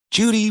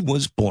Judy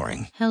was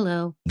boring.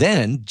 Hello.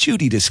 Then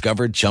Judy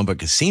discovered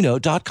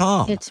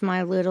ChumbaCasino.com. It's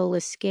my little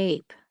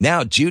escape.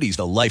 Now Judy's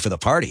the life of the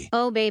party.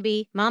 Oh,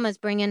 baby, mama's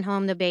bringing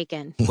home the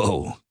bacon.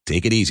 Whoa,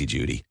 take it easy,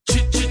 Judy.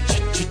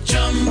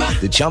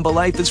 The Chumba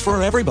life is for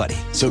everybody.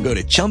 So go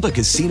to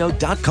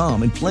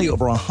ChumbaCasino.com and play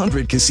over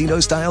 100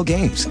 casino-style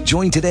games.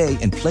 Join today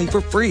and play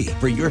for free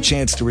for your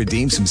chance to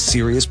redeem some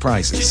serious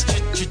prizes.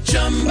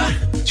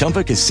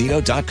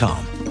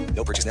 ChumbaCasino.com.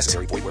 No purchase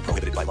necessary. Void where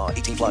prohibited by law.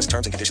 18 plus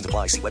terms and conditions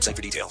apply. See website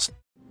for details.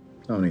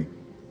 Tony,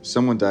 if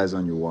someone dies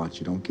on your watch,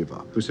 you don't give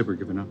up. Who said we're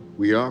giving up?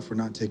 We are for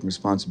not taking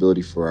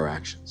responsibility for our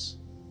actions.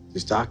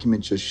 This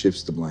document just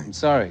shifts the blame. I'm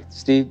sorry,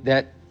 Steve,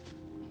 that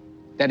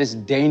is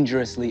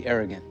dangerously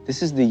arrogant.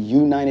 This is the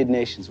United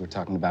Nations we're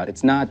talking about.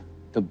 It's not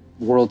the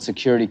World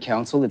Security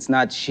Council. It's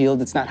not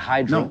SHIELD. It's not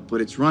Hydra. No, but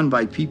it's run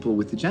by people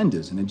with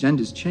agendas, and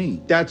agendas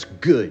change. That's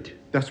good.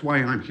 That's why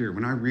I'm here.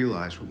 When I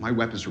realized what my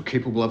weapons were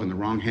capable of in the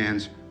wrong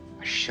hands,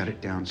 I shut it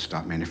down,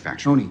 stopped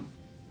manufacturing. Tony,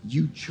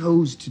 you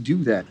chose to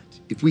do that.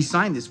 If we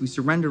sign this, we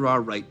surrender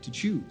our right to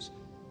choose.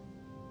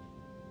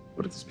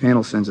 What if this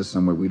panel sends us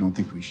somewhere we don't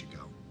think we should go?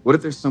 What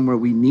if there's somewhere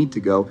we need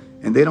to go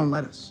and they don't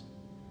let us?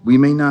 We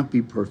may not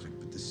be perfect,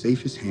 but the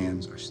safest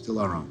hands are still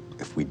our own.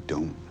 If we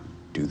don't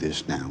do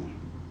this now,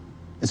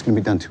 it's going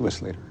to be done to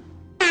us later.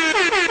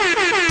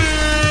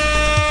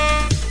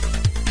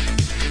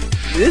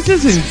 This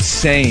is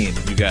insane,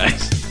 you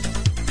guys.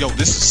 Yo,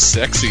 this is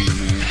sexy,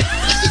 man.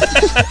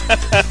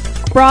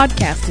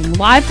 Broadcasting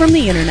live from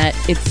the internet,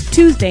 it's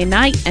Tuesday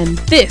night, and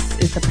this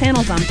is the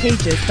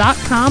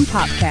panelsonpages.com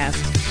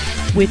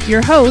podcast with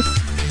your host,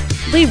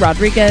 Lee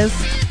Rodriguez.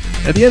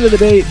 At the end of the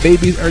day,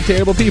 babies are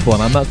terrible people,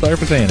 and I'm not sorry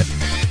for saying it.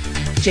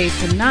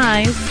 Jason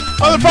Nyes.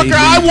 Motherfucker,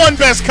 I won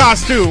best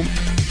costume!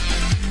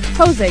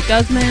 Jose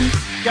Guzman.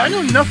 Yeah, I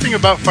know nothing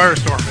about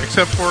Firestorm,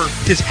 except for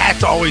his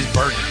hat's always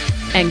burning.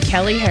 And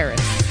Kelly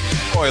Harris.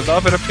 Boy,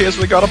 love, it appears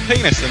we got a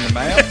penis in the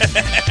mail.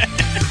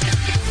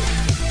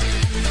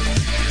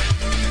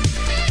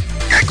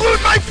 I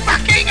glued my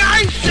fucking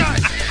eyes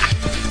shut!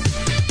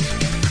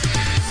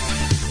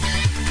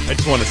 I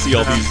just want to see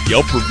all these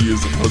Yelp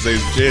reviews of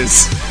Jose's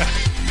jizz.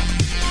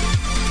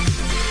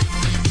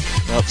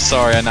 Oh,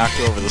 sorry, I knocked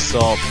over the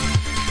salt.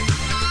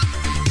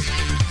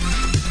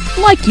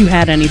 Like you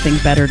had anything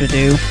better to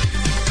do.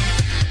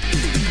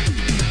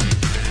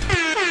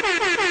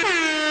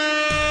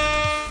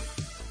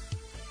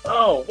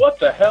 Oh, what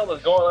the hell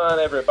is going on,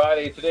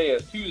 everybody? Today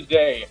is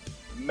Tuesday,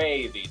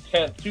 May the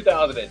 10th,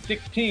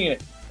 2016,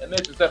 and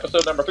this is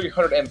episode number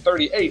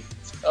 338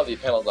 of the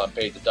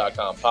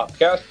panelsonpages.com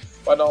podcast.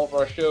 Find all of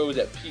our shows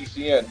at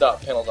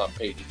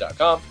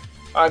pcn.panelsonpages.com.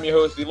 I'm your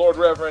host, the Lord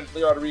Reverend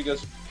Lee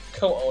Rodriguez,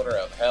 co-owner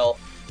of Hell.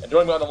 And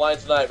joining me on the line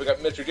tonight, we got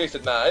Mr.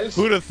 Jason Nyes.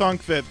 Who'd have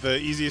thunk that the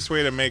easiest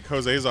way to make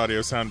Jose's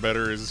audio sound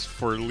better is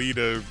for Lee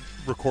to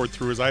record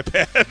through his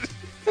iPad?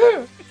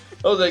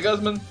 Jose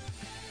Guzman.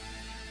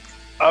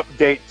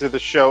 Update to the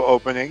show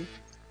opening.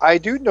 I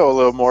do know a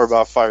little more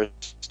about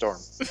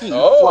Firestorm. He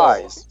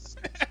flies.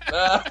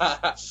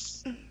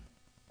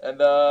 And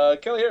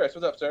Kelly Harris,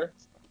 what's up, sir?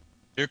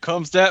 Here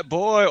comes that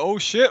boy. Oh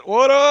shit,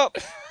 what up?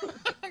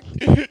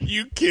 You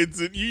young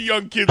kids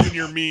and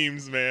your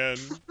memes, man.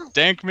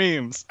 Dank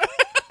memes.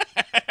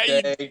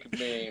 Dank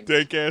memes.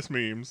 Dank ass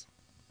memes.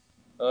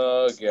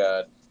 Oh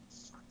god.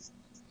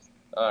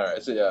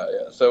 Alright, so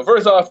yeah. So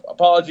first off,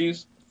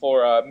 apologies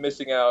for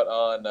missing out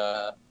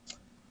on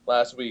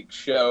last week's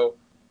show.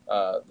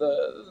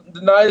 The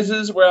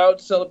Nyes were out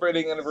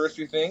celebrating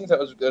anniversary things. That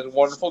was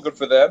wonderful. Good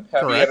for them.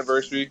 Happy Correct.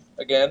 Anniversary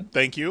again.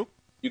 Thank you.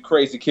 You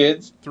crazy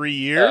kids. 3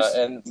 years?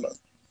 And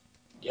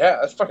yeah,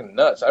 that's fucking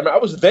nuts. I mean, I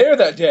was there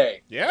that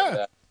day.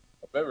 Yeah. I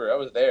remember, I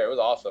was there. It was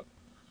awesome.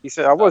 He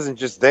said, I wasn't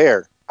just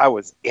there. I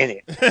was in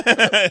it.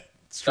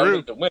 It's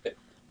true. To win it.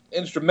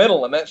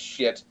 Instrumental in that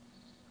shit.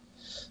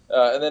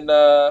 And then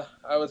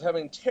I was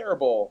having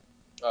terrible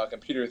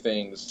computer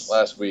things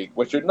last week,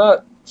 which are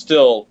not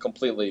still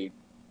completely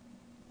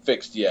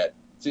fixed yet.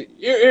 See,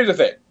 here's the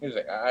thing.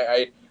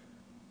 I a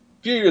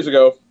few years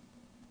ago,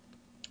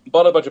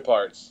 bought a bunch of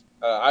parts,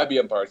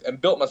 IBM parts,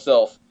 and built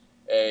myself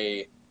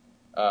a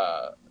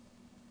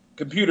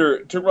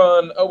computer to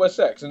run OS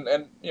X and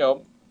you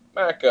know,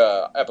 Mac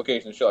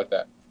applications and shit like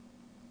that.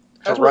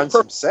 To run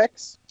some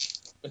sex?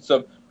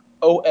 Some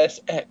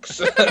OS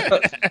X.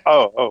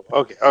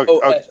 Okay.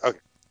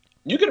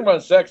 You can run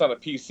sex on a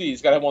PC.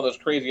 It's got to have one of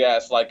those crazy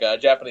ass like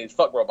Japanese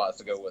fuck robots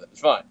to go with it. It's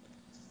fine.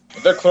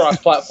 But they're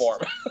cross-platform.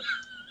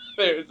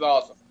 It's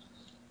awesome.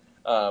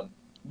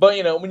 But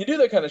you know, when you do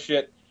that kind of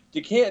shit,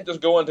 you can't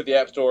just go into the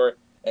App Store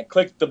and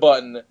click the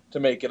button to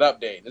make it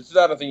update. This is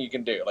not a thing you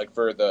can do, like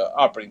for the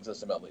operating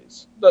system at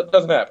least. That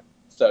doesn't happen.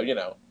 So you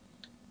know,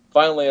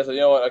 finally I said,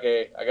 you know what?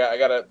 Okay, I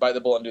gotta bite the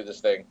bullet and do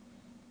this thing.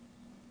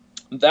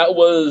 That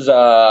was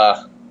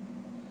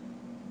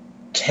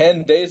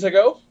 10 days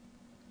ago.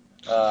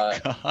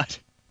 God.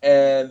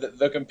 And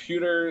the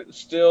computer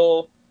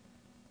still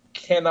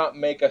cannot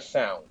make a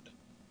sound.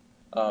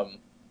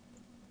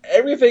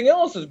 Everything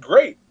else is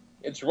great.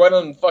 It's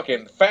running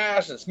fucking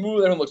fast and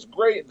smooth. Everything looks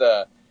great.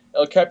 The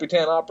El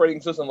Capitan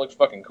operating system looks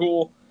fucking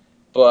cool.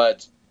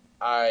 but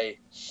I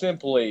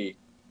simply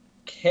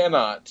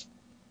cannot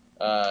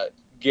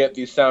get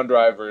these sound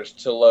drivers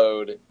to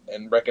load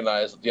and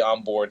recognize the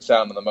onboard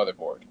sound on the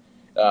motherboard.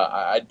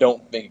 I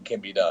don't think it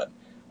can be done.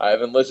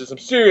 I've enlisted some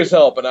serious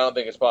help, and I don't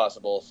think it's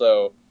possible.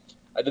 So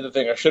I did the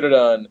thing I should have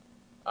done,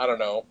 I don't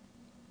know,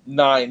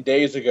 9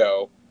 days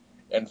ago,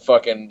 and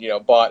fucking,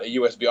 bought a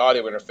USB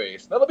audio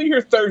interface. That'll be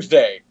here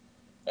Thursday.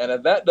 And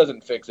if that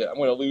doesn't fix it, I'm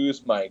going to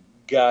lose my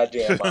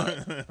goddamn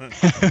mind.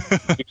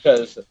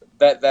 Because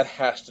that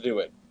has to do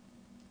it.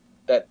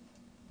 That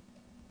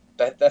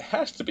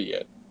has to be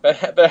it.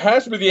 That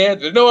has to be the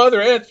answer. There's no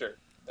other answer.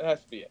 That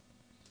has to be it.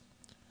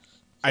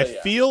 So, I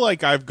feel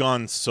like I've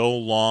gone so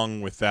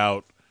long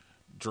without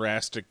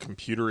drastic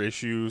computer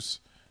issues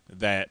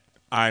that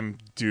I'm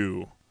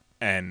due,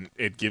 and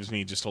it gives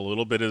me just a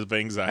little bit of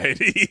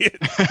anxiety.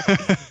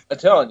 I'm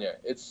telling you,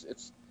 it's,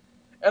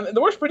 and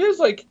the worst part is,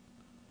 like,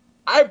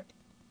 I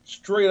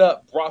straight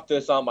up brought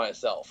this on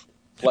myself.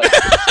 Like,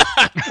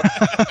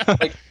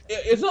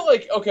 it's not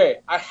like,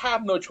 okay, I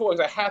have no choice,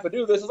 I have to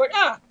do this. It's like,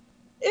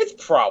 it's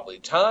probably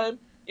time.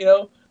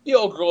 The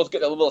old girl's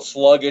getting a little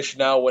sluggish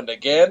now and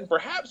again.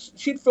 Perhaps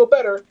she'd feel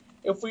better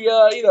if we,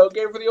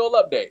 gave her the old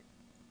update.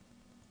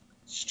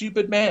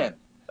 Stupid man.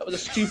 That was a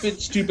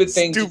stupid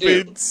thing to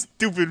do.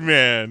 Stupid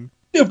man.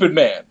 Stupid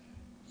man.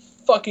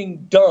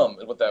 Fucking dumb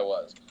is what that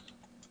was.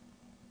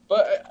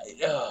 But,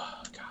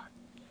 oh, God.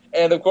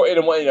 And, of course,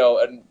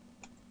 and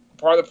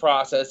part of the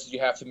process is you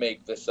have to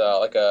make this,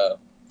 like a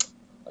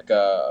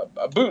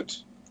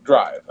boot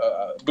drive,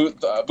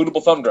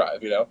 bootable thumb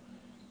drive,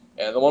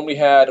 And the one we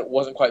had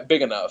wasn't quite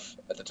big enough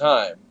at the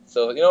time.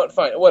 So, you know what,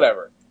 fine,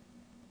 whatever.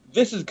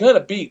 This is going to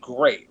be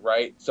great,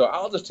 right? So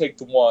I'll just take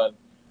the one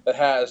that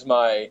has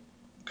my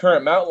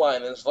current mount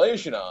line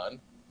installation on,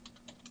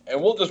 and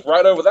we'll just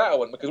ride over that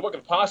one, because what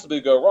could possibly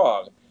go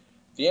wrong?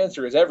 The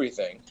answer is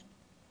everything.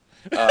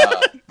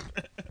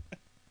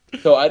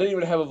 So I didn't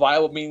even have a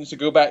viable means to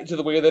go back to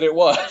the way that it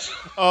was.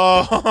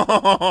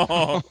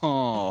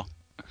 Oh.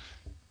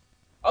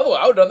 Otherwise,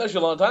 I would have done that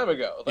shit a long time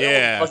ago. Like,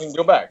 yeah. I wouldn't fucking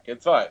go back.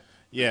 It's fine.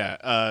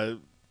 Yeah,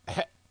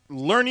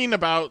 learning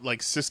about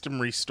like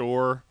system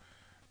restore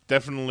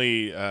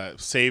definitely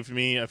saved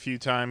me a few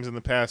times in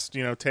the past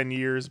 10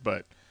 years,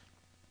 but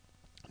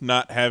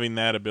not having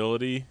that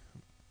ability.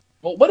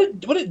 Well, what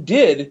it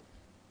did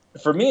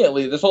for me, at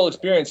least, this whole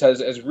experience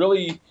has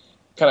really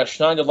kind of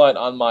shined a light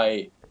on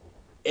my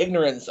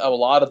ignorance of a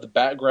lot of the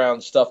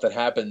background stuff that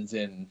happens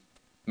in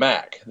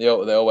Mac, the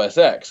OS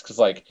X, because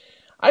like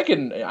I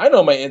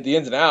know the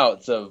ins and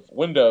outs of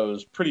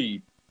Windows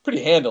pretty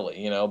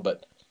handily,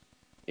 but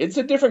it's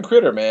a different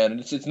critter, man.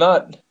 It is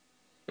not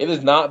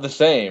the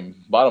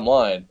same, bottom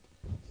line.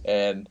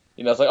 And,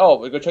 it's like, oh,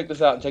 we go check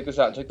this out and check this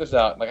out and check this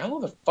out. Like, I don't know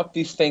what the fuck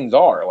these things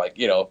are. Like,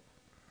 I don't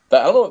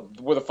know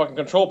where the fucking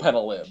control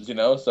panel lives,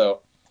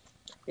 So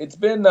it's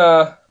been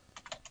a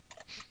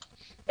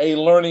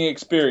learning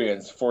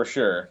experience for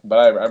sure.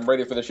 But I'm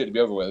ready for this shit to be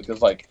over with,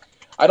 because, like,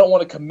 I don't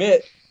want to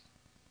commit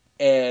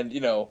and,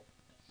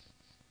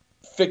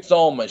 fix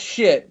all my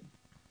shit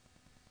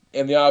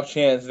in the off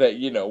chance that,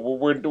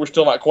 we're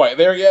still not quite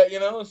there yet,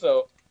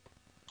 So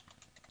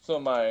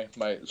some of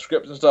my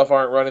scripts and stuff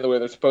aren't running the way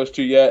they're supposed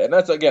to yet. And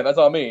that's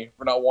on me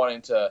for not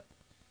wanting to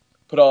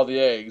put all the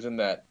eggs in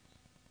that,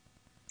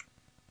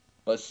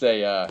 let's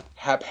say,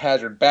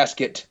 haphazard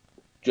basket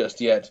just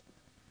yet.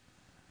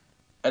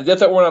 And if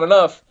that were not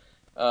enough,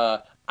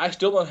 I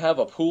still don't have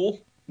a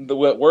pool that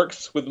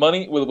works with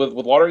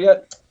with water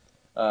yet.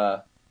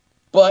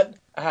 But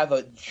I have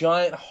a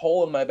giant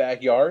hole in my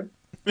backyard.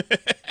 A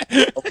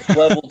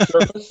leveled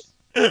surface.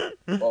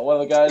 Well,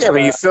 one of the guys. Yeah,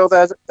 but you fill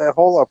that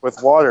hole up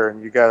with water,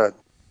 and you got a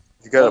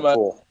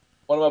pool.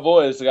 One of my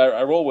boys, the guy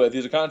I roll with,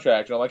 he's a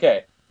contractor. And I'm like,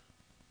 hey,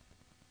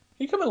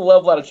 can you come and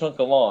level out a chunk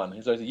of lawn?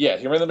 He's like,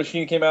 yes. You remember the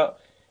machine came out,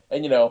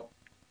 and at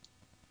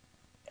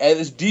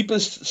its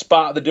deepest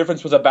spot, the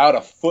difference was about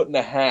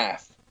 1.5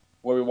 feet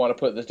where we want to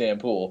put this damn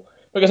pool.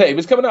 Because hey, if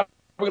it's coming out,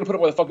 we're gonna put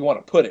it where the fuck we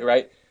want to put it,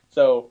 right?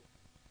 So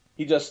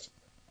he just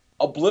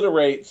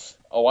obliterates.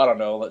 Oh, I don't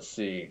know. Let's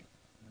see.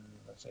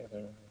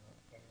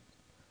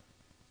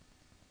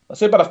 Let's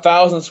say about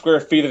 1,000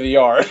 square feet of the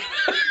yard,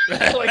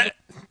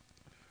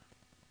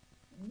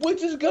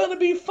 which is gonna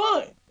be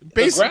fine.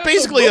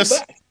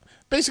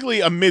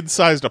 Basically a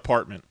mid-sized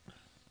apartment.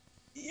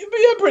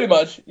 Yeah, pretty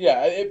much.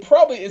 Yeah, it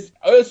probably is.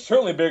 It's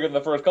certainly bigger than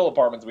the first couple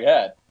apartments we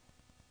had.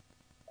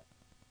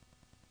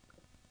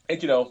 And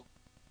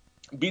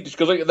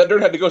because that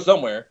dirt had to go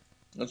somewhere,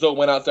 and so it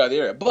went outside the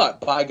area. But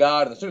by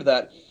God, instead of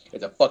that,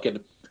 it's a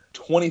fucking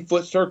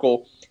 20-foot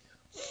circle.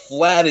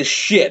 Flat as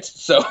shit.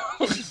 So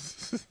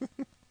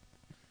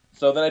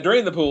then I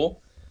drained the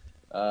pool,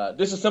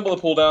 disassembled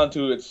the pool down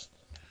to its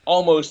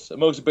almost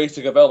most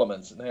basic of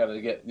elements, and I had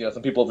to get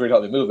some people to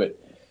help me move it.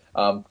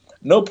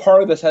 No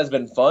part of this has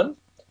been fun.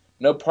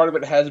 No part of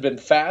it has been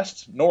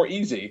fast nor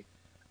easy.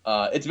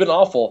 It's been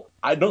awful.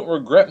 I don't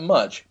regret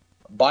much.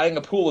 Buying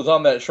a pool is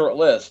on that short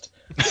list,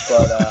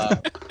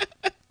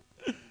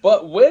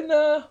 but when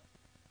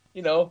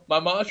my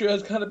mantra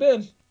has kind of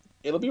been,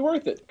 it'll be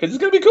worth it because it's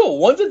gonna be cool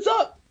once it's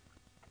up.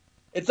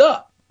 it's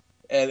up,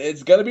 and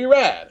it's gonna be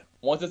rad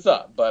once it's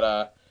up.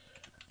 But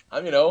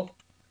I'm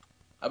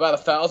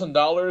about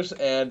 $1,000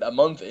 and a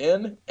month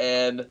in,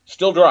 and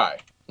still dry.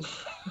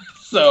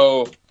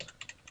 So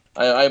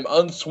I'm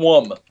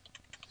unswum.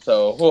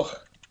 So whew.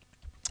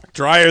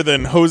 Drier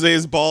than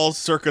Jose's balls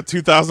circa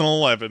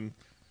 2011.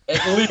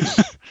 At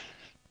least.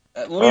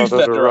 At least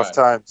those are rough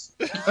times.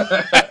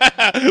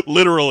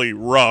 Literally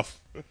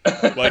rough.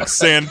 Like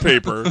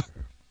sandpaper.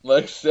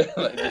 Like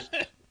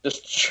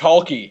just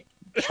chalky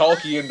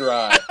and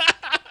dry.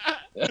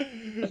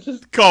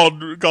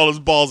 Called his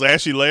balls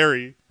Ashy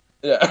Larry.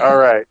 Yeah. All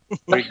right,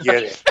 we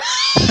get it.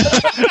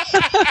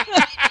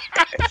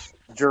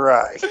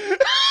 Dry.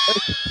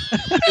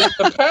 It's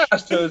the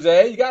past,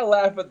 Jose. You gotta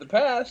laugh at the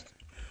past.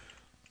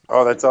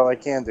 Oh, that's all I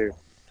can do.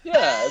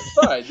 Yeah, it's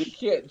fine. You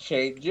can't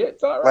change it.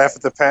 It's all right. Laugh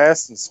at the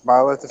past and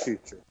smile at the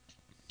future.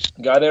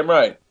 Goddamn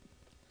right.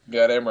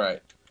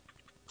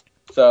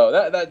 So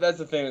that's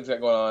the thing that's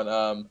got going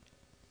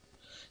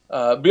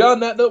on.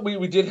 Beyond that, though,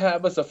 we did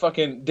have us a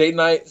fucking date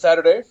night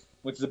Saturday,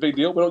 which is a big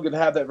deal. We don't get to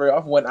have that very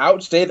often. Went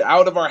out, stayed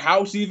out of our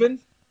house even.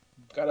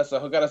 Got us a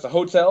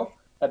hotel.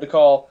 Had to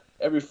call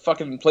every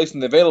fucking place in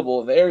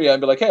the area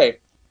and be like, hey,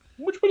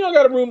 which one of y'all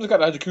got a room that's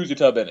got a jacuzzi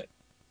tub in it?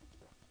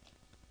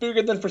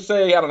 Bigger than for,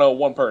 say, I don't know,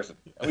 one person.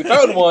 And we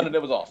found one, and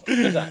it was awesome.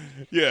 Good time.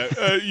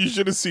 Yeah, you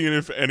should have seen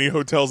if any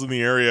hotels in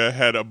the area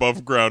had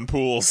above-ground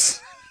pools.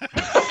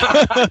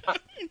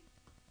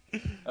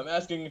 I'm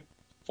asking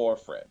for a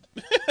friend.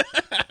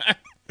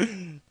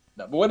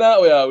 No, but went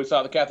out. We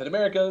saw the Captain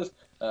Americas.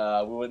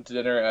 We went to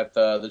dinner at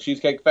the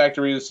Cheesecake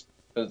Factories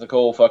because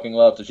Nicole fucking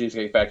loves the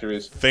Cheesecake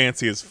Factories.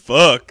 Fancy as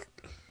fuck.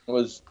 It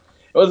was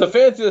the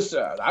fanciest.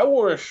 I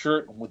wore a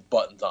shirt with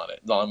buttons on it.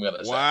 That's all I'm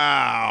gonna say.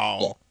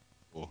 Wow.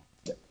 Yeah.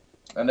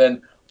 And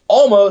then,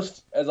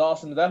 almost as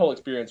awesome as that whole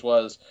experience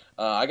was,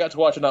 I got to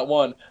watch not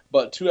one,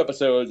 but 2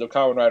 episodes of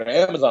Kamen Rider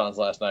Amazons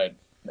last night,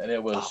 and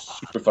it was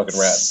super fucking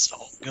rad. So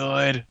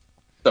good.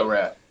 So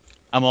rad.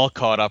 I'm all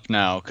caught up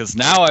now, because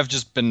now I've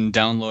just been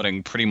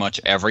downloading pretty much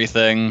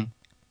everything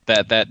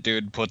that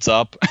dude puts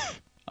up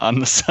on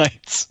the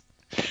sites.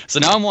 So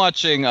now I'm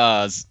watching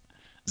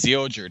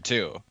Zyuohger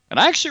too, and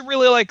I actually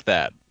really like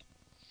that.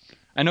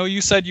 I know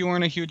you said you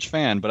weren't a huge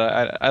fan, but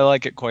I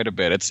like it quite a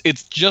bit.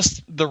 It's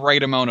just the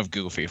right amount of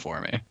goofy for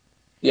me.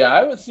 Yeah, I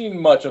haven't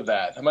seen much of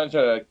that. I might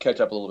try to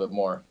catch up a little bit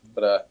more.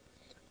 But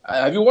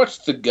have you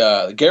watched the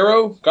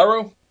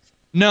Garo?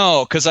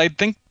 No, because I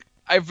think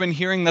I've been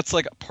hearing that's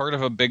like part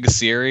of a big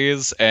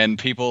series, and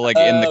people like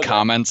in the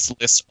comments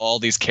list all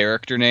these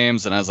character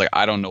names, and I was like,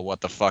 I don't know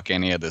what the fuck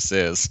any of this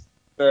is.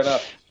 Fair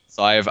enough.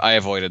 So I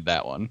avoided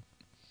that one.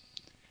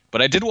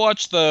 But I did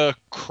watch the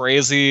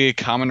crazy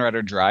Kamen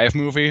Rider Drive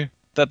movie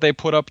that they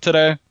put up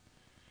today,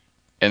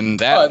 and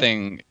that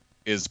thing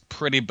is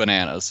pretty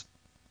bananas.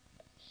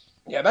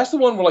 Yeah, that's the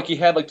one where like he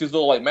had like these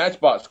little like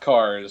Matchbox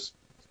cars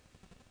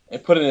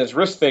and put it in his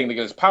wrist thing to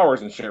get his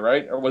powers and shit,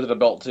 right? Or was it a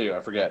belt too? I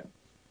forget.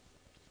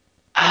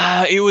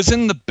 It was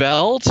in the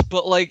belt,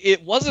 but like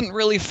it wasn't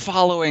really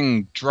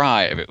following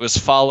Drive. It was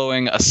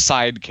following a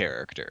side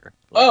character.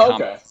 Like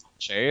okay.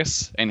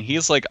 Chase, and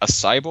he's like a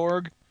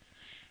cyborg,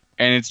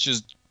 and it's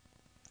just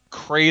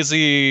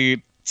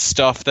crazy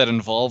stuff that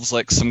involves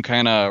like some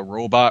kind of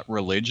robot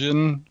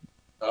religion.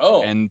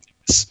 Oh. And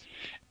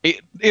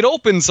it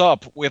opens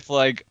up with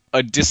like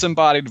a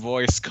disembodied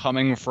voice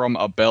coming from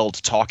a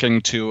belt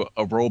talking to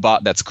a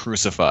robot that's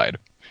crucified.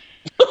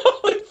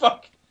 Holy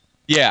fuck.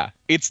 Yeah,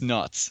 it's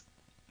nuts.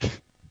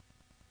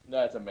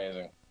 That's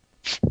amazing.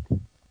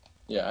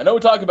 Yeah, I know we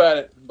talk about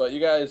it, but you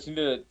guys need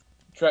to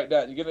track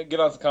down. You get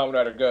on some Kamen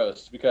Rider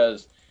Ghost,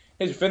 because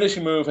his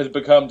finishing move has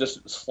become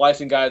just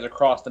slicing guys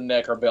across the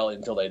neck or belly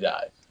until they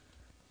die.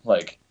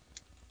 Like,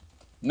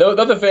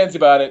 nothing fancy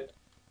about it.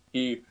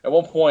 He, at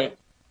one point,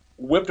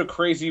 whipped a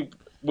crazy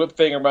whip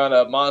thing around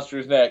a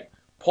monster's neck,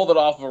 pulled it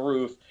off of a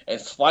roof,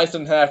 and sliced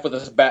it in half with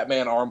his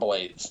Batman arm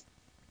blades.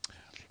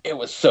 It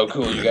was so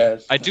cool, you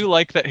guys. I do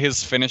like that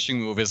his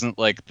finishing move isn't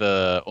like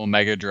the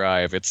Omega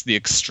Drive, it's the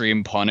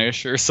Extreme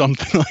Punish or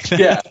something like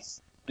that.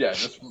 Yeah,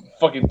 just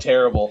fucking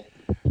terrible.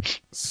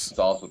 It's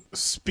awesome.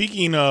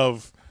 Speaking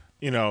of,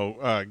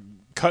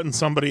 cutting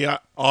somebody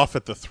off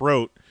at the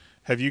throat,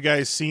 have you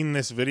guys seen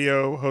this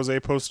video Jose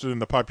posted in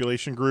the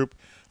population group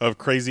of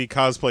crazy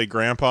cosplay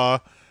grandpa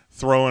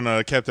throwing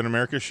a Captain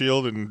America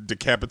shield and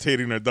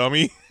decapitating a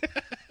dummy?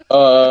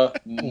 No.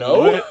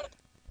 What?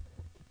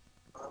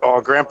 Oh,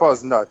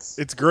 Grandpa's nuts.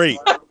 It's great.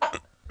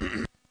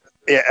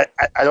 Yeah,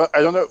 I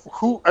don't know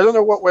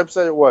what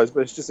website it was,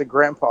 but it's just a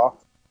grandpa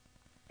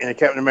in a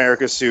Captain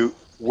America suit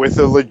with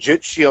a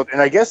legit shield.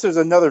 And I guess there's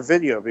another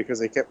video because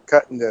they kept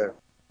cutting the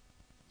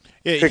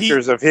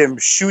pictures of him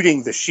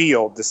shooting the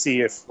shield to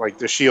see if like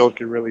the shield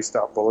could really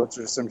stop bullets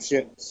or some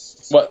shit.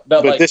 But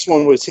like, this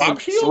one was him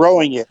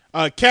throwing it.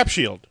 Cap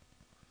shield.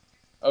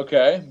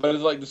 Okay, but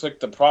it's like just like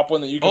the prop one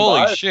that you can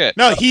buy. Holy shit!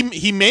 No,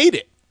 he made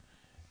it.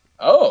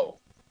 Oh.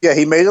 Yeah,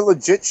 he made a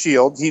legit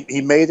shield. He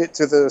made it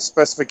to the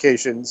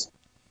specifications.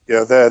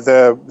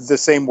 The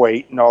same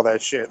weight and all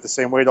that shit, the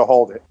same way to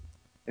hold it.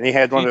 And he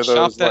had one of those.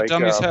 Chopped that like,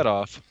 dummy's head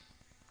off.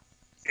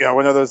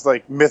 one of those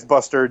like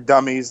MythBuster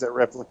dummies that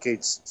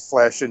replicates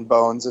flesh and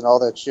bones and all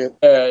that shit.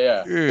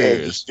 Yeah.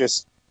 And he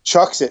just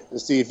chucks it to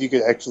see if you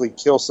could actually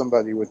kill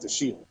somebody with the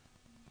shield.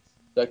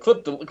 I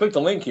click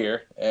the link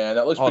here, and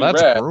that looks pretty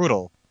that's rad.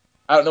 brutal.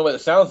 I don't know what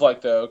it sounds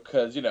like, though,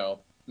 because,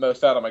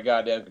 most out on my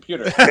goddamn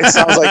computer. It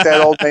sounds like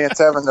that old man's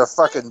having a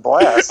fucking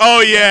blast.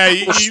 Oh, yeah.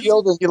 The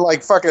shield, and he,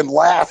 like, fucking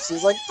laughs.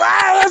 He's like,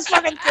 that's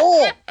fucking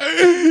cool.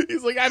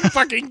 He's like, I'm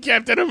fucking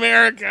Captain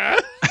America.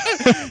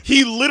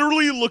 He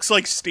literally looks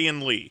like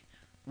Stan Lee,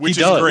 which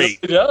is great.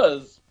 He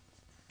does.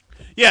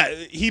 Yeah,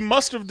 he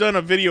must have done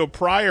a video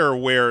prior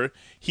where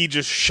he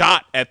just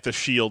shot at the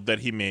shield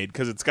that he made,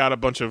 because it's got a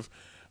bunch of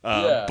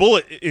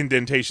bullet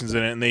indentations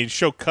in it, and they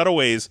show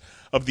cutaways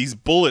of these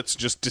bullets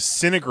just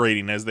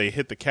disintegrating as they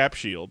hit the cap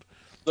shield.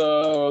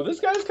 So this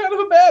guy's kind of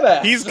a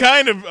badass. He's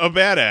kind of a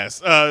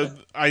badass.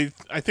 I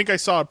think I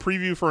saw a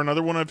preview for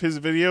another one of his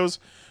videos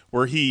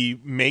where he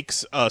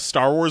makes a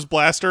Star Wars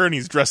blaster and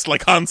he's dressed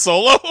like Han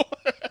Solo.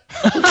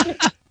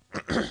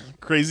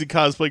 Crazy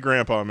cosplay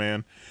grandpa,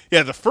 man.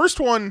 Yeah, the first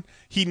one,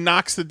 he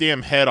knocks the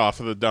damn head off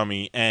of the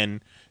dummy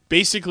and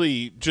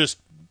basically just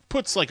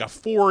puts like a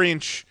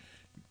 4-inch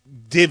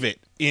divot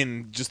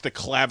in just the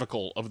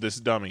clavicle of this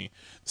dummy.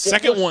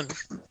 Second one,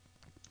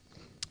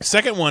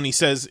 he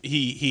says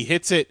he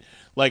hits it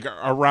like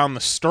around the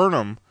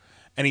sternum,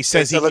 and he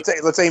says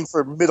let's aim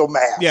for middle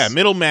mass. Yeah,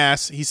 middle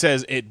mass. He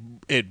says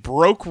it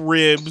broke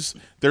ribs.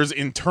 There's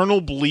internal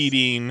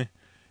bleeding.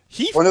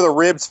 One of the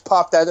ribs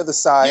popped out of the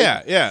side.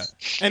 Yeah.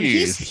 And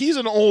he's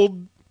an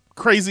old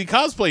crazy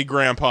cosplay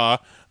grandpa.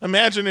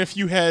 Imagine if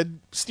you had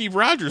Steve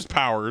Rogers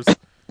powers.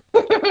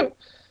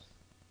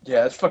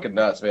 Yeah, it's fucking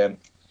nuts, man.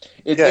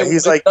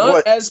 He's like, not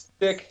what? As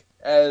sick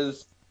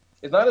as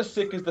it's not as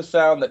sick as the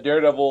sound that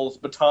Daredevil's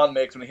baton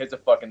makes when he hits a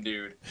fucking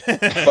dude.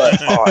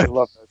 But I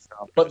love that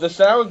sound. But the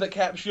sounds that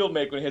Cap Shield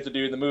make when he hits a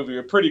dude in the movie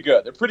are pretty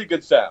good. They're pretty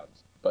good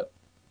sounds. But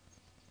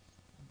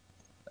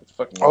that's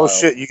fucking wild.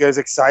 Shit! You guys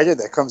excited?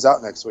 That comes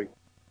out next week.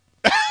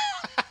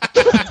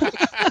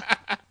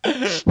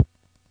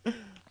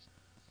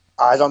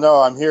 I don't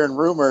know. I'm hearing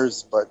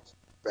rumors, but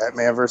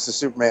Batman versus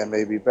Superman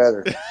may be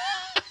better.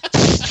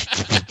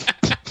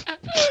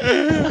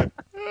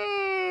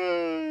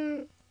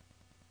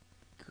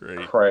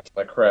 Great. Christ,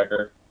 my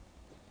cracker.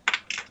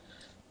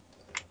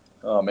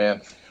 Oh,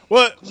 man.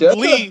 Well,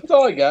 Lee, that's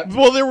all I got.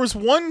 Well, there was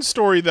one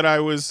story that I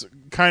was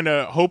kind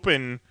of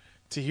hoping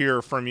to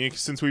hear from you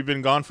since we've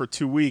been gone for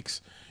 2 weeks.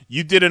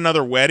 You did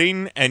another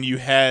wedding, and you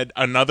had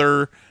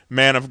another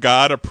man of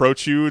God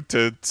approach you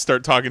to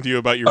start talking to you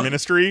about your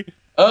ministry.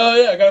 Oh,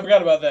 yeah, I kind of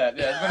forgot about that.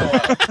 Yeah, it's been a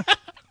while.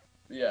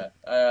 Yeah,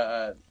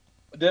 I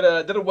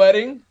did a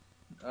wedding.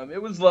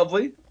 It was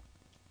lovely.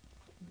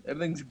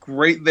 Everything's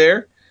great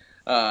there.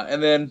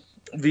 And then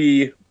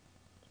the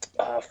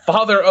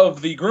father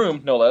of the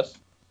groom, no less,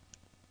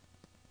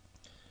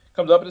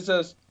 comes up and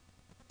says,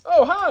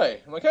 "Oh, hi."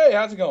 I'm like, "Hey,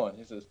 how's it going?"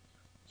 He says,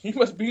 "You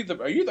must be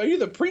are you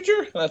the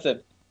preacher?" And I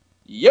said,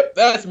 "Yep,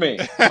 that's me."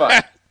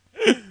 Fine.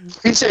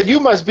 He said, "You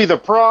must be the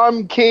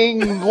prom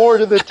king,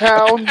 lord of the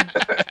town,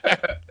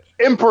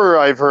 emperor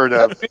I've heard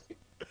of."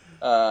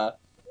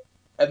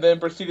 And then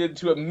proceeded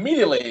to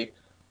immediately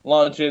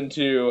launch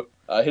into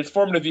his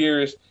formative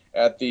years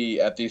at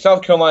the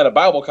South Carolina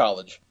Bible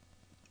College.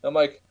 I'm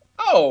like,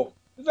 "Oh,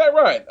 is that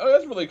right? Oh,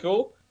 that's really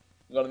cool."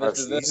 He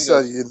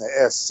studied in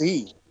the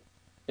SC.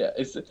 Yeah,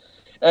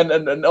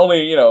 and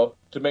only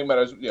to make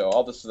matters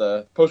all this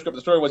postscript of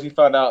the story was he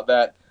found out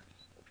that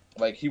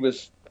like he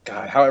was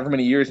however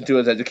many years into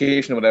his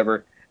education or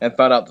whatever, and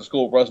found out the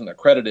school wasn't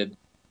accredited.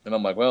 And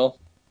I'm like, well,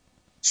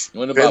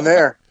 you been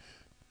there.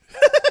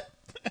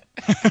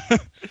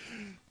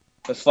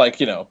 It's like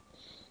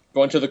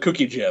going to the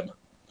cookie gym.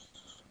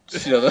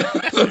 Just,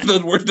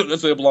 those words don't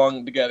necessarily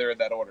belong together in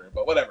that order,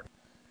 but whatever.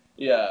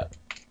 Yeah.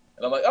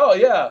 And I'm like, "Oh,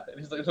 yeah." And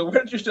he's like, "So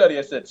where did you study?"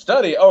 I said,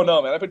 "Study? Oh,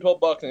 no, man. I paid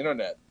 $12 on the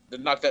internet. They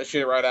knocked that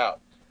shit right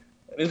out."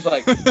 And he's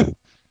like,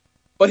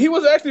 "But he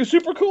was actually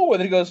super cool with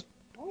it." He goes,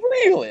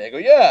 "Really?" I go,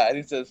 "Yeah." And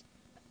he says,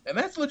 "And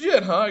that's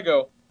legit, huh?" I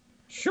go,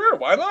 "Sure,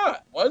 why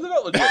not? Why is it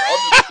not legit?"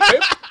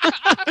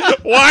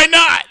 Why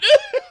not?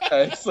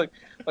 And it's like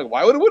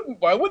why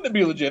wouldn't it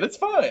be legit? It's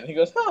fine. And he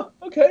goes, "Huh,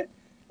 okay." And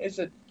he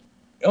said,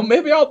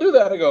 "Maybe I'll do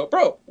that." I go,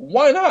 "Bro,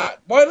 why not?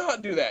 Why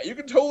not do that? You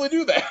can totally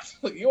do that.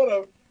 Like, you want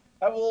to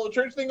have a little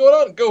church thing going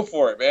on? Go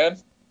for it, man.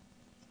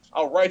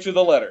 I'll write you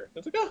the letter."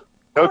 It's like, "Oh,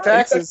 no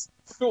taxes."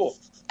 Right, cool.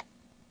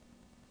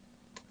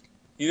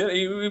 He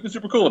was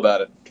super cool about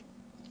it.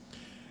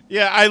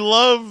 Yeah, I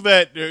love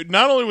that.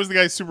 Not only was the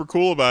guy super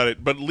cool about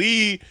it, but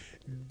Lee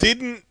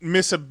didn't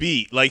miss a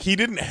beat. Like, he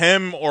didn't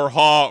hem or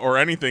haw or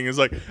anything. He's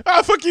like,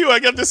 fuck you, I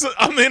got this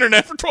on the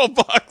internet for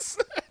 $12.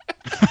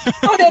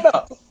 Oh,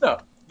 yeah, no.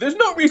 There's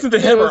no reason to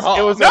hem or haw.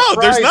 It was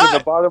there's not. At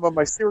the bottom of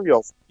my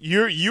cereal.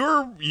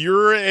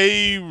 You're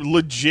a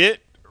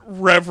legit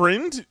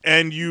reverend,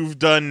 and you've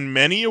done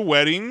many a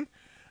wedding,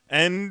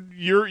 and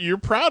you're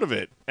proud of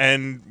it,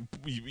 and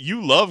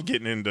you love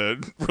getting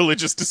into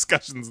religious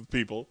discussions with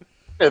people.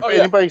 If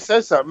anybody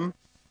says something,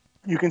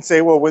 you can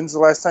say, "Well, when's the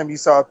last time you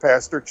saw a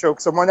pastor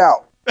choke someone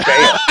out?"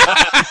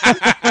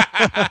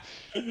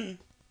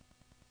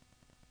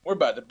 We're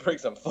about to break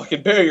some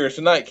fucking barriers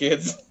tonight,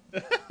 kids.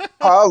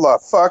 Holla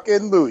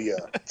fucking Luya.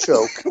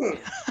 Choke.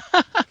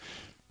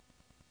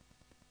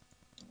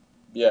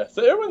 Yeah,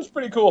 so everyone's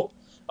pretty cool.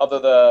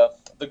 Although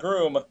the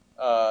groom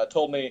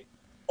told me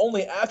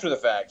only after the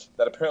fact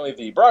that apparently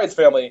the bride's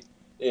family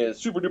is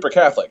super duper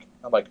Catholic.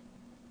 I'm like,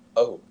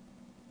 oh.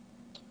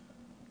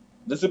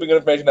 This would be good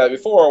information that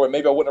before, when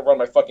maybe I wouldn't have run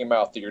my fucking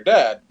mouth to your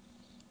dad.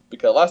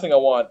 Because the last thing I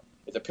want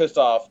is a pissed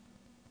off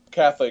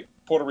Catholic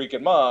Puerto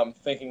Rican mom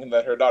thinking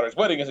that her daughter's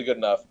wedding isn't good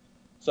enough.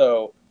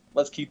 So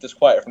let's keep this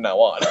quiet from now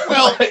on.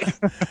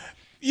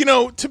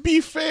 Well, to be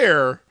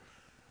fair,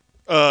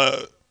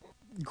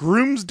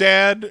 groom's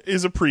dad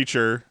is a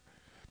preacher.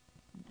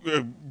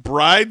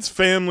 Bride's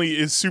family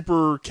is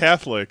super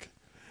Catholic.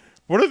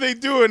 What are they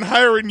doing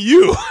hiring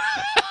you?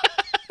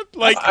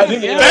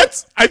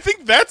 I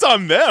think that's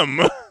on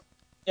them.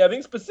 Yeah, I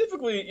think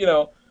specifically,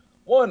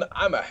 one,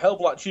 I'm a hell of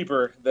a lot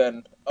cheaper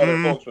than other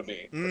folks would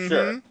be, for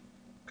sure.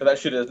 Because that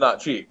shit is not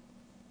cheap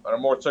under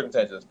more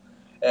circumstances.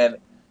 And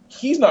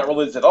he's not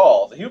religious at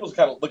all. So he was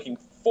kind of looking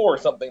for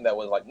something that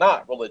was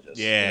not religious.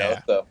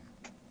 Yeah. So.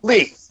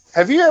 Lee,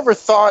 have you ever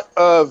thought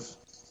of,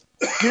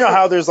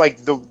 how there's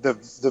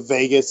the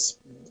Vegas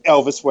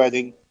Elvis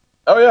wedding?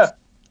 Oh, yeah.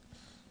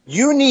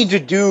 You need to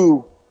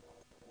do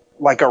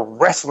a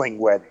wrestling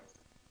wedding.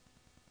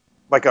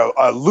 Like a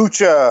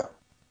lucha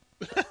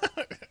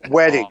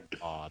wedding.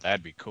 Oh,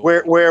 that'd be cool.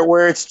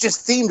 Where it's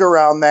just themed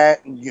around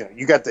that. And,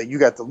 you got the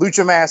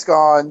lucha mask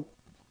on.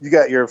 You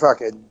got your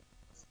fucking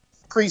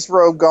priest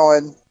robe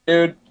going.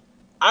 Dude,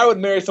 I would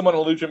marry someone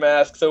in a lucha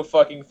mask so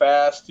fucking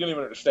fast. You don't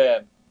even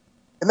understand.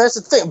 And that's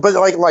the thing. But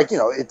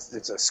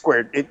it's a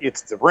square.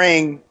 It's the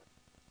ring.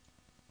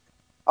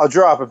 I'll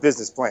draw up a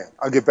business plan.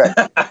 I'll get back.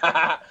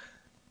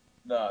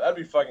 No, that'd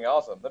be fucking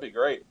awesome. That'd be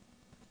great.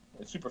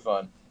 It's super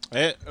fun.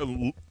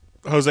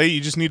 Jose, you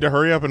just need to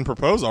hurry up and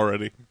propose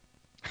already.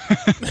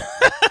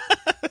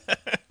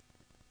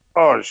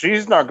 Oh,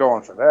 she's not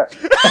going for that.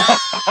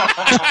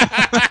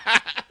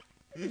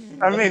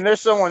 I mean, there's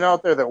someone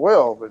out there that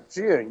will, but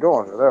she ain't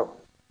going for that one.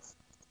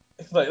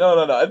 It's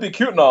no. It'd be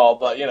cute and all,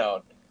 but,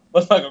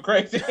 let's not go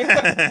crazy.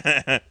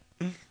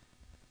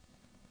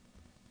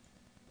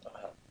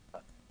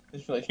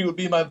 It's he would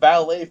be my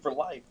valet for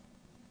life.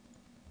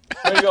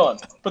 Where are you going?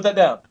 Put that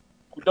down.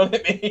 Don't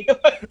hit me.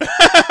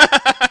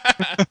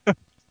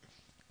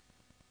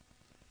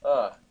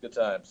 Good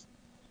times.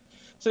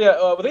 So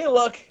yeah, with any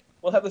luck,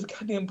 we'll have this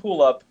goddamn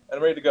pool up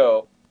and ready to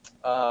go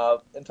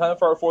in time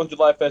for our 4th of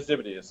July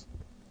festivities.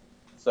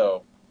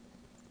 So,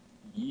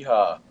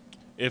 yeehaw.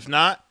 If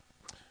not,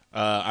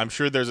 I'm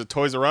sure there's a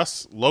Toys R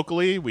Us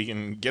locally. We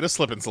can get a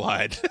slip and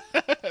slide.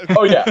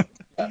 Oh, yeah.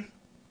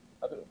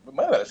 We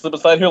might have had a slip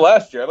and slide here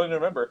last year. I don't even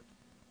remember.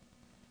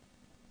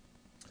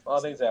 A lot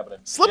of things happening.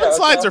 Slip and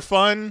slides are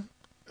fun.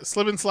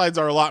 Slip and slides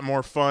are a lot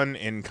more fun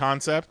in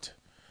concept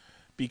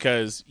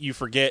because you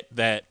forget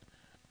that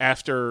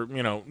after,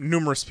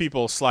 numerous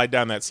people slide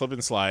down that slip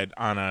and slide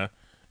on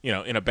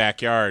in a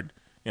backyard,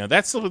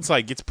 that slip and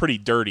slide gets pretty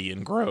dirty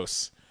and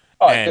gross.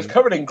 Oh, it's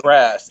covered in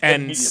grass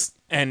and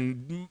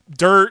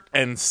dirt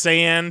and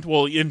sand.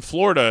 Well, in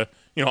Florida,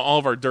 all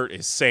of our dirt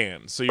is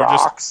sand. So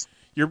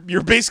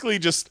you're basically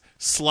just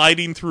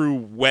sliding through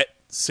wet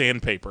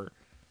sandpaper.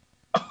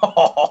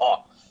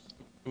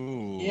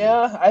 Ooh.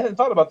 Yeah, I hadn't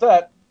thought about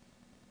that.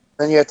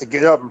 Then you have to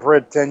get up and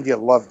pretend you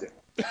loved it.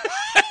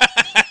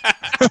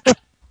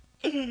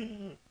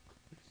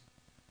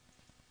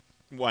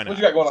 Why not? What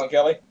you got going on,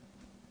 Kelly?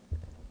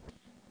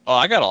 Oh,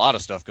 I got a lot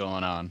of stuff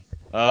going on.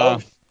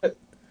 I've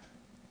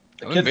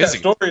been busy.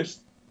 Stories.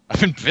 I've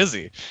been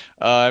busy.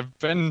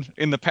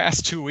 In the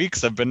past 2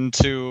 weeks, I've been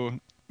to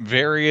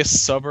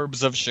various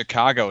suburbs of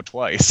Chicago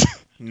twice.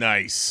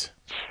 Nice.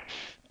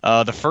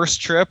 The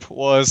first trip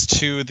was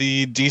to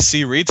the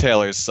DC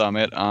Retailers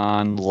Summit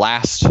on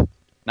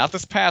not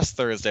this past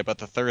Thursday, but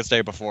the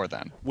Thursday before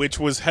then. Which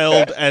was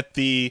held at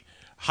the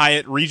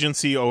Hyatt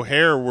Regency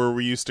O'Hare, where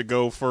we used to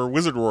go for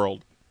Wizard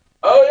World.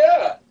 Oh,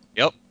 yeah.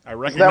 Yep.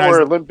 Is that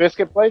where Limp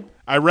Bizkit played?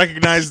 I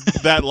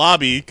recognized that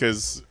lobby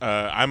because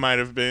I might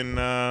have been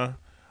a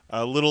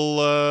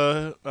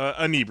little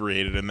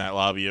inebriated in that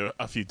lobby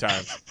a few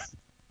times.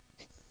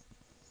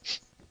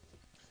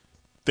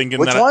 Which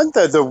one?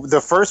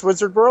 The first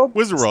Wizard World?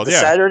 Wizard World, the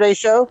Saturday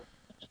show?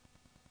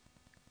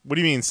 What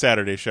do you mean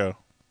Saturday show?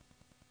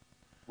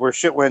 Where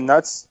shit went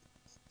nuts?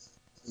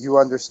 You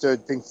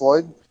understood Pink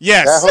Floyd?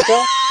 Yes. That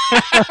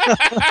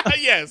hotel?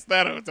 Yes,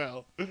 that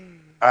hotel.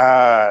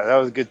 That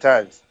was good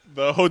times.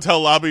 The hotel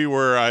lobby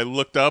where I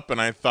looked up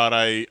and I thought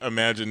I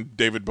imagined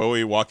David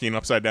Bowie walking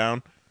upside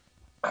down.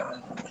 Because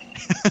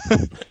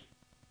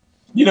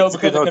the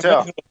convention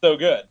was so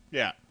good.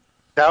 Yeah.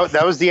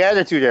 That was the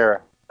Attitude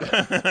Era.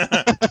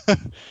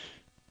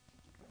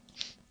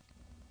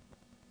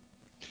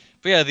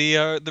 But yeah,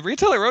 the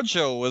Retailer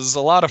Roadshow was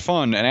a lot of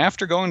fun, and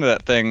after going to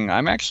that thing,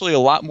 I'm actually a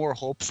lot more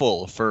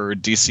hopeful for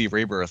DC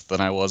Rebirth than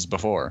I was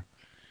before.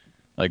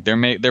 Like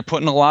they're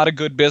putting a lot of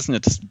good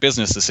business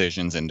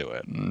decisions into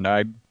it, and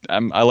I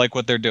like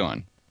what they're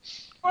doing.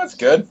 Well, that's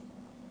good.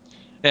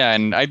 Yeah,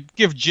 and I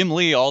give Jim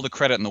Lee all the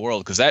credit in the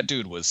world because that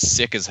dude was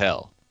sick as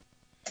hell.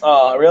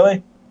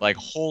 Really? Like,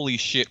 holy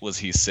shit was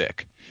he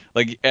sick.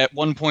 Like, at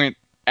one point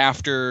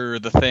after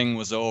the thing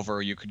was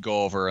over, you could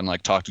go over and,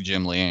 like, talk to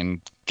Jim Lee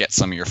and get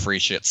some of your free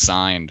shit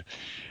signed.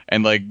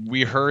 And, like,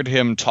 we heard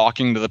him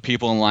talking to the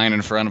people in line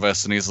in front of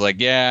us, and he's like,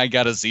 yeah, I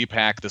got a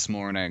Z-Pack this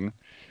morning.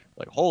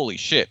 Like, holy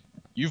shit,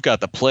 you've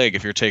got the plague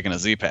if you're taking a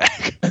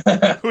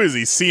Z-Pack. Who is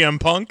he, CM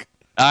Punk?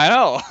 I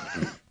know.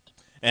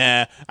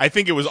 I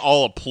think it was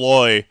all a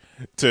ploy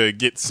to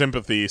get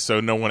sympathy so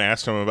no one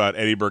asked him about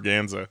Eddie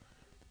Berganza.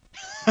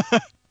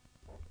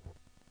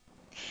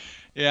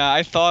 Yeah,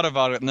 I thought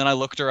about it, and then I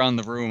looked around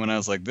the room, and I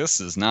was like, this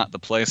is not the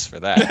place for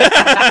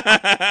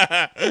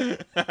that.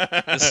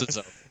 This is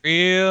a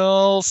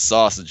real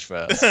sausage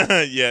fest.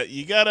 Yeah,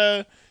 you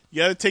gotta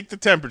take the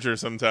temperature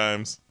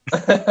sometimes.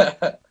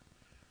 But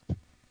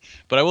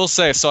I will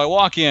say, so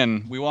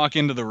we walk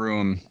into the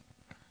room,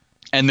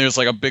 and there's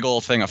like a big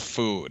old thing of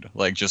food,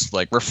 like just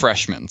like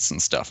refreshments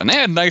and stuff. And they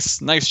had nice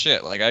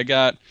shit. Like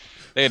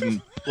they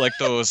had like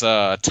those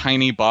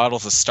tiny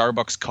bottles of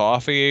Starbucks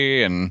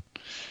coffee, and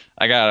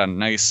I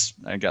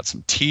got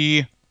some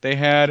tea they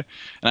had.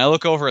 And I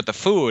look over at the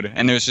food,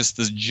 and there's just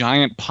this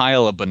giant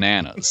pile of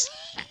bananas.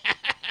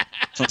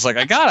 So it's like,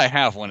 I gotta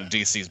have one of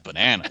DC's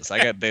bananas.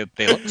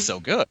 They look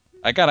so good.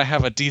 I gotta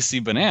have a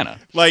DC banana.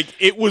 Like,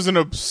 it was an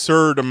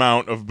absurd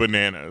amount of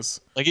bananas.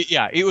 Like,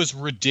 it was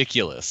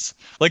ridiculous.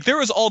 Like, there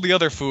was all the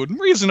other food,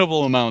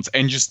 reasonable amounts,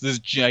 and just this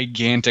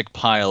gigantic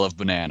pile of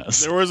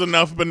bananas. There was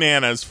enough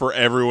bananas for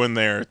everyone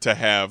there to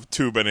have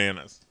 2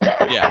 bananas.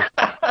 Yeah.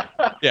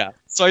 Yeah.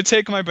 So I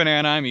take my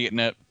banana, I'm eating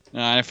it,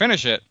 and I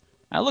finish it.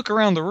 I look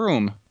around the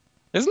room.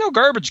 There's no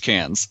garbage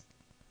cans.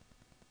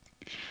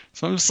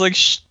 So I'm just like,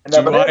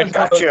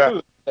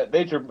 food that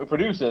nature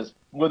produces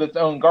with its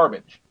own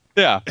garbage.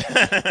 Yeah.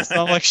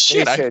 So I'm like,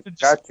 shit, I could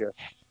just Gotcha.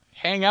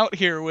 hang out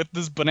here with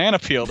this banana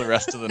peel the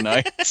rest of the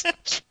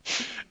night.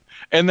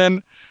 And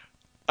then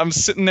I'm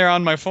sitting there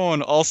on my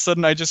phone. All of a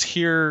sudden, I just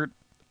hear,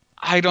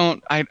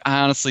 I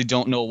honestly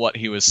don't know what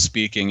he was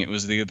speaking. It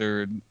was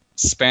either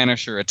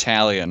Spanish or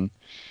Italian.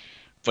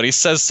 But he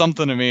says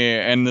something to me,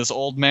 and this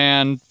old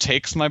man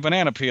takes my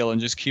banana peel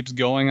and just keeps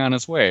going on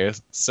his way.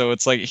 So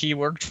it's like he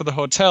worked for the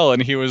hotel,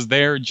 and he was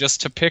there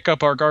just to pick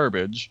up our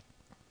garbage.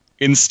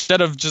 Instead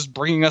of just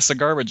bringing us a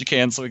garbage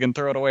can so we can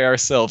throw it away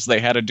ourselves,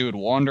 they had a dude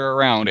wander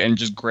around and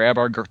just grab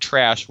our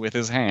trash with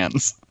his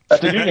hands.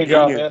 That's a union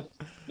job, man.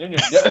 Union.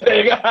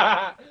 There you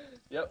go.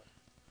 Yep.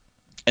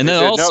 And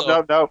then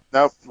also... No.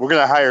 We're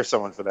going to hire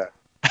someone for that.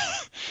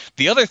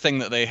 The other thing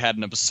that they had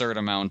an absurd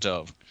amount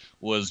of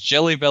was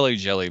Jelly Belly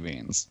jelly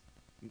beans.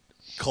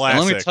 Classic.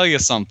 And let me tell you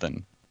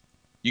something.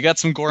 You got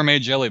some gourmet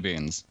jelly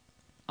beans.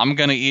 I'm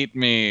going to eat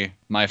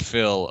my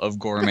fill of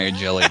gourmet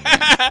jelly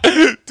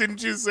beans.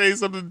 Didn't you say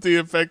something to the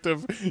effect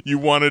of you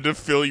wanted to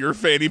fill your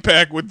fanny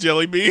pack with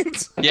jelly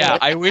beans? Yeah,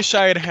 I wish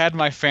I had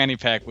my fanny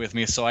pack with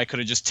me so I could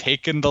have just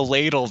taken the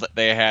ladle that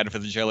they had for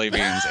the jelly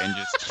beans and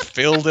just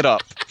filled it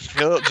up.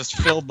 Just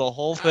filled the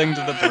whole thing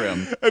to the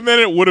brim. And then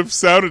it would have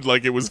sounded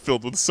like it was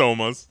filled with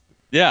somas.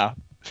 Yeah.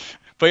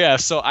 But yeah,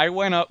 so I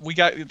went up,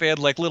 they had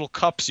like little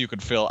cups you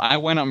could fill. I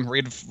went up and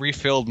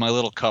refilled my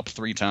little cup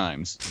 3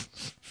 times.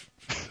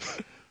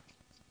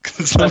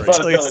 Let me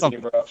tell you something,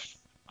 bro.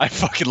 I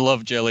fucking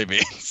love jelly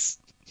beans.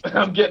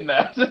 I'm getting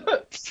that.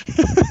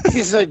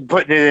 He's like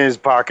putting it in his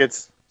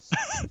pockets.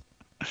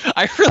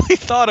 I really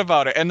thought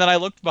about it, and then I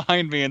looked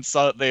behind me and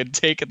saw that they had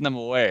taken them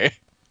away.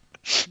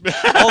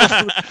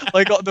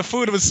 The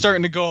food was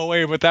starting to go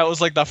away, but that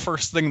was like the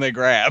first thing they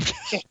grabbed.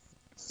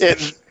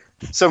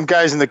 Some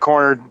guys in the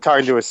corner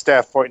talking to his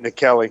staff, pointing to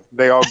Kelly.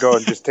 They all go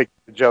and just take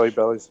the jelly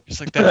bellies. It's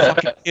like, that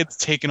fucking kid's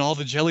taking all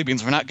the jelly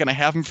beans. We're not going to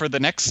have him for the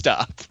next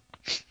stop.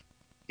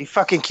 He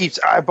fucking keeps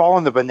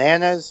eyeballing the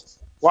bananas.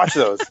 Watch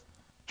those.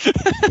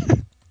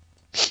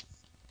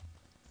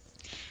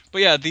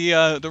 But yeah,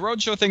 the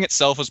roadshow thing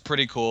itself was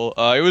pretty cool.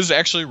 It was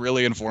actually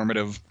really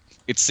informative.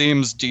 It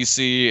seems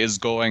DC is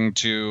going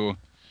to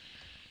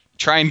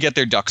try and get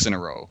their ducks in a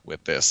row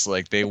with this.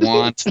 Like, they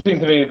want... It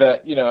seems to me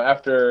that,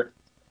 after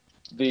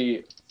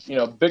the,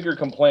 bigger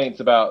complaints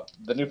about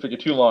the New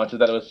 52 launch is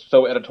that it was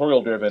so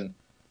editorial-driven,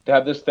 to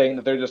have this thing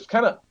that they're just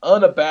kind of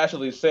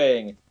unabashedly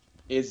saying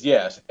is,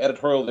 yes,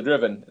 editorially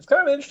driven. It's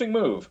kind of an interesting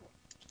move.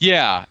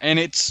 Yeah,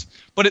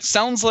 but it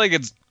sounds like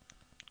it's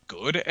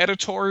good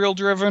editorial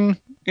driven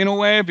in a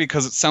way,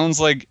 because it sounds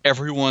like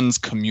everyone's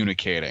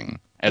communicating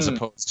as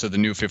opposed to the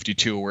New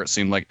 52 where it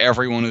seemed like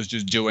everyone is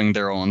just doing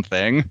their own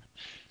thing.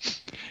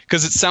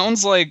 Because it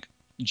sounds like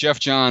Jeff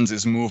Johns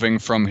is moving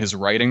from his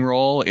writing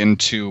role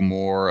into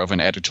more of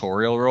an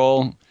editorial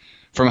role.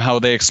 From how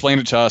they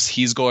explained it to us,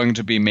 he's going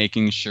to be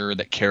making sure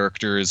that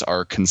characters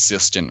are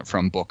consistent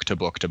from book to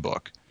book to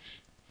book,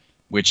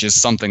 which is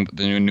something that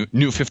the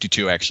New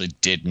 52 actually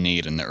did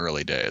need in the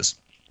early days.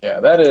 Yeah,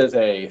 that is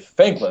a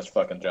thankless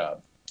fucking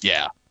job.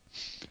 Yeah.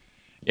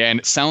 Yeah, and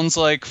it sounds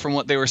like, from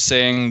what they were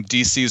saying,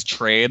 DC's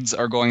trades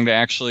are going to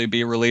actually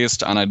be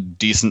released on a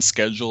decent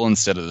schedule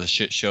instead of the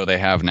shit show they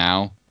have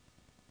now.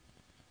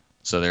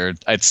 So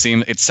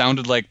it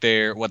sounded like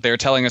what they're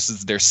telling us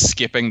is they're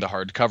skipping the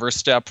hardcover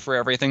step for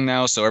everything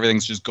now. So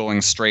everything's just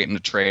going straight into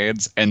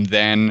trades, and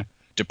then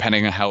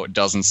depending on how it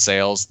does in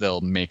sales,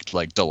 they'll make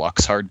like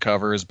deluxe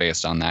hardcovers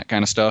based on that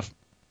kind of stuff.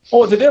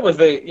 Well, what they did was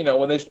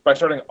by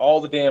starting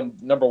all the damn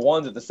number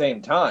ones at the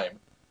same time,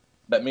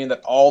 that mean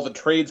that all the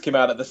trades came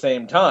out at the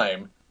same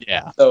time.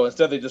 Yeah. So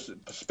instead they just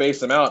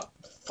spaced them out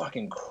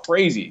fucking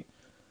crazy.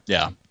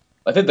 Yeah.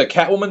 I think the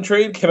Catwoman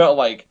trade came out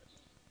like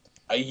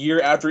a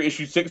year after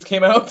issue 6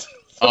 came out.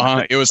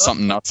 It was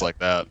something nuts like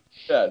that.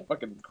 Yeah,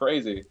 fucking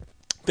crazy.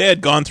 They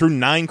had gone through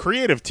 9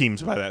 creative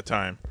teams by that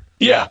time.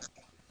 Yeah.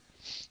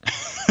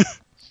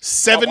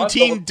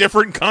 17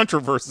 different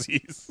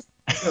controversies.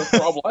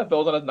 Rob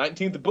Liefeld's on his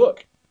 19th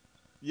book.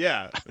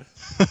 Yeah.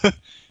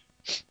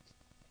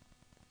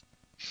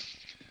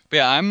 But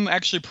yeah, I'm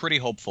actually pretty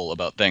hopeful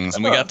about things,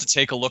 and we got to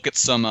take a look at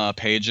some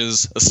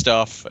pages of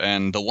stuff,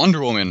 and the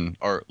Wonder Woman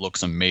art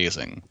looks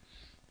amazing.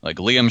 Like,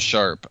 Liam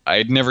Sharp,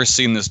 I'd never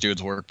seen this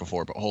dude's work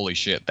before, but holy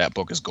shit, that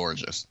book is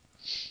gorgeous.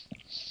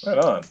 Right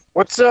on.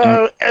 What's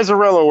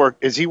Azzarello work?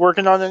 Is he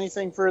working on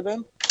anything for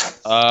them?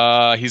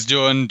 He's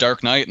doing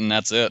Dark Knight, and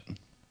that's it.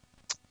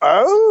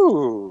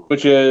 Oh!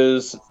 Which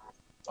is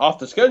off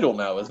the schedule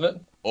now, isn't it?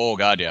 Oh,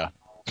 God, yeah.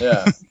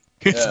 Yeah.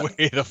 It's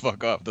way the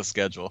fuck off the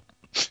schedule.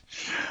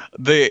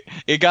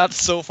 It got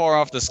so far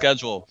off the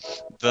schedule,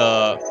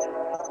 the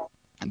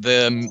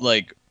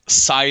like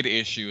side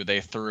issue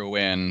they threw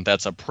in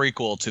that's a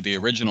prequel to the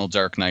original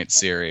Dark Knight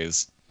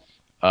series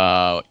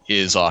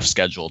is off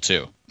schedule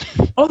too.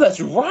 Oh, that's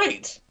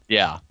right.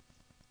 Yeah.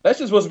 That's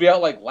just supposed to be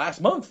out like last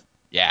month.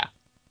 Yeah.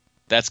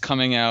 That's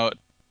coming out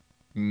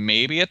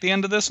maybe at the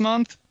end of this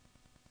month,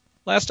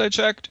 last I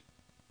checked.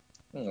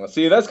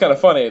 See, that's kind of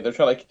funny. They're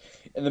trying like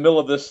in the middle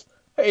of this,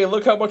 hey,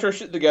 look how much our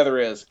shit together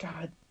is.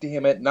 God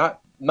damn it. Not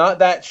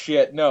that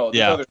shit. No,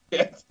 the other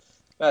shit.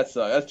 That's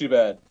too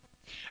bad.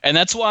 And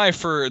that's why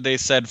they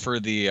said for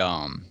the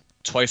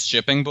twice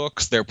shipping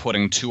books, they're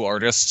putting 2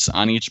 artists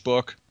on each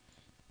book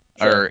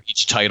or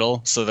each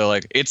title. So they're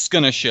like, it's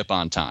going to ship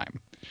on time.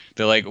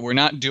 They're like, we're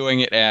not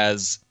doing it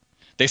as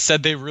they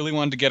said they really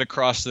wanted to get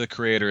across to the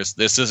creators.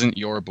 This isn't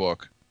your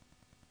book.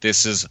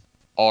 This is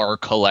our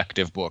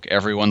collective book.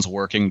 Everyone's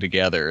working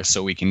together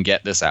so we can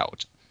get this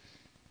out.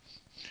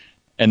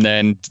 And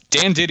then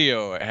Dan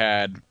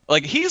Didio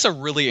he's a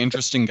really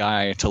interesting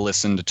guy to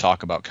listen to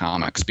talk about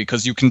comics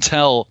because you can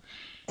tell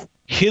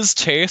his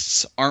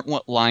tastes aren't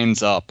what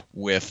lines up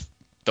with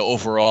the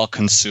overall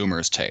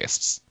consumer's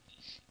tastes.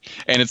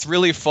 And it's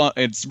really fun.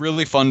 It's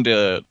really fun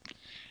to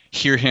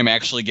hear him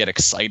actually get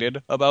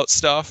excited about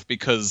stuff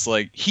because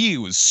he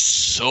was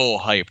so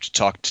hyped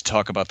to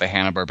talk about the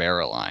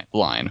Hanna-Barbera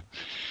line.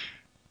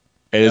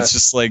 And it's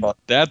just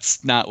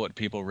that's not what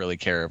people really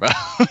care about.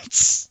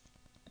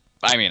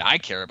 I mean, I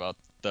care about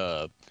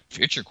the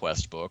Future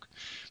Quest book,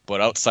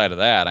 but outside of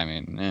that, I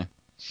mean, eh.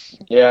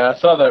 Yeah, I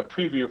saw the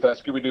preview for that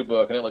Scooby-Doo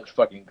book, and it looks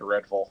fucking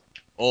dreadful.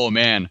 Oh,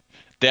 man.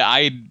 Is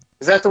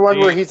that the one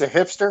where he's a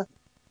hipster?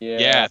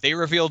 Yeah, they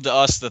revealed to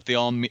us that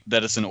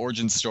that it's an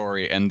origin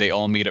story, and they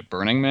all meet at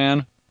Burning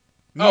Man.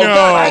 No,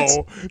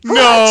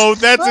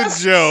 that's a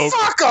joke.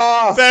 Fuck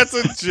off! That's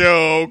a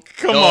joke.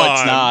 Come on. No,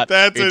 it's not.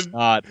 It's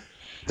not.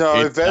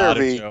 No, it's it better not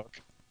be. A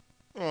joke.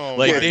 Oh,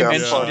 they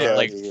mentioned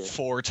it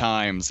 4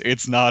 times.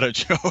 It's not a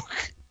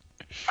joke.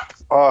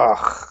 Oh,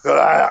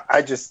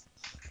 I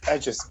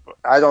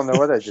don't know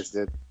what I just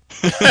did.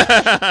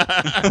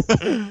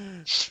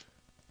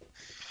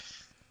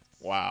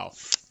 Wow.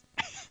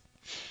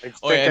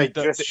 I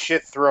just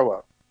shit throw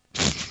up.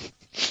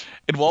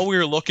 And while we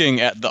were looking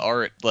at the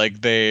art,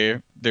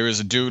 there was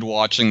a dude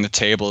watching the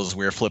tables.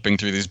 We were flipping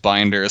through these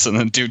binders, and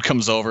the dude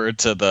comes over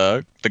to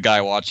the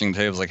guy watching the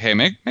tables, like, "Hey,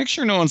 make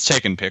sure no one's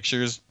taking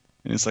pictures."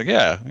 And he's like,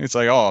 "Yeah." It's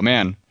like, "Oh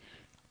man,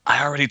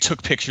 I already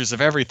took pictures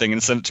of everything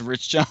and sent it to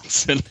Rich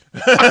Johnson."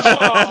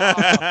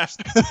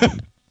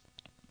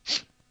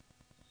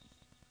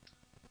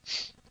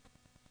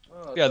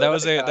 Yeah, that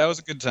was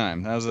a good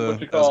time. That was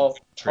what you call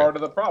part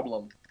of the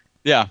problem.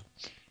 Yeah.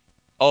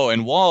 Oh,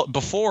 and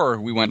before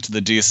we went to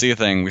the DC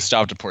thing, we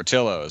stopped at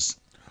Portillo's.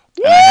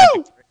 Woo! And I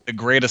had the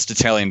greatest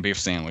Italian beef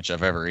sandwich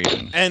I've ever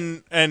eaten.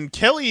 And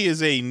Kelly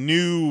is a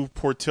new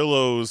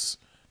Portillo's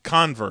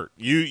convert.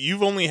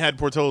 You've only had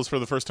Portillo's for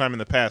the first time in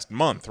the past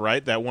month,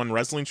 right? That one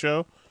wrestling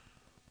show?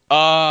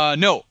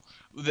 No.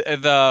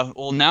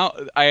 Now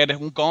I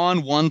had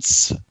gone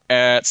once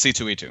at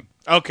C2E2.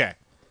 Okay.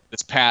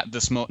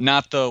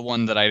 Not the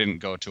one that I didn't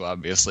go to,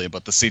 obviously,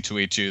 but the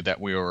C2E2 that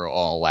we were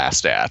all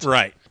last at.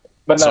 Right.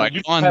 But so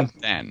I'd gone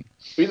then.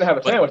 We didn't have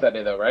a sandwich that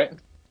day, though, right?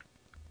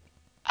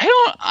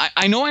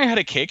 I know I had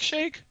a cake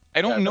shake.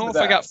 I don't know if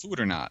I got food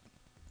or not.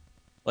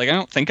 I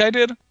don't think I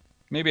did.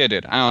 Maybe I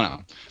did. I don't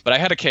know. But I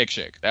had a cake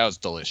shake. That was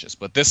delicious.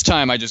 But this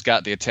time I just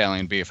got the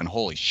Italian beef, and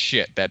holy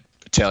shit, that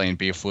Italian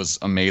beef was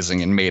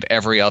amazing and made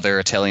every other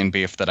Italian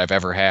beef that I've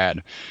ever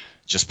had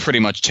just pretty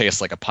much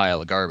taste like a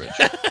pile of garbage.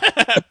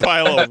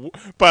 pile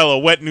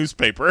of wet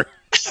newspaper.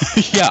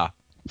 Yeah.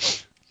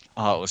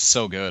 Oh, it was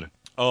so good.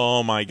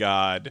 Oh my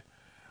god.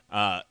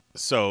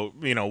 So,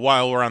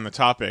 while we're on the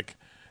topic,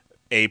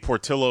 a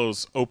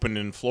Portillo's opened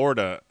in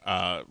Florida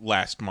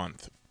last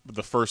month,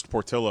 the first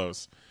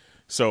Portillo's.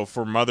 So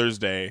for Mother's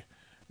Day,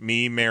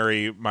 me,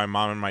 Mary, my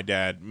mom, and my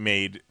dad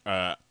made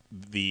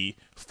the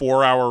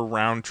 4-hour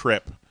round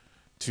trip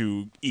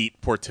to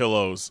eat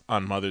Portillo's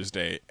on Mother's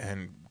Day,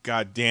 and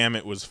god damn,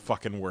 it was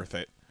fucking worth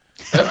it.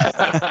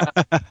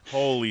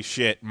 Holy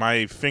shit,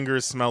 my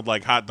fingers smelled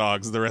like hot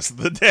dogs the rest of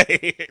the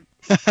day.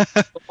 That's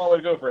a long way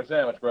to go for a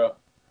sandwich, bro.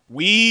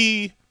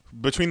 We,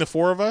 between the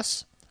four of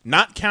us,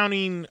 not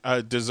counting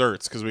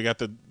desserts, because we got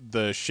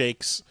the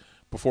shakes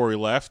before we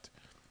left,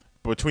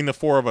 between the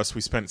four of us,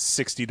 we spent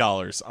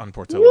 $60 on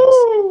Portillo's.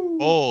 Woo!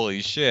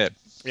 Holy shit.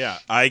 Yeah,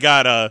 I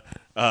got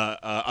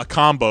a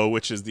combo,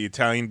 which is the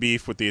Italian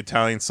beef with the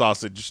Italian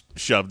sausage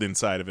shoved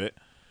inside of it.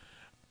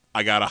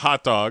 I got a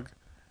hot dog,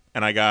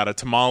 and I got a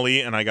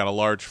tamale, and I got a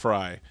large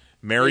fry.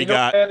 Mary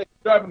got... Man, if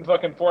you're driving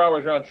fucking 4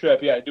 hours round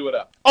trip, yeah, do it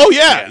up. Oh,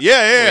 yeah.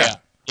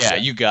 Yeah,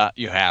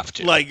 you have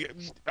to. Like,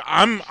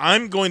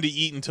 I'm going to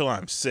eat until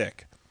I'm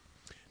sick.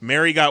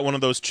 Mary got one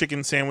of those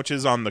chicken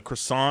sandwiches on the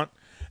croissant,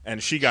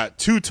 and she got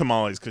 2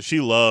 tamales because she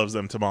loves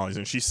them tamales,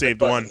 and she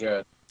saved one.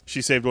 Good.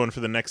 She saved one for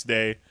the next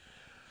day.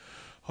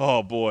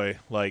 Oh boy,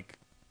 like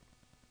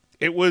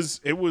it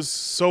was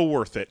so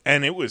worth it,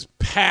 and it was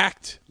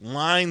packed,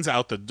 lines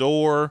out the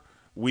door.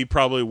 We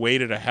probably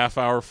waited a half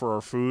hour for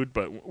our food,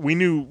 but we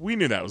knew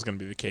that was going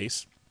to be the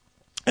case.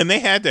 And they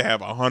had to have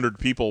 100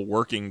 people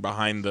working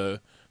behind the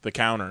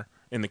counter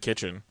in the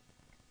kitchen.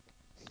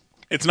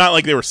 It's not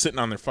like they were sitting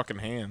on their fucking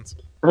hands.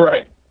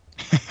 Right.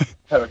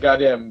 Have a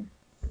goddamn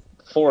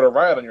Florida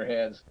riot on your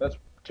hands. That's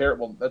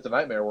terrible. That's a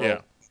nightmare world.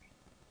 Yeah.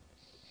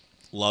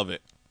 Love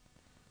it.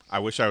 I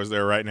wish I was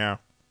there right now.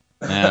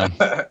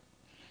 Yeah.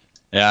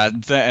 Yeah,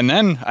 and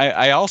then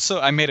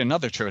I made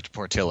another trip to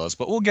Portillo's,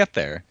 but we'll get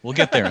there. We'll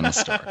get there in the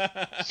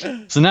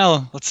story. So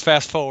now let's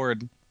fast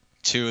forward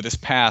to this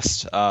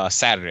past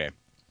Saturday,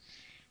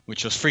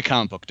 which was Free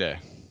Comic Book Day.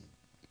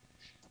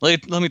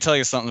 Let me tell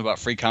you something about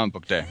Free Comic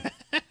Book Day.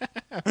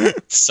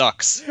 It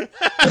sucks.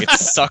 It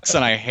sucks,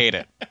 and I hate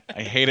it.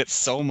 I hate it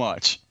so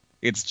much.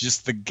 It's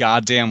just the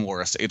goddamn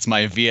worst. It's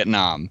my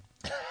Vietnam.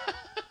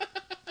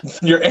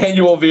 Your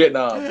annual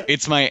Vietnam.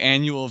 It's my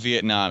annual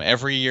Vietnam.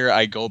 Every year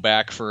I go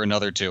back for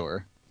another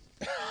tour.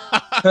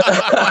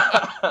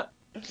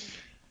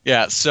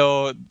 Yeah,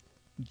 so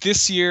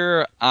this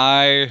year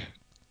I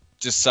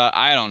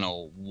don't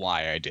know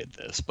why I did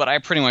this, but I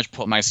pretty much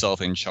put myself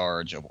in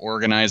charge of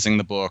organizing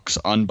the books,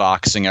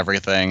 unboxing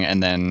everything,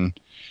 and then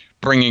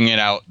bringing it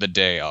out the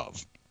day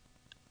of.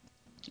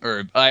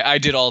 Or I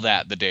did all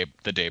that the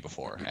day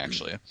before,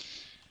 actually.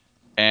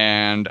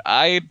 And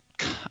I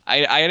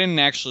didn't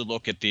actually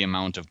look at the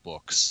amount of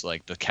books,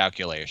 like the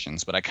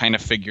calculations, but I kind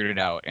of figured it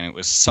out, and it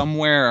was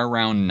somewhere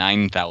around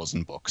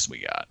 9,000 books we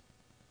got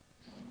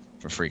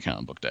for Free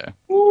Comic Book Day.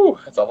 Ooh,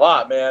 that's a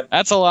lot, man.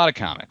 That's a lot of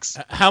comics.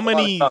 How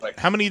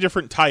many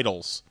different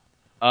titles?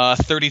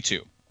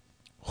 32.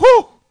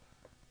 Whew!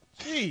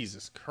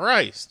 Jesus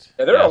Christ.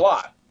 Yeah, there are a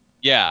lot.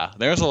 Yeah,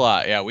 there's a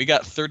lot. Yeah, we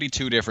got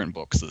 32 different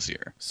books this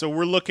year. So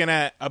we're looking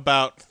at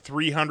about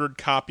 300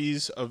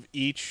 copies of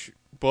each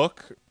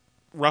book,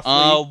 roughly?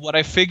 What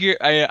I figured,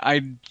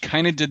 I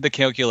kind of did the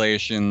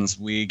calculations.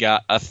 We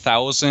got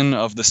 1,000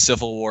 of the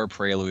Civil War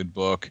Prelude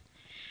book,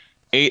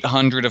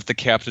 800 of the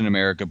Captain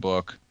America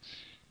book,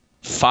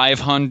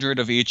 500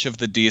 of each of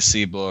the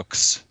DC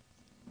books,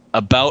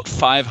 about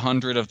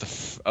 500 of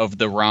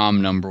the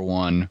ROM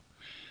 #1,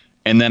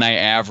 and then I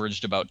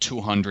averaged about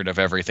 200 of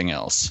everything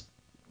else.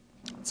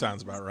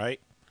 Sounds about right.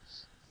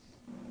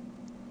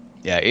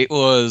 Yeah, it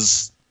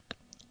was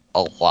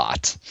a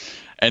lot.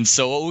 And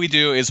so what we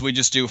do is we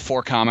just do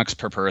 4 comics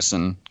per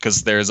person,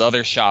 because there's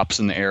other shops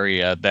in the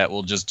area that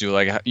will just do,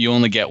 like, you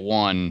only get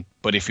 1,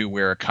 but if you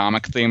wear a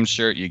comic themed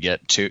shirt, you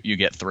get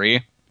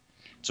 3.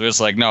 So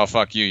it's like, no,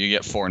 fuck you, you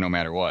get 4 no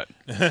matter what.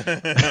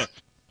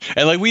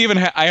 And like we even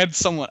I had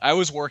someone, I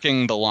was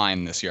working the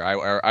line this year.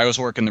 I was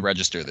working the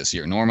register this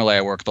year. Normally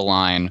I work the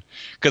line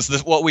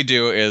because what we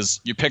do is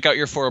you pick out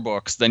your 4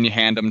 books, then you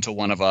hand them to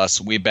one of us.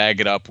 We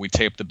bag it up, we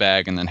tape the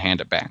bag, and then hand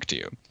it back to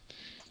you.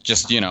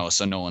 Just,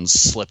 so no one's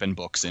slipping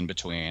books in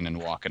between and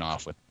walking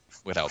off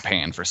without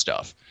paying for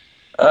stuff.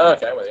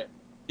 Okay, with you.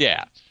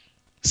 Yeah.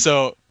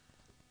 So,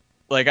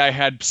 like, I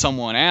had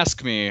someone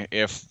ask me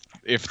if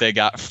they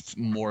got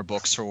more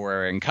books for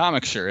wearing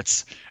comic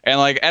shirts. And,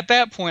 like, at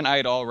that point, I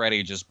had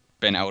already just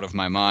been out of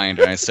my mind.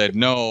 And I said,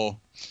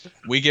 no,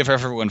 we give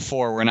everyone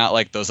 4. We're not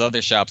like those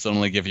other shops that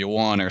only give you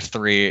 1 or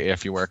 3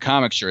 if you wear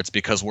comic shirts,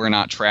 because we're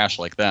not trash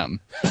like them.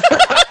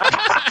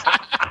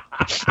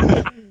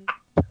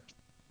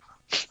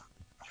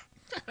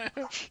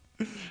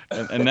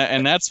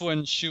 And that's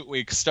when Shoot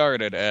Week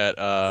started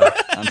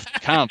on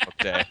Comic Book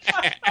Day,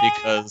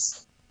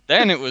 because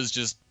then it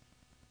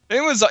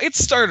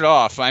started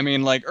off. I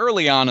mean, like,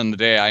 early on in the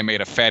day, I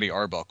made a Fatty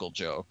Arbuckle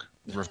joke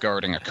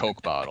regarding a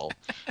Coke bottle,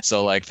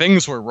 so like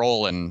things were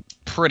rolling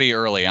pretty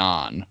early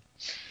on,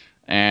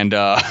 and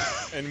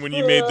when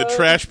you made the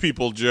trash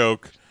people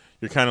joke,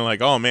 you're kind of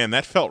like, oh man,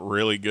 that felt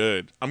really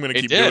good. I'm gonna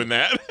keep doing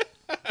that.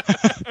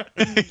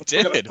 It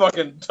did.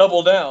 Fucking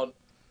double down.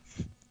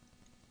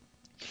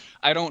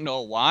 I don't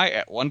know why.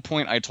 At one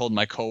point, I told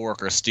my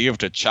coworker Steve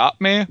to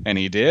chop me, and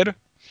he did.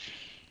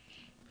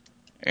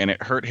 And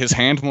it hurt his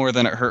hand more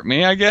than it hurt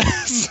me, I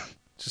guess.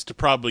 Just to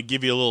probably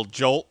give you a little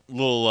jolt,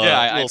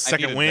 little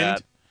second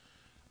wind.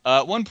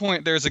 That. At one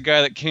point, there's a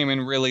guy that came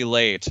in really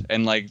late,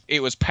 and like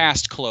it was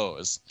past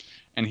close.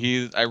 And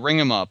I ring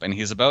him up, and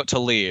he's about to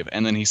leave,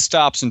 and then he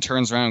stops and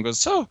turns around and goes,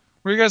 "So,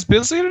 were you guys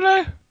busy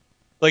today?"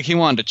 Like he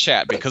wanted to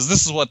chat, because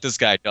this is what this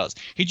guy does.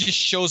 He just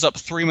shows up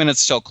 3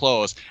 minutes till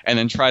close, and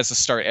then tries to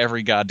start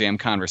every goddamn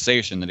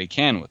conversation that he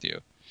can with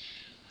you.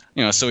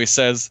 You know, so he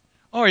says,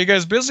 "Oh, are you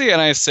guys busy?" And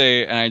I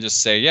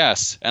just say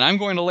yes, and I'm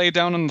going to lay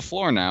down on the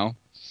floor now.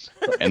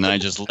 And then I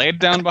just laid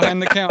down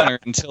behind the counter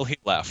until he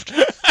left.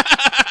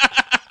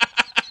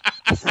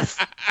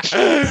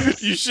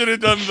 You should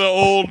have done the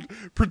old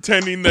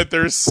pretending that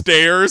there's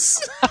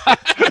stairs. Well,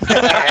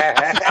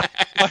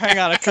 hang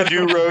on, I could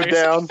do road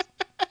down.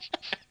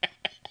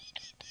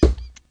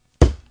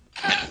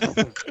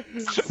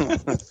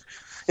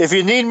 If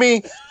you need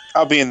me,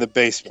 I'll be in the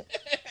basement.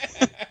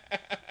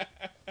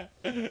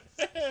 And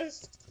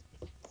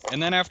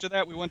then after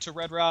that, we went to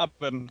Red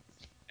Robin.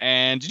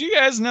 And did you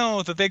guys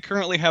know that they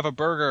currently have a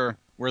burger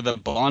where the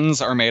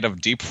buns are made of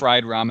deep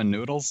fried ramen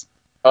noodles?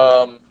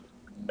 No.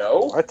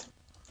 What?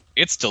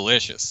 It's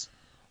delicious.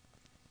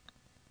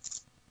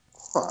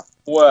 Huh.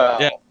 Wow.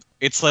 Yeah,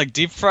 it's like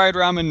deep fried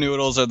ramen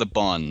noodles are the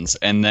buns,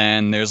 and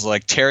then there's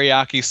like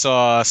teriyaki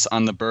sauce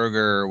on the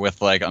burger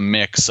with like a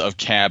mix of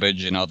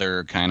cabbage and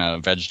other kind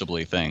of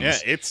vegetable-y things. Yeah,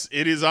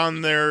 it is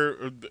on their.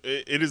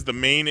 It is the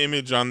main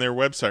image on their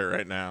website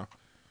right now.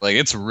 Like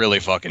it's really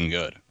fucking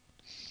good.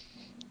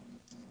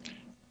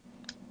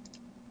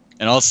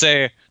 And I'll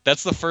say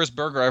that's the first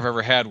burger I've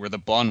ever had where the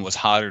bun was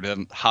hotter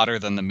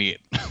than the meat.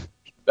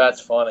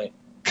 That's funny.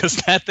 Because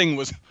that thing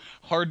was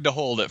hard to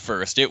hold at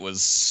first. It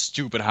was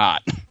stupid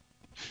hot.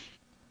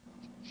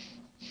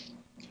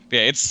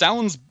 Yeah, it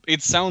sounds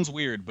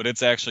weird, but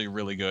it's actually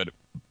really good.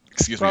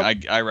 Excuse me,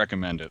 I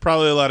recommend it.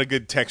 Probably a lot of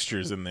good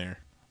textures in there.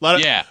 A lot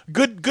of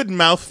good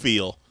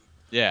mouthfeel.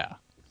 Yeah.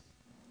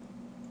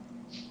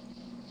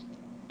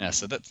 Yeah,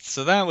 so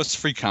that was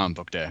free comic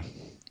book day.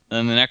 And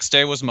then the next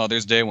day was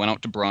Mother's Day, went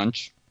out to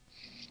brunch.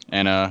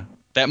 And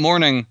that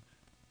morning,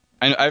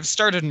 I've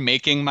started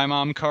making my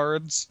mom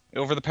cards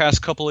over the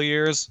past couple of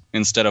years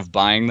instead of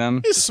buying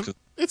them. It's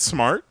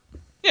smart.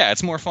 Yeah,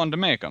 it's more fun to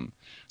make them.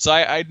 So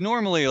I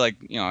normally, like,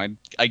 you know,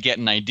 I get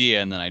an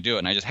idea and then I do it.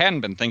 And I just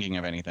hadn't been thinking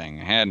of anything.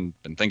 I hadn't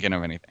been thinking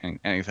of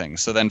anything.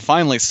 So then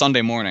finally,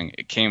 Sunday morning,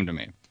 it came to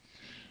me.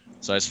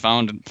 So I just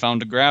found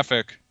a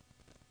graphic,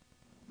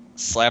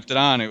 slapped it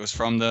on. It was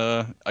from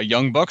a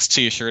Young Bucks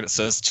t-shirt. It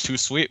says, "Too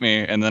sweet me."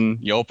 And then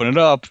you open it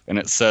up and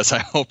it says, "I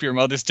hope your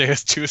Mother's Day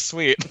is too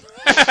sweet."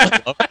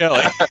 Love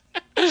Kelly.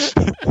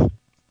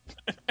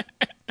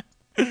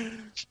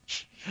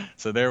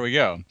 So there we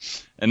go.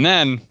 And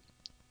then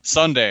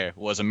Sunday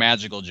was a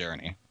magical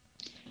journey.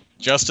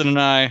 Justin and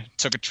I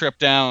took a trip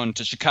down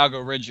to Chicago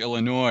Ridge,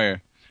 Illinois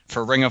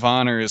for Ring of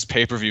Honor's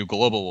pay-per-view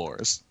Global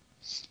Wars.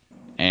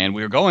 And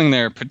we were going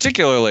there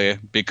particularly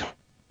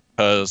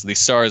because the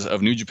stars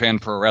of New Japan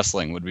Pro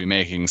Wrestling would be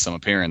making some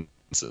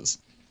appearances.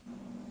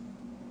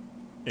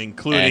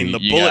 Including the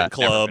Bullet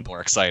Club. Never been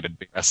more excited to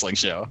be a wrestling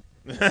show.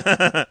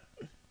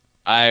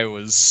 I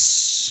was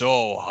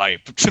so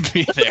hyped to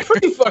be there. It's a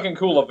pretty fucking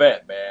cool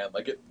event, man.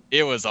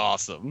 It was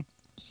awesome.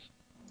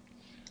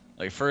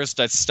 Like, first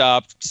I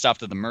stopped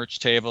at the merch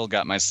table,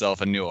 got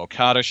myself a new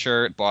Okada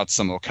shirt, bought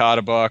some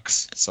Okada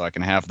bucks so I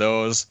can have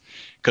those.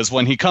 Because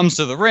when he comes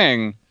to the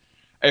ring,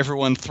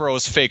 everyone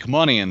throws fake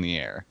money in the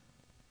air.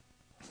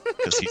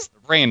 Because he's the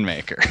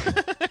Rainmaker.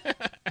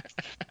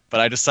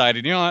 But I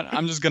decided, you know what,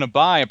 I'm just going to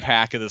buy a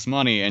pack of this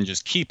money and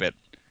just keep it.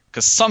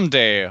 Because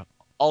someday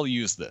I'll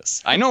use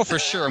this. I know for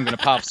sure I'm going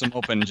to pop some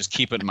open and just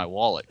keep it in my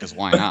wallet, because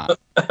why not?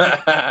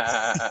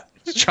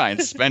 Just try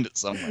and spend it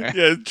somewhere.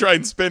 Yeah, try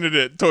and spend it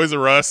at Toys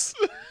R Us.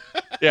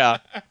 Yeah,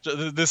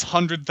 this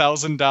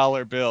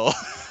 $100,000 bill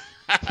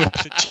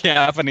with a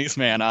Japanese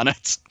man on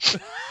it.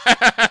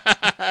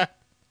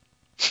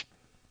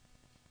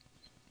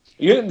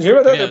 You didn't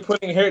hear that? They're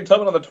putting Harriet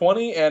Tubman on the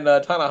 20 and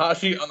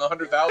Tanahashi on the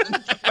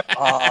 100,000?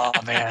 Oh,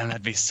 man,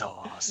 that'd be so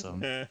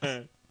awesome.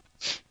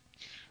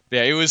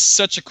 Yeah, it was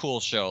such a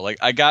cool show. Like,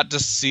 I got to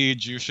see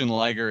Jushin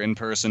Liger in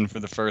person for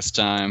the first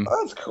time.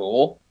 Oh, that's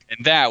cool.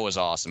 And that was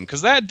awesome,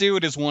 because that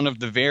dude is one of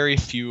the very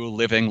few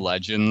living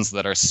legends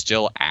that are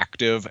still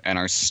active and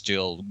are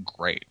still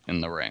great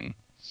in the ring.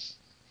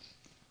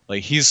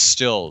 Like, he's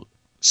still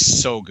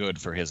so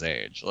good for his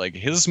age. Like,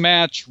 his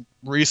match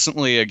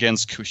recently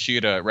against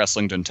Kushida at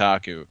Wrestling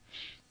Dontaku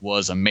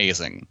was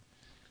amazing.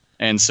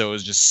 And so it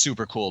was just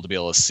super cool to be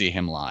able to see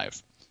him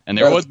live. And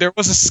there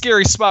was a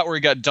scary spot where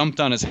he got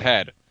dumped on his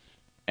head.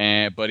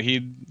 But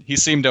he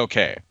seemed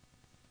okay.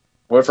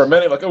 Went for a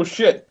minute, like, oh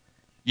shit.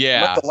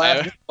 Yeah. The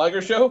last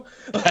Liger show?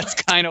 That's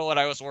kind of what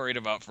I was worried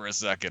about for a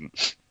second.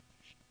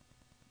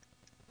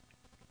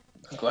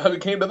 Glad we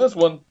came to this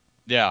one.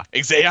 Yeah,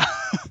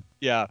 exactly.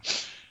 Yeah.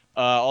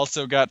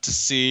 Also got to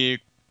see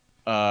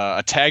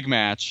a tag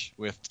match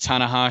with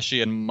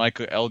Tanahashi and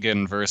Michael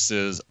Elgin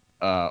versus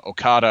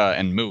Okada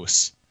and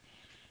Moose.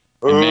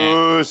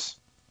 Moose.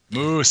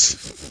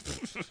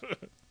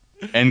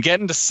 And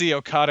getting to see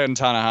Okada and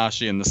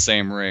Tanahashi in the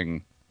same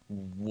ring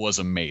was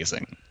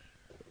amazing.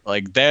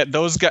 Like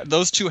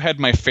those two had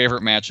my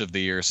favorite match of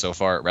the year so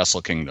far at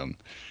Wrestle Kingdom.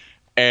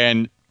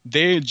 And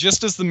they,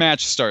 just as the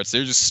match starts,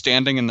 they're just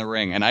standing in the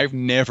ring, and I've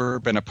never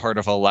been a part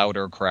of a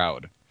louder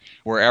crowd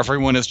where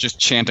everyone is just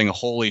chanting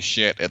holy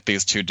shit at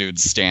these two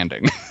dudes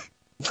standing.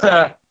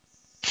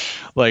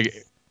 Like,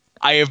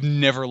 I have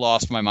never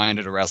lost my mind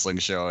at a wrestling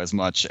show as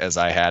much as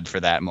I had for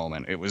that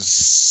moment. It was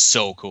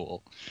so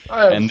cool.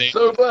 I am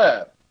so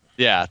glad.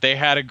 Yeah, they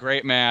had a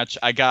great match.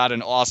 I got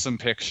an awesome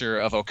picture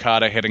of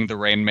Okada hitting the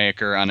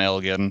Rainmaker on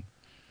Elgin.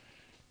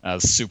 I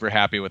was super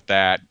happy with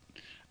that.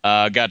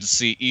 Got to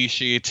see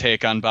Ishii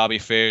take on Bobby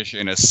Fish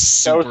in a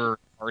super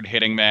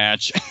hard-hitting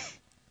match.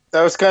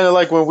 That was kind of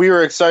like when we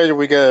were excited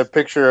we got a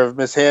picture of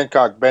Miss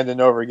Hancock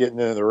bending over getting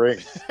into the ring.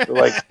 We're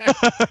like,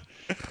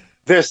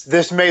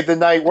 this made the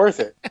night worth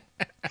it.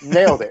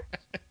 Nailed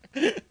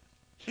it.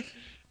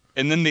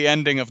 And then the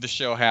ending of the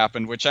show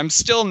happened, which I'm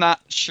still not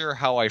sure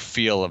how I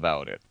feel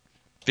about it.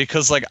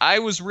 Because, like, I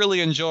was really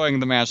enjoying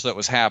the match that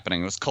was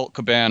happening. It was Colt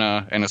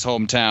Cabana in his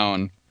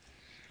hometown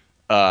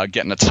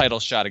getting a title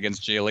shot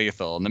against Jay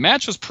Lethal. And the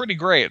match was pretty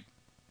great.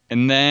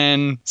 And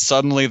then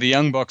suddenly the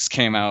Young Bucks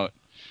came out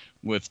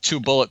with 2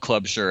 Bullet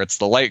Club shirts.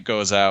 The light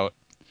goes out.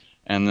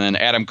 And then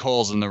Adam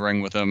Cole's in the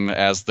ring with him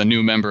as the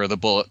new member of the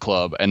Bullet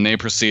Club. And they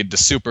proceed to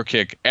super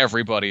kick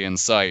everybody in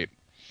sight.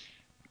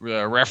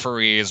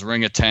 Referees,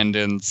 ring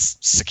attendants,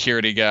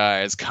 security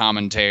guys,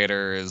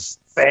 commentators.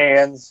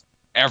 Fans.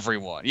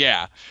 Everyone.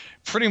 Yeah.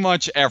 Pretty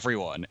much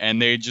everyone.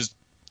 And they just...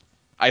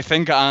 I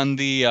think on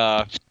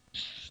the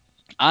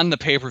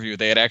pay-per-view,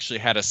 they had actually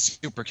had a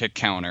super kick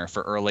counter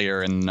for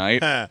earlier in the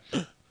night.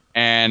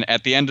 And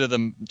at the end of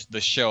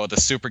the show, the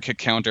super kick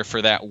counter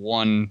for that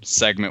one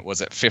segment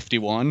was at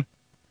 51.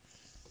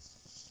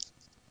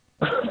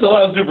 It's a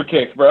lot of super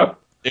kicks, bro.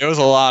 It was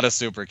a lot of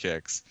super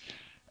kicks.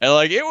 And,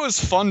 like, it was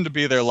fun to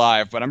be there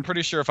live, but I'm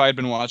pretty sure if I had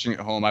been watching at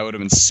home, I would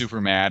have been super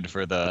mad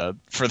for the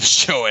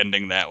show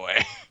ending that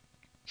way.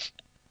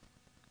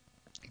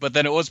 But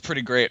then it was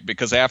pretty great,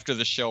 because after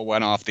the show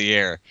went off the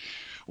air,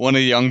 one of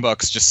the Young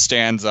Bucks just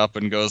stands up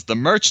and goes, "The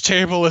merch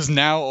table is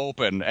now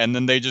open." And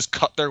then they just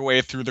cut their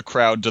way through the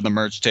crowd to the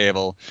merch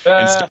table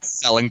and start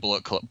selling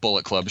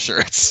Bullet Club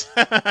shirts.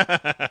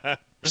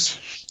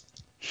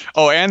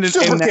 Oh, and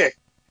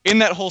in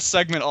that whole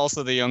segment,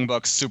 also, the Young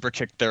Bucks super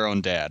kicked their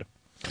own dad.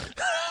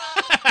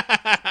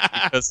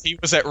 Because he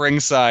was at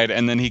ringside,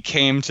 and then he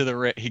came into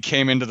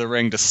the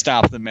ring to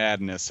stop the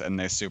madness, and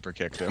they super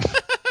kicked him.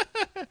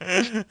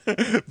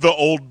 The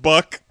old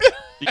buck.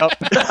 Yep.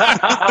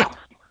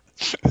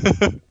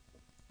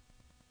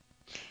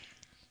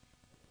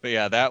 But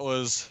yeah, that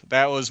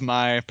was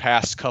my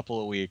past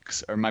couple of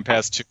weeks, or my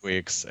past 2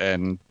 weeks,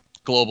 and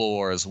Global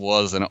Wars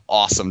was an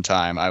awesome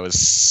time.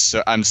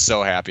 I'm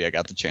so happy I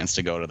got the chance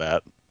to go to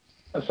that.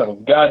 That's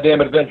some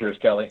goddamn adventures,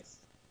 Kelly.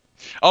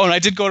 Oh, and I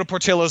did go to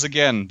Portillo's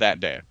again that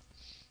day.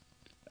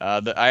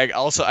 I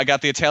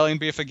got the Italian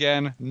beef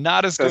again.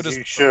 Not as good as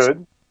you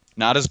should.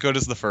 Not as good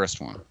as the first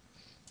one.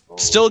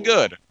 Still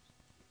good.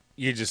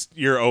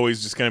 You're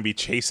always just gonna be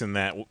chasing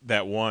that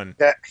one.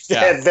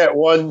 That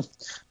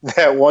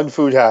one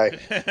food high.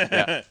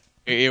 Yeah.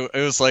 It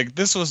was like,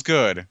 this was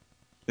good.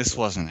 This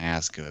wasn't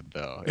as good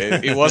though.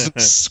 It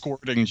wasn't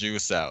squirting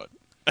juice out.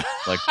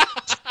 Like,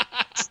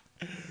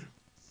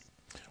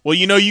 well,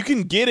 you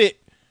can get it.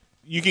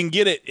 You can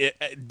get it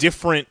at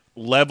different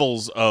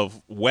levels of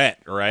wet,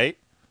 right?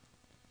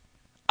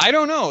 I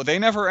don't know. They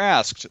never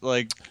asked.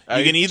 Like,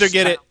 you can either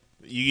get it.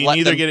 You can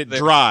either get it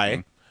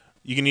dry.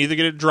 You can either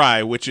get it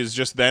dry, which is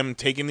just them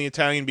taking the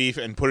Italian beef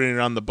and putting it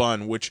on the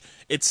bun, which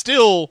it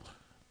still,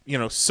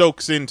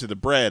 soaks into the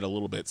bread a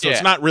little bit. So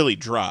It's not really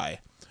dry.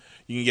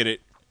 You can get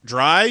it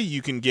dry.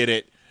 You can get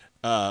it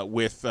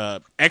with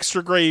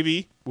extra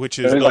gravy, which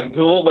is like a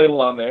little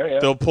ladle on there. Yeah.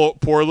 They'll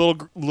pour a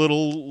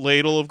little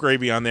ladle of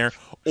gravy on there,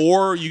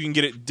 or you can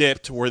get it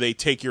dipped, where they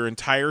take your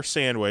entire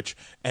sandwich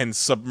and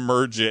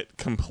submerge it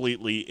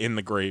completely in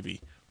the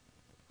gravy.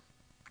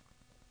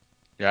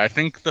 Yeah, I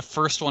think the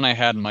first one I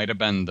had might have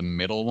been the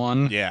middle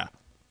one. Yeah.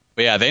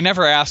 But yeah, they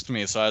never asked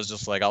me, so I was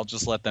just like, I'll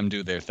just let them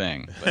do their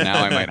thing. But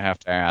now I might have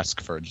to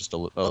ask for just a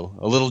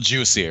little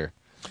juicier.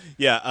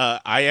 Yeah,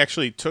 I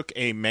actually took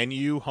a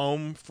menu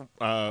home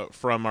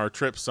from our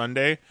trip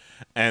Sunday,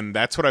 and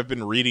that's what I've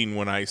been reading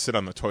when I sit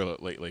on the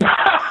toilet lately.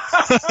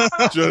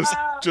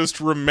 just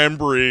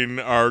remembering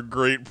our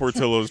great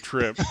Portillo's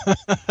trip.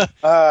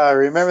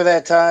 Remember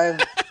that time?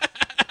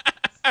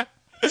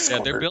 Yeah,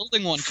 they're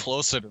building one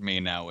closer to me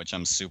now, which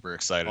I'm super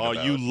excited about.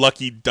 Oh, you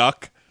lucky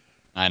duck.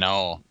 I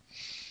know.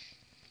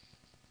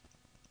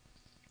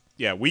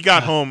 Yeah, we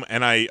got home,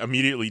 and I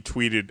immediately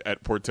tweeted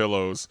at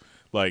Portillo's,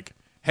 like,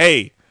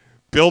 "Hey,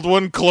 build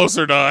one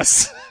closer to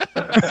us."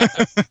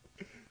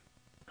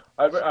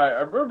 I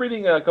remember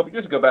reading a couple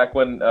years ago back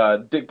when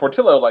Dick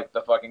Portillo, like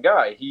the fucking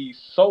guy, he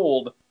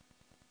sold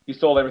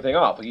everything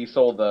off. Like, he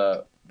sold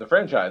the the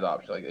franchise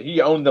option. Like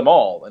he owned them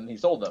all, and he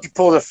sold them. He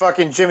pulled a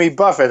fucking Jimmy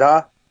Buffett,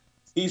 huh?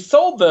 He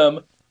sold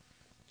them,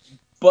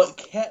 but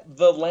kept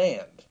the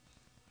land.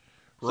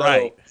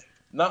 Right. So,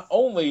 not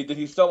only did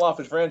he sell off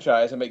his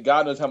franchise and make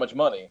God knows how much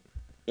money,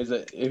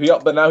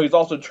 but now he's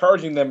also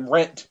charging them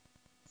rent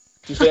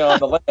to stay on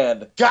the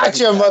land.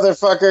 Gotcha,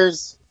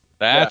 motherfuckers.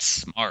 That's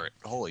smart.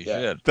 Holy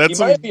shit. He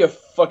might be a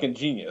fucking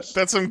genius.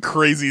 That's some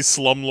crazy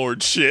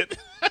slumlord shit.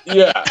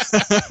 Yeah.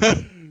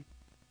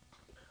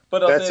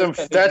 But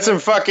that's some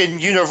fucking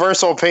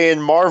Universal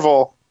paying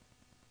Marvel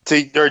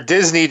or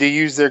Disney to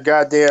use their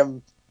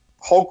goddamn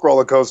Hulk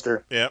roller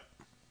coaster. Yep.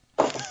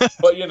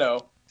 But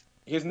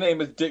his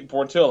name is Dick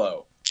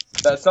Portillo.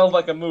 That sounds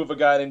like a move a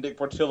guy named Dick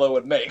Portillo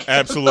would make.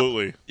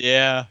 Absolutely.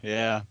 Yeah.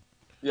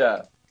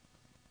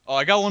 Oh,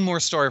 I got one more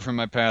story from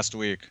my past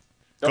week.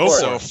 Go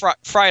for it.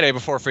 Friday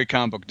before Free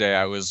Comic Book Day,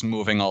 I was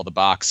moving all the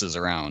boxes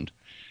around.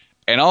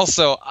 And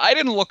also, I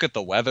didn't look at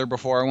the weather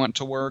before I went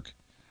to work.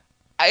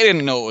 I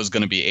didn't know it was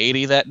going to be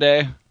 80 that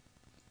day.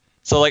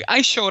 So,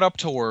 I showed up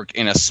to work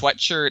in a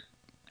sweatshirt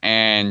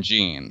and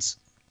jeans.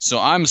 So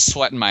I'm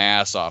sweating my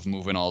ass off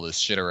moving all this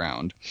shit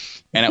around.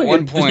 And at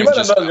one point... You might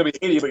not know it was going to be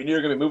 80, but you knew you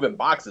were going to be moving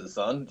boxes,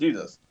 son.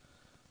 Jesus.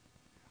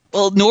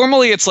 Well,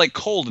 normally it's,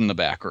 cold in the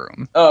back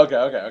room. Oh,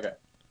 okay.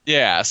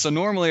 Yeah, so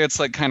normally it's,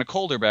 kind of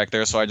colder back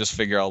there, so I just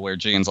figure I'll wear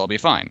jeans, I'll be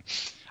fine.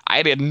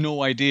 I had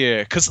no idea.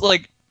 Because,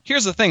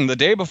 here's the thing. The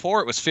day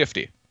before, it was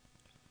 50.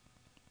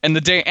 And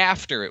the day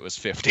after, it was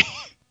 50.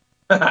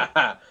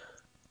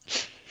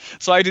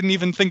 So I didn't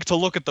even think to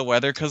look at the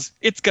weather because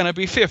it's going to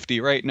be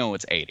 50, right? No,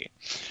 it's 80.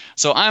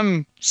 So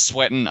I'm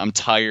sweating. I'm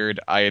tired.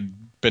 I had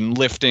been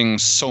lifting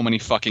so many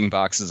fucking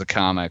boxes of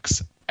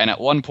comics. And at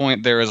one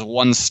point, there was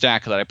one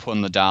stack that I put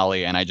in the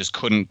dolly, and I just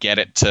couldn't get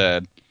it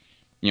to,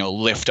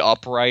 lift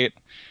upright.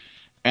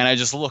 And I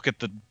just look at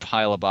the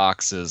pile of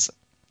boxes.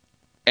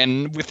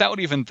 And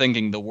without even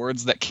thinking, the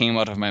words that came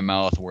out of my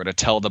mouth were to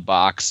tell the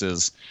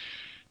boxes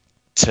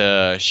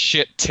to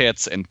shit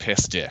tits and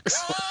piss dicks.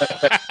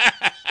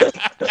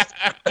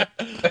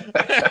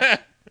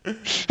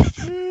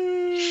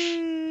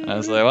 I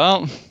was like,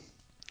 well,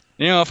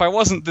 if I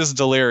wasn't this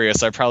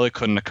delirious, I probably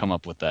couldn't have come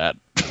up with that.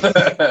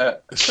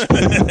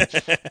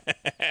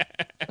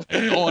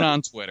 Going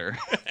on Twitter.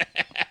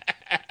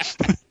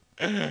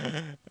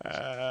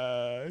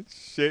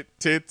 Shit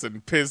tits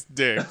and piss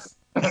dicks.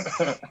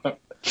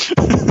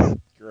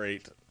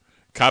 Great.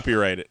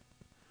 Copyright it.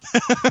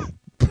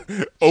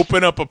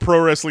 Open up a Pro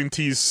Wrestling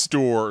Tees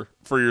store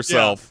for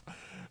yourself,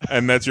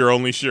 and that's your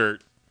only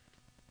shirt.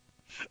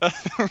 That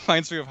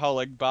reminds me of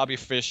how Bobby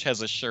Fish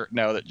has a shirt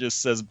now that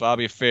just says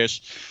Bobby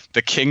Fish,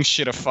 the king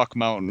shit of fuck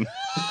mountain.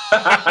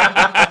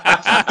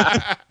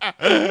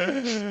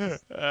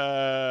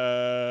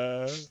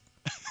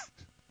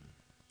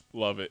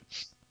 Love it.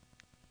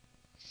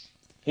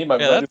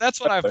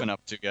 That's what I've been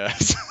up to,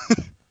 guys.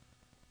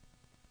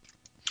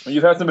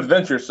 You've had some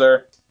adventures,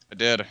 sir. I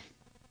did.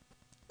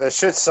 That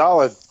shit's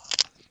solid.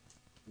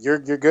 You're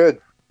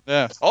good.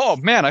 Yeah. Oh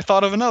man, I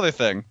thought of another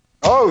thing.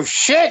 Oh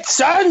shit,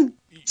 son!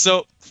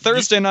 So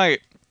Thursday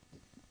night,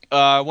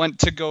 went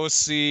to go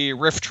see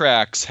Riff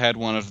Tracks had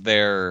one of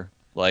their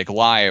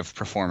live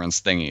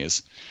performance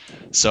thingies.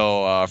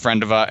 So a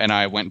friend of and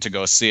I went to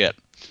go see it.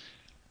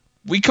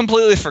 We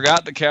completely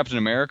forgot that Captain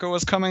America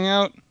was coming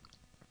out.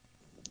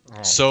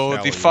 Oh, so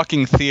the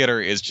fucking theater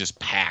is just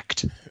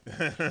packed.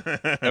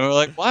 And we're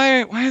like,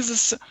 why is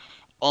this?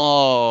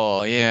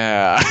 Oh,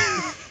 yeah.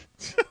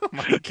 Oh,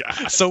 my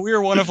God. So we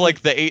were one of,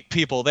 the 8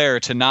 people there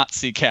to not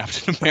see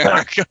Captain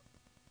America.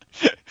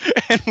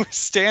 And we're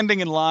standing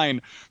in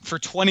line for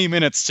 20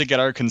 minutes to get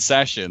our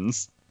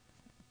concessions.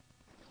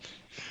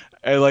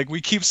 And, I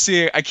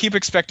keep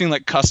expecting,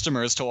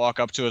 customers to walk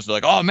up to us and be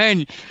like, oh,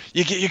 man,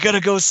 you gotta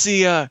go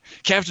see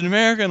Captain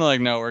America?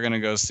 And no, we're gonna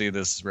go see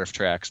this Riff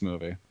Tracks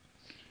movie.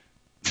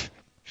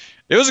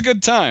 It was a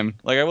good time.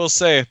 I will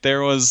say,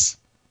 there was...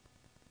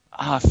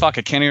 I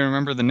can't even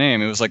remember the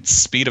name. It was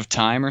Speed of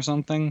Time or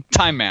something.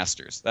 Time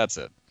Masters, that's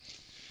it.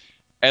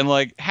 And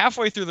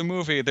halfway through the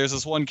movie, there's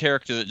this one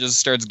character that just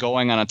starts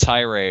going on a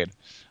tirade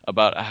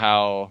about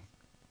how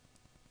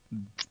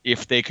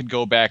if they could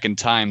go back in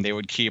time, they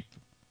would keep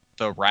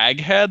the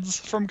ragheads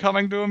from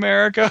coming to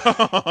America.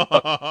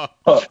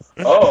 Oh.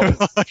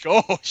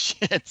 Oh,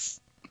 shit.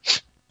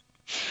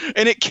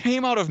 And it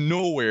came out of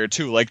nowhere,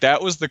 too.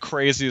 That was the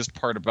craziest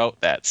part about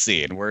that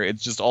scene, where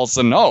it's just all of a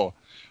sudden,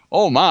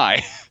 oh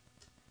my.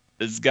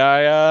 This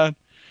guy,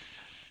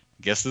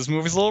 guess this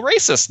movie's a little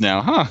racist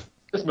now, huh?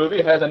 This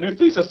movie has a new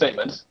thesis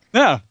statement.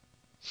 Yeah.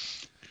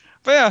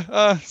 But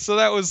yeah, so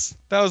that was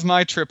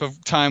my trip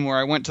of time where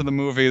I went to the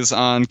movies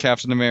on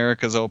Captain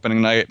America's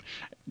opening night,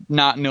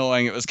 not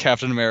knowing it was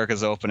Captain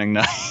America's opening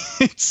night.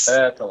 That's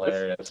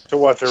hilarious. To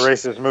watch a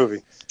racist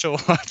movie. To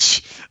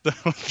watch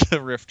the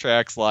Riff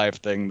Tracks live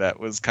thing that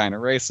was kind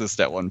of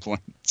racist at one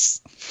point.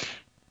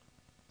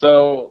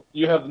 So,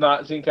 you have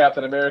not seen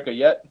Captain America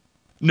yet?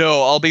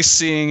 No, I'll be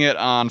seeing it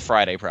on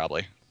Friday,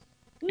 probably.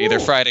 Either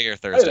Friday or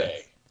Thursday.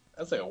 Friday.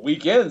 That's a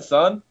weekend,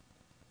 son.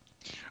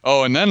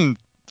 Oh, and then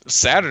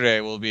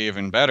Saturday will be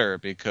even better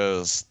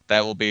because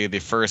that will be the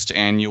first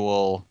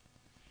annual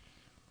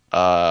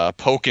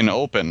Pokken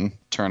Open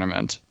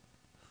tournament.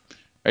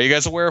 Are you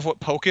guys aware of what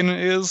Pokken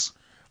is?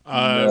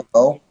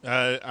 No.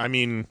 I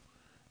mean,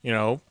 you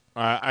know,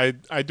 I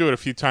do it a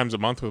few times a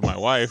month with my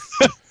wife.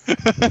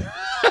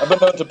 I've been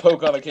known to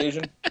poke on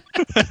occasion.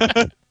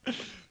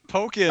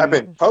 Pokken. I've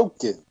been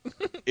poking.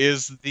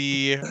 Is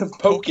the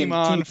Poking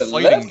Pokemon to the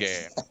fighting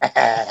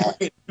left.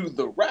 game. To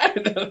the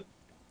right.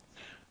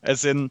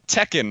 As in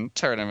Tekken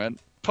tournament,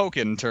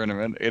 Pokken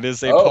tournament. It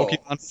is a Oh.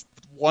 Pokemon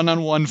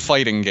one-on-one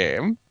fighting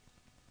game.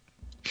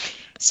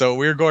 So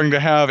we're going to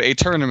have a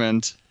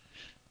tournament,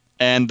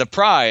 and the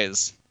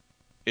prize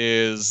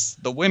is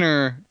the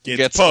winner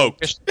gets a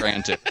poked. wish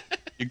granted.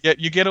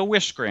 you get a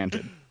wish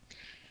granted.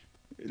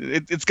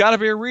 It's got to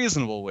be a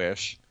reasonable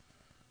wish,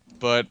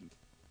 but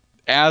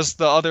as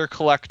the other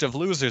collective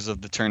losers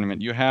of the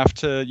tournament, you have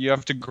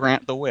to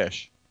grant the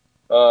wish.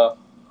 Huh.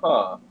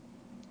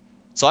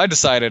 So I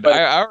decided,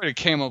 I already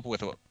came up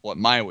with what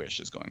my wish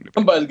is going to be.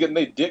 Somebody's getting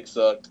their dick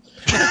sucked.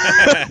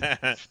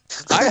 I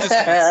just want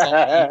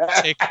someone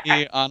to take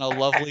me on a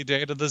lovely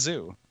day to the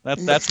zoo.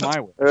 That's my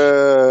wish.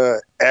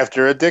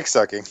 After a dick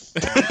sucking.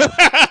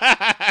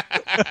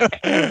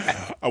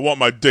 I want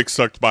my dick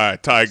sucked by a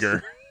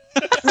tiger.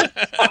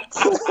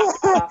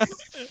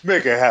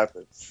 Make it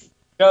happen.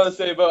 Gotta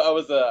say, but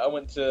I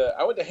went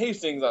to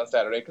Hastings on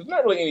Saturday because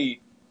not really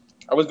any.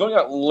 I was going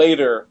out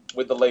later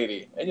with the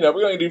lady, and we're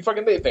going to do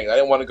fucking day things. I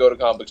didn't want to go to a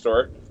comic book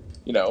store,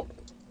 it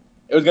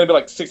was going to be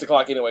like 6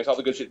 o'clock anyway, so all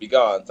the good shit would be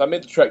gone. So I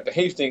made the trek to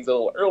Hastings a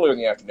little earlier in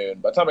the afternoon.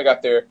 By the time I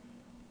got there,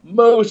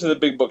 most of the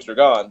big books are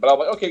gone. But I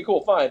was like, okay,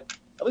 cool, fine.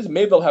 At least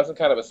maybe they'll have some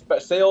kind of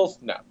a sales.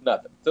 No,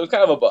 nothing. So it was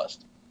kind of a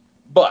bust.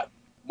 But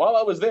while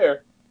I was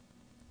there,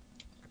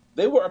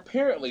 they were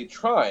apparently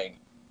trying,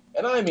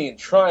 and I mean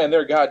trying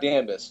their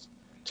goddamnedest,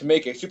 to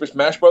make a Super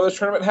Smash Brothers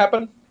tournament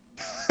happen.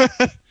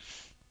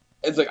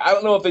 It's like, I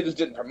don't know if they just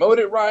didn't promote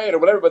it right or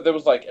whatever, but there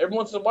was like, every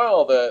once in a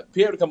while, the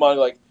PA would come on and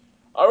like,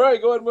 all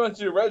right, go ahead and run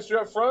to register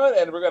up front,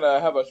 and we're going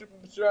to have a Super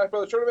Smash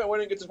Brothers tournament.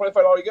 Winner gets a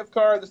 $25 gift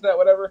card, this and that,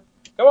 whatever.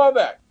 Come on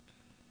back.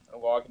 I'm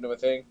walking to my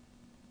thing.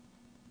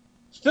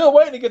 Still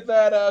waiting to get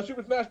that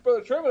Super Smash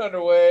Brothers tournament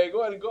underway.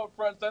 Go ahead and go up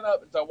front, sign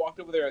up. And so I walked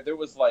over there, and there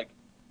was like,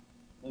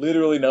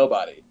 literally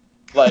nobody.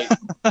 Like,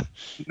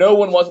 no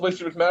one wants to play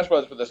Super Smash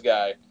Brothers for this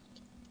guy.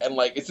 And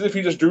like, it's as if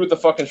he just drew with the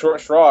fucking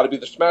short straw to be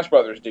the Smash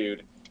Brothers dude.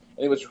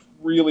 And he was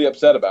really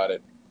upset about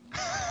it.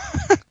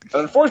 And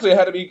unfortunately, I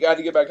had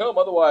to get back home.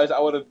 Otherwise, I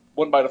would have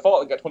won by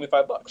default and got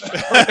 $25.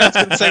 I was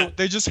gonna say,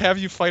 they just have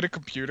you fight a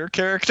computer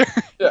character.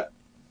 Yeah.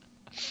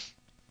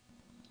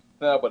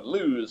 No, but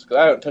lose because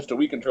I haven't touched a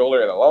Wii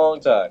controller in a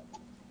long time.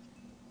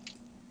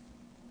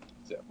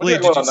 So, Lee,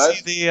 did you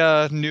see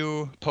the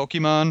new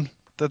Pokemon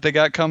that they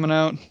got coming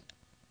out?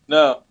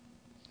 No.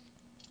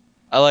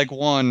 I like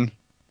one.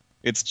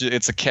 It's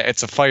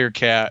a fire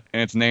cat,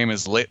 and its name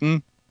is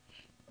Litten.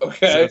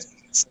 Okay.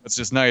 So it's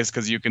just nice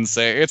because you can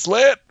say it's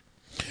lit.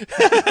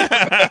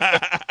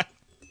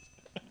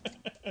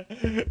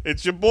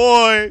 It's your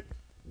boy.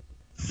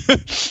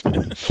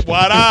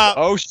 What up?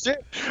 Oh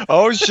shit!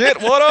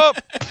 What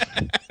up?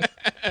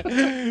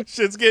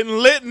 Shit's getting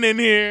lit in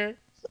here.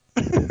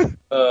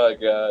 Oh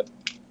god.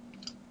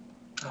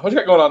 What you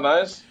got going on,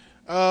 Nice?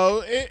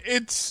 Oh,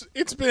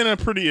 it's been a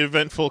pretty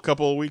eventful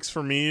couple of weeks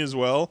for me as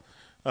well.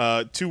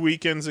 2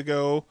 weekends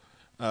ago,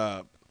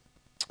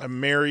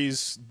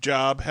 Mary's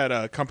job had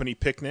a company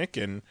picnic,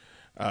 and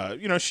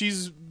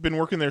she's been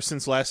working there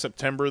since last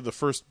September. The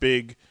first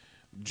big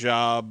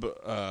job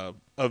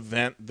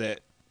event that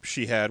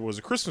she had was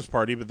a Christmas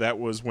party, but that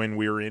was when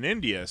we were in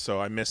India,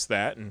 so I missed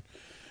that. And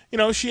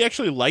she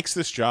actually likes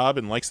this job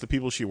and likes the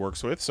people she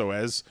works with. So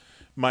as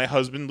my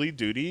husbandly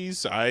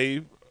duties,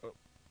 I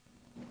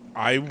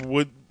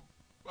would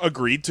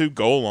agree to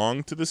go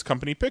along to this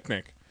company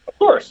picnic. Of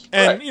course.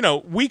 And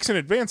right. Weeks in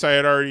advance, I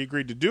had already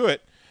agreed to do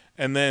it.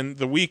 And then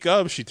the week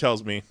of, she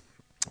tells me,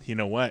 you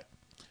know what?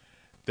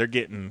 They're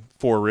getting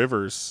Four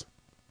Rivers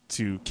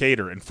to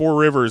cater. And Four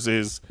Rivers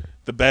is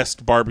the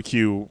best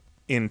barbecue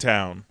in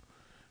town.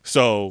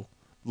 So,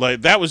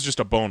 like, that was just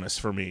a bonus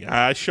for me.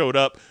 I showed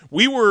up.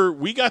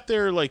 We got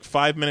there like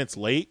 5 minutes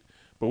late,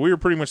 but we were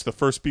pretty much the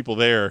first people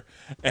there.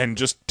 And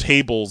just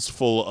tables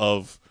full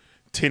of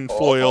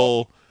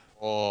tinfoil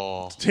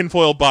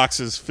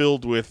boxes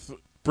filled with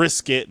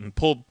brisket and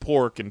pulled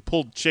pork and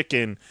pulled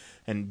chicken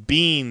and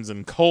beans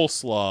and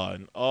coleslaw,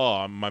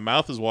 and my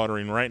mouth is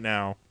watering right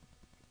now.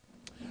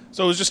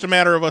 So it was just a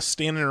matter of us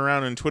standing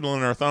around and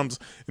twiddling our thumbs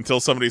until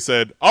somebody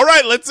said, all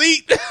right, let's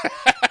eat.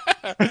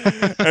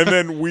 And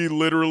then we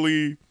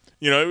literally,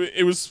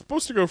 it was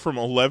supposed to go from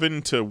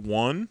 11 to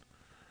 1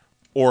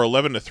 or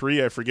 11 to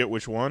 3, I forget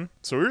which one.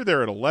 So we were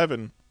there at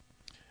 11,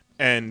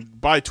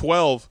 and by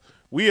 12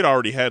 we had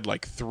already had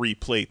like 3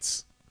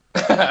 plates.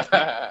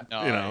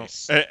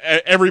 Nice.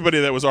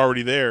 Everybody that was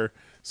already there.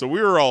 So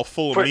we were all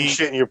full of Putting meat.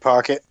 shit in your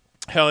pocket.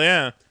 Hell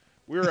yeah.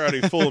 We were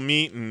already full of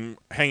meat and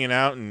hanging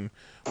out and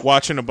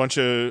watching a bunch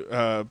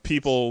of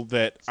people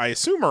that I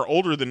assume are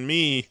older than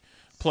me,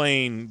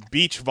 playing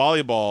beach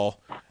volleyball,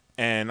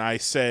 and I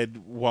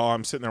said while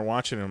I'm sitting there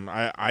watching him,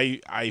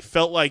 I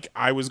felt like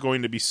I was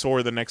going to be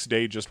sore the next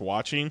day just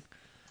watching,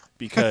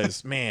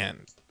 because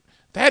man,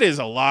 that is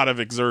a lot of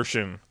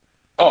exertion.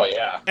 Oh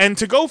yeah. And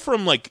to go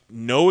from like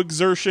no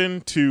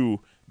exertion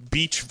to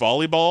beach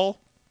volleyball.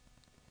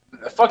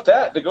 Fuck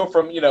that. To go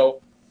from,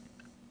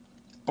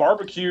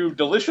 barbecue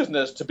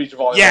deliciousness to beach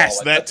volleyball. Yes,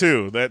 like,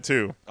 that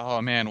too.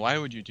 Oh man, why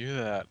would you do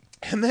that?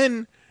 And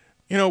then,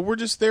 we're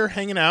just there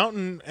hanging out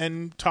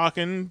and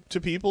talking to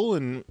people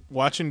and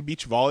watching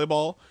beach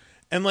volleyball.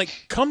 And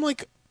like, come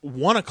like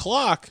 1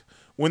 o'clock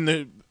when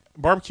the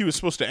barbecue is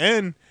supposed to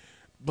end,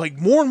 like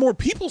more and more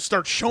people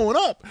start showing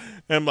up.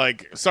 And I'm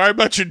like, sorry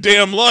about your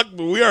damn luck,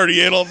 but we already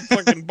ate all the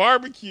fucking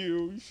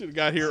barbecue. You should have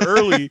got here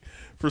early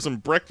for some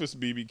breakfast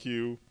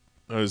BBQ.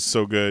 It was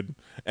so good.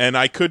 And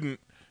I couldn't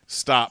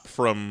stop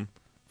from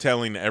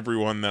telling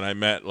everyone that I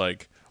met,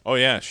 like, oh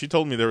yeah, she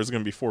told me there was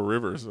going to be 4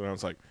 rivers. And I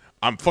was like,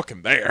 I'm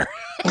fucking there.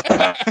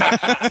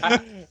 I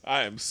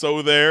am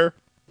so there.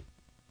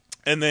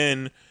 And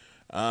then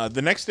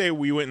the next day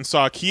we went and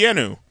saw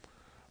Keanu,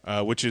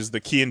 which is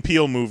the Key and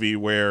Peele movie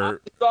where I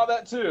saw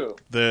that too.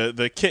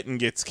 The kitten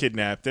gets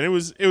kidnapped, and it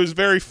was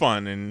very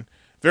fun and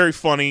very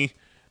funny,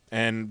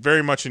 and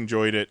very much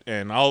enjoyed it.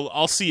 And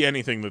I'll see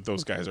anything that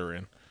those guys are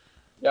in.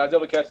 Yeah, I was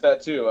able to catch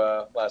that too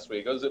last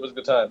week. It was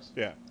good times.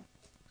 Yeah,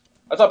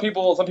 I saw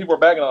some people were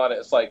bagging on it.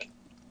 It's like,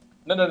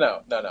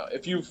 no.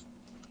 If you've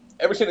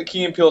ever seen a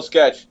Key and Peele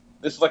sketch,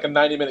 this is like a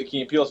 90-minute Key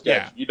and Peele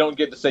sketch. Yeah. You don't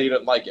get to say you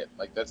didn't like it.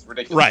 Like, that's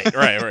ridiculous.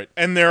 Right.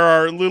 And there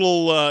are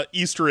little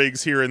Easter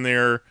eggs here and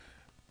there,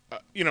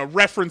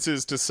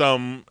 references to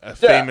some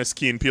famous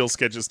Key and Peele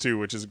sketches too,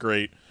 which is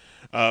great.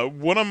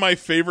 One of my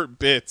favorite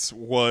bits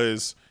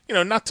was,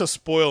 not to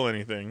spoil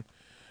anything,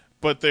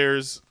 but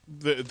there's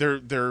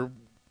they're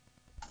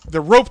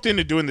roped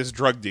into doing this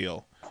drug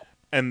deal,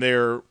 and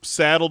they're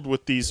saddled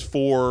with these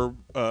 4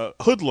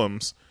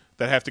 hoodlums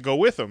that have to go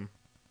with them.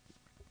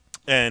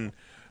 And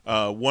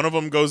one of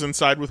them goes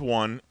inside with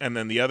one, and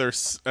then the other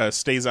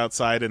stays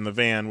outside in the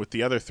van with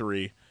the other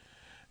 3.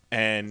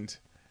 And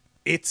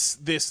it's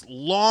this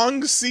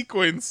long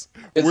sequence.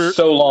 It's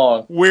so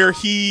long. Where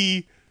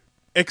he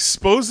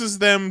exposes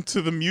them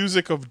to the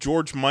music of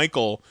George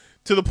Michael,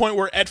 to the point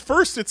where at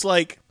first it's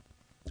like,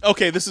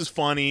 okay, this is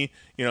funny.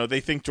 They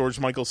think George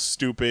Michael's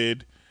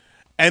stupid.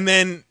 And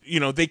then,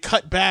 they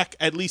cut back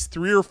at least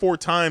 3 or 4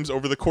 times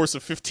over the course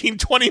of 15,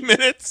 20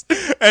 minutes.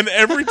 And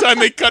every time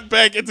they cut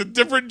back, it's a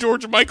different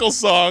George Michael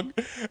song.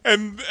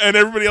 And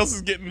everybody else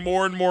is getting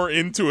more and more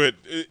into it.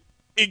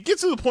 It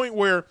gets to the point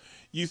where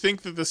you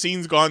think that the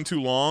scene's gone too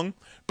long.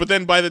 But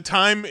then by the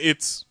time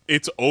it's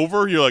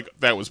over, you're like,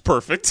 that was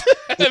perfect.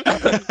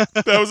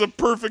 That was a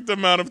perfect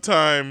amount of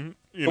time.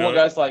 One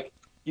guy's like,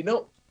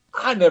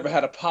 I never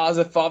had a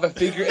positive father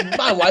figure in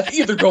my life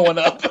either growing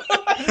up.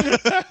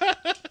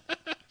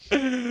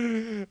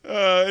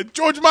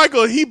 George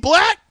Michael, he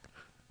black?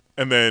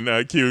 And then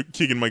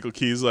Keegan-Michael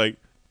Key's like,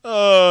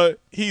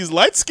 he's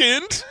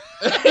light-skinned.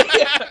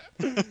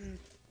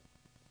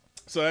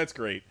 So that's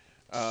great.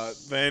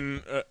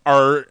 Then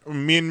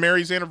me and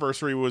Mary's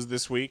anniversary was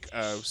this week.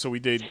 So we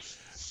did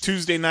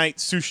Tuesday night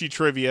sushi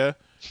trivia,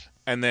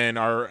 and then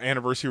our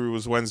anniversary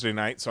was Wednesday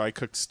night, so I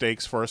cooked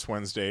steaks for us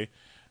Wednesday.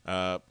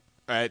 At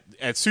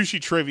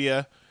sushi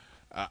trivia,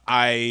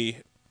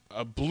 I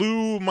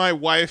blew my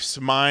wife's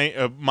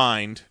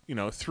mind.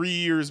 3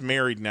 years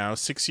married now,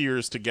 6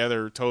 years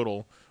together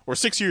total, or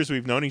 6 years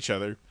we've known each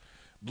other.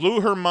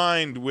 Blew her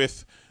mind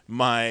with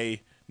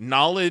my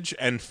knowledge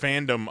and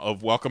fandom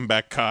of Welcome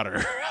Back,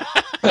 Kotter.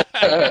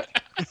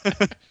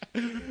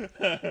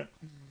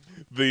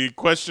 The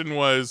question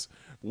was,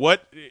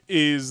 what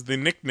is the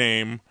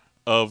nickname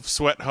of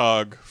Sweat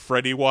Hog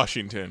Freddie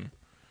Washington?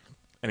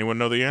 Anyone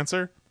know the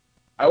answer?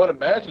 I would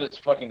imagine it's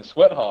fucking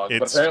Sweat Hog,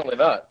 but apparently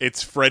not.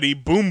 It's Freddie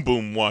Boom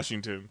Boom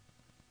Washington.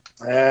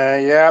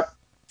 Yep.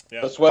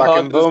 The Sweat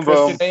Hog is Boom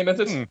Christian name, is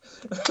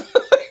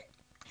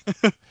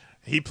it?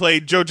 He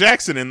played Joe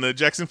Jackson in the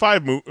Jackson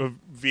 5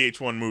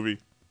 VH1 movie.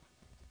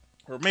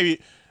 Or maybe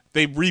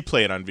they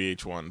replay it on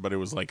VH1, but it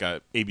was like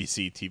a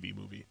ABC TV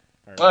movie.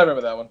 I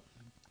remember that one.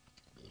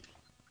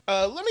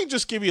 Let me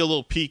just give you a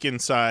little peek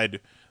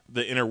inside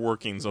the inner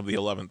workings of the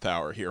 11th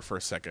Hour here for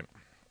a second.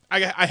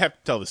 I have to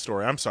tell the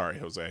story. I'm sorry,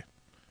 Jose.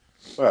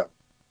 What?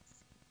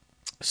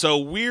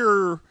 So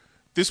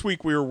this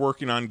week we were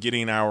working on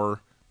getting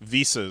our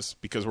visas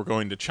because we're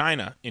going to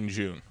China in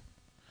June.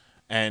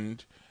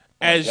 And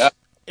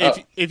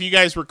if you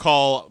guys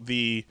recall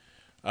the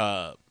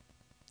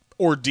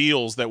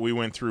ordeals that we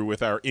went through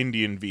with our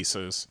Indian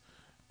visas,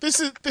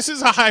 this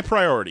is a high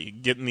priority,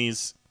 getting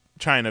these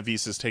China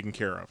visas taken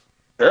care of.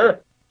 Sure.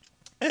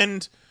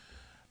 And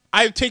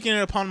I've taken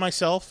it upon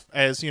myself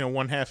as,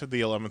 one half of the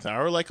 11th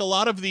Hour, like a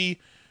lot of the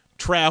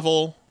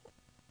travel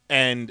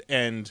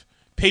and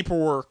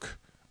paperwork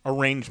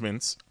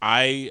arrangements,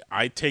 I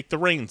take the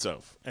reins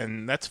of,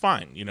 and that's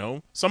fine.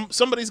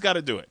 Somebody's got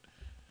to do it.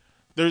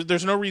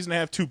 There's no reason to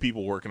have 2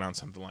 people working on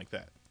something like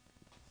that.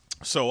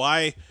 So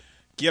I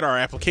get our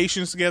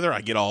applications together,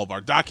 I get all of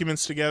our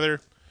documents together,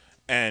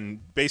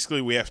 And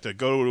basically we have to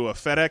go to a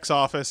FedEx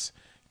office,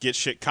 get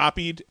shit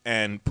copied,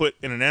 and put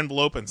in an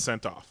envelope and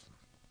sent off.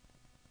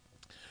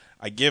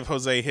 I give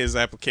Jose his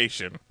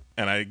application,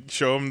 and I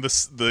show him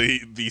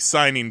the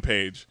signing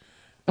page.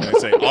 And I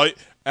say,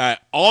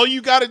 all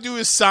you got to do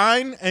is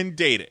sign and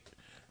date it.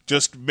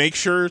 Just make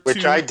sure to...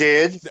 Which I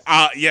did.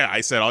 Yeah,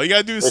 I said, all you got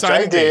to do is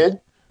sign and date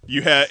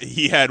it.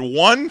 He had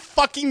one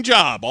fucking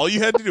job. All you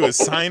had to do is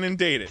sign and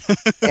date it.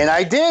 And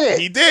I did it.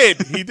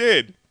 He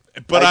did.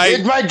 But I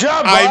did my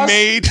job, boss.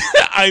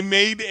 I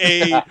made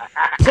a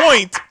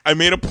point. I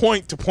made a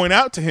point to point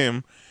out to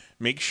him,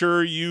 make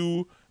sure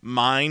you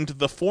mind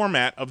the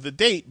format of the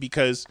date,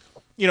 because,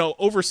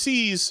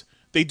 overseas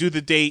they do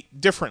the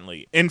date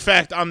differently. In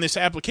fact, on this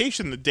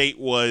application, the date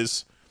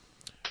was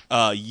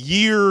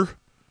year,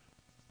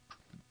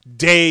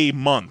 day,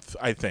 month,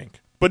 I think.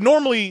 But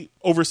normally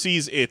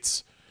overseas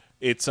it's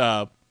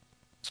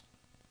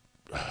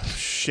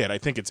shit, I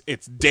think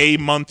it's day,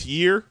 month,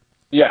 year.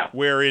 Yeah.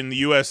 Where in the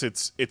US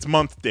it's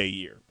month, day,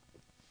 year.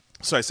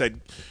 So I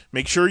said,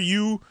 make sure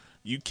you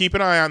keep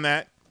an eye on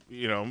that,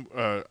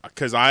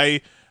 because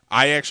I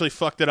actually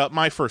fucked it up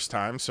my first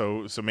time,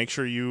 so make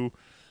sure you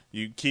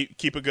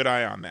keep a good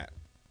eye on that.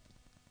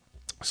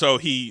 So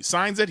he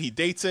signs it, he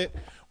dates it,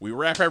 we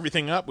wrap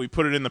everything up, we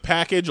put it in the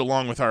package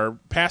along with our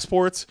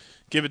passports,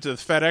 give it to the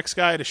FedEx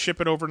guy to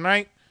ship it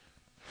overnight,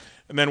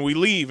 and then we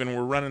leave and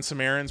we're running some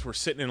errands, we're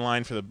sitting in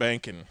line for the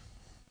bank, and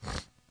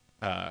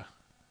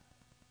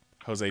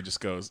Jose just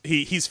goes,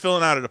 he's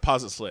filling out a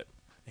deposit slip,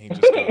 and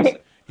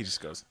he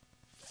just goes,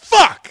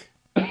 fuck!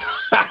 And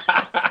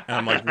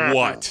I'm like,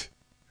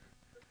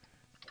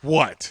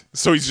 what?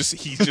 So he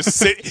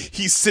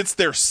sits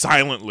there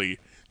silently,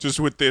 just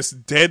with this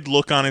dead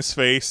look on his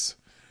face.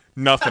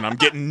 Nothing. I'm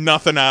getting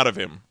nothing out of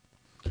him.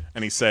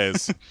 And he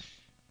says,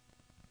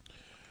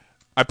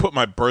 I put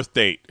my birth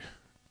date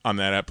on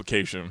that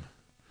application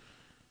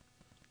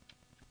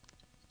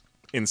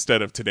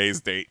instead of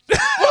today's date.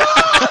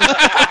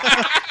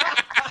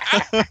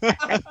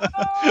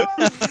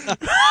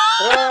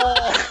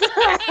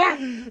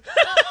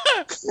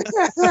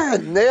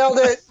 Nailed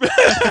it.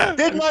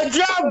 Did my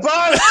job,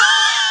 boss.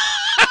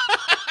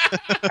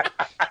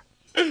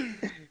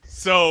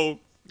 So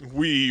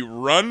we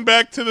run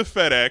back to the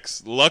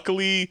FedEx.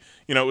 Luckily,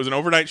 it was an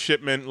overnight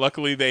shipment.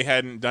 Luckily, they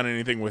hadn't done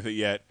anything with it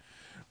yet.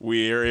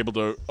 We are able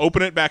to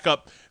open it back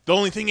up. The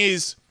only thing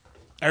is,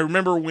 I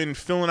remember when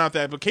filling out the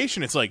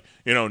application, it's like,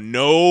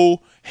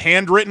 no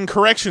handwritten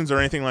corrections or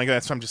anything like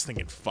that. So I'm just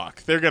thinking,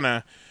 fuck, they're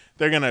gonna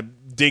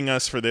ding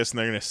us for this, and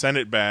they're gonna send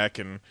it back,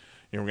 and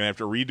we're gonna have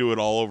to redo it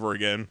all over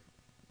again.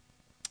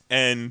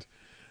 And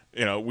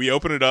we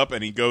open it up,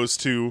 and he goes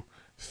to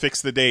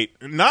fix the date.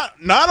 Not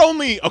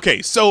only,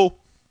 okay, so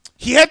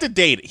he had to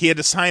date it. He had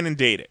to sign and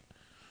date it.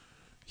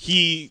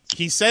 He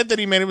said that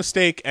he made a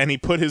mistake, and he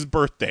put his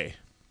birthday,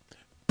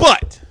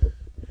 but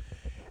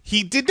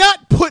he did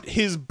not put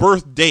his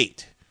birth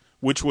date,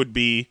 which would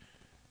be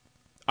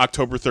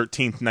October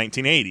 13th,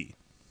 1980.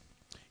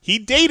 He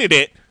dated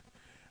it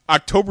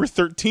October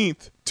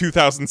 13th,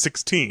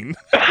 2016.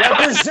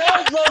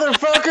 Represent,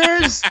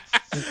 motherfuckers!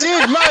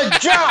 Did my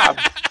job!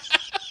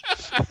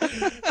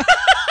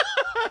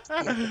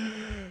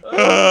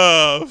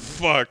 Oh,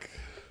 fuck.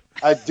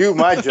 I do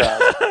my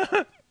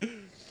job.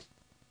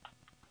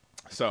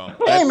 So,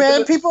 hey,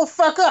 man, people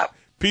fuck up.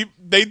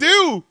 They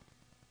do.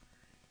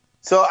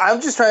 So I'm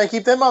just trying to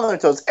keep them on their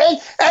toes. And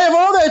of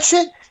all that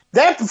shit,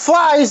 that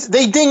flies,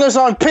 they ding us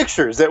on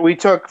pictures that we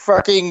took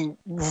fucking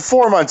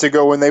 4 months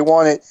ago when they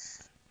won it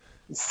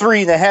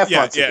 3.5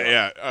 months ago.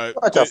 Yeah.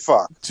 What the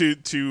fuck?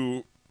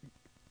 To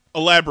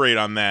elaborate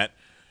on that,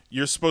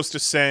 you're supposed to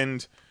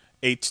send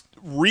a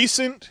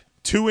recent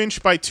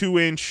 2-inch by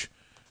 2-inch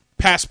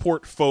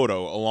passport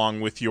photo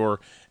along with your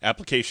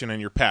application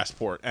and your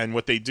passport. And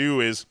what they do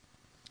is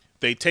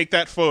they take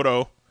that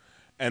photo,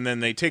 and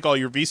then they take all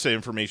your visa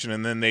information,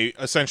 and then they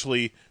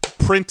essentially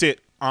print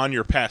it on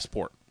your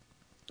passport.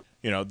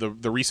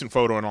 The recent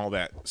photo and all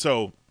that.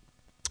 So,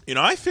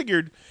 I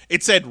figured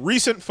it said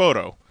recent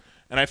photo,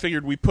 and I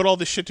figured we put all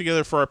this shit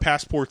together for our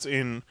passports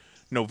in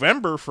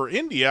November for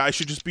India. I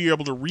should just be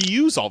able to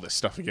reuse all this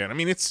stuff again. I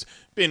mean, it's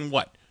been,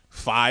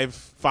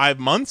 5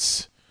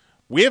 months?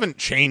 We haven't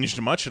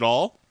changed much at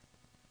all.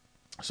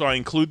 So I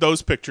include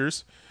those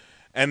pictures,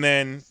 and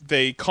then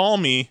they call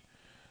me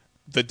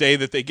the day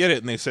that they get it,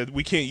 and they said,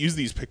 we can't use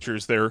these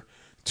pictures. They're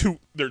too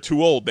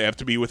old. They have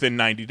to be within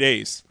 90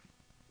 days.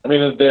 I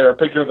mean, is there a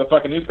picture of the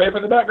fucking newspaper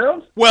in the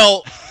background?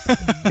 Well,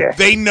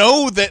 they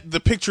know that the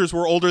pictures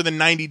were older than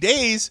 90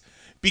 days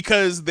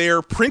because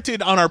they're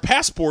printed on our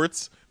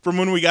passports from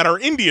when we got our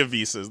India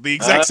visas. The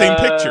exact same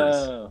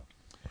pictures.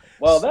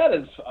 Well, that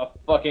is a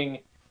fucking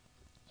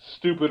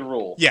stupid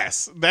rule.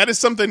 Yes, that is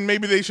something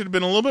maybe they should have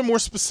been a little bit more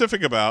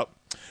specific about.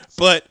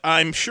 But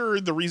I'm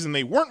sure the reason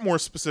they weren't more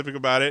specific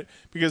about it,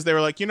 because they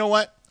were like, you know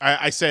what?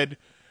 I said,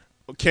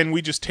 can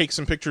we just take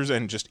some pictures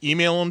and just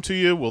email them to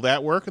you? Will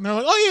that work? And they're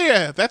like, oh,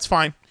 yeah, that's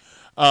fine.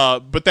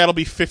 But that'll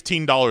be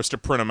 $15 to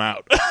print them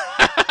out.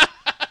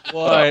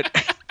 What?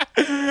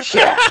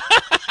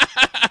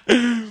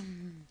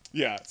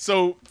 Yeah,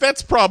 so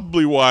that's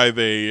probably why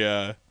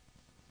they.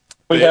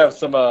 We have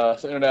some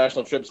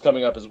international trips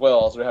coming up as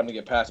well, so we're having to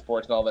get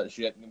passports and all that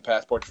shit, and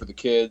passports for the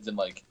kids, and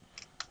like,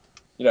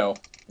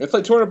 it's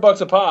like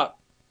 $200 a pop,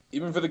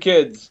 even for the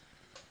kids,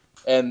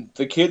 and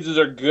the kids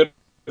are good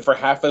for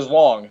half as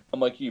long. I'm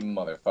like, you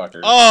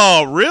motherfuckers.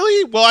 Oh,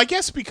 really? Well, I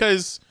guess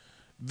because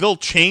they'll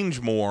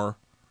change more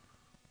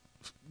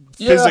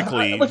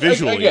physically,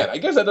 visually. Again, I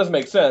guess that doesn't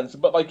make sense,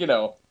 but like,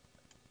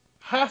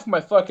 half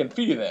my fucking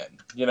fee then,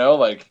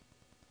 like.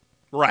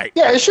 Right.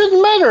 Yeah, it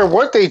shouldn't matter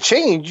what they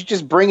change. You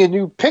just bring a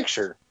new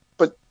picture.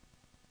 But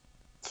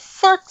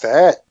fuck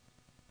that.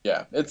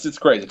 Yeah, it's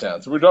crazy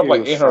town. So we're dropping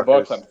like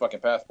 $800 on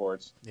fucking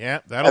passports. Yeah,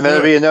 and then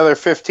there'll be another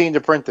 15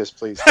 to print this,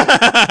 please.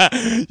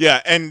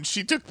 Yeah, and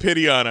she took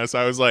pity on us.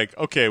 I was like,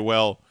 okay,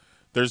 well,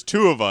 there's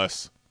two of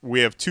us. We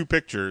have two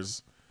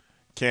pictures.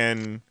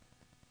 Do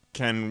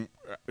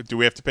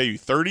we have to pay you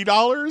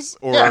 $30?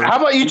 Or yeah, how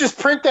about you just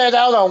print that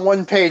out on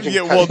one page?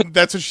 And well,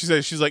 that's what she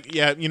said. She's like,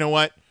 yeah, you know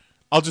what?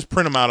 I'll just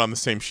print them out on the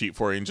same sheet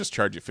for you and just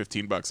charge you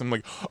 $15. I'm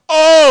like,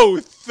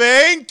 oh,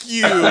 thank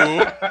you.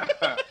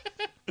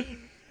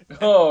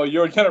 Oh,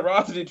 your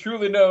generosity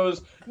truly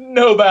knows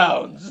no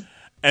bounds.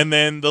 And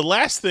then the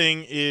last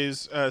thing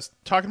is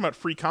talking about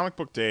Free Comic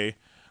Book Day.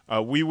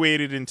 We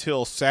waited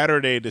until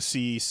Saturday to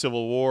see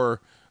Civil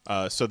War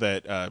so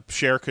that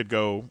Cher could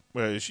go.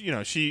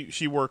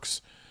 She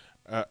works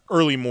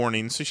early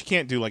morning, so she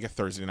can't do like a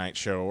Thursday night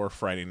show or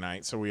Friday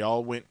night. So we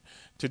all went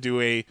to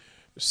do a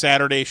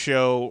Saturday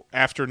show,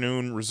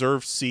 afternoon,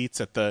 reserved seats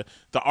at the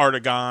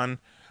Artagon,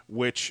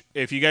 which,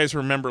 if you guys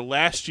remember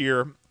last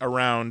year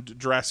around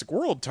Jurassic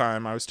World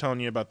time, I was telling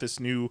you about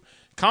this new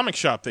comic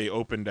shop they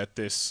opened at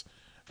this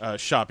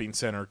shopping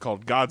center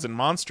called Gods and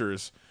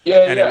Monsters.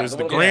 It was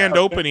the grand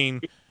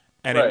opening,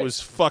 and it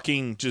was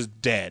fucking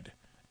just dead.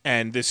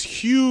 And this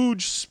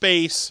huge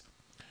space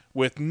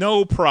with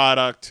no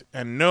product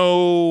and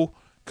no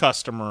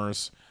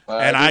customers.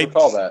 And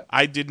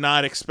I did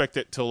not expect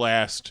it to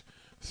last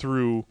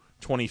through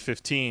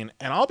 2015,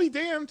 and I'll be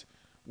damned.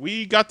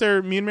 Me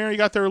and Mary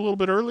got there a little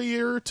bit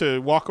earlier to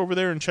walk over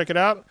there and check it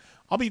out.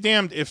 I'll be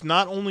damned if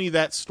not only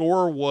that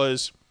store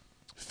was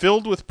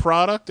filled with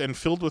product and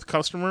filled with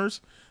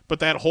customers, but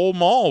that whole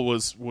mall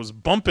was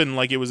bumping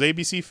like it was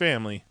ABC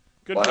Family.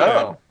 Good.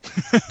 Wow.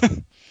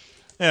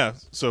 Yeah,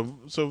 so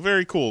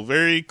very cool.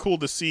 Very cool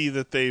to see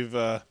that they've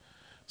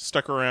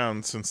stuck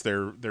around since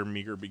their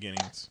meager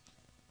beginnings.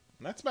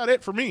 And that's about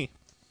it for me.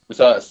 We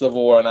saw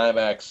Civil War on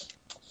IMAX.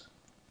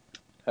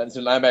 Hadn't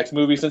seen an IMAX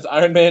movie since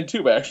Iron Man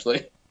 2,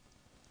 actually.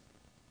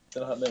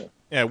 Been a hot minute.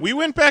 Yeah, we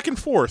went back and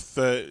forth.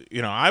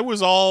 I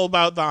was all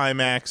about the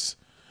IMAX,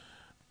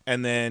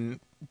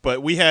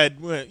 but we had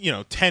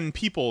 10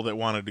 people that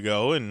wanted to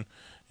go, and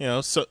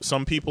so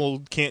some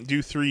people can't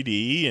do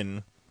 3D,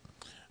 and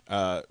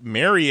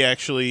Mary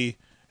actually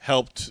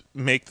helped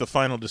make the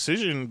final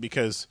decision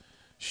because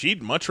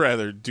she'd much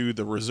rather do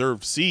the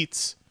reserved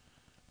seats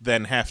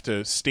than have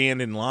to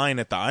stand in line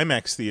at the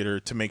IMAX theater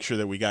to make sure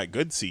that we got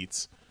good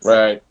seats.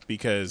 Right.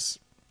 Because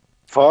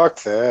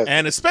fuck that.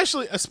 And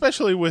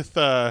especially with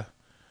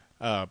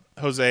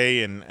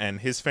Jose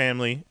and his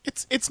family,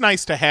 it's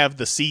nice to have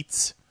the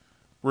seats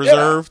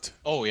reserved.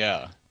 Yeah. Oh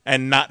yeah.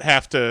 And not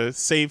have to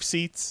save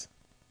seats.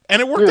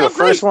 And it worked You're out the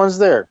great. first one's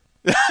there.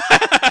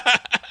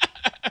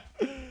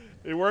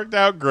 It worked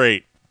out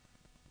great.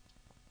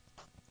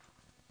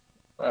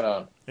 Right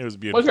on. It was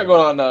beautiful. What's got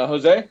going on,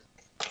 Jose?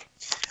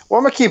 Well,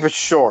 I'm gonna keep it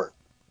short.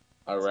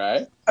 All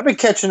right. I've been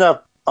catching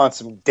up on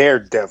some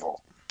Daredevil.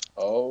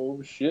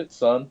 Oh shit,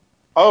 son.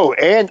 Oh,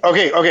 and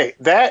okay.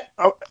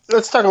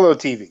 Let's talk a little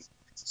TV.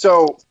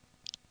 So,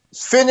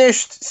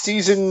 finished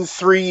season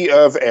 3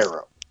 of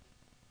Arrow.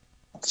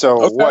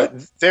 So what?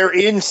 They're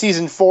in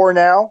season 4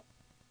 now.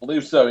 I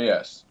believe so.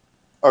 Yes.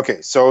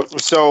 Okay.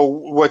 So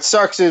what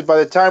sucks is by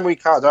the time we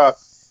caught up,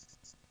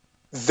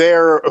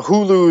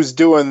 Hulu's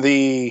doing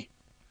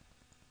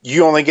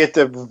you only get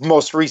the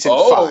most recent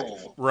 5.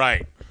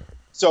 Right.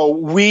 So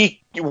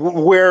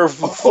we're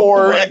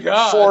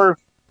 4,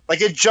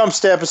 like it jumps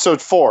to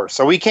episode 4.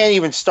 So we can't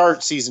even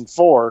start season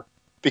 4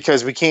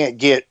 because we can't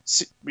get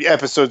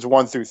episodes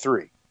 1 through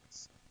 3.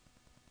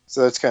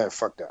 So that's kind of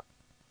fucked up.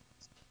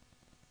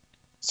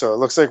 So it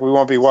looks like we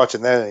won't be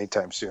watching that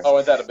anytime soon. Oh,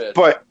 ain't that a bit?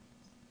 But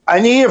I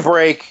need a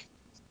break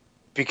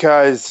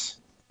because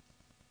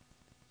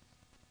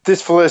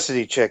this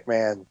Felicity chick,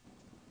 man.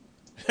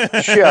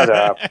 Shut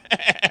up.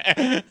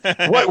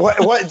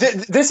 What?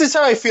 This is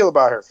how I feel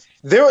about her.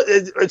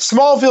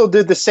 Smallville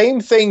did the same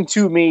thing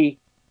to me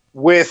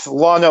with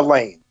Lana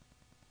Lane.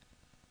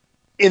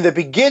 In the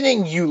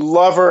beginning, you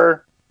love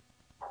her,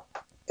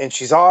 and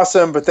she's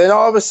awesome, but then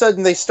all of a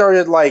sudden they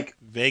started like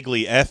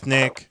vaguely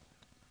ethnic.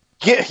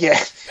 Yeah.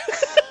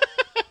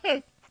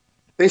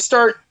 They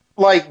start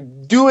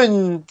like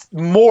doing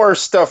more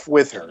stuff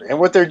with her, and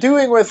what they're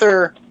doing with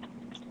her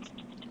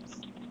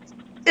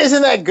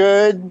isn't that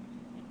good.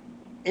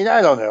 And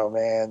I don't know,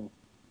 man.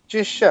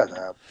 Just shut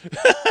up.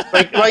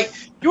 like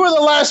you were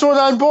the last one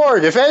on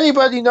board. If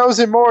anybody knows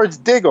him more, it's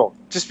Diggle.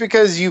 Just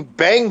because you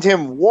banged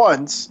him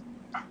once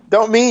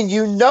don't mean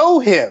you know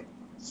him.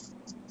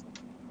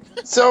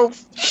 So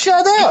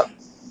shut up.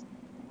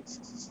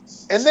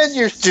 And then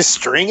you're just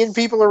stringing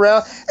people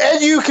around.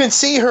 And you can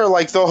see her,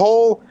 like, the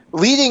whole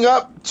leading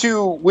up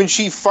to when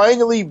she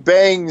finally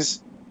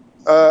bangs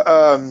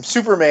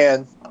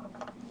Superman.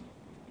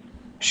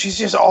 She's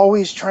just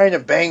always trying to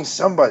bang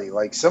somebody.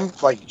 Like,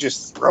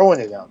 just throwing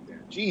it out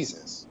there.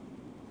 Jesus.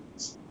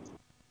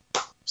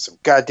 Some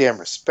goddamn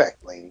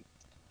respect, lady.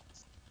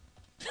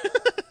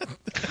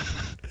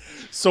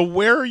 So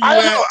where are you I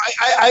don't at? know.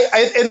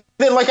 And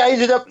then, like, I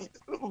ended up...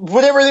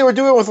 Whatever they were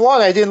doing with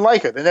Lana, I didn't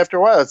like her. Then after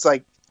a while, it's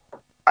like...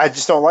 I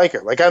just don't like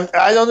her. Like,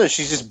 I don't know.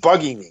 She's just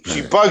bugging me.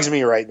 She bugs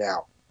me right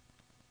now.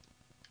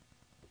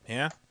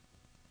 Yeah?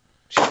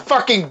 She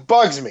fucking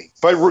bugs me.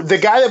 But the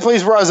guy that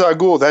plays Ra's al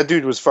Ghul, that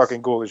dude was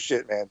fucking cool as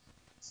shit, man.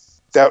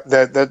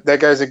 That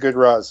guy's a good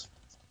Ra's.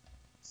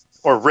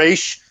 Or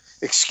Raish.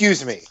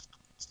 Excuse me.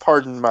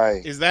 Pardon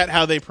my... Is that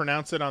how they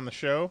pronounce it on the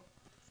show?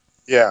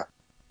 Yeah.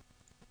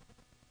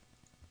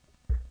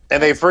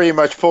 And they pretty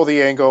much pull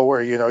the angle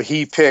where,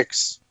 he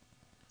picks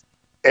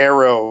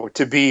Arrow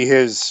to be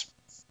his...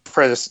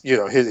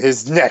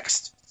 his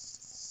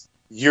next.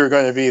 You're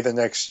going to be the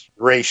next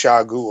Ra's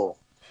al Ghul.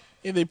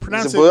 Yeah, they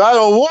pronounce it. But I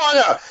don't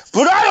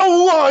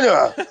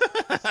wanna.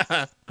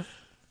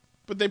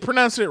 But they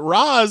pronounce it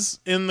Roz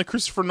in the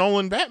Christopher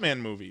Nolan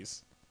Batman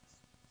movies.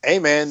 Hey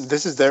man,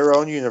 this is their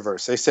own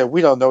universe. They said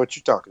we don't know what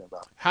you're talking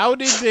about. How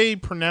did they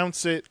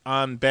pronounce it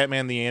on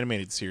Batman the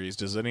Animated Series?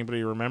 Does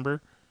anybody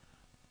remember?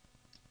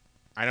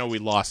 I know we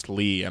lost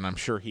Lee, and I'm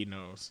sure he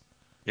knows.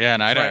 Yeah,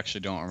 and I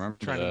actually don't remember.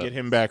 Trying to get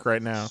him back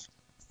right now.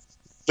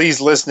 Lee's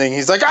listening.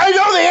 He's like, I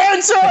know the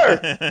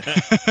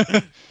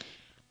answer.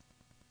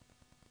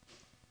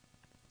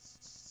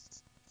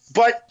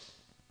 But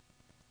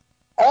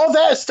all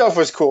that stuff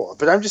was cool.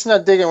 But I'm just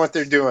not digging what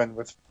they're doing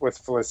with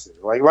Felicity.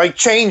 Like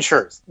change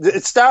her.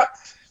 It's not.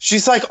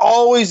 She's like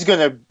always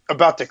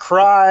about to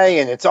cry,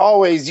 and it's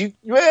always you.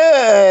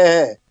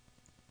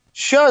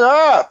 Shut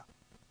up.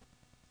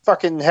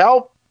 Fucking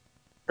help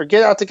or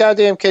get out the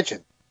goddamn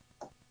kitchen.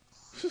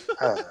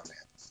 I don't know, man.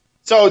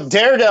 So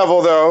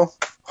Daredevil, though,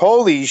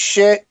 holy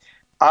shit!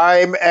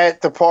 I'm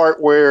at the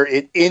part where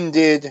it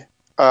ended.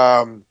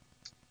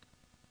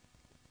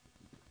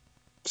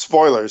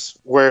 Spoilers,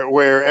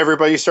 where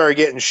everybody started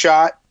getting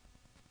shot.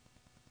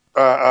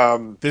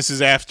 This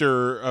is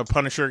after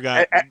Punisher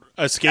got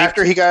escaped?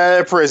 After he got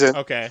out of prison.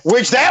 Okay.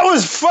 Which, that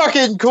was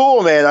fucking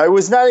cool, man. I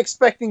was not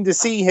expecting to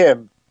see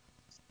him.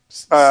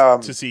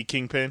 To see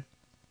Kingpin?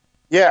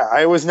 Yeah,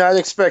 I was not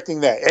expecting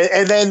that.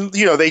 And then,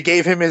 they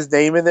gave him his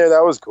name in there.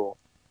 That was cool.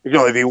 There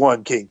can only be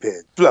one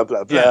Kingpin. Blah,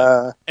 blah, blah.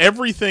 Yeah.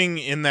 Everything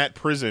in that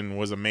prison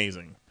was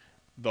amazing.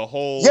 The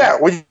whole... Yeah,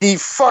 when he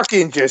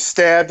fucking just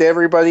stabbed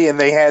everybody, and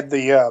they had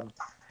the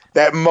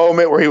that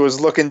moment where he was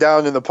looking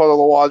down in the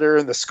puddle of water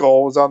and the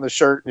skull was on the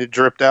shirt and it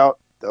dripped out.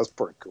 That was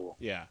pretty cool.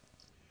 Yeah.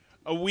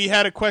 We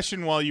had a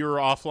question while you were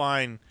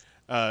offline.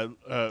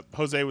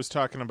 Jose was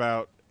talking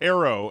about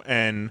Arrow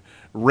and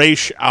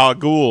Ra's al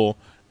Ghul,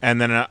 and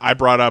then I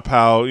brought up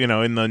how,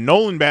 in the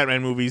Nolan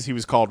Batman movies, he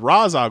was called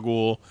Ra's al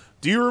Ghul.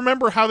 Do you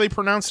remember how they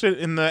pronounced it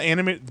in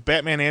the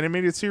Batman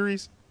animated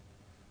series?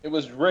 It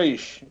was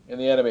Raish in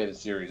the animated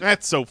series.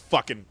 That's so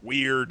fucking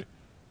weird.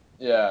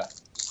 Yeah.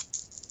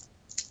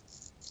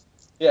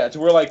 Yeah, to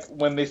where, like,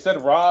 when they said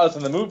Roz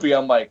in the movie,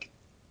 I'm like,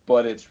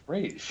 but it's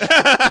Raish.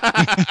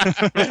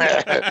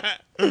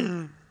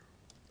 Liam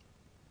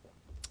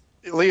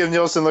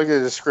Nielsen looked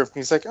at the script and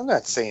he's like, I'm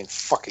not saying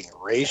fucking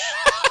Raish.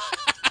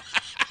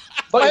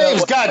 My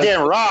name's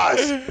goddamn Roz.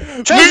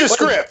 Change the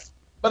script.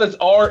 But it's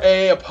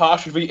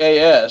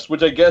R-A-apostrophe-A-S,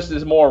 which I guess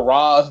is more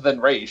Roz than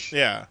Raish.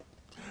 Yeah.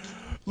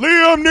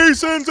 Liam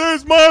Neeson's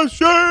is my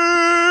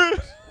shit!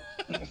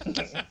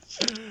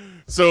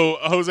 So,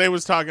 Jose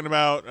was talking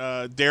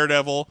about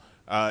Daredevil.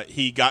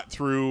 He got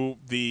through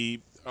the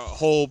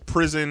whole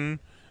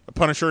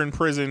Punisher in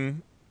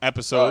prison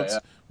episodes,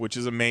 which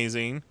is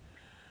amazing.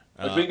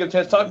 Which we didn't get a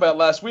chance to talk about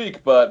last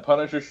week, but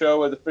Punisher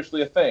show is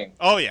officially a thing.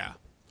 Oh, yeah.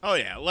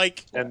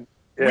 Like,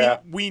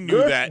 we knew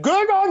that.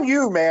 Good on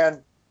you,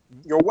 man.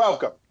 You're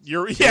welcome.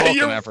 You're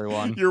welcome,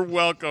 everyone. You're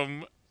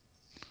welcome,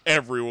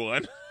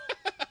 everyone.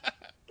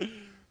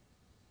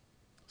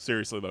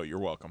 Seriously though, you're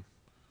welcome.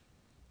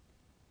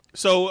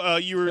 So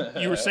you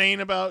were saying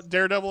about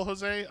Daredevil,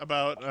 Jose?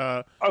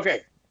 About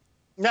okay.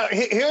 Now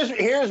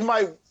here's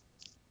my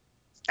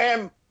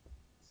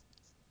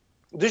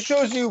this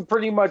shows you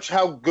pretty much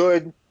how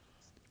good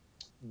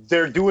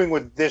they're doing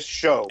with this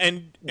show.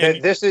 And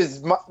this is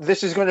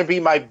going to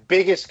be my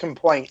biggest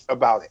complaint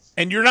about it.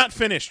 And you're not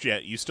finished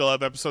yet. You still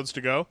have episodes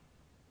to go?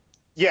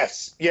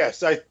 Yes.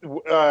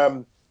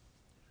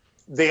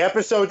 The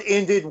episode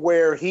ended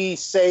where he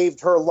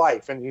saved her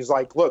life, and he's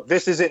like, look,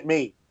 this isn't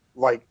me.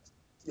 Like,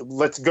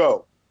 let's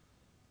go.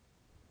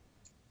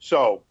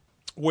 So.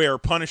 Where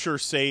Punisher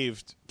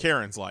saved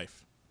Karen's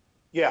life.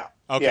 Yeah.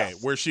 Okay, yeah.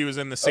 Where she was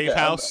in the safe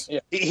house? Yeah.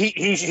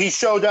 He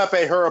showed up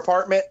at her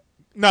apartment.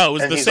 No,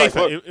 it was the safe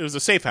house. It was a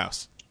safe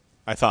house,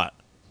 I thought.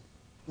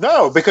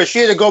 No, because she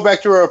had to go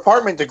back to her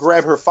apartment to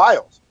grab her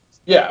files.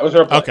 Yeah, it was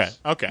her place.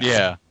 Okay.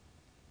 Yeah.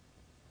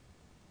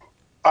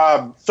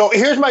 So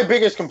here's my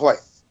biggest complaint.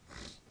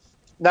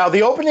 Now,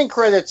 the opening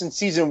credits in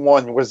season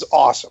 1 was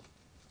awesome.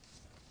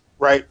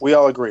 Right? We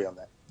all agree on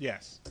that.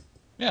 Yes.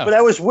 Yeah. But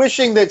I was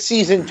wishing that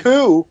season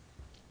 2,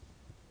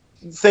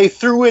 they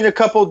threw in a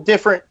couple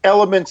different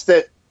elements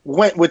that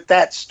went with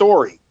that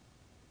story.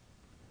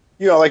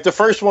 You know, like the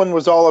first one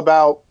was all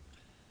about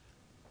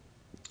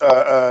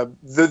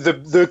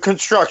the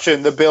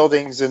construction, the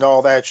buildings, and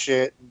all that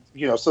shit.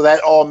 You know, so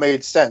that all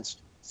made sense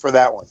for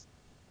that one.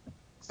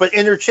 But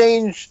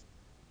interchange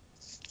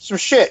some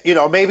shit. You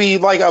know, maybe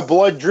like a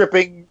blood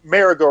dripping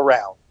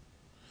merry-go-round.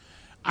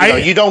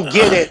 You don't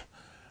get it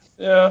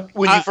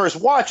when you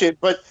first watch it,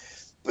 but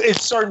it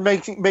started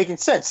making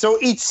sense. So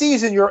each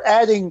season you're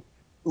adding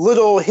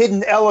little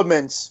hidden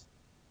elements.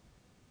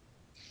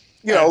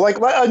 You know, like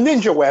a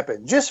ninja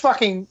weapon. Just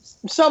fucking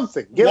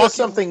something. Give us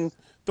something.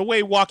 The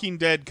way Walking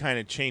Dead kind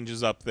of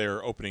changes up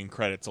their opening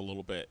credits a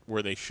little bit,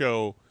 where they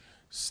show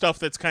stuff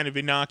that's kind of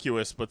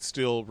innocuous but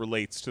still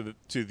relates to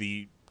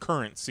the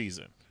current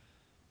season.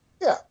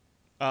 Yeah.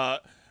 I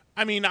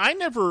mean, I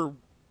never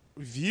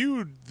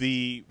viewed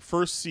the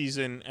first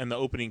season and the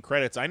opening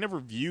credits. I never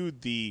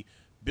viewed the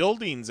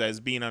buildings as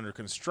being under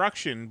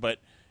construction, but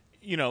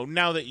you know,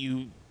 now that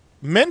you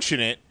mention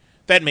it,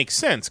 that makes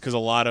sense because a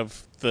lot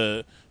of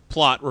the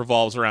plot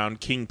revolves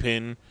around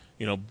Kingpin,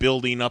 you know,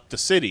 building up the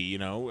city, you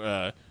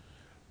know.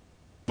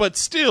 But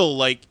still,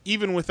 like,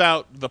 even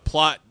without the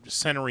plot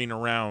centering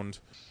around,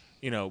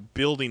 you know,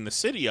 building the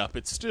city up,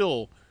 it's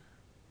still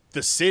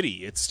the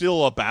city. It's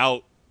still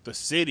about the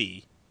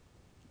city,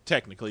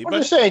 technically. I'm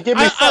just saying, give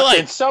me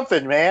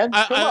something, man.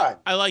 Come on.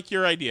 I like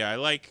your idea. I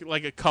like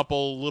a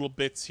couple little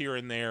bits here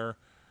and there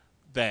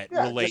that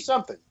relate. Just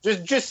something.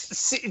 Just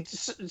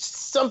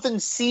something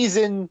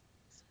season.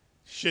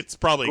 Shit's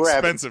probably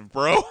expensive,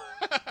 bro.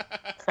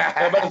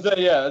 I'm about to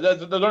say,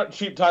 those aren't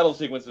cheap title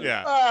sequences.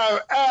 Yeah.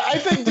 I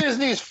think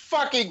Disney's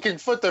fucking can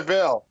foot the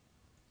bill.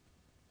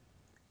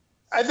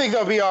 I think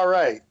they'll be all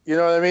right. You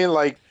know what I mean?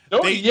 Like,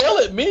 don't yell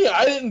at me.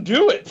 I didn't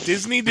do it.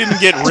 Disney didn't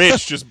get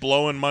rich just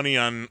blowing money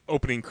on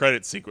opening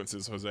credit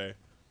sequences, Jose.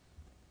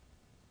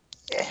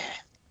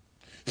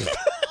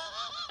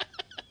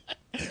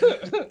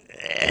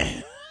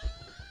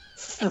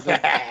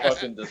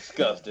 Fucking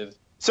disgusted.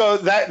 So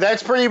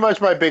that's pretty much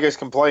my biggest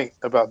complaint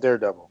about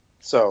Daredevil.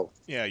 So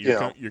yeah,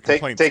 your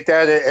complaint. Take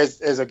that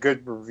as a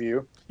good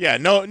review. Yeah,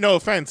 no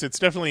offense. It's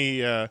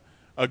definitely a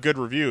good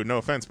review. No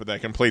offense, but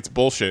that complaint's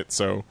bullshit.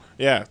 So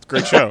yeah, it's a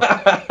great show.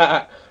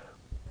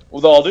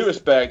 With all due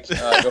respect, go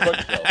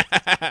fuck yourself.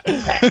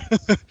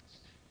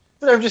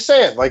 But I'm just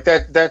saying, like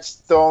that's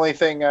the only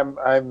thing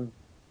I'm.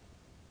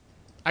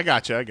 I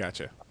gotcha.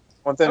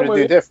 Want them to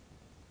do different.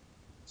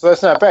 So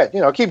that's not bad.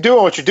 You know, keep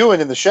doing what you're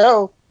doing in the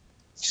show.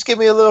 Just give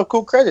me a little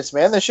cool credits,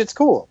 man. That shit's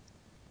cool.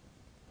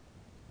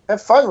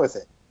 Have fun with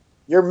it.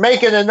 You're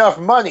making enough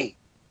money,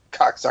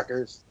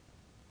 cocksuckers.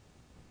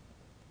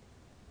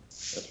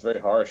 That's very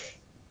harsh.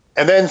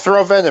 And then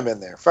throw Venom in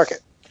there. Fuck it.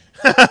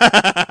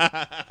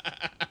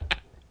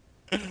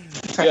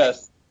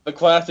 Yes, the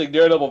classic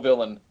Daredevil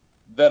villain,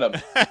 Venom.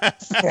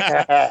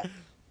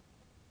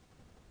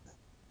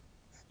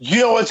 You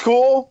know what's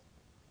cool?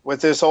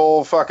 With this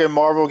whole fucking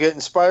Marvel getting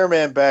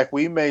Spider-Man back,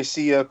 we may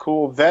see a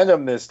cool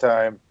Venom this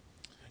time.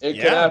 It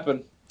could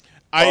happen.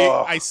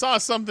 I saw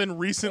something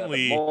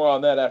recently. More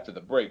on that after the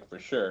break, for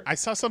sure. I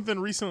saw something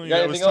recently. You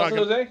got anything else,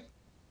 Jose?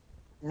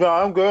 No,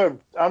 I'm good.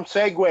 I'm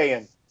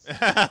segueing.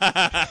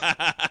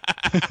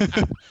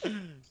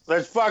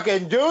 Let's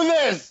fucking do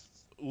this!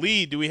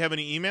 Lee, do we have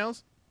any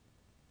emails?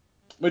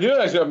 We do,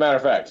 actually, as a matter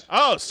of fact.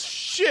 Oh,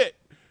 shit!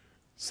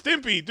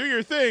 Stimpy, do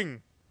your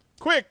thing!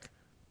 Quick!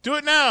 Do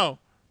it now!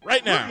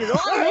 Right now!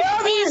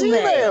 These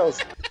emails!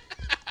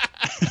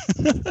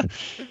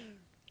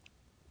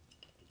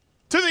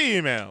 To the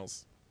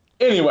emails!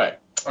 Anyway,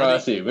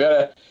 let's see. We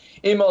got an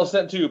email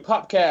sent to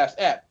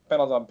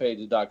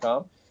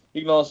popcast@panelsonpages.com.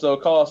 You can also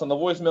call us on the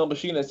voicemail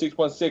machine at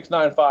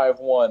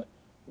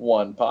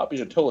 616-951-1POP. You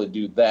should totally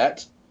do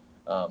that.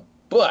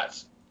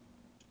 But,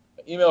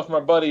 an email from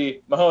our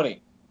buddy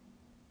Mahoney.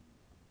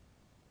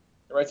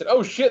 He writes,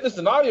 oh shit, this is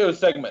an audio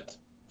segment.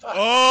 Fuck.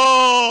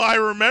 Oh, I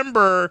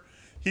remember.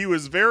 He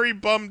was very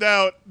bummed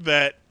out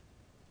that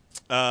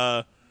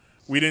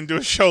we didn't do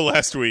a show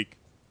last week.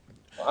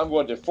 Well, I'm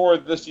going to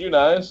forward this to you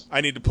guys.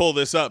 I need to pull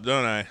this up,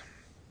 don't I?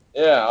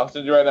 Yeah, I'll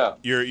send you right now.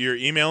 You're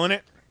emailing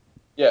it?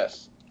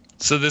 Yes.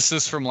 So this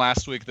is from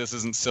last week. This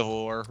isn't Civil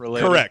War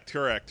related?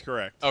 Correct.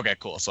 Okay,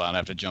 cool. So I don't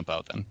have to jump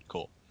out then.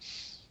 Cool.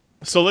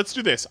 So let's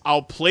do this.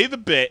 I'll play the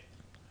bit.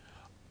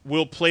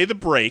 We'll play the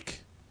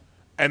break.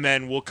 And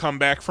then we'll come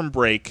back from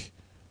break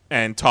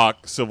and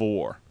talk Civil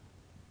War.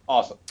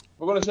 Awesome.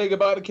 We're going to say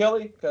goodbye to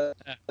Kelly.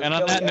 And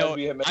on that note,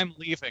 I'm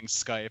leaving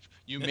Skype.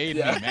 You made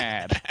me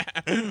mad.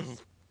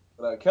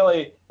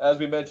 Kelly, as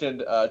we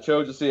mentioned,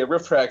 chose to see a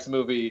Riff Tracks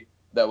movie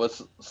that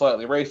was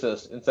slightly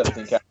racist instead of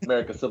seeing Captain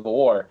America Civil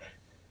War.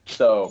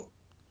 So,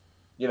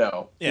 you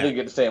didn't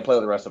get to stay and play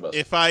with the rest of us.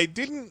 If I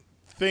didn't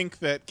think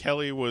that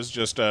Kelly was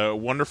just a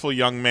wonderful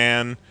young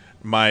man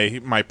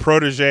my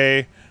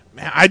protege.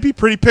 Man, I'd be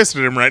pretty pissed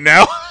at him right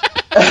now.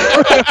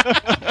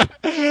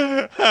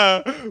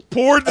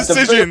 Poor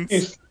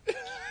decisions.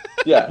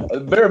 Yeah,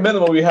 at bare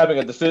minimum, we're having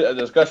a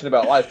discussion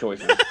about life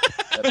choices.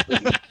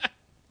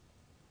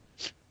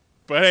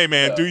 But hey,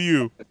 man, do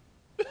you?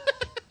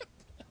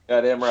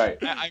 Goddamn right.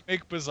 I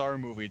make bizarre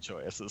movie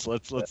choices.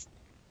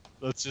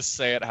 Let's just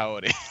say it how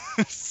it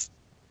is.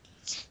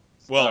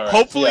 Well,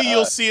 hopefully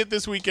you'll see it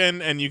this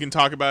weekend, and you can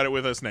talk about it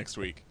with us next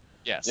week.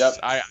 Yes, yep.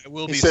 I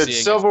will be. He said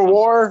seeing Civil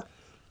War,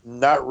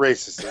 not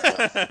racist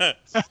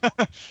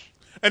enough.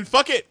 And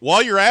fuck it,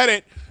 while you're at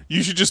it,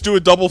 you should just do a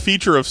double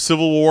feature of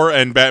Civil War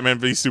and Batman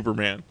v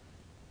Superman.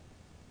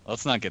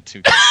 Let's not get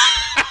too.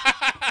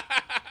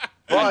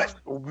 But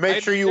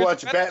make sure you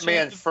watch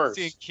Batman first.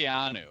 See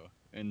Keanu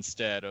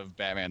instead of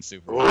Batman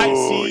Superman.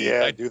 Oh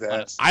yeah, do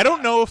that. I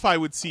don't know if I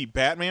would see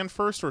Batman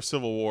first or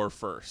Civil War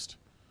first.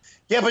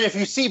 Yeah, but if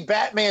you see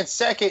Batman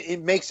second,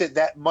 it makes it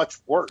that much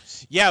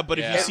worse. Yeah, but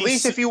if you see... At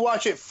least if you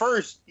watch it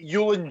first,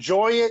 you'll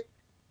enjoy it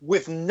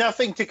with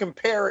nothing to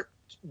compare it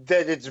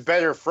that it's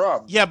better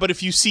from. Yeah, but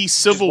if you see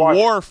Civil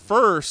War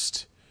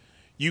first,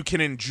 you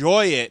can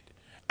enjoy it.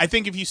 I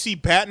think if you see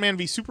Batman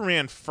v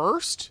Superman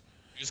first...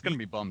 You're just going to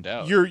be bummed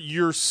out.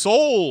 Your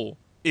soul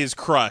is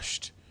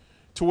crushed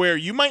to where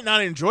you might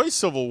not enjoy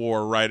Civil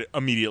War right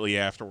immediately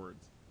afterwards.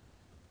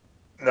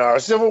 No,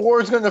 Civil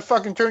War is going to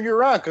fucking turn you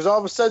around because all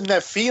of a sudden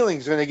that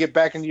feeling's going to get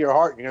back into your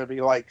heart. You're going to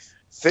be like,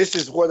 this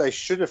is what I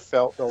should have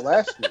felt the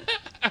last week.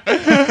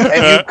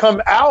 And you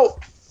come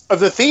out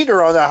of the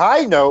theater on a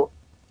high note,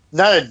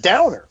 not a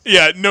downer.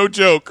 Yeah, no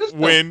joke.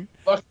 When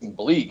fucking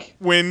bleak.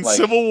 When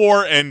Civil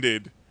War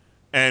ended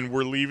and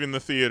we're leaving the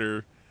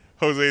theater,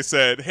 Jose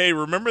said, hey,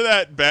 remember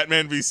that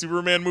Batman v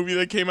Superman movie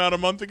that came out a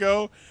month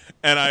ago?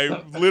 And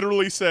I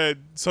literally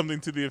said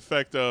something to the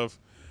effect of,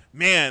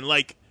 man,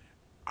 like,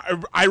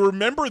 I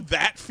remember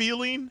that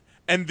feeling,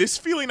 and this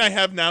feeling I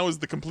have now is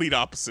the complete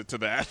opposite to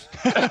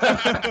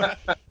that.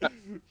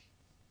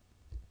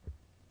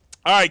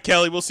 All right,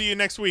 Kelly, we'll see you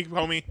next week,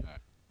 homie. Right.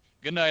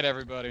 Good night,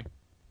 everybody.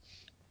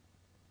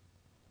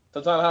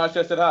 That's not how I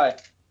just said hi.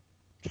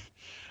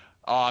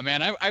 Oh,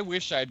 man, I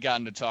wish I had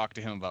gotten to talk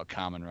to him about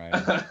Kamen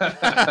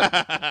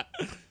Rider.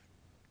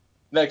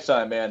 Next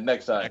time, man,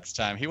 next time. Next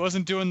time. He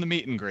wasn't doing the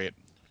meet and greet.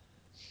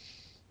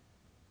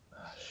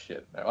 Oh,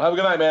 shit. Well, have a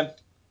good night, man.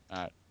 All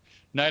right.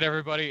 Night,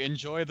 everybody.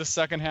 Enjoy the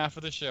second half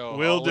of the show.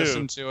 Will do.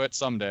 Listen to it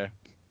someday.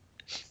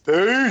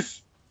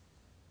 Peace.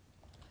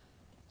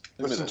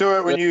 Listen to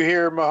it when you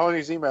hear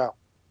Mahoney's email.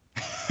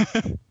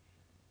 This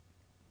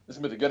is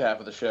gonna be the good half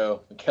of the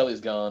show. And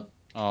Kelly's gone.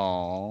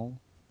 Oh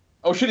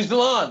shit, he's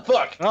still on.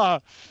 Fuck.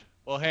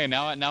 Well, hey,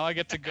 now I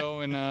get to go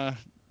and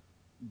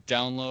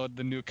download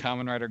the new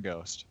Kamen Rider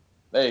Ghost.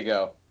 There you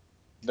go.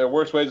 There are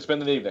worse ways to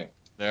spend an evening.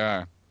 There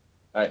are.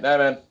 All right, night,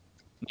 man.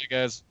 You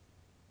guys.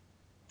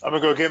 I'm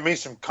going to go get me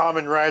some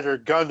Kamen Rider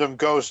Gundam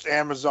Ghost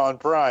Amazon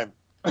Prime.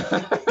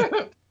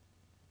 I'd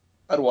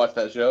watch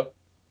that show.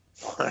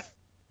 All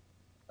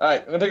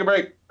right, I'm going to take a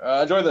break.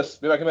 Enjoy this.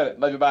 Be back in a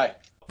minute. Love you. Bye.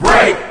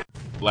 Break!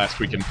 Last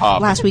Week in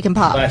Pop. Last Week in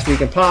Pop. Last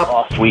Week in Pop.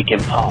 Last Week in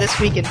Pop. This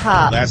Week in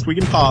Pop. Last Week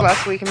in Pop.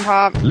 Last Week in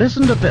Pop.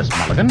 Listen to this,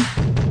 Mulligan.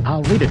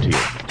 I'll read it to you.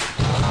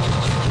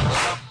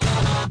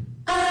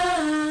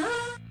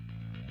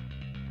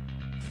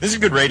 This is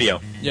good radio.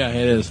 Yeah, it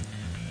is.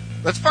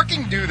 Let's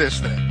fucking do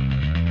this then.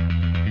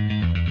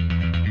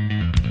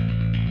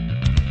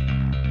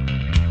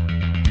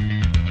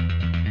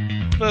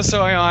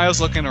 So, I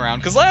was looking around,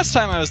 because last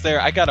time I was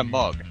there, I got a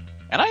mug.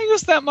 And I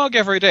use that mug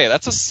every day.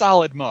 That's a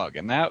solid mug,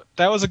 and that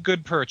was a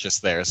good purchase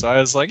there. So I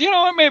was like, you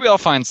know what, maybe I'll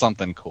find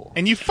something cool.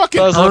 And you fucking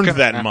earned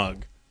that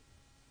mug.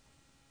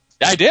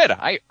 I did.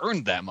 I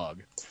earned that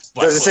mug.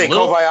 But Does it say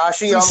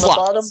Kobayashi on the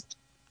bottom?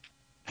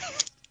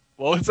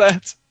 What was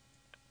that?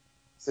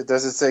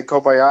 Does it say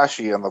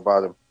Kobayashi on the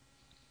bottom?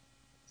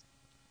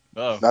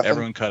 Oh, Nothing?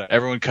 everyone cut out.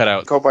 Everyone cut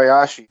out.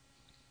 Kobayashi.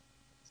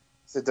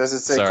 Does it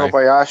say Sorry.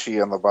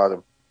 Kobayashi on the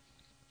bottom?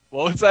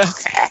 What was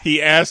that?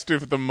 He asked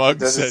if the mug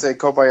Does said... it say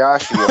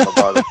Kobayashi on the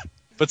bottom?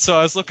 But so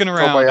I was looking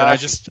around and I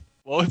just...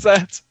 What was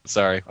that?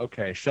 Sorry.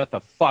 Okay, shut the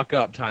fuck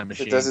up, Time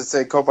Machine. Does it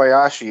say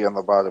Kobayashi on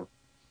the bottom?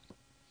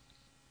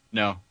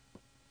 No.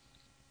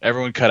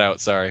 Everyone cut out,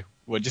 sorry.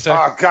 What'd you say?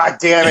 Oh, god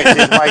damn it.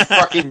 Did my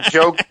fucking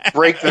joke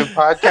break the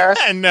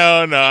podcast?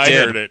 No, I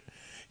heard it.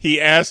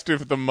 He asked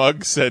if the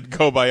mug said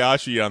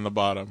Kobayashi on the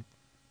bottom.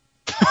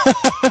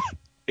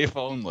 If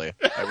only.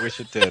 I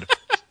wish it did.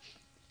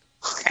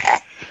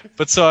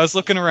 But so I was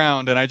looking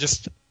around and I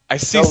see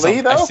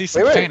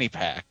some fanny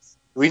packs.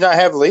 Do we not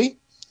have Lee?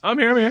 I'm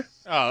here.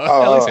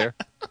 Ellie's here.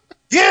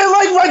 You didn't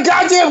like my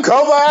goddamn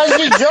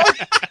Kobayashi joke?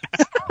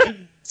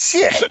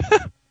 Shit.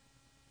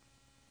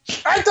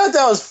 I thought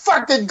that was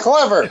fucking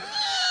clever.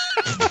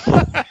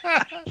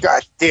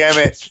 God damn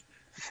it.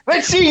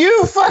 Let's see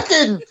you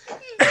fucking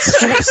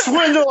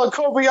swindle a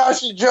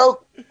Kobayashi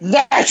joke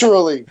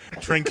naturally.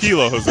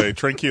 Tranquilo, Jose.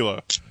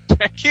 Tranquilo.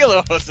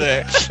 Tranquilo,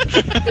 Jose.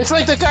 It's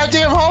like the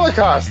goddamn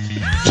Holocaust.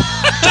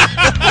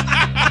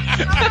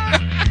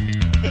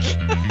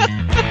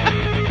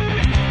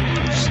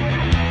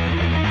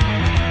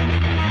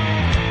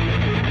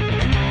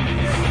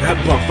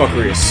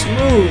 fucker is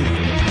smooth.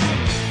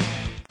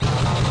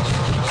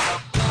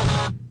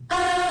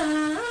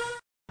 How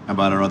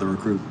about our other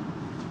recruit?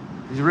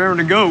 He's raring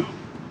to go.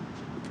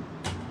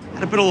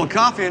 Had to put a little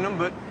coffee in him,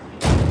 but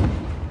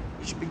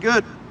he should be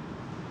good.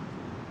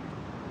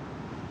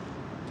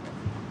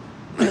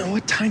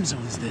 What time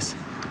zone is this?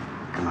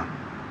 Come on.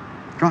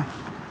 Come on.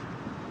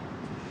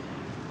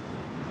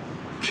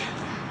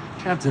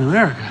 Captain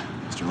America.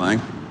 Mr.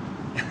 Lang.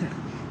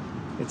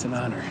 It's an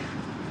honor.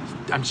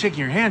 I'm shaking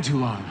your hand too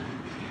long.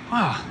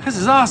 Wow, this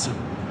is awesome.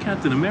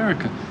 Captain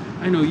America.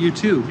 I know you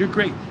too. You're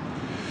great.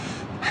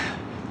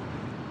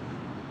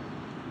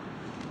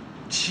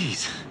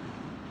 Jeez.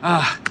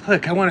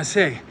 Look, I want to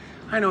say,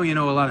 I know you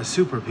know a lot of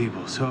super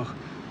people, so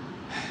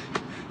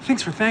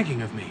thanks for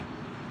thanking of me.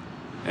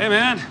 Hey,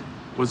 man.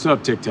 What's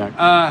up, Tic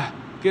Tac?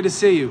 Good to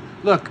see you.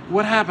 Look,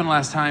 what happened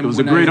last time? It was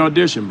a great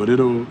audition, but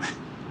it'll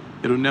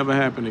never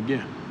happen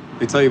again.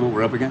 They tell you what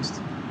we're up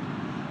against?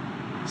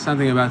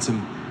 Something about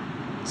some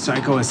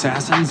psycho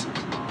assassins?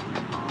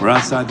 We're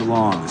outside the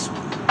law on this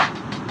one.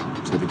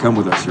 So if you come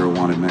with us, you're a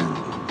wanted man.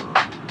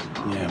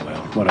 Yeah,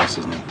 well, what else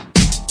is new?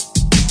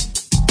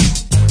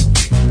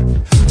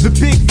 The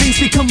big things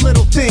become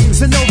little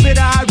things. I know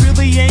that I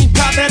really ain't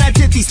proud that I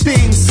did these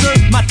things.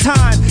 Served my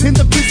time in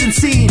the prison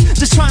scene,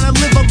 just trying to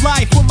live a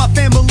life with my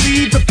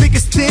family. The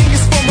biggest thing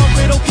is for my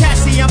little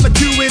Cassie. I'ma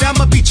do it,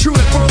 I'ma be true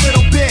it for a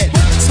little bit.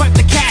 Swipe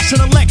the cash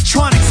and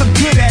electronics, I'm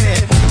good at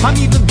it. I'm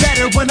even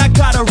better when I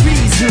got a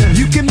reason.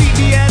 You can meet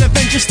me at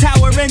Avengers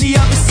Tower any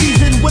other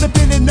season. Would've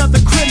been another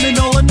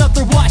criminal,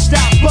 another washed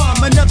out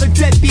bum, another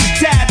deadbeat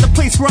dad, the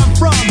place where I'm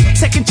from.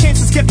 Second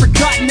chances get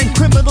forgotten and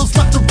criminals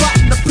left to rot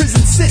in the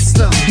prison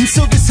system. And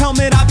so this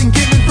helmet I've been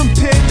given from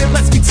Penn, it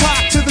lets me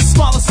talk to the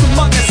smallest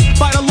among us.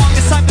 By the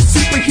longest I've been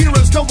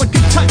superheroes, no one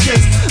can touch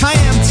us. I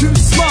am too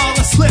small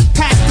to slip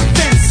past the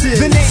fences.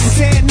 The name's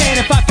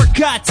Ant-Man if I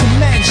forgot to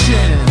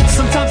mention.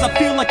 Sometimes I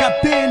feel like I've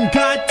been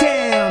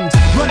goddamned,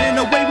 running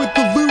away with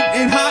the loot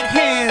in hot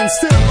hands.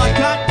 Still I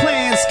got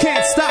plans,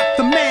 can't stop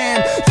the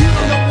man. You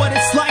don't know what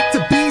it's like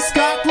to be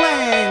Scott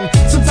Lang.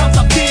 Sometimes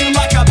I feel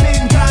like I've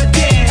been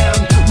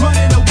goddamned,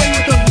 running away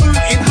with the loot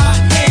in hot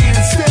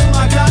hands. Still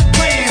I got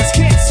plans,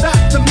 can't stop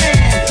the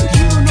man.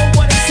 You don't know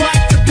what it's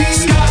like to be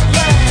Scott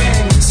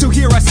Lang. So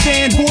here I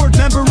stand, board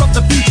member of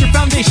the Future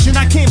Foundation.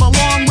 I came a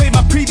long way,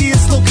 my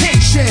previous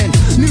location.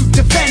 New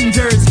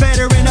defenders,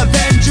 veteran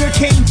Avenger,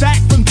 came back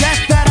from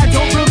death that I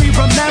don't really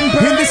remember.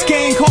 In this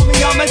game, call me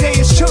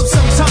Amadeus Cho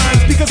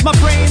sometimes, because my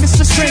brain is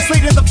just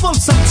translating the flow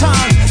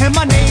sometimes, and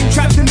my name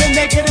trapped in the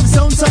negative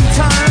zone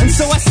sometimes. And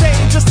so I stay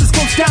just as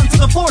close down to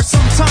the floor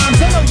sometimes.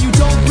 I know you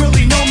don't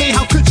really know me,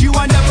 how could you?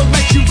 I never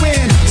let you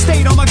in.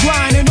 Stayed on my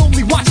grind and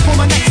only watched for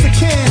my next of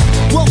kin.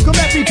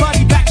 Welcome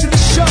everybody back to the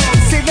show.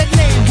 Say that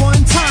name one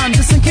time,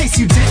 just in case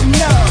you didn't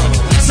know.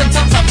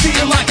 Sometimes I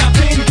feel like I've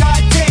been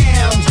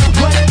goddamned,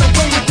 running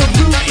away with the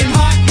loot in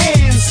hot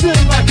hands. Still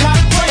I got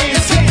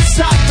plans, can't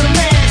stop the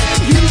man.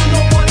 You don't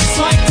know what it's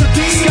like to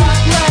be Scott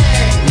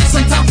Lang.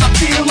 Sometimes I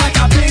feel like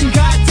I've been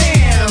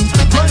goddamned,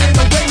 running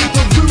away with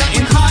the loot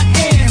in hot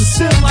hands.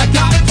 Still I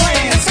got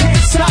plans,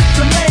 can't stop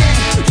the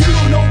man. You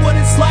don't know what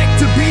it's like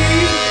to be.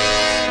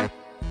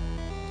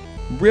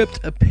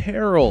 Ripped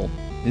Apparel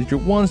is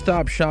your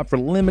one-stop shop for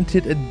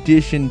limited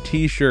edition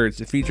t-shirts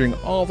featuring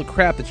all the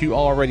crap that you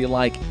already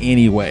like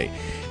anyway.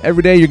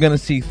 Every day you're going to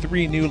see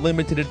 3 new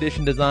limited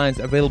edition designs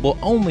available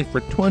only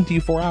for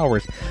 24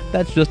 hours.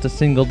 That's just a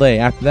single day.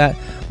 After that,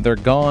 they're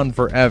gone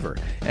forever.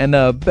 And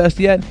best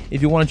yet,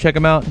 if you want to check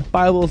them out,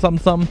 buy a little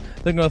something,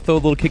 they're going to throw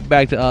a little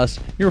kickback to us,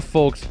 your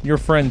folks, your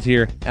friends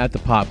here at the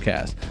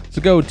Popcast.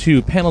 So go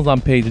to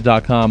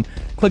panelsonpage.com,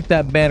 click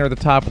that banner at the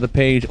top of the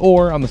page,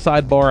 or on the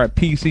sidebar at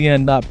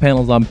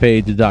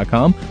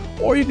pcn.panelsonpage.com,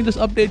 or you can just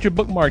update your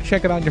bookmark,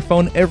 check it out on your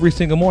phone every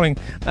single morning.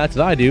 That's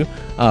what I do.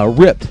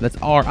 Ripped, that's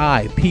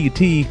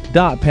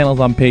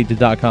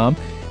RIPT.panelsonpages.com.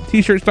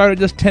 T-shirts start at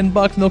just $10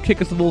 and they'll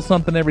kick us a little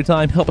something every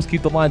time. Help us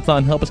keep the lights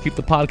on, help us keep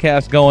the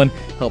podcast going,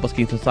 help us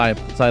keep the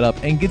site up,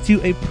 and gets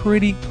you a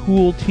pretty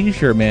cool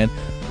t-shirt, man.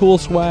 Cool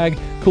swag,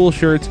 cool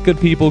shirts, good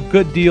people,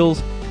 good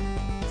deals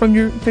from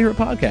your favorite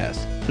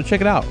podcast. So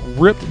check it out,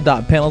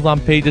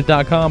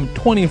 ripped.panelsonpages.com,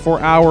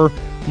 24-hour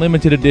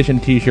limited edition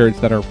t-shirts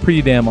that are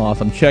pretty damn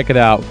awesome. Check it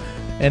out.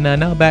 And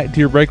now back to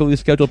your regularly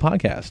scheduled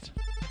podcast.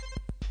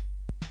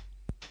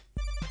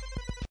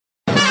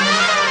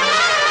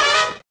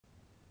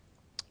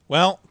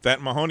 Well,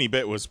 that Mahoney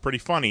bit was pretty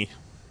funny.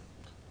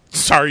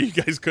 Sorry you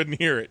guys couldn't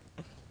hear it.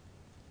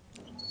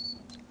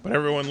 But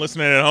everyone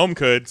listening at home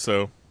could,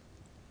 so.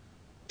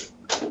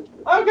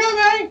 I'm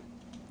coming!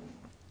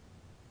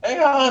 Hang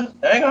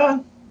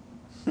on.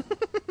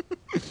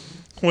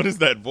 What is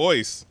that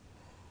voice?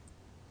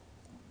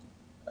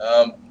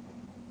 I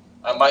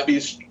might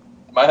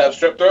have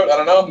strep throat. I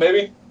don't know.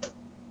 Maybe.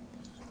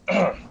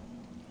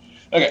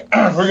 Okay,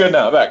 we're good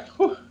now. Back.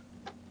 Whew.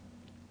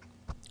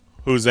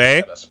 Who's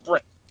A?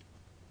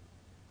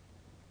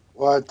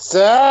 What's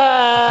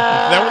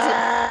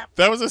up?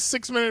 That was a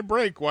 6-minute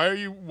break. Why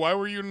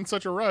were you in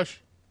such a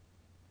rush?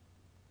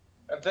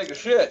 Had to take a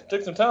shit.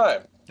 Took some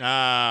time.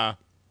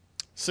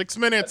 6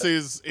 minutes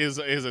is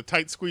a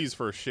tight squeeze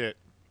for shit.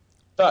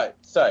 Tight.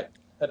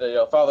 Had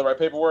to file the right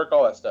paperwork,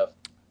 all that stuff.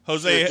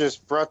 Jose Should've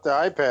just brought the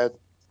iPad.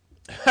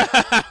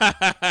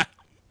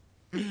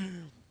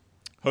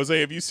 Jose,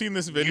 have you seen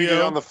this You video?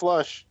 did on the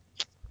flush.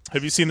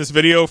 Have you seen this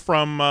video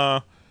from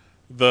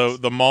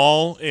the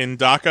mall in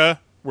Dhaka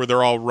where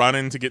they're all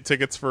running to get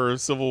tickets for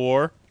Civil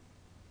War?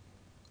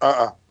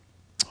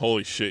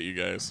 Holy shit, you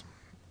guys.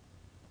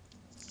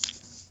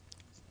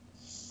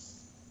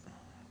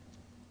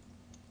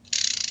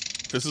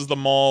 This is the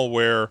mall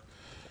where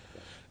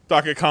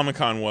Dhaka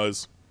Comic-Con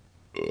was.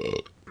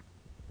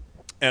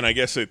 And I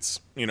guess it's,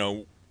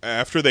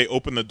 after they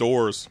open the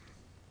doors,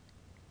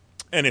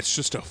 and it's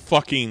just a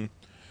fucking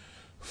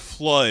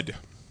flood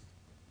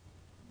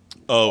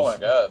of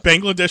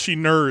Bangladeshi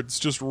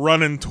nerds just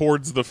running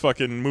towards the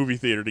fucking movie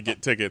theater to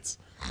get tickets.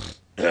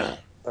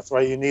 That's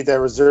why you need that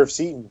reserved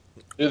seating.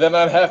 Do they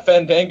not have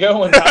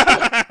Fandango?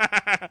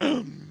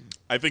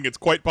 I think it's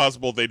quite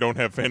possible they don't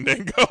have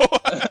Fandango.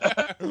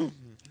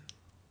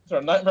 It's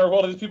our nightmare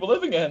world of these people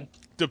living in.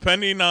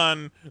 Depending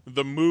on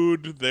the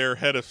mood their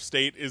head of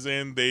state is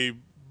in, they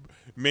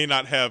may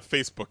not have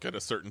Facebook at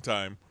a certain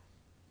time.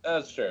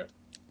 That's true.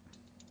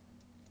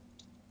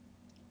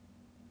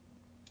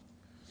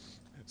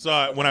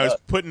 So when I was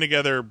putting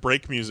together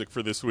break music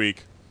for this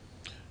week,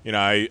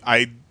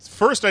 I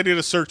first did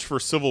a search for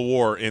Civil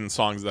War in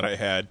songs that I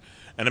had,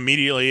 and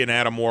immediately an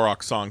Adam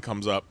Warlock song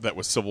comes up that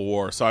was Civil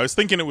War. So I was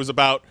thinking it was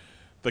about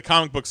the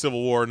comic book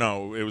Civil War.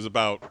 No, it was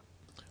about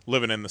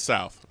living in the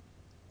South.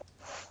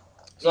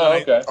 So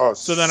okay.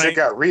 So then it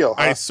got real.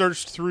 Huh? I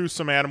searched through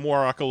some Adam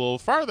Warlock a little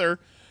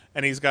farther,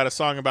 and he's got a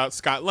song about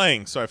Scott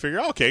Lang. So I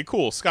figured, okay,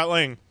 cool, Scott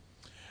Lang.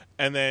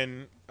 And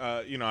then,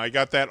 I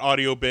got that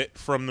audio bit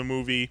from the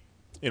movie.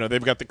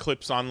 They've got the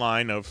clips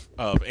online of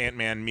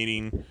Ant-Man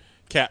meeting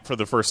Cap for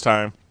the first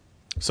time.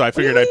 So I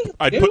figured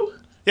I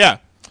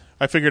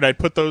figured I'd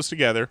put those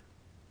together.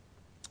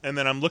 And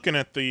then I'm looking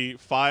at the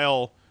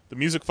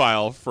music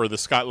file for the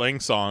Scott Lang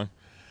song,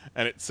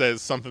 and it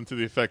says something to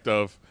the effect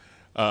of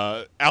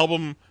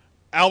album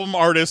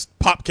artist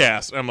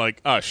Popcast. I'm like,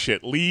 oh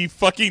shit, Lee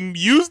fucking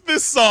used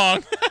this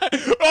song.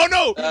 Oh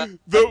no!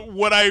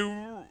 What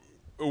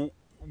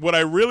I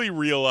really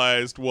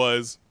realized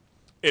was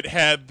it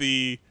had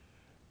the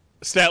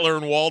Statler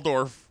and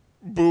Waldorf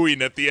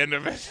booing at the end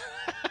of it.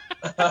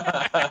 But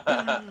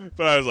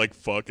I was like,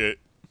 fuck it.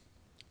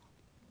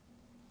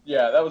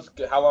 Yeah, that was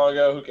how long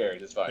ago? Who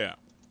cares? It's fine. Yeah.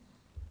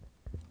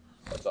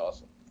 That's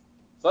awesome.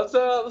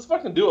 So let's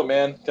fucking do it,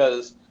 man,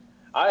 because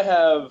I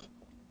have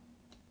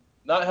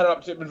not had an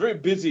opportunity. I've been very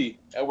busy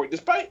at work.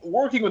 Despite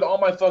working with all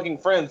my fucking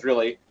friends,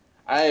 really,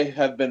 I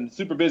have been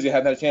super busy. I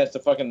haven't had a chance to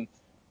fucking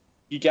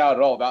geek out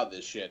at all about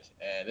this shit,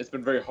 and it's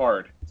been very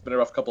hard. It's been a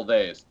rough couple of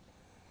days.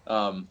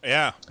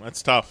 Yeah,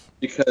 that's tough.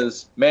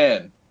 Because,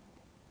 man,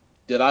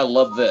 did I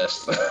love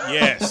this.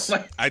 Yes.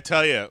 I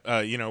tell you,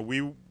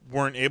 we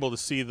weren't able to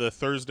see the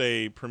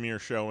Thursday premiere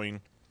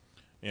showing.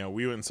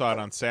 We went and saw it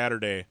on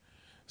Saturday.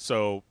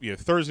 So,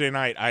 Thursday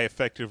night, I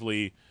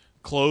effectively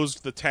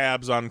closed the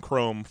tabs on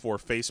Chrome for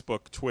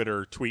Facebook,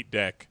 Twitter,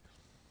 TweetDeck.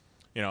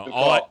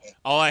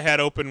 All I had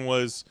open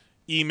was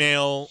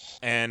email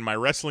and my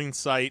wrestling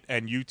site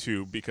and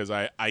YouTube because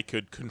I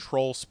could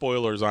control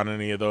spoilers on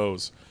any of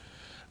those.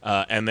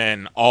 And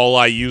then all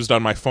I used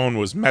on my phone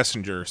was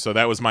Messenger, so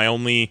that was my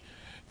only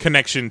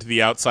connection to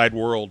the outside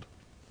world.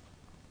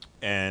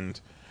 And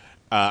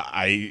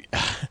I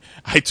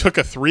took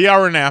a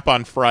 3-hour nap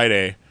on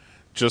Friday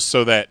just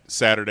so that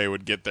Saturday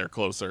would get there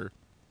closer,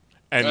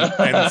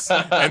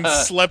 and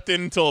slept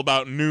in until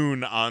about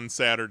noon on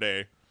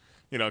Saturday,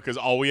 because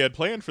all we had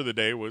planned for the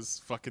day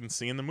was fucking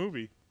seeing the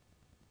movie.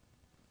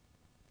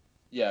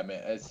 Yeah,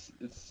 man,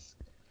 it's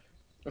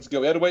good.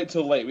 We had to wait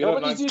till late.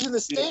 Nobody's using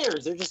the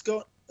stairs. They're just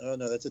going. Oh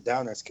no, that's a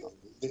downer skill.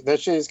 That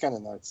shit is kind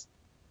of nuts.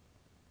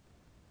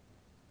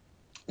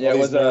 Yeah, it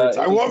was.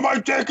 I want my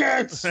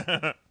tickets.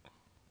 It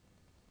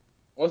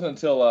wasn't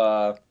until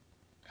I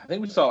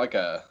think we saw like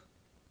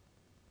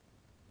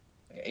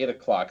 8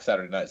 o'clock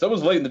Saturday night. So it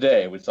was late in the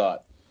day. We saw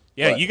it.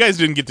 Yeah, you guys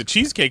didn't get to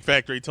Cheesecake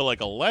Factory till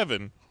like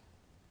 11.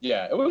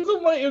 Yeah, it was a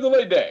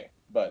late day,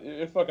 but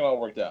it fucking all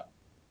worked out.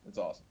 It's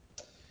awesome.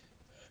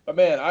 But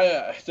man,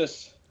 it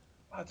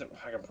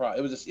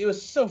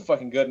was so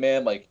fucking good,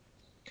 man. Like,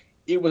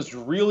 it was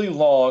really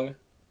long.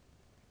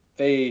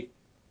 They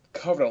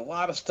covered a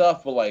lot of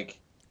stuff, but like,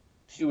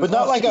 it was. But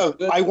not like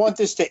I want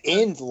this to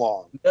end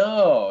long.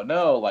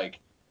 No, like,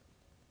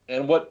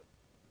 and what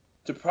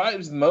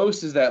surprised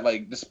most is that,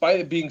 like,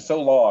 despite it being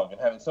so long and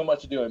having so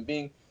much to do and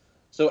being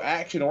so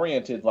action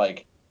oriented,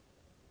 like,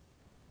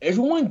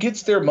 everyone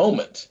gets their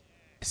moment.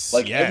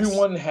 Like,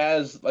 everyone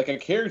has like a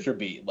character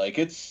beat. Like,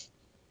 it's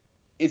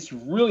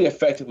really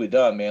effectively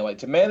done, man. Like,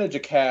 to manage a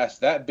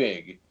cast that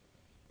big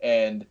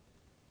and,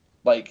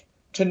 like,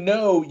 to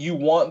know you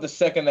want the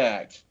second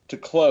act to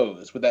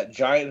close with that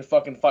giant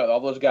fucking fight with all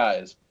those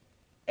guys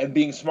and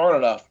being smart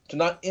enough to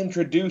not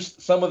introduce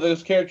some of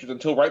those characters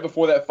until right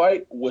before that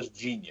fight was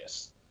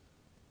genius.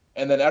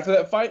 And then after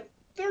that fight,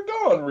 they're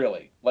gone,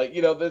 really. Like,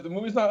 you know, the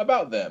movie's not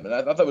about them, and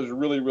I thought that was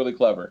really, really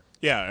clever.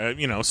 Yeah,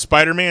 you know,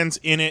 Spider-Man's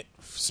in it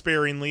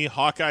sparingly.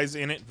 Hawkeye's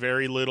in it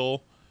very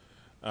little.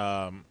 You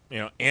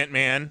know,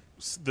 Ant-Man,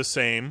 the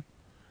same.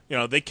 You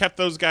know, they kept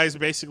those guys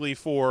basically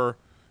to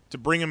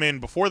bring them in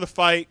before the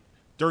fight,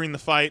 during the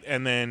fight,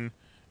 and then,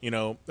 you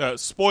know,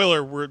 this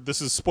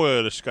is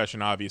spoiler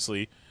discussion,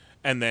 obviously,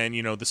 and then,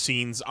 you know, the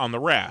scenes on the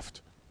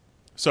raft.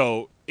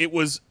 So it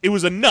was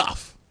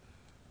enough.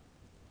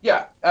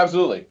 Yeah,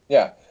 absolutely.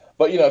 Yeah.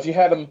 But, you know, if you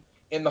had them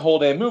in the whole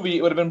damn movie,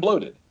 it would have been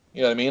bloated.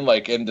 You know what I mean?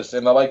 Like, and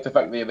I like the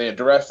fact that they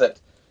address that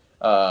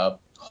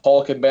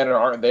Hulk and Banner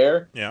aren't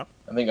there. Yeah.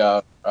 I think,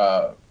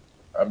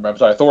 I'm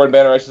sorry, Thor and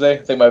Banner, I should say.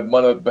 I think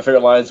one of my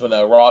favorite lines when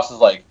Ross is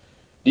like,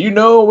 do you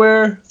know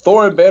where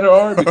Thor and Banner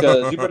are?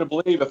 Because you better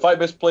believe if I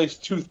misplace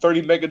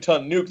 230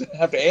 megaton nukes, I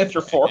have to answer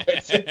for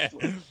it.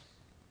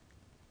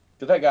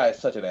 Because that guy is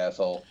such an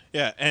asshole.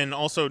 Yeah, and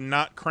also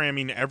not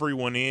cramming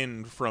everyone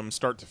in from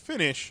start to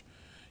finish.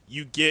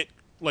 You get,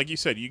 like you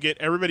said,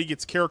 everybody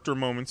gets character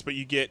moments, but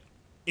you get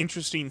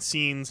interesting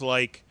scenes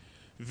like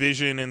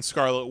Vision and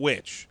Scarlet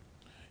Witch.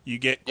 You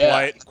get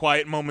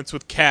quiet moments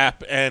with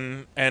Cap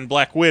and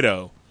Black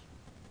Widow.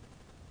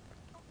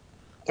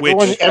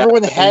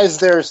 Everyone has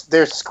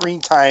their screen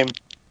time,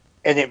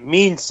 and it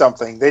means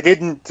something. They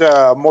didn't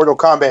Mortal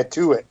Kombat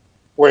 2 it,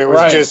 where it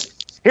was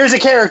just, here's a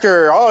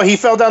character, oh, he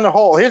fell down the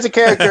hole. Here's a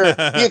character,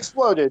 he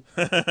exploded.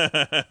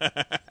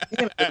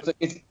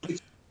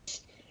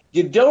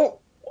 You don't,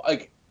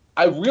 like,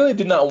 I really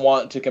did not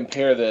want to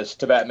compare this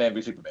to Batman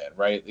v Superman,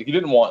 right? Like, you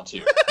didn't want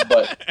to,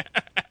 but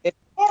it's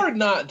hard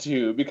not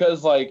to,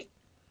 because, like,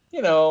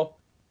 you know,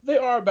 they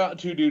are about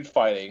two dudes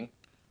fighting.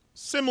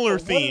 Similar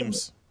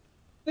themes.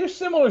 They're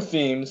similar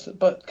themes,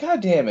 but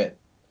god damn it,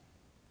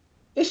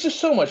 it's just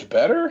so much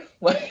better.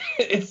 Like,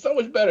 it's so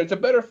much better. It's a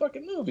better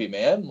fucking movie,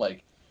 man.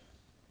 Like,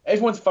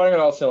 everyone's firing on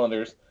all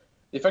cylinders.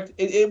 In fact,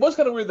 it was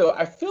kind of weird though.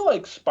 I feel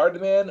like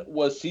Spider-Man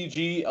was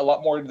CG a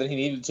lot more than he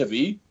needed to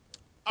be.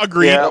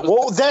 Agreed. Yeah,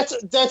 well,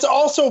 that's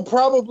also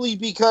probably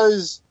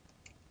because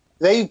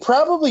they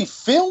probably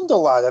filmed a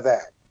lot of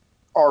that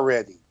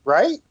already,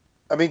 right?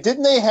 I mean,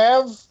 didn't they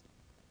have?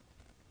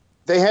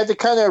 They had to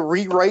kind of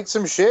rewrite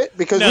some shit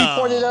because we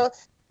pointed out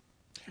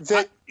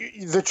that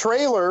the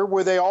trailer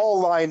where they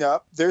all line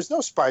up, there's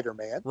no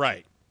Spider-Man.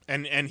 Right.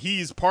 And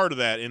he's part of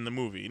that in the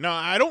movie. No,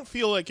 I don't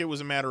feel like it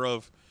was a matter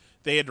of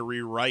they had to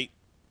rewrite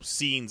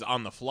scenes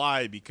on the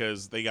fly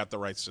because they got the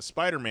rights to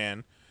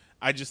Spider-Man.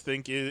 I just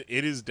think it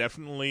is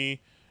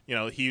definitely, you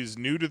know, he's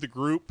new to the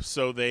group,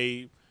 so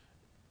they,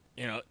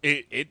 you know,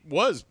 it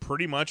was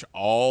pretty much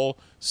all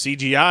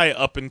CGI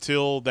up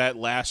until that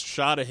last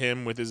shot of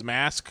him with his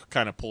mask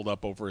kind of pulled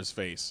up over his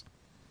face.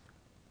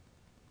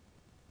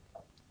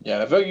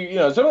 Yeah, I feel like, you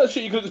know, some of that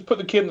shit you could just put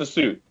the kid in the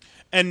suit.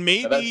 And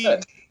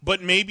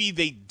maybe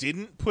they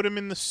didn't put him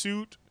in the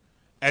suit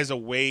as a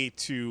way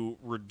to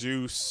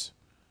reduce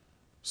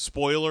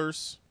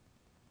spoilers.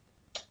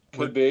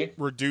 Could be.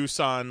 Reduce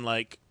on,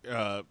 like,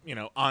 you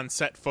know,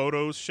 on-set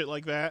photos, shit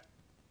like that.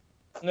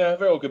 Yeah,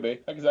 very well could be.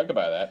 I could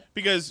buy that.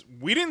 Because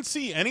we didn't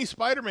see any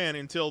Spider-Man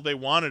until they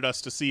wanted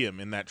us to see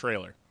him in that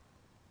trailer.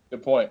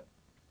 Good point.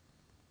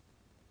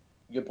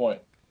 Good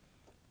point.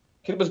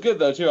 Kid was good,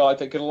 though, too. I like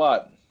that kid a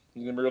lot.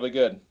 He's going to be really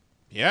good.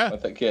 Yeah. I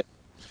like that kid.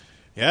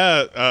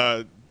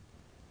 Yeah,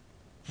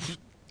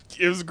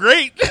 it was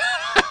great.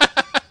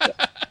 I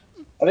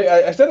think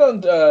I said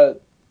on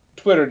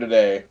Twitter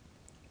today,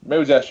 maybe it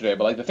was yesterday,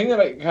 but like the thing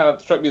that kind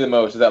of struck me the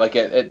most is that like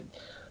at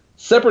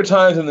separate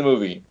times in the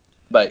movie,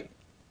 like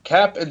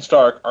Cap and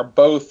Stark are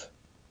both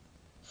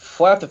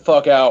flat the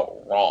fuck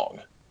out wrong.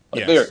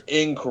 Like they are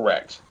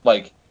incorrect.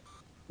 Like,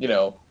 you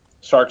know,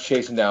 Stark's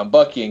chasing down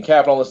Bucky and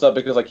Cap and all this stuff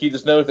because like he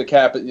just knows that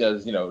Cap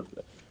is, you know,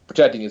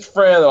 protecting his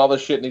friend and all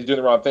this shit and he's doing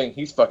the wrong thing.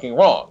 He's fucking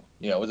wrong.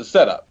 You know, it was a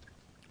setup.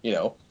 You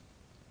know.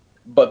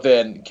 But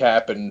then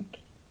Cap and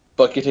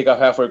Bucky take off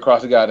halfway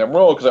across the goddamn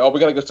road because like, we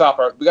gotta go stop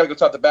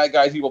the bad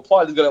guy's evil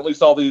plot. He's gonna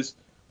unleash all these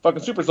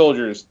fucking super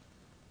soldiers.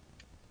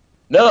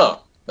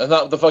 No, that's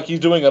not what the fuck he's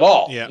doing at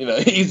all. Yeah. You know,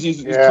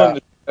 he's killing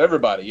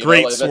everybody. You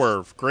Great know? Like,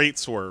 swerve. Great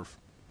swerve.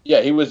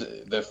 Yeah, he was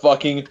the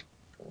fucking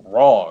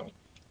wrong.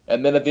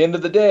 And then at the end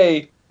of the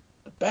day,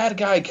 the bad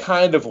guy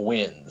kind of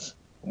wins,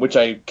 which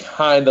I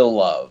kind of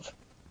love.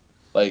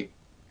 Like,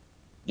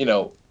 you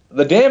know,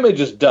 the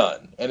damage is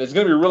done, and it's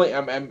going to be really,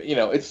 you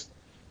know,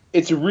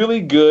 it's really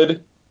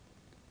good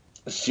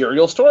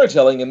serial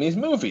storytelling in these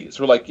movies.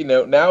 We're like, you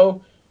know,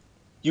 now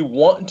you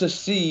want to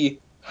see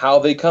how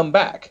they come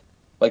back.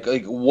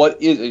 Like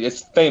what is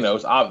it's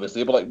Thanos,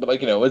 obviously, but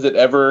like, you know, is it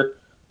ever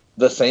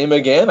the same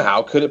again?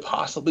 How could it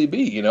possibly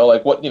be? You know,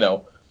 like what, you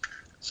know,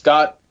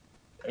 Scott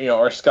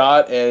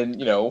and,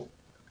 you know,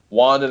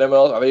 Wanda and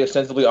everyone else, are they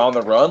ostensibly on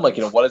the run? Like,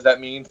 you know, what does that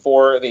mean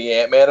for the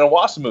Ant-Man and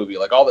Wasp movie?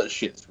 Like, all that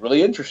shit's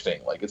really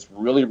interesting. Like, it's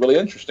really, really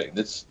interesting.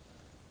 It's,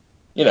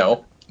 you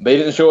know, they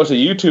didn't show us a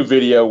YouTube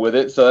video with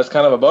it, so that's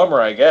kind of a bummer,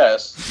 I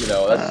guess. You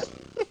know,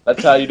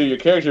 that's how you do your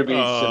character beats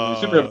in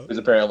super movies,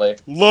 apparently.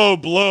 Low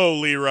blow,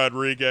 Lee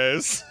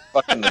Rodriguez.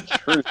 Fucking the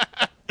truth.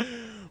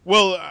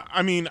 Well,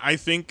 I mean, I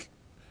think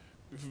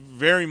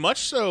very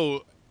much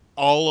so,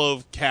 all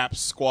of Cap's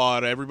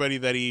squad, everybody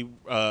that he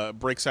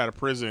breaks out of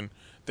prison,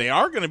 they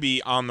are going to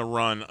be on the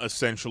run,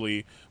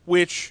 essentially,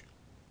 which,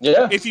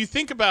 if you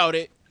think about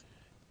it,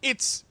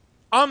 it's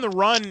on the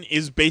run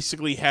is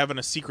basically having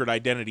a secret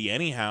identity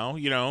anyhow,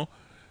 you know.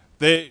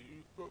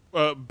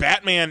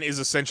 Batman is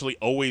essentially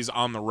always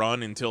on the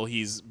run until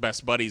he's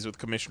best buddies with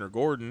Commissioner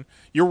Gordon.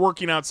 You're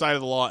working outside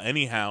of the law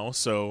anyhow,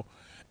 so...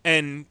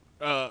 And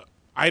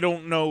I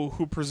don't know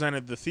who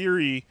presented the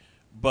theory,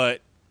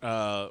 but,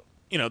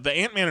 you know, the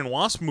Ant-Man and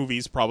Wasp movie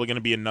is probably going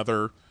to be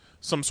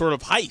some sort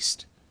of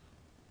heist.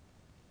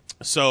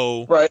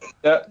 So... Right,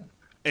 yeah.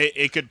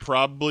 It could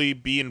probably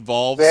be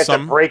involved... They have to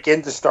break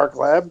into Stark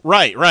Lab?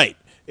 Right.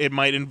 It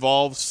might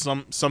involve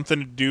something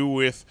to do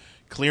with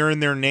clearing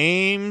their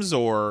names,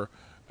 or...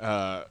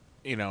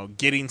 you know,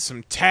 getting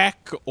some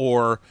tech,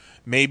 or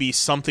maybe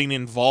something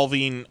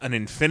involving an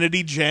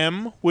Infinity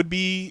Gem would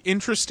be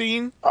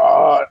interesting.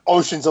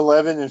 Ocean's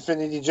 11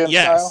 Infinity Gem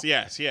style?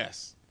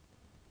 Yes.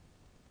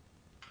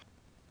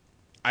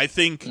 I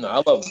think... No,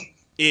 I love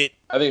it.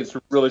 I think it's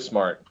really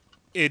smart.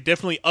 It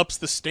definitely ups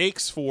the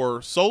stakes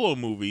for solo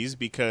movies,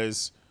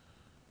 because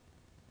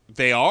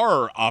they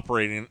are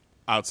operating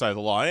outside the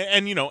law.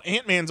 And, you know,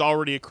 Ant-Man's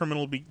already a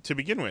criminal to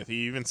begin with.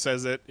 He even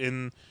says it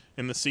in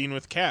the scene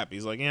with Cap.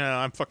 He's like, yeah,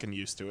 I'm fucking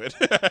used to it.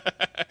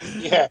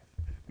 Yeah.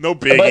 No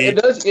biggie.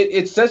 But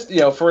it says, you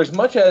know, for as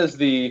much as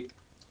the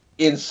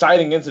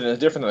inciting incident is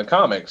different than the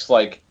comics,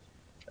 like,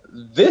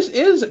 this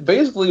is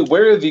basically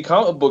where the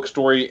comic book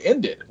story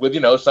ended, with, you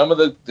know, some of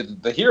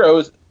the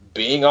heroes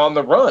being on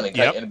the run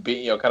and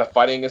being, you know, kind of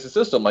fighting against the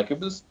system. Like, it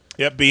was...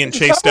 Yep, being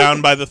chased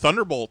down by the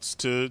Thunderbolts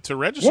to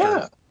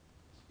register.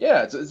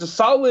 Yeah, it's a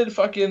solid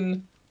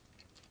fucking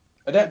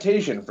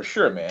adaptation for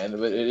sure, man.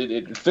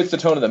 It fits the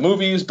tone of the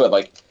movies, but,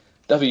 like,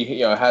 definitely,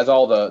 you know, has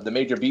all the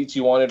major beats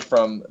you wanted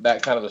from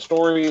that kind of a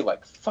story.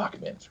 Like, fuck,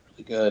 man, it's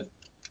really good.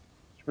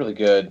 It's really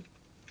good.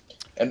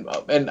 And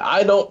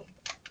I don't...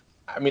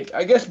 I mean,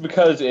 I guess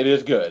because it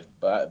is good,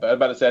 but I'm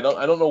about to say, I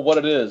don't know what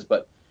it is,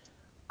 but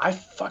I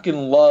fucking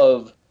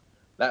love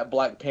that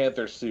Black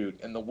Panther suit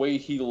and the way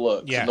he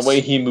looks and the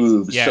way he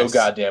moves so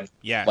goddamn.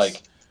 Yes.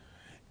 Like,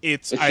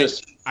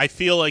 I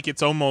feel like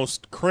it's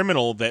almost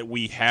criminal that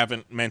we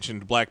haven't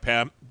mentioned Black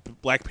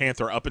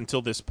Panther up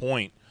until this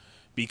point,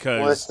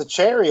 because it's the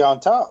cherry on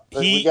top.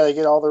 We got to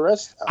get all the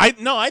rest out.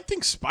 I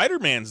think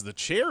Spider-Man's the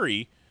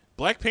cherry.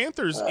 Black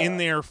Panther's in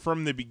there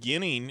from the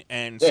beginning,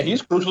 and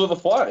he's crucial to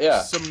the plot.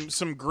 Yeah,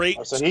 some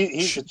great. So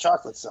he's the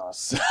chocolate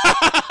sauce.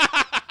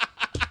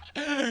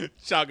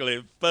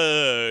 Chocolate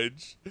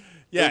fudge.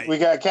 Yeah, we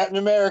got Captain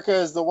America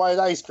as the white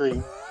ice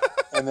cream,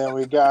 and then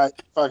we got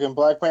fucking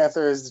Black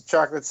Panther as the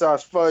chocolate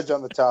sauce fudge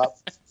on the top,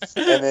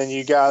 and then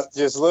you got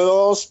just little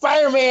old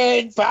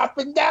Spider-Man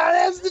popping down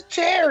as the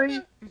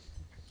cherry.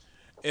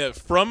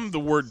 From the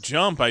word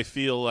jump, I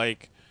feel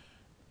like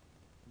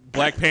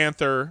Black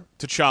Panther,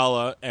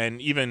 T'Challa, and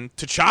even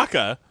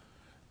T'Chaka,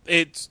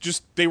 it's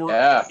just they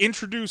were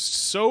introduced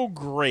so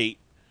great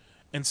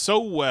and so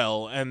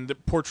well and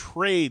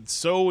portrayed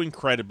so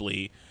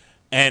incredibly.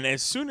 And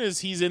as soon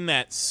as he's in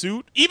that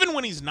suit, even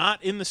when he's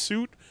not in the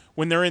suit,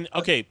 when they're in...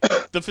 Okay,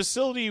 the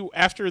facility,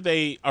 after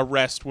they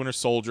arrest Winter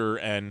Soldier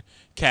and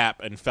Cap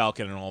and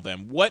Falcon and all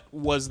them, what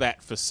was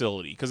that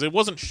facility? Because it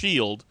wasn't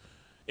S.H.I.E.L.D.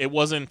 It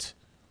wasn't...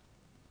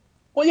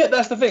 Well, yeah,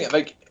 that's the thing.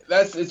 Like,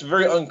 it's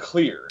very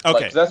unclear.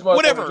 Okay, like, that's what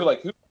whatever.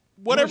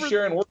 Who's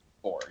Sharon working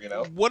for, you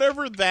know?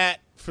 Whatever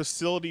that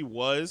facility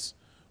was,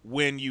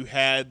 when you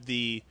had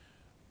the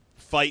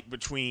fight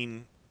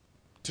between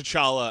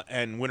T'Challa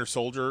and Winter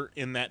Soldier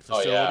in that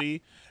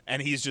facility,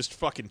 and he's just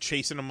fucking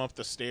chasing him up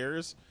the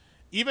stairs.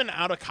 Even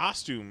out of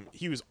costume,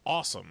 he was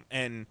awesome.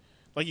 And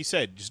like you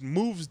said, just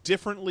moves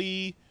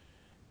differently.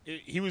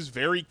 He was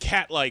very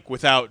cat-like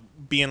without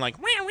being like,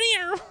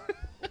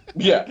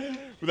 yeah.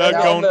 Without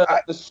going...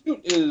 The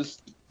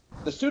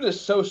suit is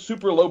so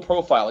super low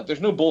profile. Like,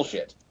 there's no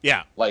bullshit.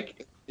 Yeah.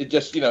 Like, it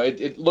just, you know,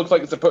 it looks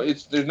like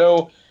there's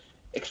no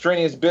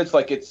extraneous bits.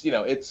 Like, it's, you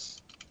know, it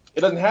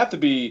doesn't have to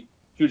be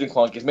huge and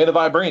clunky. It's made of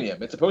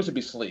vibranium. It's supposed to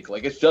be sleek.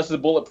 Like, it's just as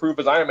bulletproof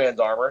as Iron Man's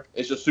armor.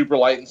 It's just super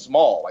light and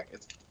small. Like,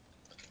 it's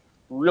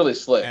really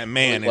slick. And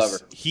man, really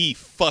he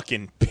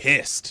fucking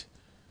pissed.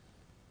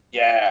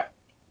 Yeah.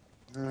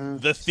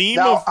 The theme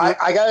now,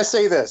 I gotta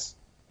say this.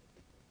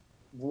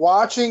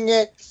 Watching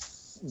it,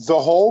 the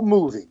whole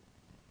movie,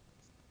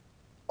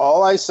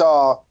 all I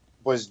saw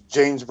was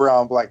James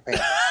Brown Black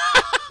Panther.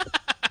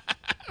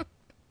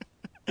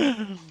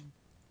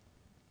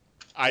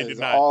 I did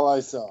not. All I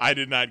saw. I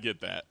did not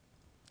get that.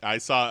 I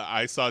saw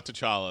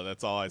T'Challa.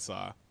 That's all I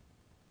saw.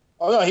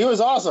 Oh no, he was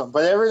awesome.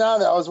 But every now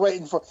and then I was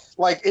waiting for,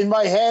 like, in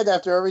my head,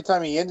 after every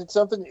time he ended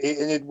something, it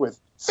ended with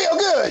 "feel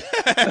good."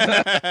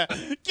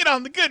 Get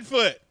on the good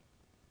foot.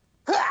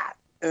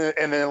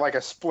 And then like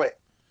a split.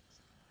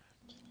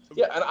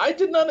 Yeah, and I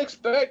did not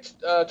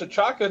expect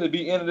T'Chaka to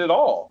be in it at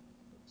all.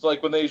 So,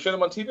 like, when they showed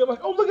him on TV, I'm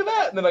like, oh, look at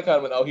that. And then I kind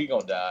of went, oh, he's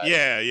going to die.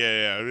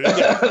 Yeah.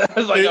 I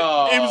was like,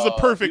 it was the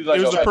perfect, like,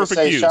 it was the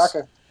perfect use.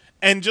 Shaka.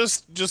 And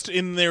just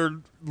in their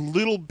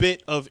little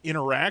bit of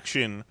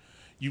interaction,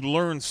 you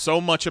learn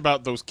so much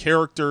about those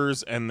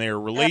characters and their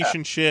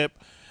relationship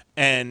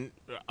and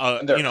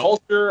their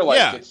culture.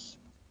 Like,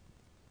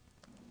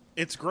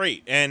 it's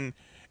great. And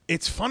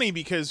it's funny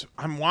because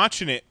I'm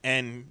watching it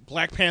and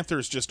Black Panther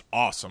is just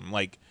awesome.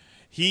 Like,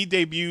 he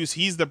debuts,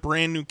 he's the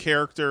brand new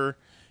character.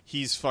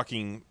 He's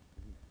fucking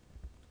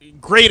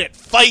great at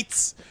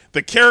fights.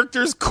 The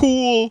character's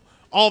cool,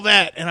 all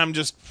that. And I'm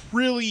just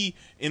really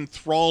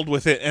enthralled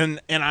with it. And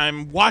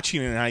I'm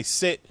watching it and I'm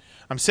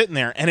sitting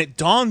there and it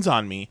dawns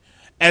on me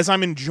as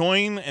I'm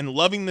enjoying and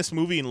loving this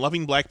movie and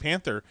loving Black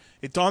Panther,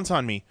 it dawns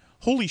on me,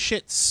 holy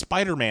shit,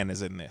 Spider-Man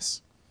is in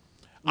this.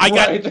 I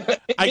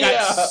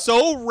got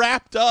so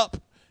wrapped up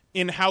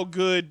in how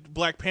good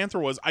Black Panther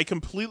was, I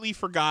completely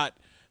forgot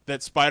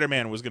that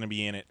Spider-Man was going to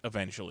be in it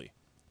eventually.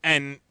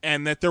 And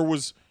that there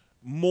was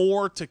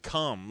more to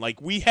come.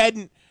 Like, we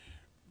hadn't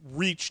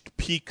reached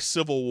peak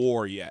Civil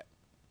War yet.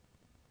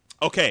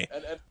 Okay.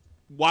 And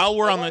while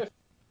we're on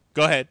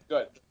Go ahead. Go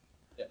ahead.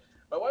 Yeah.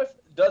 My wife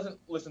doesn't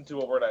listen to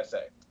a word I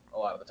say a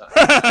lot of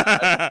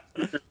the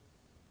time.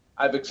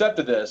 I've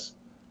accepted this,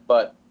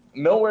 but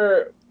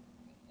nowhere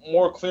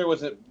more clear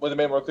was it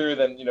made more clear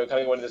than, kind of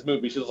going into this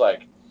movie. She was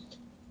like,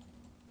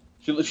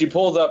 she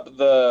pulls up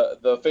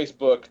the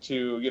Facebook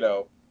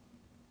to,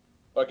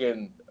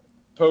 fucking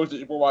post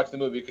that we're watching the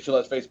movie because she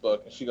loves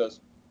Facebook, and she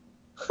goes,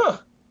 "Huh,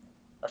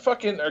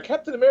 are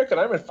Captain America and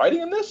Iron Man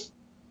fighting in this?"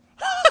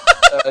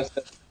 I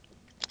said,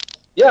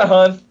 "Yeah,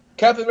 hon,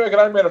 Captain America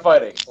and Iron Man are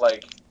fighting."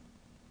 Like,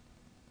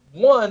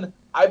 one,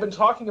 I've been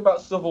talking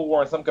about Civil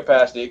War in some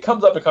capacity. It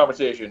comes up in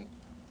conversation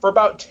for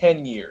about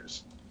 10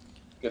 years.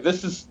 Okay,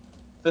 this has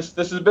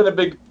been a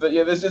big,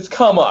 it's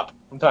come up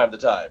from time to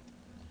time.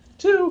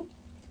 Two,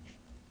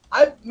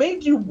 I've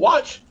made you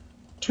watch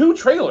 2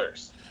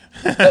 trailers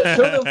that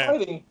show them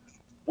fighting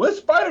with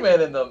Spider-Man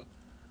in them.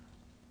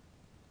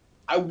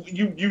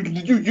 You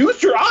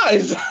used your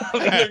eyes.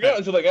 They're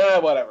going. She's like,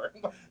 whatever.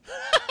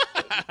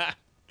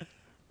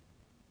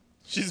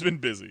 She's been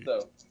busy.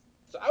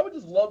 So I would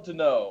just love to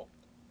know,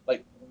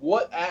 like,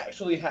 what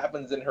actually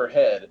happens in her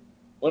head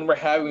when we're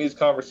having these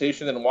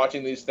conversations and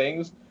watching these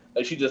things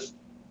that she just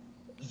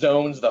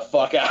zones the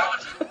fuck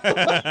out.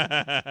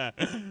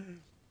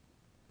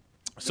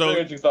 So,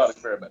 very interesting thought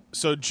experiment.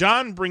 So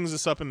John brings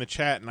this up in the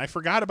chat, and I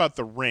forgot about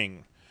the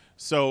ring.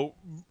 So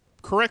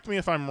correct me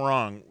if I'm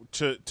wrong.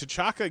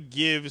 T'Chaka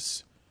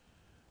gives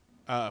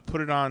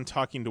put it on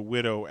talking to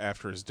Widow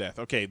after his death.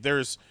 Okay,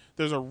 there's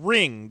a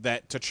ring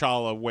that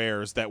T'Challa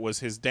wears that was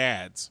his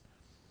dad's.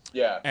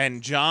 Yeah.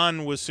 And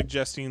John was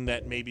suggesting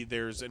that maybe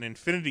there's an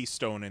Infinity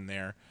Stone in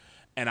there.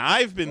 And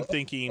I've been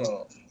thinking,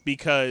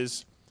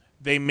 because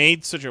they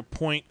made such a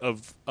point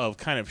of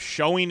kind of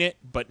showing it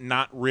but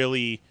not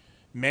really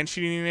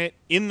mentioning it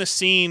in the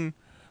scene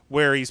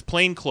where he's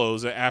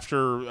plainclothes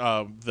after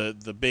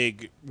the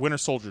big Winter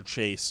Soldier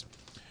chase.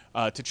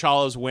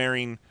 T'Challa's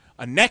wearing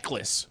a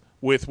necklace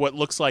with what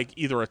looks like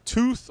either a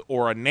tooth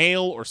or a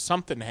nail or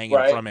something hanging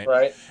from it.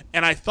 Right.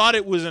 And I thought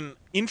it was an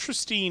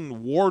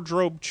interesting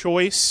wardrobe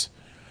choice,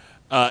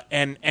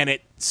 and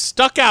it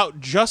stuck out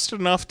just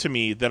enough to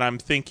me that I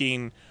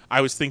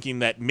was thinking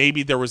that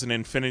maybe there was an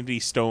Infinity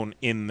Stone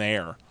in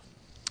there.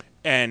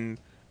 And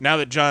now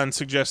that John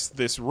suggests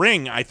this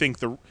ring, I think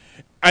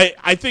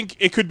I think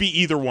it could be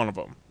either one of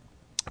them.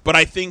 But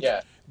I think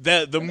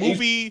that the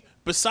movie,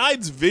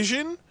 besides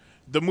Vision,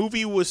 the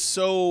movie was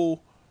so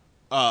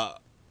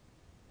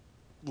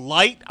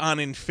light on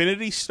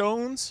Infinity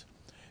Stones,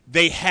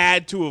 they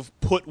had to have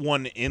put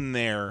one in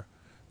there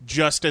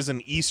just as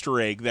an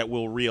Easter egg that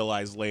we'll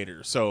realize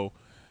later. So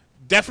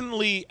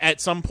definitely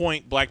at some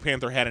point Black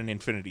Panther had an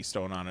Infinity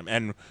Stone on him,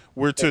 and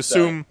we're to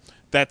assume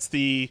that's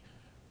the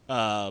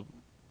Soul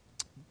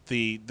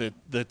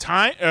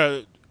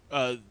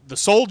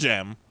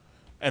Gem,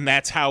 and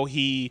that's how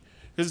he.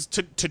 Because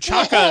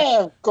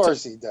T'Chaka, of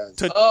course he does.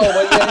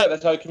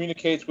 That's how he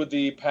communicates with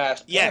the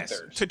past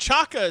Panthers.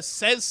 T'Chaka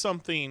says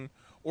something,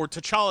 or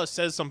T'Challa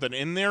says something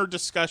in their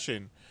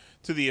discussion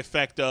to the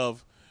effect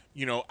of,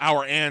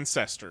 our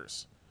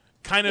ancestors.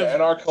 Kind of.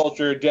 In our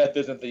culture, death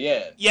isn't the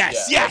end.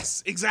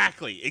 Yes,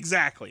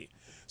 exactly.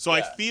 So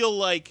I feel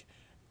like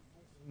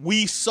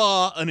we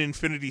saw an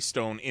Infinity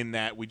Stone in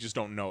that, we just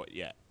don't know it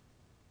yet.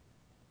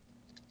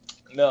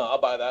 No,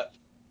 I'll buy that.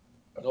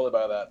 I'll totally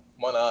buy that.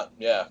 Why not?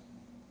 Yeah.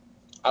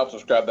 I'll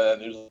subscribe to that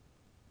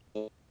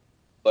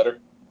newsletter.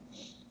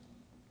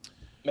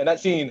 Man, that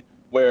scene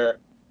where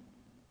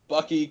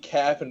Bucky,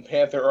 Cap, and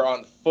Panther are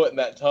on foot in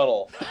that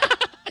tunnel.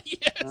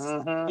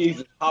 Yes.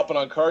 He's hopping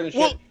on cars and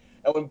shit.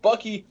 And when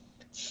Bucky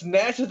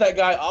snatches that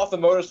guy off the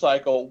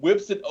motorcycle,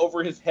 whips it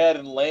over his head,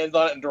 and lands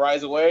on it and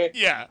drives away.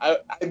 Yeah. I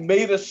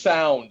made a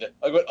sound.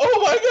 I went,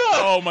 "Oh my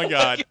god!" Oh my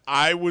god!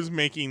 I was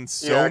making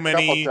so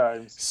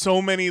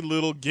many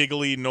little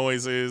giggly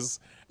noises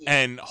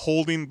and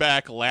holding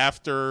back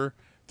laughter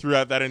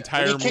throughout that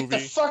entire movie. Kicked the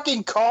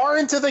fucking car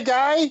into the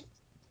guy.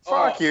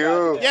 Fuck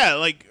you. Yeah,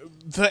 like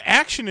the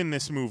action in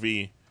this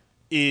movie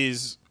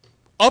is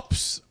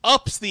ups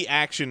the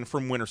action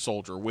from Winter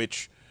Soldier,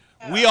 which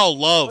we all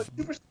love.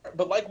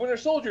 But like Winter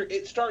Soldier,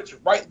 it starts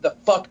right the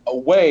fuck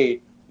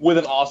away with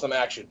an awesome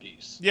action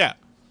piece. Yeah.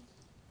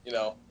 You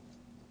know.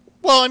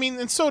 Well, I mean,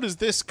 and so does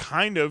this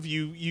kind of.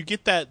 You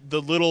get the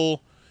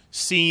little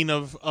scene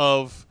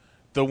of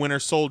the Winter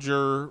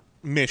Soldier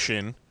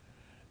mission.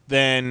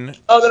 Then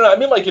no, I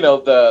mean like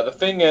the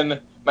thing in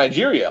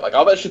Nigeria, like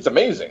all that shit's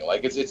amazing.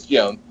 Like it's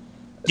yes.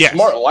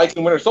 smart, like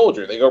in Winter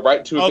Soldier, they go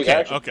right to a big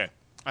action. Okay,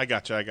 I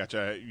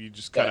gotcha. You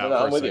just cut out. No,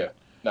 for I'm with you.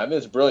 No, I mean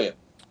it's brilliant.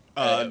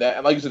 And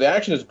like you said, the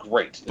action is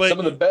great. It's some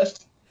of the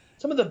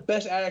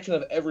best action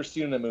I've ever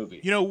seen in a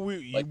movie.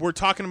 We're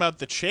talking about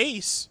the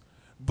chase,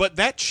 but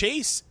that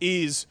chase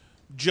is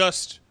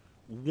just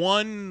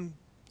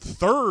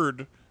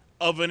 1/3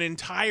 of an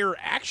entire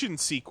action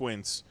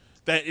sequence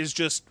that is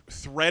just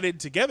threaded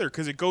together,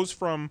 because it goes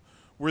from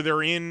where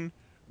they're in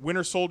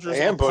Winter Soldier's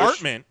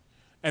apartment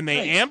and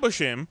they ambush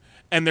him,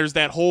 and there's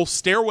that whole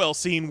stairwell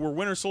scene where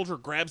Winter Soldier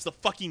grabs the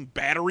fucking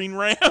battering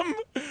ram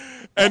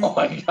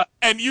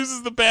and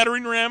uses the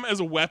battering ram as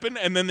a weapon,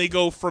 and then they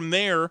go from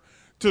there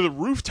to the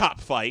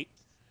rooftop fight,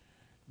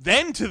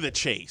 then to the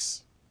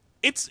chase.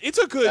 It's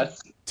a good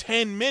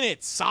 10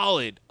 minutes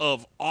solid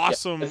of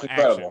awesome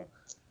action.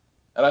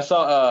 And I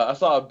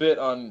saw a bit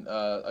on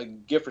a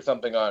GIF or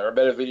something or a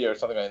better video or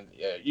something on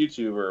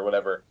YouTube or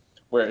whatever,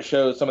 where it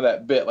shows some of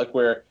that bit, like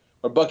where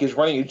Bucky's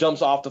running, he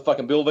jumps off the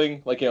fucking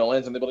building, like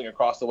lands in the building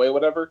across the way,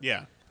 whatever.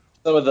 Yeah.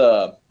 Some of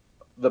the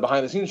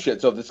behind the scenes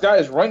shit. So this guy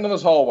is running down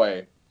this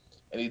hallway,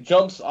 and he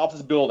jumps off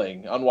this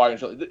building on wire.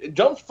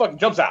 Jumps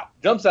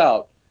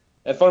out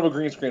in front of a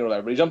green screen or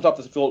whatever. But he jumps off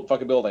this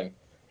fucking building,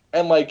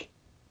 and like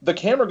the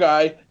camera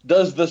guy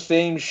does the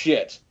same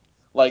shit.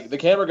 Like, the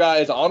camera guy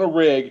is on a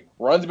rig,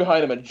 runs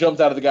behind him, and jumps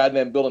out of the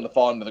goddamn building to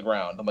fall into the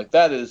ground. I'm like,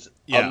 that is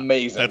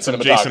amazing. That's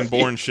some Jason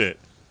Bourne shit.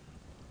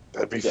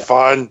 That'd be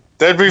fun.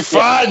 That'd be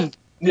fun!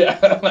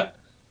 Yeah.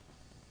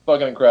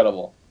 Fucking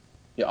incredible.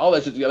 Yeah, all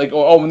that shit. Like,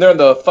 when they're in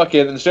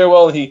the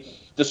stairwell, and he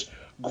just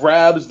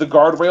grabs the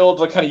guardrail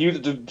to kind of use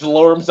it to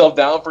lower himself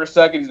down for a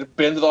second. He just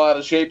bends it all out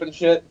of shape and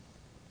shit.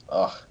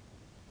 Ugh.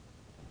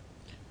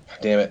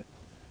 Damn it.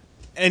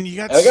 And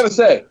I gotta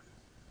say,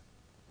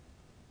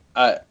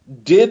 I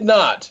did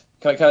not,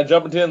 kind of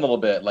jumping in a little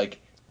bit,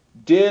 like,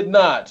 did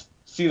not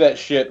see that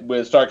shit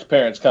with Stark's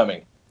parents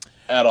coming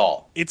at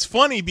all. It's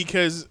funny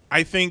because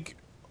I think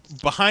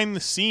behind the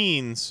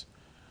scenes,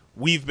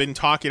 we've been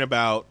talking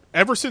about,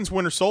 ever since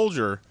Winter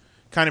Soldier,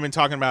 kind of been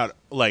talking about,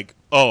 like,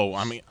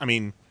 I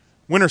mean,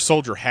 Winter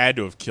Soldier had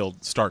to have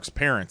killed Stark's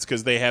parents,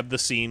 because they have the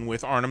scene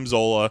with Arnim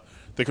Zola,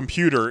 the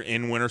computer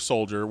in Winter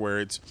Soldier, where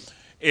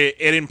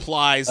it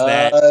implies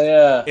that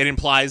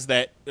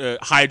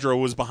Hydra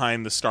was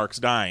behind the Starks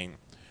dying.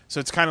 So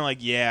it's kind of like,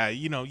 I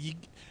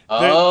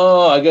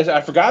guess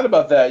I forgot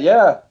about that.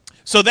 Yeah.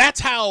 So that's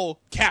how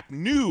Cap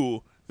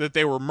knew that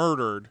they were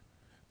murdered,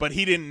 but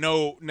he didn't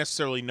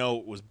necessarily know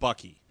it was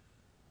Bucky.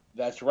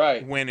 That's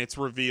right. When it's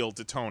revealed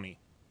to Tony.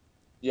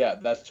 Yeah,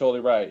 that's totally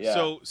right.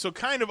 Yeah. So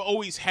kind of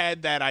always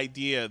had that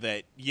idea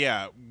that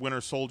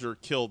Winter Soldier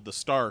killed the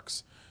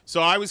Starks.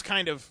 So I was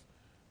kind of,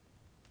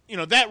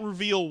 that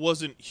reveal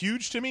wasn't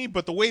huge to me,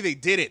 but the way they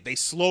did it, they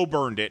slow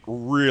burned it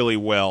really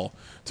well,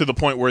 to the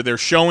point where they're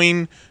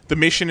showing the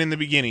mission in the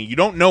beginning. You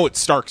don't know it's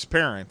Stark's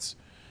parents.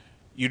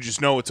 You just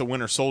know it's a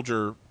Winter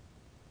Soldier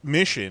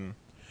mission.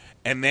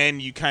 And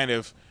then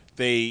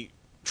they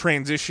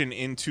transition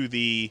into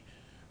the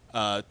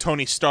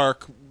Tony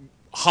Stark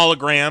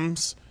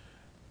holograms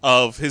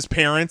of his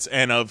parents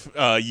and of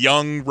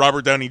young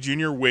Robert Downey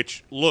Jr.,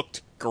 which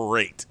looked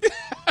great.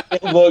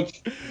 It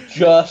looked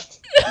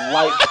just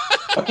like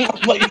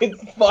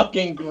it's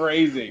fucking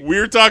crazy. We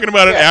were talking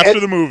about it after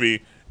the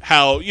movie,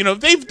 how,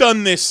 they've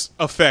done this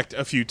effect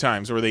a few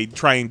times where they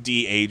try and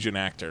de-age an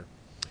actor.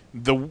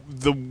 The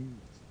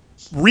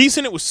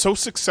reason it was so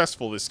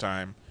successful this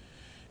time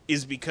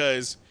is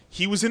because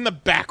he was in the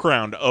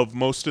background of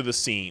most of the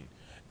scene,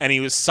 and he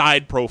was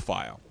side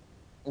profile.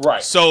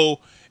 Right.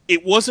 So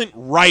it wasn't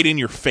right in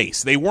your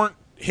face. They weren't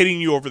hitting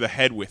you over the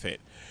head with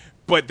it.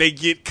 But they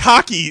get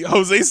cocky,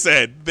 Jose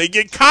said. They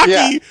get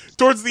cocky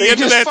towards the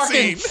end of that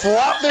scene. They just fucking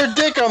flop their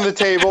dick on the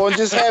table and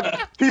just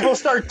have people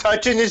start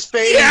touching his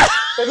face. Yeah.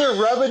 And they're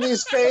rubbing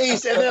his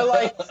face. And they're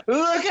like,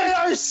 look at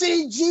our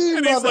CG,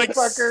 and he's like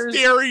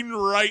staring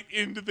right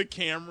into the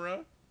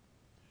camera.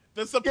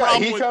 That's the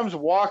problem. He comes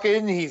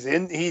walking. He's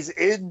just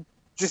in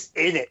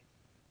it.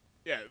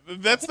 Yeah,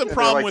 that's the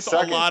problem with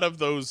a lot of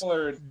those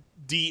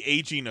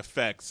de-aging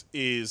effects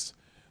is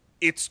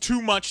it's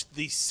too much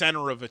the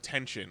center of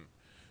attention.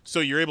 So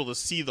you're able to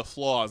see the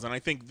flaws, and I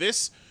think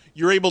this,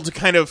 you're able to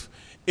kind of,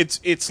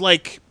 it's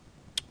like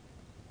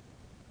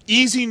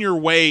easing your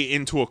way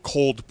into a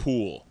cold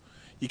pool.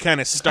 You kind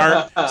of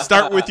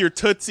start with your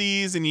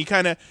tootsies, and you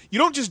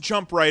don't just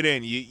jump right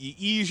in. You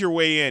ease your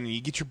way in, and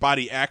you get your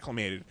body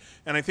acclimated.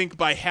 And I think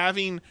by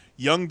having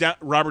young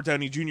Robert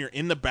Downey Jr.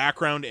 in the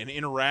background and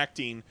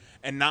interacting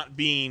and not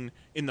being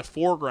in the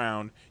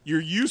foreground, you're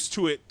used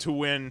to it, to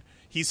when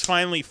he's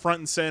finally front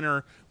and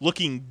center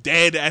looking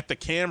dead at the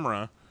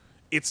camera,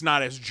 it's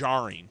not as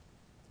jarring,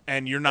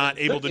 and you're not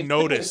able to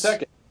notice.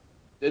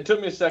 It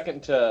took me a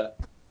second to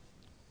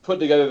put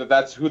together that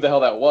that's who the hell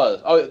that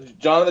was. Oh,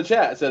 John in the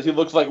chat says he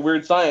looks like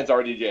Weird Science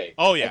RDJ.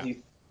 Oh, yeah.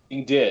 And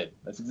he did.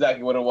 That's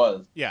exactly what it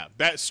was. Yeah,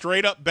 that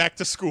straight up back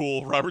to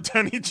school Robert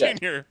Downey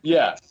Jr.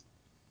 Yeah.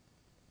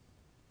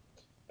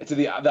 And so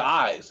the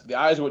eyes. The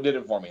eyes are what did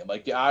it for me.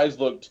 Like, the eyes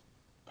looked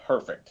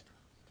perfect.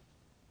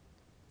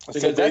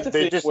 Because that's the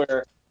thing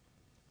where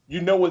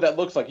you know what that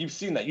looks like. You've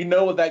seen that. You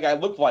know what that guy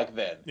looked like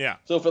then. Yeah.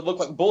 So if it looked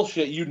like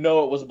bullshit, you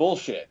know it was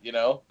bullshit, you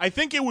know? I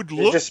think it would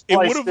look. It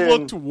would have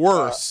looked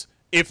worse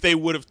if they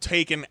would have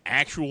taken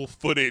actual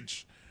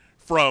footage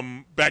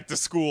from Back to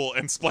School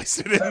and spliced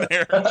it in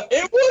there.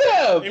 It would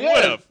have. It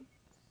would have.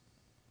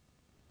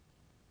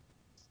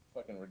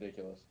 Fucking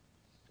ridiculous.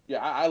 Yeah,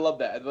 I love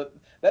that. But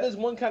that is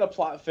one kind of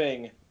plot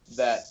thing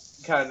that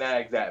kind of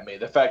nags at me.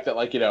 The fact that,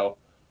 like, you know,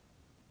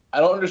 I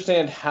don't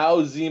understand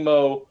how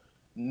Zemo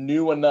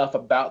knew enough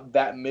about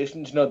that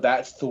mission to know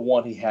that's the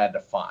one he had to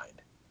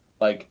find.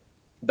 Like,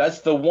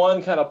 that's the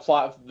one kind of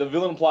plot, the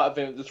villain plot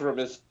thing that sort of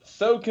is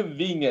so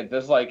convenient.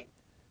 That's like,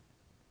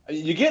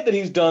 you get that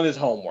he's done his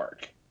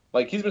homework.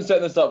 Like, he's been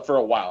setting this up for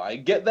a while. I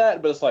get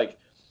that, but it's like,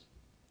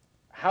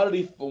 how did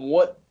he,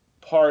 what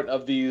part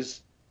of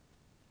these,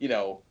 you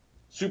know,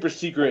 super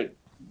secret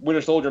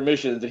Winter Soldier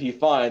missions did he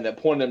find that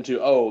pointed him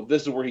to, oh,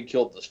 this is where he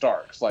killed the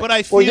Starks? Like, but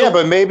I feel,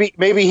 but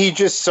maybe he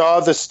just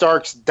saw the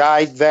Starks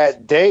died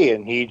that day,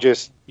 and he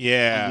just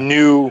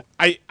knew.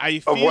 I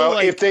feel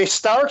like if the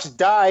Starks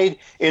died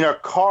in a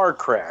car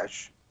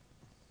crash,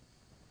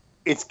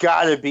 it's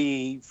got to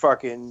be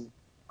fucking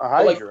a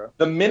Hydra. Like,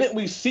 the minute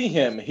we see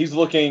him, he's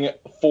looking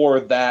for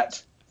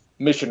that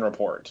mission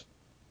report.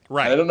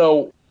 Right. And I don't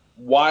know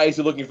why is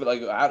he looking for,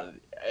 like,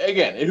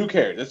 again, who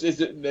cares? It's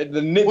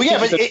the well, yeah,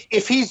 but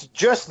if he's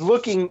just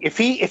looking, if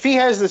he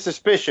has the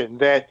suspicion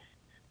that,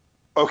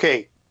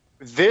 okay,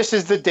 this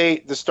is the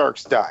date the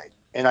Starks died,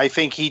 and I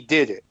think he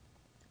did it,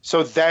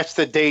 so that's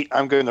the date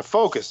I'm going to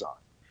focus on.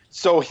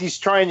 So he's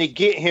trying to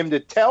get him to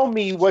tell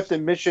me what the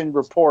mission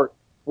report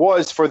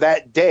was for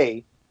that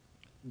day.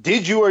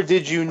 Did you or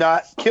did you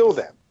not kill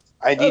them?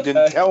 I need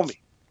to tell me.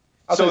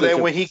 So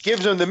then when he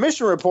gives him the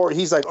mission report,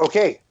 he's like,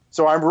 okay,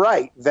 so I'm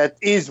right. That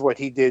is what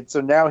he did.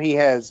 So now he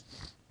has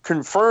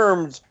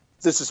confirmed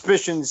the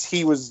suspicions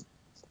he was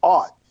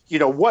on. You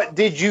know, what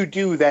did you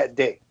do that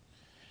day?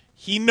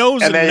 He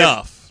knows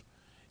enough.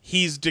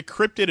 He's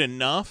decrypted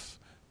enough,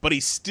 but he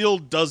still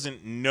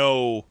doesn't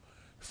know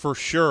for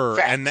sure.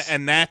 Facts.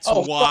 And that's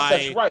why. why.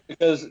 That's right,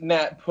 because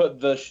Nat put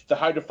the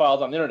Hydra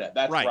files on the internet.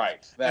 That's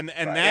right.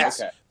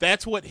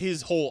 That's what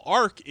his whole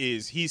arc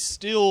is. He's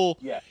still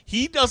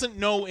he doesn't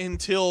know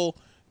until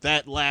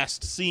that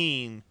last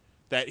scene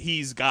that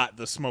he's got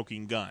the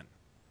smoking gun.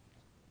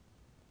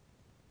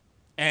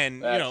 And,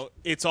 you know,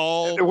 it's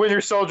all... The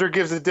Winter Soldier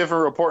gives a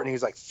different report, and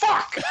he's like,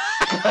 fuck!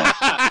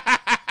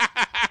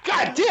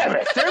 God damn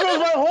it! There goes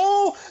my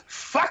whole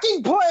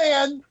fucking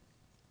plan!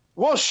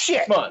 Well,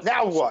 shit.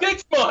 Now what?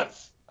 6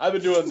 months I've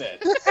been doing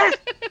this.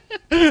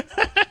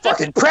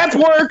 Fucking prep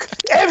work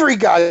every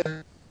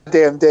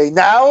goddamn day.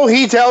 Now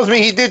he tells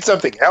me he did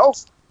something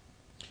else?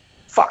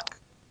 Fuck.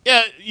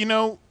 Yeah, you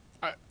know,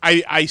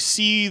 I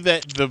see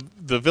that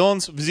the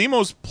villains...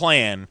 Zemo's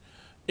plan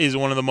is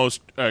one of the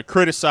most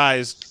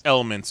criticized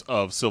elements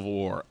of Civil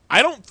War.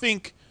 I don't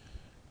think...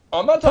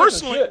 I'm not talking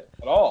shit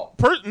at all.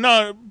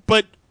 No,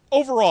 but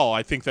overall,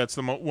 I think that's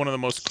one of the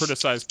most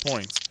criticized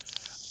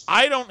points.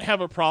 I don't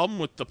have a problem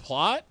with the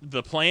plot,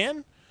 the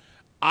plan.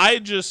 I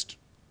just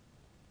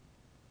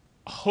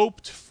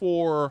hoped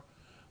for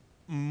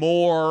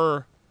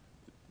more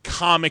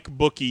comic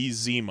booky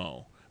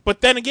Zemo.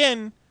 But then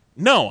again,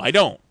 no, I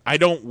don't. I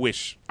don't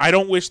wish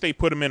they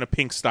put him in a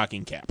pink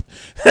stocking cap.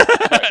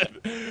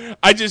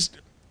 I just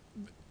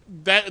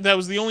that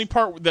was the only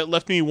part that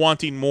left me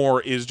wanting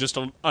more, is just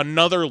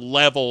another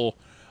level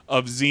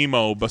of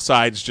Zemo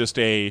besides just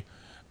a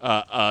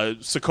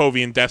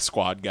Sokovian Death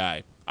Squad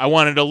guy. I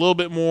wanted a little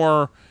bit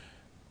more,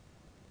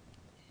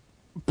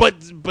 but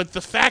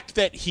the fact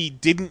that he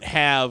didn't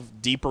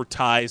have deeper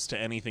ties to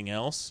anything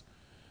else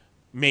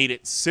made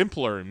it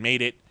simpler and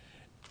made it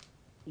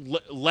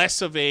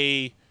less of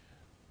a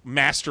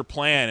master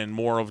plan and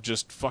more of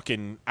just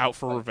fucking out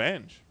for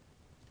revenge.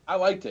 I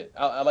liked it.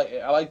 I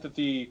like that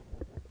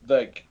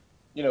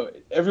you know,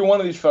 every one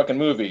of these fucking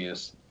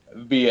movies,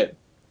 be it,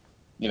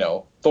 you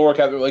know, Thor,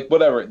 Captain, like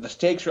whatever, the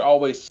stakes are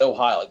always so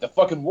high. Like the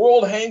fucking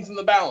world hangs in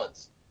the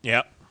balance.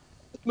 Yep.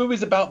 This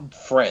movie's about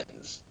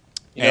friends.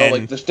 You know,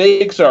 like the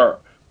stakes are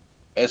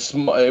as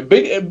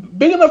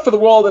big enough for the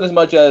world, and as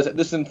much as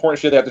this is important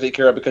shit they have to take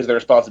care of because of their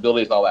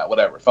responsibilities and all that.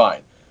 Whatever,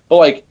 fine. But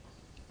like,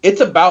 it's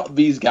about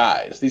these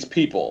guys, these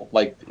people,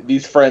 like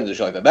these friends and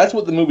shit like that. That's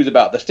what the movie's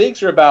about. The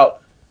stakes are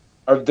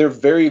they're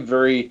very,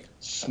 very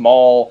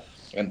small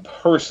and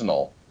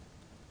personal,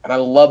 and I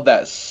love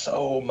that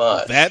so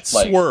much. That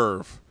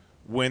swerve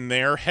when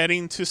they're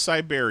heading to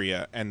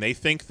Siberia and they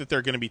think that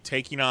they're going to be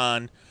taking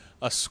on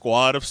a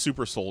squad of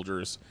super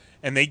soldiers,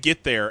 and they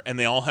get there and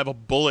they all have a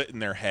bullet in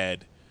their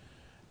head,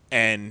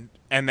 and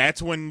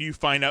that's when you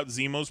find out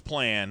Zemo's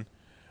plan,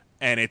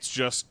 and it's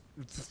just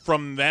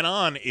from then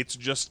on, it's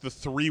just the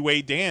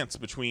three-way dance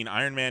between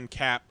Iron Man,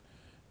 Cap,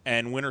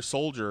 and Winter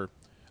Soldier.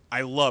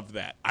 I love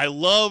that. I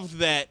love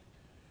that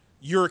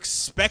you're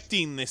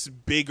expecting this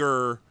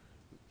bigger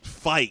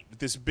fight,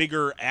 this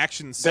bigger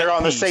action set They're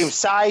on piece. the same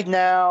side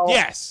now.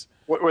 Yes.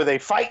 Where they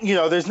fight,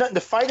 there's nothing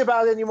to fight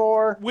about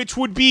anymore. Which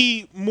would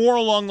be more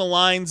along the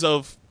lines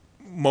of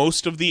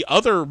most of the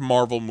other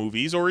Marvel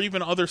movies or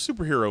even other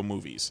superhero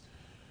movies.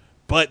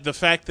 But the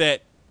fact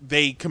that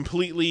they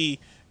completely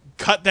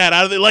cut that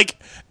out of it, like,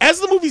 as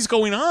the movie's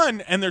going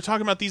on and they're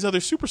talking about these other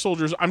super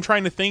soldiers, I'm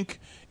trying to think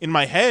in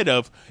my head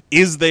of,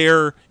 is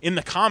there, in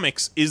the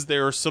comics, is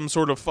there some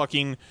sort of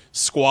fucking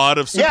squad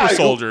of super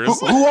soldiers?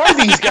 Who are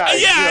these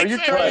guys? Yeah, you're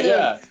trying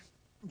to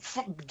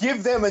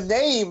give them a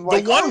name.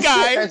 Like, the one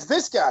guy, shit, that's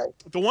this guy.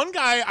 The one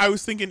guy I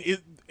was thinking,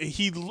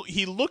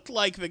 he looked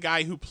like the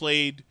guy who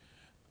played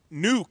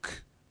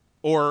Nuke,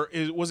 or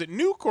was it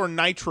Nuke or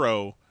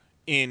Nitro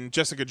in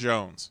Jessica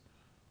Jones?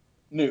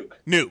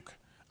 Nuke.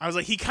 I was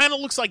like, he kind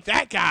of looks like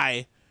that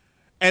guy.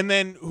 And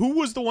then who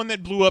was the one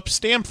that blew up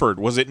Stamford?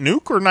 Was it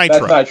Nuke or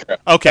Nitro? That's Nitro.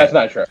 Okay. That's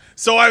Nitro.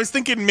 So I was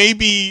thinking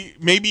maybe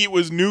it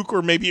was Nuke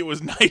or maybe it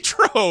was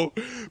Nitro.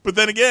 But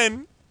then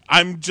again,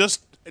 I'm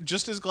just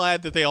as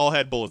glad that they all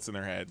had bullets in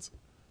their heads.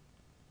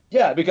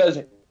 Yeah, because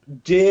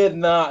did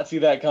not see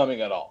that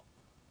coming at all.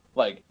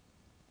 Like,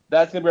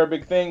 that's going to be our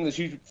big thing. This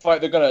huge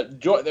fight. They're going to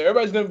join.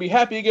 Everybody's going to be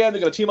happy again.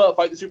 They're going to team up,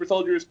 fight the super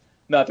soldiers.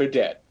 No, they're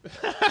dead.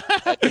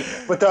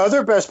 But the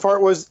other best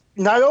part was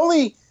not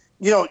only,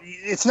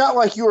 it's not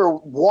like you were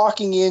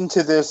walking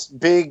into this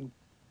big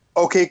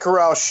OK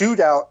Corral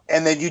shootout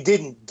and then you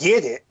didn't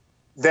get it.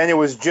 Then it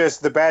was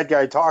just the bad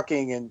guy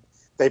talking and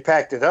they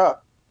packed it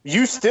up.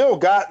 You still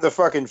got the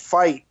fucking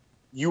fight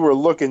you were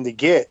looking to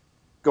get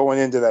going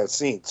into that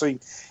scene. So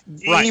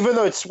even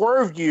though it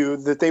swerved you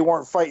that they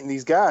weren't fighting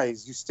these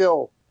guys, they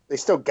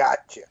still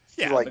got you.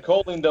 Yeah,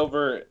 Nicole leaned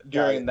over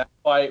during that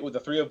fight with the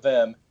three of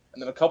them,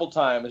 and then a couple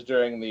times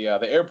during the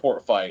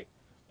airport fight,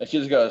 and she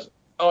just goes,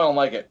 "Oh, I don't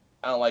like it.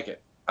 I don't like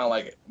it. I don't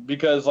like it,"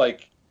 because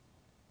like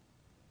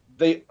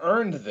they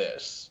earned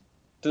this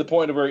to the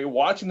point of where you're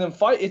watching them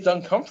fight, it's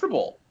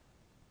uncomfortable.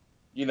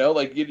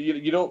 Like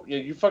you don't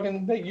you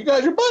fucking you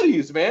guys are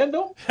buddies, man.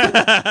 Don't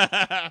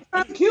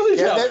kill each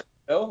other.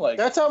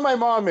 That's how my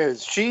mom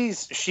is.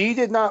 She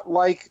did not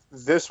like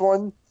this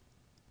one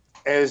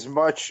as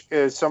much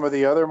as some of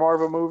the other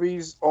Marvel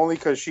movies, only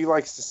because she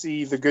likes to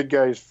see the good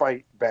guys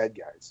fight bad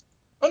guys.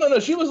 Oh no,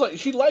 she was like,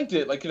 she liked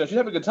it, like, she'd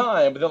have a good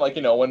time, but then like,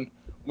 when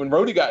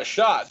Rhodey got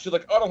shot, she's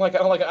like, oh, I don't like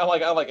it,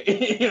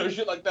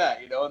 shit like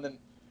that, and then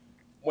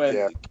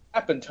when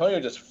Cap and Tony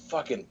are just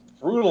fucking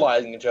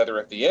brutalizing each other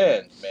at the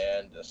end,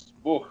 man, just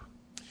whew,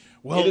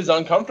 it is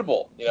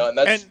uncomfortable, and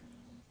that's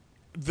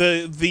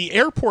the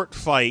airport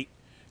fight.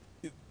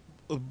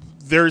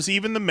 There's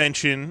even the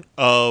mention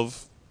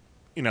of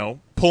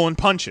pulling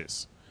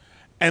punches,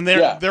 and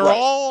they're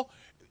all.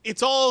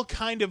 It's all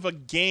kind of a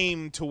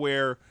game to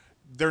where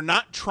they're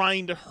not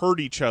trying to hurt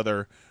each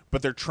other,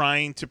 but they're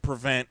trying to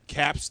prevent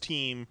Cap's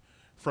team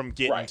from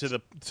getting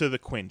to the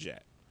Quinjet.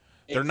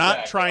 They're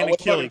not trying to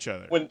kill each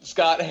other. When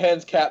Scott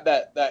hands Cap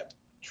that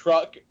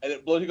truck and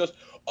it blows, he goes,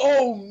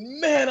 "Oh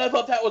man, I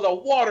thought that was a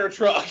water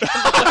truck."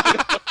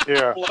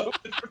 Yeah.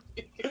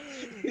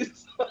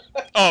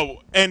 Oh,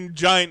 and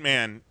Giant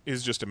Man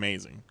is just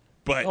amazing.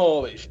 But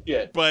holy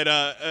shit. But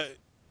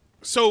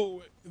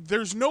so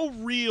there's no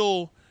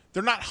real.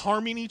 They're not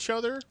harming each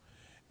other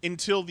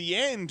until the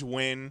end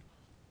when,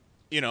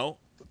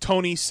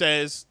 Tony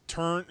says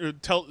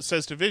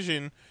says to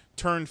Vision,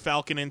 turn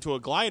Falcon into a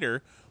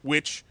glider,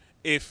 which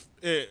if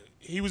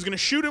he was going to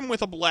shoot him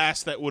with a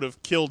blast that would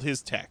have killed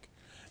his tech,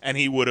 and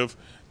he would have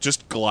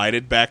just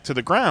glided back to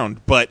the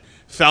ground. But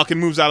Falcon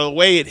moves out of the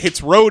way. It hits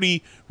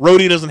Rhodey.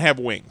 Rhodey doesn't have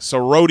wings, so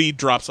Rhodey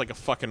drops like a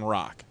fucking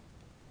rock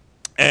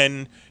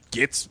and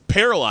gets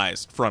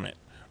paralyzed from it.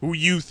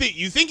 You think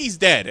he's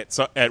dead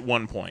at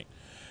one point.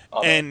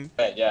 Oh, and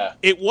man, yeah.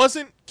 It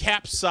wasn't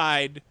Cap's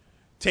side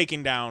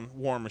taking down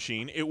War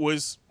Machine. It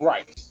was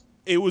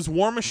It was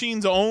War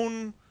Machine's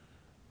own,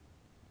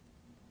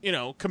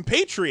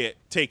 compatriot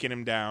taking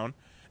him down.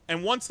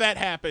 And once that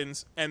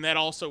happens, and that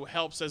also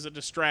helps as a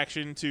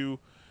distraction to,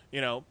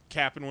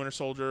 Cap and Winter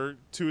Soldier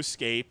to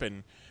escape,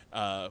 and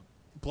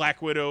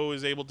Black Widow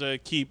is able to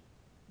keep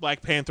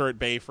Black Panther at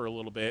bay for a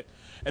little bit.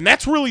 And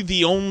that's really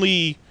the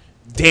only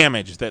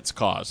damage that's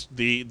caused.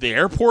 The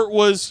airport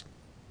was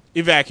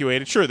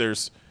evacuated. Sure,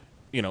 there's,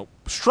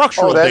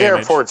 structural damage. Oh, that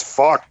airport's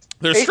fucked.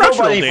 There's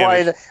structural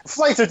damage.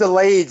 Flights are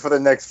delayed for the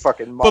next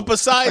fucking month. But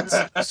besides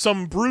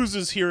some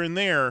bruises here and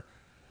there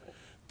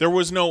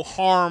was no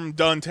harm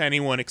done to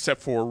anyone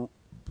except for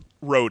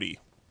Rhodey.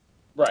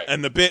 Right.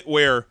 And the bit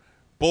where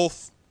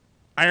both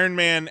Iron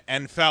Man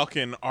and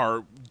Falcon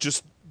are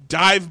just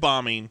dive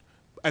bombing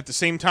at the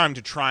same time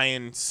to try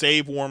and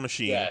save War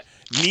Machine. Yeah.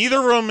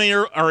 Neither of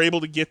them are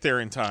able to get there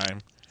in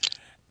time.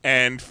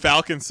 And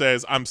Falcon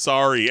says, "I'm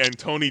sorry," and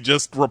Tony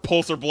just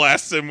repulsor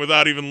blasts him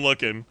without even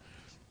looking.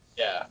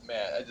 Yeah,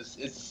 man,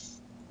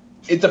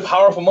 it's a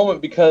powerful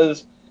moment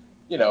because,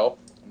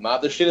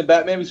 not the shit in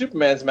Batman v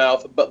Superman's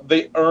mouth, but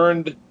they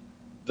earned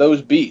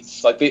those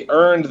beats. Like, they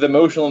earned the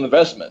emotional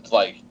investment.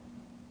 Like,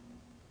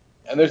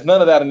 and there's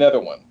none of that in the other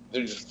one.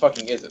 There just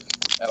fucking isn't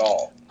at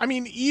all. I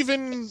mean,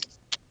 even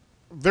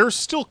there's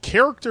still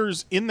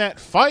characters in that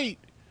fight.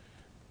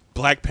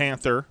 Black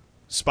Panther,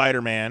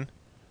 Spider-Man,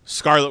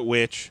 Scarlet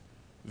Witch,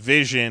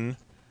 Vision,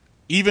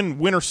 even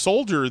Winter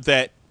Soldier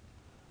that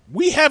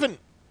we haven't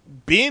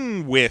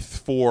been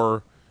with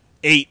for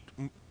 8,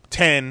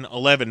 10,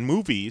 11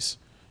 movies.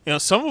 You know,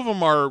 some of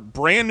them are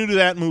brand new to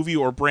that movie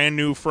or brand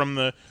new from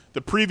the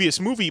previous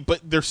movie,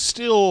 but they're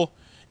still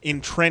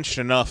entrenched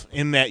enough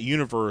in that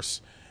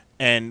universe,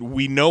 and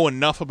we know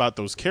enough about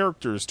those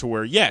characters to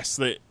where, yes,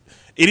 it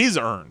is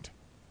earned.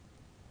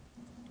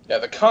 Yeah,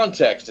 the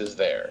context is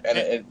there, and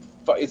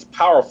it's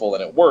powerful,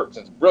 and it works,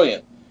 and it's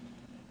brilliant.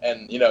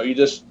 And, you know, you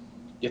think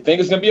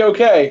it's going to be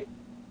okay,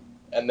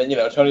 and then, you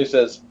know, Tony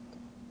says,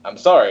 I'm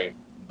sorry,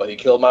 but he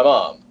killed my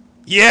mom.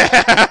 Yeah!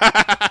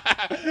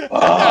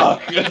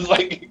 Fuck! It's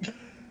like...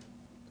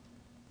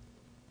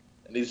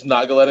 And he's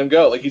not going to let him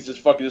go. Like, he's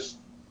just fucking just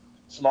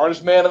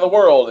smartest man in the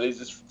world, and he's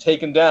just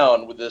taken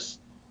down with this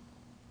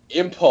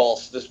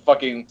impulse, this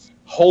fucking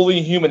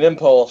holy human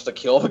impulse to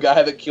kill the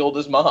guy that killed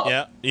his mom.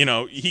 Yeah, you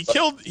know, he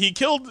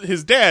killed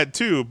his dad,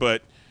 too,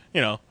 but,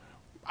 you know,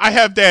 I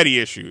have daddy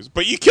issues,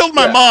 but you killed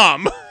my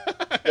mom!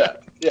 yeah,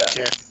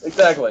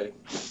 exactly.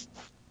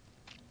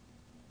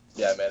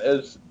 Yeah, man,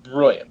 it's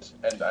brilliant,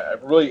 and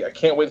I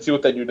can't wait to see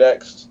what they do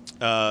next.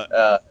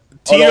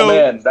 Tito,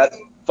 man, that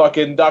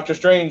fucking Doctor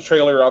Strange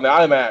trailer on the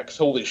IMAX,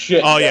 holy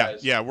shit! Oh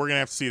guys. yeah, we're gonna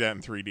have to see that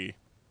in 3D.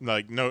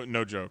 Like,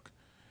 no joke.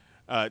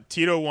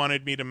 Tito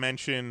wanted me to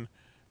mention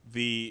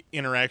the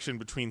interaction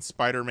between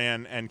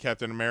Spider-Man and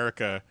Captain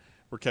America,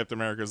 where Captain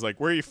America's like,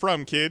 "Where are you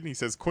from, kid?" And he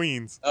says,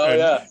 "Queens." Oh and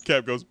yeah.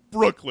 Cap goes,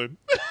 "Brooklyn."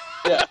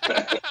 Yeah.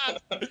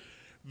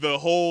 The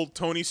whole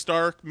Tony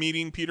Stark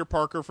meeting Peter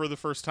Parker for the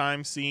first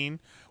time scene,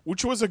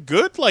 which was a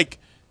good, like,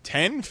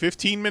 10,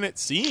 15-minute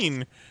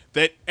scene.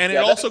 It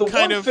also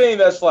kind of... thing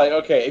that's like,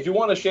 okay, if you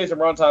want to shave some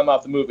runtime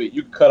off the movie,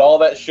 you can cut all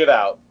that shit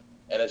out,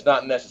 and it's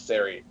not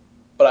necessary.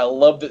 But I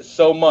loved it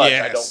so much,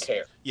 I don't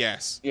care.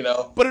 Yes. You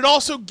know? But it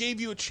also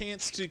gave you a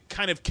chance to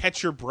kind of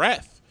catch your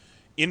breath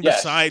in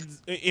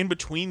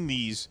between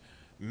these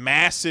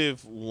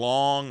massive,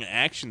 long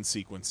action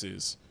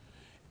sequences.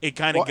 It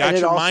kind of got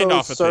your mind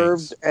off of things. It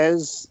also served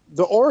as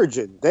the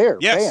origin. There,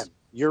 yes. bam,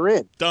 you're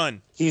in.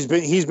 Done. He's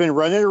been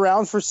running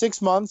around for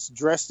 6 months,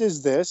 dressed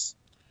as this.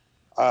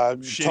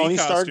 Tony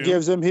Stark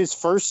gives him his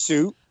first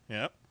suit.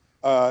 Yep.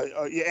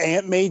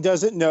 Aunt May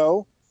doesn't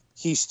know.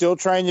 He's still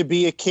trying to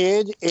be a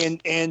kid,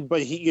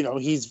 but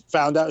he's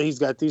found out he's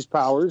got these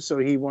powers, so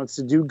he wants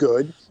to do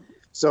good.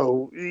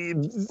 So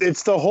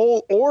it's the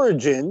whole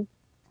origin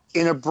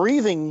in a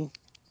breathing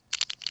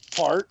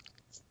part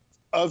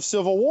of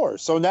Civil War.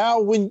 So now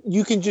when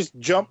you can just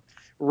jump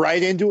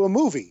right into a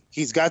movie,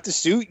 he's got the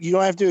suit. You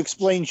don't have to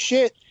explain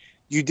shit.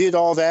 You did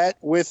all that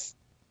with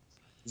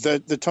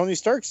the Tony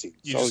Stark scene.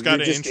 You just got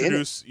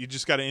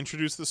to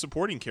introduce the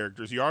supporting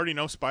characters. You already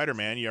know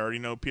Spider-Man. You already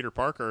know Peter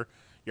Parker.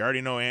 You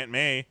already know Aunt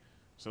May.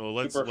 So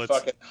let's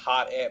fucking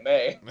hot Aunt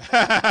May.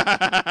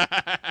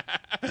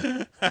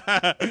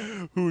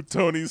 Who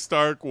Tony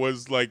Stark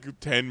was like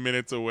 10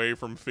 minutes away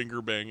from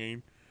finger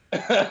banging.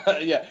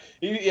 Yeah.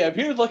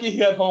 Peter's lucky he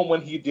got home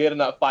when he did and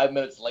not 5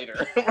 minutes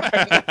later.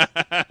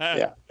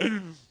 Yeah.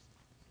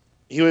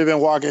 He would have been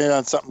walking in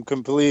on something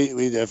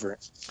completely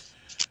different.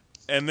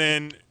 And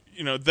then,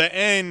 the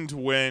end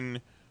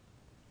when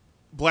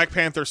Black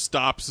Panther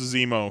stops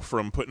Zemo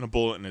from putting a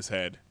bullet in his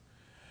head.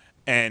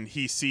 And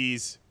he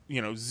sees,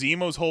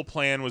 Zemo's whole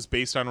plan was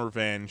based on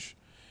revenge.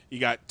 You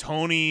got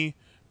Tony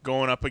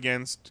going up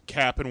against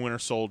Cap and Winter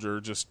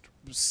Soldier, just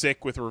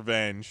sick with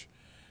revenge.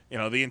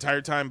 The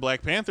entire time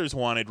Black Panther's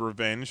wanted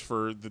revenge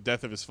for the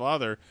death of his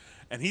father.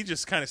 And he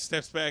just kind of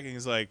steps back and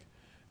he's like,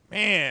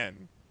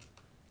 man,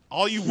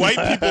 all you white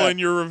people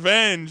and your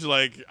revenge,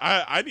 like,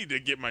 I need to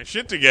get my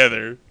shit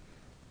together.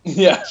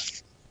 Yeah.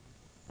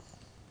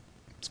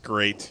 It's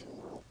great.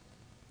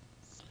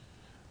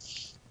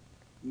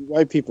 You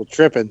white people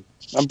tripping.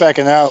 I'm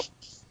backing out.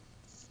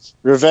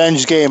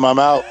 Revenge game, I'm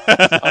out.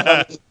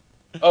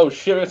 Oh,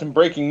 shit, we got some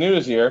breaking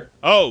news here.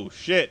 Oh,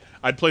 shit.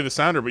 I'd play the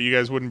sounder, but you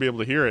guys wouldn't be able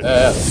to hear it.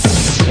 There's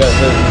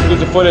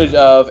exclusive footage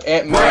of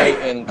Aunt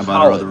May in college.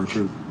 About our other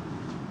recruit.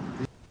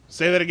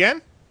 Say that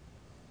again?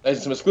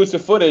 There's some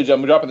exclusive footage,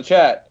 I'm dropping in the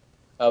chat,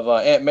 of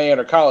Aunt May in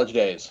her college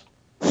days.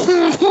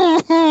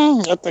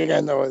 I think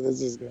I know what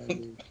this is going to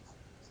be.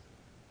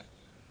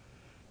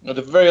 At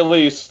the very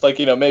least,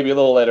 maybe a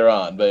little later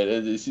on, but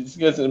it's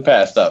in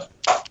past stuff.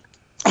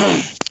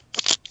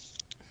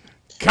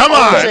 Come All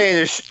on! I'm saying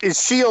is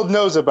S.H.I.E.L.D.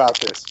 knows about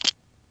this.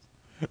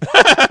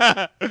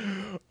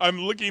 I'm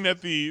looking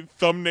at the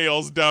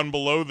thumbnails down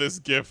below this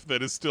GIF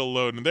that is still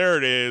loading. There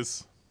it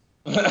is.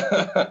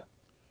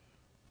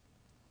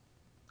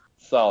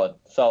 Solid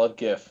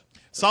GIF.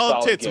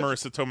 Solid tits, GIF.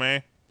 Marissa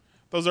Tomei.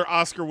 Those are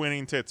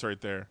Oscar-winning tits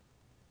right there.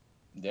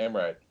 Damn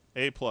right.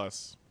 A+.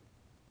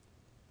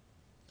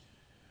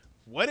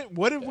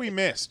 What have we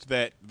missed?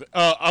 That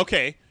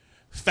okay,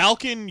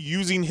 Falcon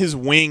using his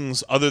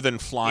wings other than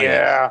flying.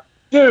 Yeah,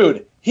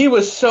 dude, he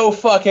was so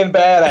fucking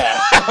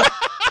badass.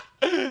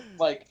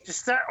 Like,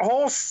 just that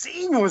whole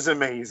scene was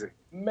amazing.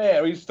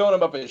 Man, he's throwing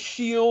him up his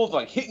shields,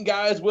 like hitting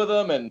guys with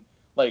him, and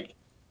like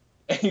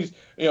he's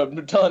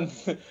telling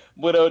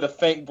Widow to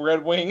thank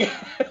Breadwing,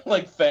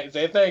 like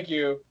say thank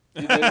you.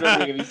 He's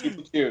Breadwing and he's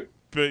super cute.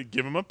 But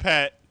give him a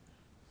pet.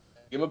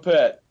 Give him a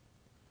pet.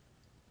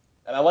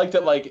 And I like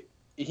that, like,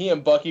 he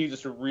and Bucky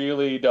just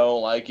really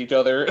don't like each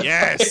other.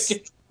 Yes.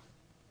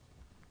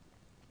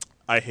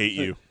 I hate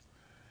you.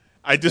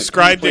 I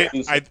described it.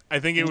 I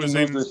think it was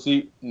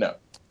in. No.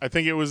 I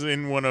think it was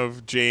in one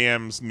of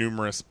JM's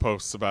numerous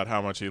posts about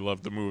how much he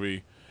loved the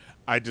movie.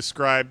 I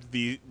described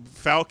the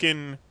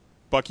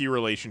Falcon-Bucky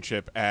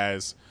relationship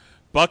as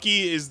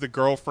Bucky is the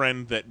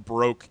girlfriend that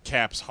broke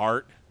Cap's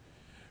heart,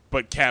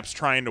 but Cap's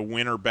trying to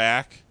win her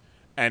back.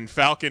 And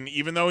Falcon,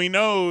 even though he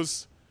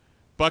knows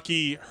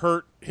Bucky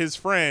hurt his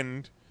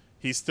friend,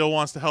 he still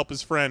wants to help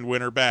his friend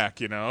win her back,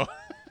 you know?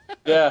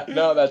 Yeah,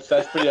 no, that's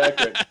pretty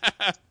accurate.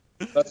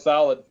 That's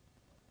solid.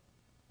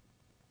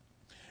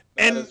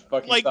 And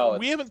like solid.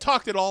 We haven't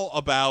talked at all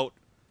about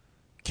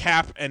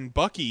Cap and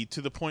Bucky to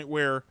the point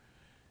where,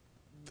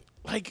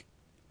 like,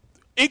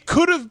 it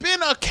could have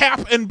been a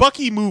Cap and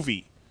Bucky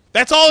movie.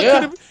 That's all it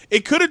could have.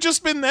 It could have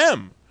just been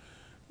them.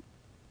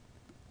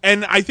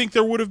 And I think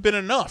there would have been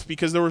enough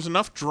because there was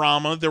enough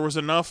drama, there was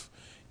enough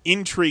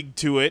intrigue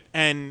to it,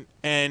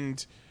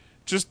 and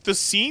just the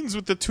scenes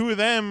with the two of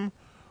them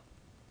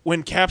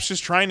when Cap's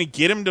just trying to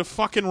get him to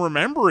fucking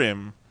remember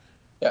him.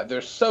 Yeah,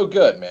 they're so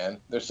good, man.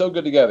 They're so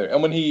good together.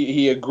 And when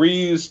he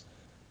agrees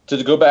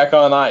to go back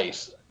on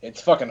ice,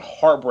 it's fucking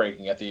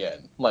heartbreaking at the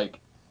end. Like,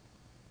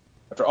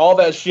 after all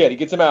that shit, he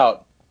gets him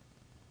out,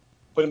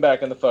 put him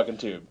back in the fucking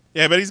tube.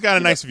 Yeah, but he's got a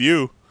nice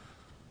view.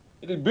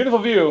 Beautiful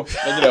view,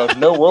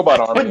 and no robot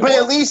arm. But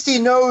at least he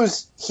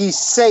knows he's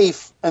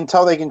safe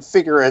until they can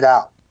figure it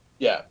out.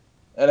 Yeah,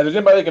 and if there's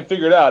anybody that can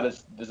figure it out,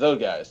 it's those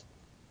guys.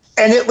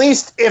 And at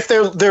least if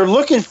they're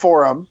looking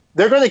for him,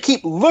 they're going to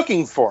keep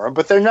looking for him,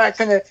 but they're not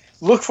going to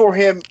look for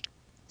him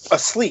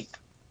asleep.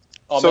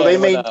 Oh, so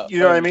man, they you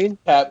know what I mean?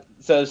 Cap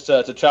says to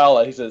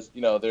T'Challa, he says,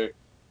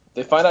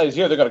 they find out he's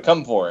here, they're going to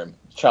come for him.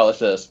 T'Challa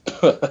says,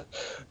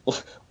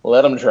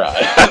 let them try.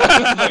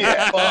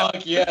 Yeah,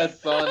 fuck yes,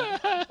 son.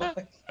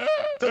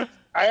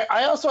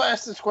 I also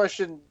asked this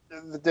question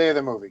the day of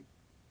the movie.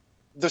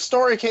 The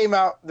story came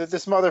out that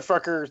this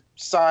motherfucker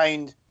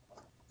signed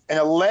an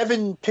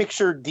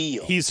 11-picture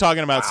deal. He's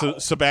talking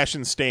about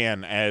Sebastian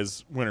Stan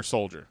as Winter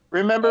Soldier.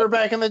 Remember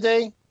back in the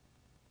day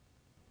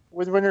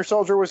when Winter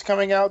Soldier was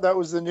coming out, that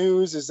was the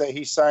news, is that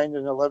he signed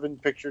an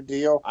 11-picture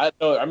deal? I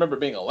remember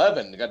being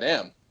 11.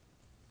 Goddamn.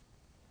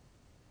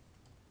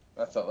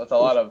 That's a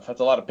lot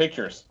of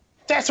pictures.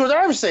 That's what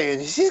I'm saying.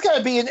 He's got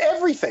to be in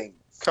everything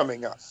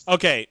coming up.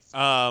 Okay.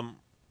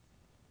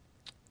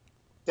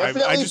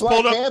 Definitely I just Black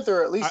pulled up,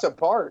 Panther, at least a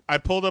part. I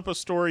pulled up a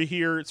story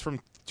here. It's from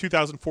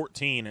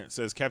 2014. And it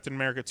says Captain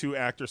America 2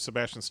 actor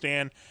Sebastian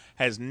Stan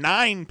has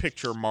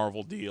 9-picture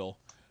Marvel deal.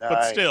 Nice.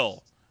 But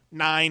still,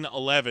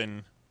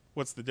 9/11.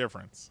 What's the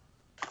difference?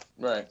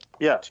 Right.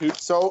 Yeah.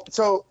 So.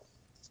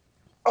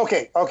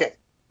 Okay. Let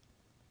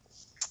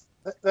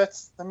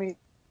me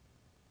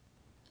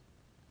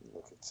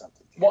look at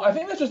something. Well, I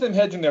think that's just them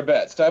hedging their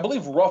bets. Because I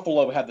believe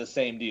Ruffalo had the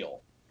same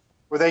deal.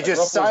 Where they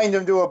just signed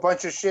him to a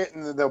bunch of shit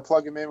and then they'll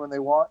plug him in when they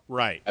want?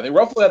 Right. I think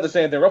Ruffalo had the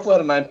same thing. Ruffalo had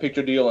a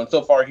 9-picture deal, and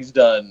so far he's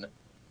done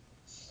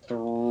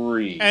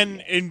 3.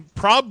 And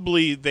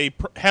probably they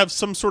have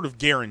some sort of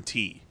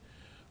guarantee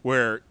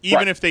where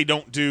even if they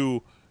don't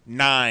do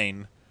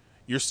 9,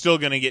 you're still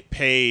going to get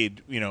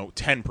paid,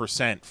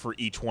 10% for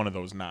each one of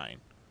those 9.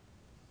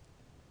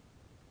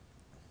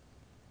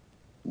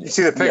 You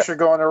see the picture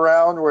going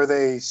around where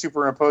they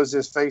superimpose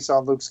his face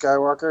on Luke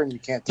Skywalker and you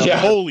can't tell. Yeah.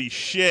 Holy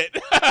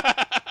shit.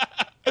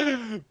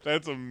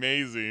 That's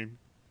amazing.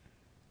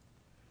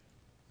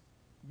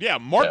 Yeah,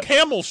 Mark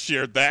Hamill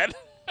shared that.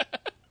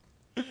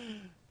 So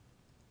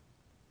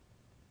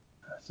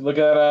look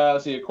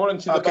at according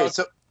to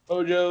the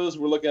Mojos,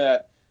 we're looking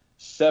at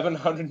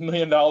 $700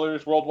 million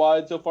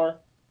worldwide so far.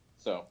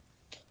 So,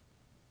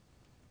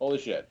 holy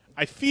shit.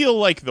 I feel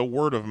like the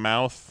word of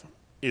mouth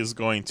is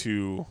going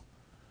to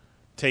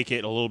take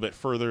it a little bit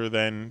further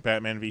than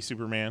Batman v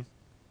Superman.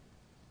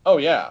 Oh,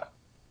 yeah.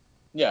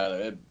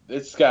 Yeah,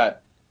 it's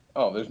got...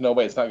 Oh, there's no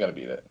way it's not going to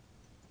beat it.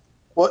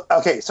 Well,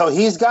 okay, so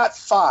he's got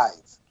 5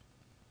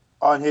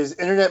 on his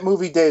Internet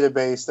Movie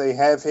Database. They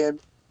have him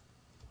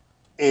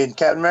in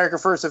Captain America: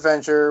 First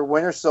Avenger,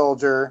 Winter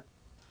Soldier.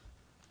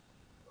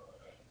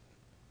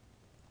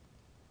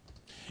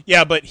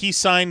 Yeah, but he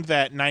signed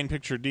that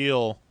 9-picture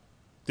deal.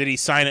 Did he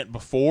sign it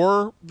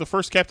before the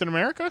first Captain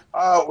America?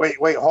 Oh,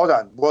 wait, hold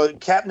on. Well,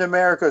 Captain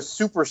America: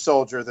 Super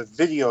Soldier, the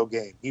video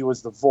game, he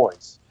was the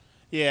voice.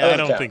 Yeah, I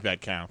don't think that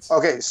counts.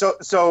 Okay,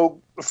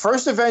 so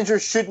First Avenger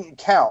shouldn't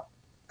count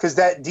because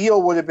that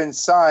deal would have been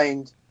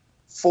signed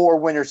for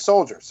Winter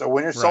Soldier. So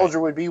Winter Soldier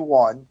would be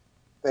 1.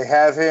 They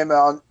have him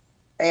on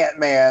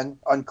Ant-Man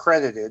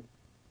uncredited.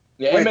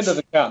 Yeah, Ant-Man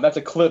doesn't count. That's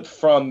a clip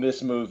from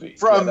this movie.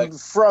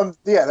 That's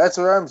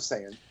what I'm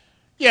saying.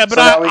 Yeah, but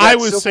So I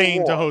was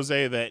saying to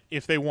Jose that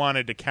if they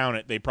wanted to count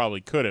it, they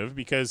probably could have,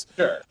 because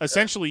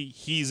essentially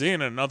he's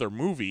in another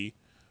movie.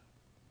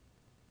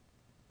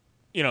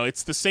 You know,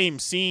 it's the same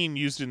scene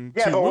used in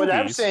two movies. What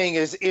I'm saying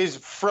is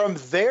from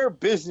their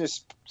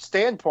business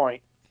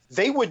standpoint,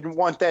 they wouldn't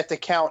want that to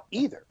count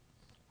either.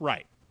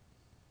 Right.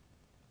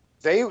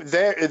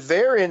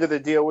 Their end of the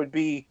deal would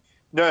be,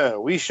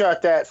 no, we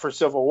shot that for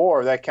Civil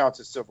War. That counts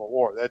as Civil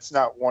War. That's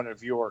not one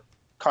of your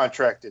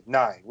contracted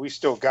 9. We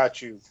still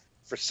got you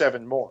for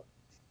 7 more.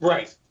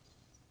 Right.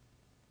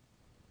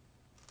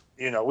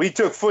 You know, we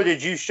took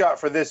footage you shot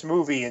for this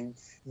movie and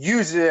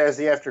used it as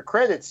the after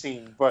credit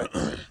scene, but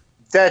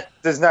that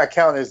does not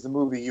count as the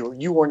movie.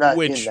 You were not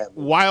in that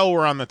movie. While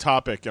we're on the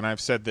topic, and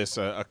I've said this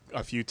a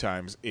few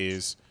times,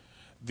 is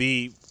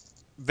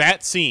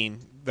that scene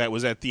that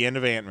was at the end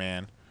of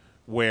Ant-Man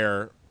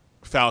where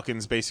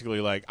Falcon's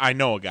basically like, I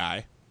know a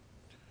guy.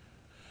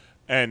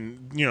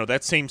 And, you know,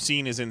 that same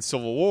scene is in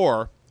Civil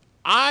War.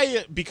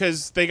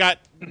 Because they got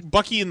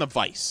Bucky in the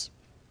vice.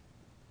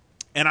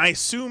 And I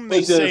assume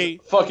they say...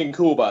 fucking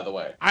cool, by the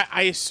way.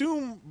 I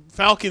assume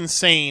Falcon's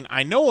saying,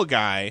 I know a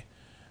guy.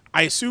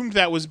 I assumed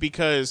that was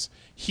because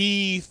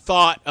he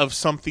thought of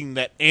something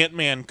that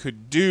Ant-Man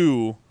could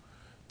do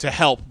to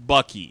help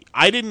Bucky.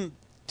 I didn't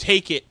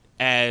take it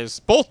as...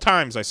 Both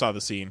times I saw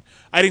the scene,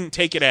 I didn't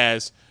take it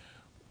as,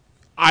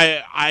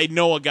 I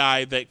know a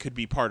guy that could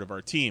be part of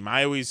our team.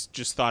 I always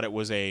just thought it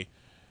was a...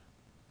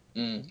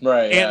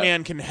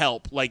 Ant-Man can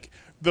help. Like,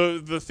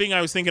 the thing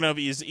I was thinking of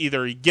is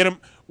either get him...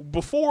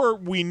 Before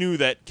we knew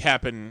that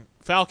Cap and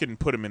Falcon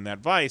put him in that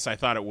vice, I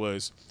thought it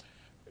was,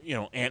 you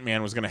know,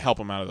 Ant-Man was going to help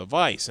him out of the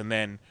vice. And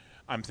then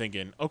I'm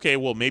thinking, okay,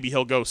 well, maybe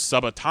he'll go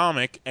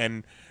subatomic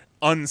and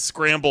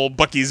unscramble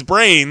Bucky's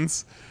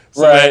brains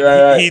so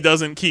that he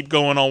doesn't keep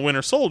going all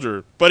Winter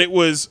Soldier. But it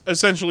was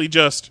essentially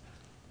just,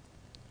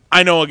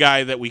 I know a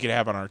guy that we could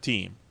have on our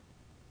team.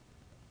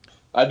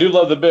 I do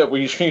love the bit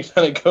where he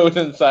kind of goes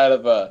inside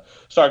of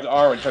Stark's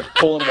arm and starts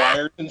pulling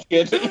wires and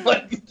shit.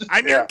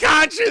 I'm your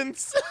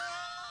conscience!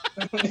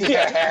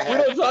 Yeah, we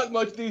don't talk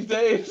much these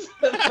days.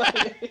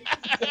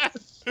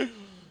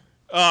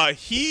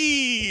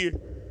 He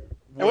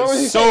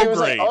was so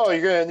great. Like, oh,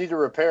 you're going to need to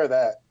repair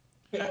that.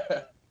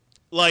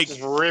 Like,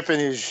 just ripping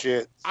his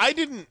shit. I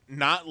didn't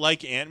not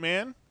like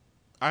Ant-Man.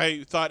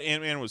 I thought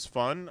Ant-Man was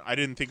fun. I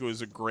didn't think it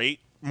was a great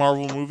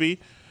Marvel movie.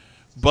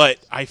 But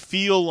I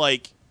feel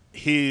like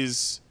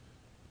his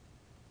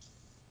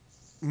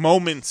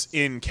moments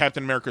in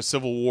Captain America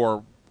Civil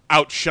War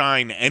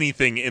outshine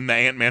anything in the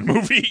Ant-Man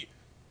movie.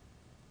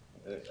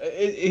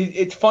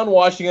 It's fun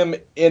watching him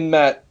in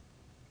that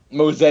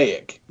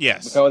mosaic.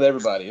 Yes. With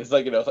everybody. It's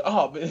like, you know, it's like,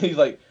 oh, he's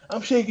like,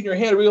 I'm shaking your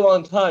hand a really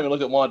long time. And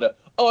look at Wanda.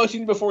 Oh, I've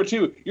seen you before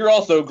too. You're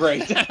also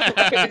great.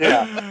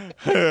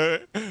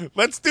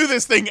 Let's do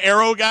this thing,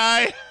 Arrow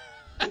guy.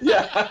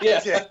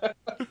 Yeah.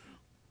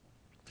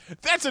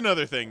 That's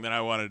another thing that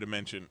I wanted to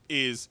mention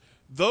is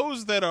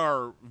those that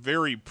are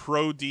very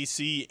pro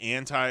DC,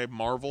 anti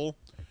Marvel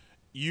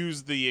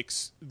use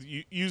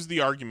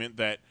the argument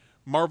that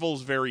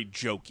Marvel's very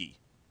jokey.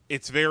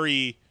 It's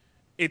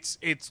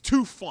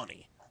too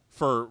funny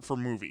for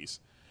movies.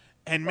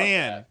 And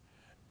man,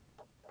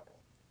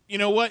 you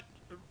know what?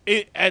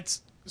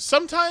 It's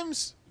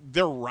sometimes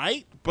they're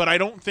right, but I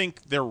don't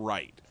think they're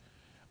right.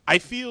 I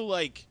feel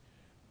like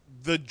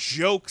the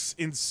jokes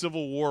in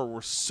Civil War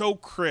were so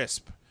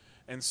crisp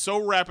and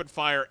so rapid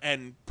fire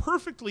and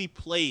perfectly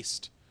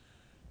placed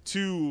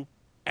to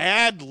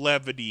add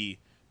levity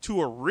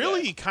to a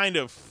really kind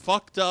of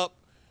fucked up,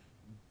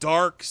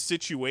 dark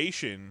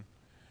situation.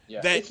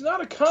 Yeah, it's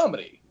not a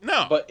comedy.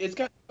 No. But it's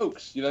got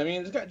jokes. You know what I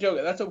mean? It's got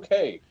jokes. That's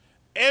okay.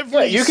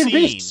 You can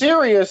be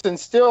serious and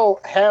still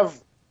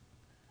have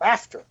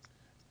laughter.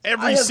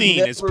 Every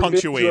scene is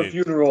punctuated. Been to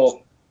a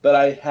funeral that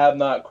I have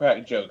not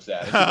cracked jokes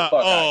at.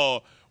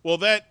 Well,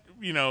 that,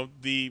 you know,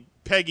 the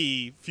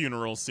Peggy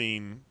funeral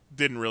scene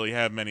didn't really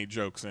have many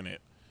jokes in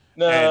it.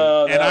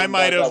 And I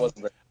might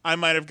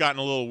have gotten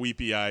a little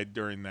weepy-eyed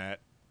during that,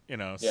 you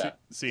know.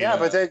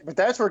 But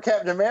that's where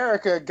Captain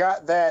America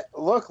got that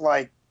look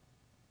like,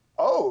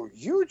 oh,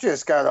 you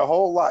just got a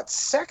whole lot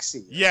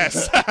sexier.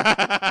 Yes.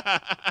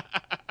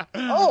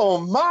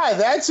 Oh my,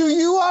 that's who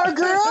you are,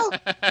 girl?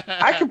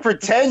 I can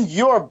pretend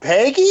you're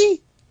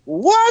Peggy?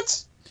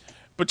 What?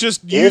 But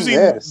just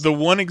using the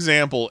one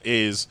example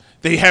is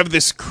they have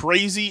this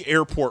crazy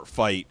airport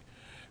fight.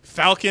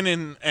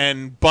 Falcon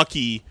and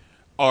Bucky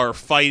are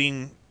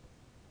fighting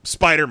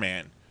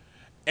Spider-Man.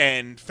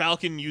 And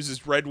Falcon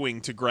uses Red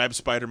Wing to grab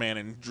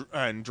Spider-Man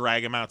and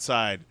drag him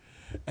outside.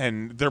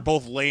 And they're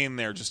both laying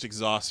there just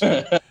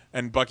exhausted.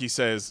 And Bucky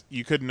says,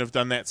 "You couldn't have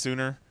done that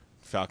sooner?"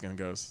 Falcon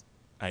goes,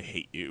 "I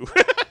hate you."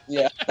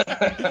 Yeah.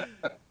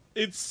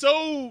 It's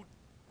so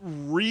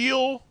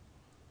real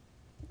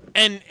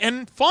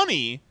and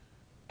funny.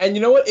 And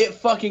you know what? It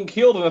fucking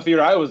killed in the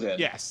theater I was in.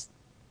 Yes.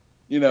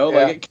 You know,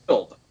 like it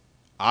killed.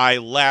 I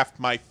laughed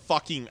my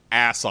fucking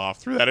ass off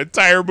through that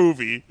entire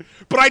movie.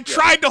 But I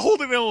tried to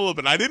hold it in a little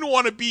bit. I didn't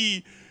want to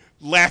be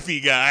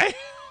laughy guy.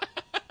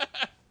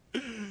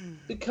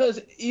 Because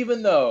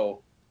even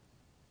though,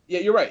 yeah,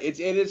 you're right. It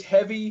is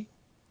heavy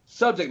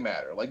subject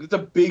matter. Like, it's a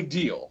big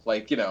deal.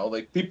 Like,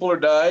 like people are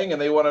dying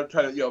and they want to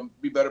try to,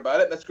 be better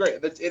about it. That's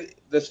great.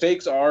 The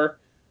stakes are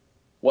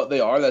what they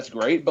are. That's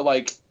great. But,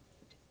 like,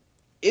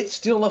 it's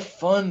still a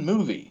fun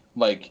movie.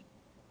 Like,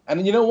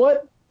 and you know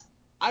what?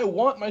 I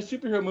want my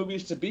superhero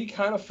movies to be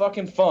kind of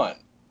fucking fun.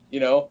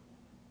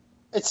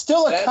 It's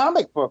still a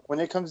comic book when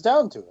it comes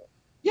down to it.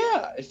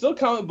 Yeah, it's still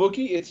comic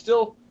booky. It's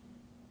a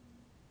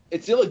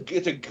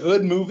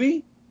good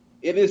movie.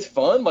 It is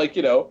fun. Like,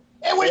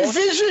 And when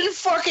Vision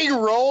fucking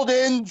rolled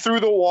in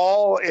through the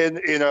wall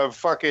in a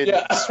fucking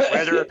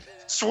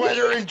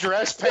sweater and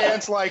dress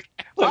pants, like,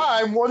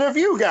 I'm one of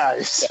you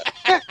guys.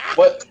 Yeah.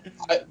 But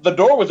the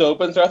door was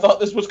open, so I thought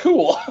this was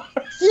cool.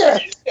 Yeah.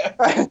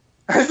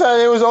 I thought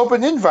it was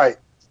open invite.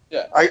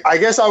 Yeah. I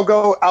guess I'll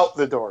go out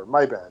the door.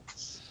 My bad.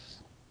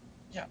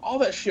 Yeah, all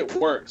that shit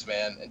works,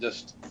 man. And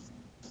just,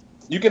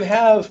 you can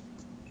have,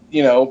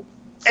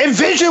 And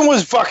Vision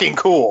was fucking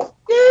cool.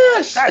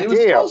 Yes! God it was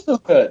damn. also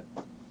good.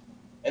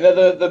 And then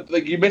the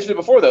like you mentioned it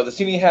before, though, the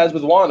scene he has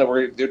with Wanda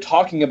where they're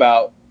talking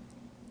about,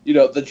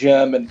 the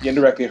gem and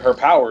indirectly her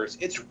powers.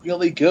 It's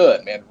really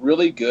good, man.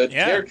 Really good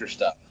character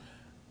stuff.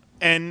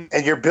 And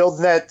you're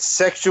building that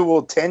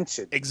sexual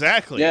tension.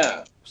 Exactly.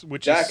 Yeah.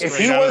 Which is straight if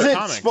he out of the wasn't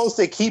comics. supposed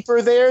to keep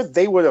her there,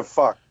 they would have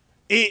fucked.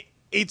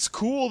 It's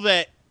cool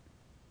that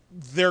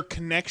their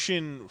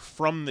connection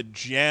from the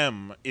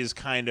gem is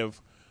kind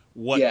of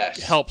what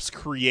helps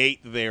create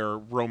their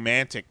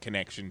romantic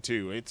connection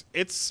too.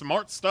 It's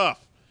smart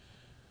stuff.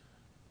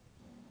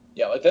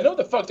 Yeah, like they know what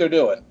the fuck they're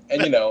doing.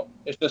 And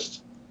it's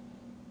just,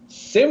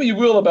 say what you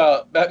will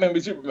about Batman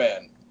v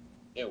Superman.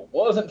 It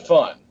wasn't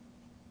fun.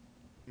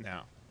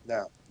 No,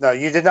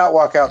 you did not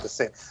walk out the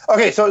same.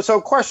 Okay,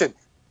 so question.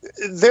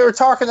 They were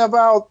talking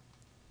about,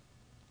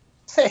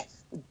 hey,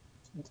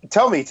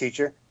 tell me,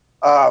 teacher.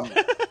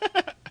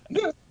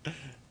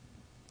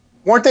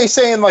 Weren't they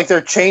saying like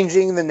they're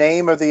changing the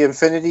name of the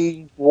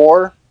Infinity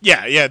War?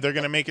 Yeah, they're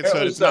gonna make it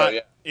so it's so, not. yeah.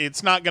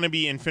 It's not gonna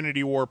be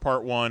Infinity War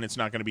Part 1. It's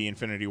not gonna be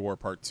Infinity War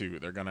Part 2.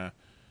 They're gonna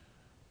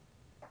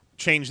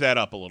change that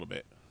up a little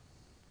bit.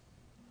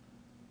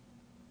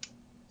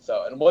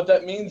 So, and what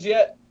that means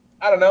yet,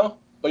 I don't know.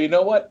 But you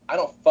know what? I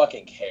don't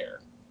fucking care.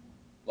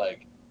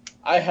 Like,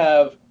 I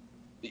have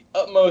the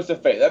utmost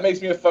of faith. That makes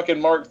me a fucking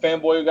Mark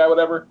fanboy guy,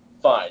 whatever.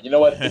 Fine. You know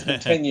what? It's been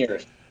 10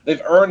 years.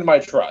 They've earned my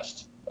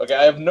trust. Okay,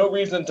 I have no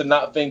reason to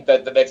not think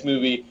that the next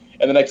movie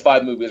and the next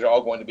 5 movies are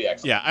all going to be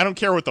excellent. Yeah, I don't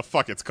care what the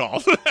fuck it's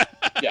called.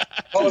 Yeah,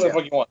 call it whatever the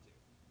fuck you want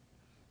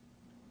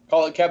to.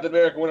 Call it Captain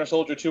America Winter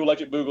Soldier 2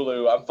 Electric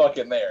Boogaloo. I'm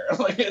fucking there.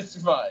 Like, it's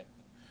fine.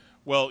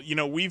 Well,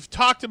 we've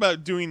talked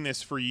about doing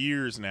this for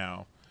years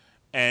now,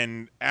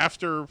 and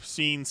after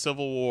seeing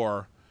Civil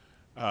War,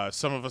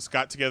 some of us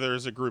got together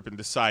as a group and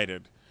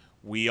decided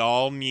we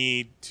all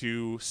need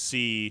to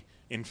see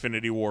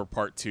Infinity War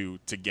Part 2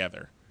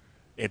 together.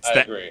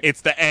 I agree.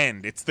 It's the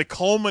end. It's the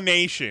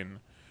culmination.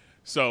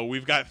 So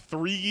we've got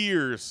 3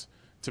 years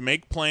to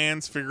make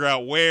plans, figure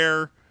out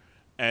where,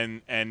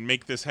 and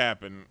make this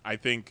happen. I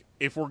think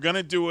if we're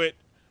gonna do it,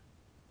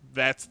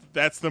 that's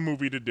the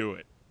movie to do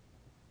it.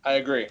 I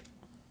agree.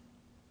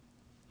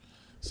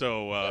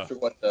 So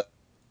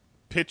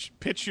pitch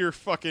your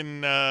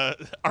fucking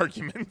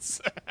arguments.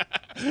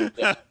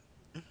 Yeah.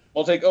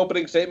 We'll take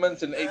opening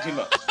statements in 18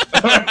 months.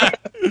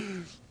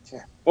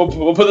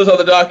 We'll put this on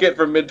the docket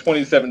for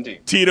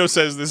mid-2017. Tito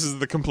says this is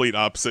the complete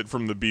opposite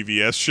from the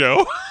BVS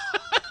show.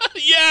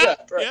 Yeah.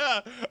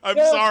 I'm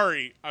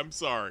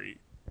sorry.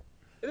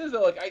 It is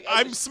though, like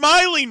I'm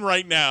smiling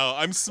right now.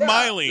 I'm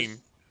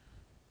smiling.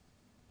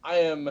 I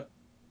am.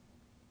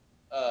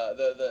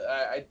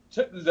 I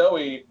took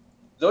Zoe.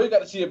 Zoe got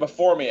to see it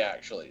before me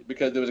actually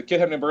because there was a kid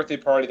having a birthday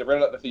party that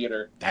rented out the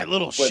theater. That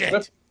little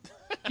shit.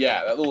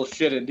 Yeah, that little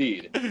shit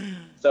indeed.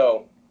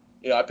 So,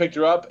 I picked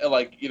her up and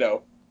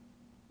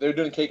they were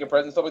doing cake and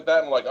presents and stuff like that.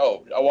 And I'm like,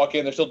 oh, I walk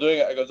in, they're still doing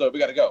it. I go, Zoe, we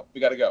gotta go.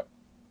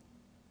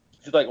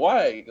 She's like,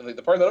 why? Like,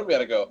 the party's not over, we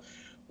gotta go.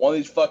 One of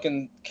these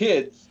fucking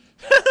kids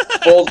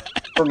pulls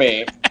for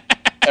me,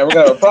 and we're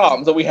gonna have a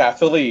problem, so we have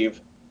to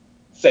leave.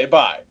 Say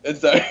bye. And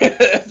so,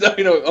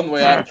 on the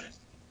way out,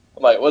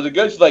 I'm like, was it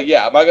good? She's like,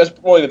 yeah, I'm not gonna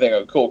spoil anything.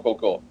 I go,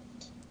 cool.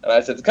 And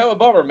I said, it's kind of a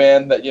bummer,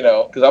 man, that,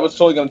 because I was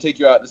totally gonna take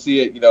you out to see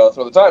it,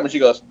 some of the time. And she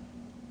goes,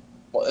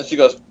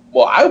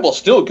 well, I will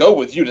still go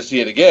with you to see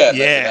it again.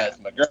 Yeah. That's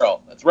my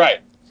girl. That's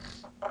right.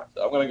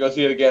 So I'm going to go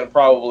see it again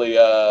probably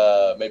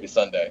maybe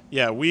Sunday.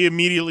 Yeah, we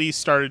immediately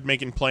started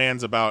making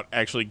plans about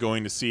actually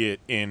going to see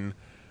it in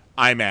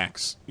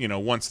IMAX.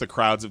 Once the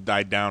crowds have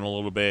died down a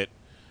little bit,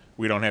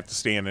 we don't have to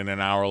stand in an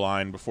hour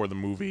line before the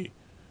movie,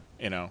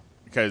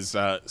 because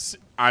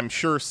I'm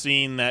sure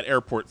seeing that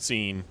airport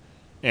scene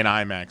in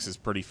IMAX is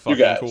pretty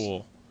fucking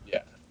cool.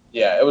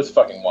 Yeah, it was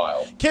fucking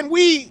wild.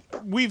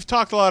 We've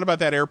talked a lot about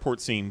that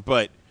airport scene,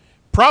 but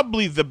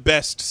probably the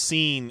best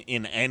scene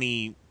in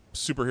any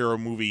superhero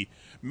movie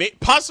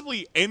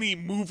possibly any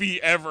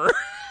movie ever.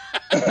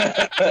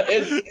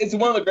 It's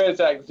one of the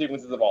greatest action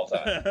sequences of all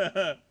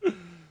time.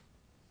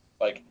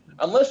 Like,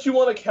 unless you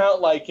want to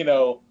count, like, you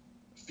know,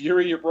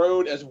 Fury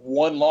Road as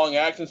one long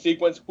action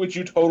sequence, which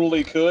you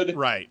totally could.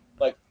 Right.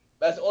 Like,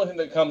 that's the only thing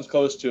that comes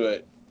close to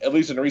it, at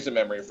least in recent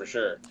memory, for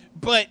sure.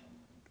 But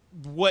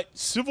what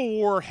Civil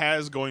War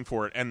has going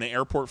for it, and the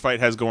airport fight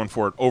has going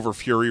for it over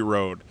Fury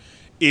Road,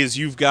 is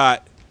you've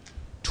got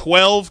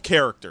 12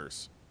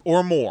 characters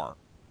or more.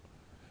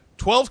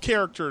 12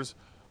 characters,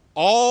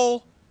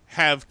 all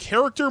have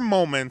character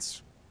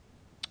moments,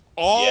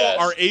 all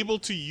are able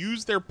to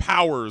use their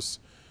powers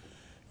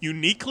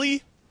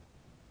uniquely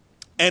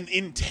and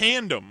in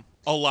tandem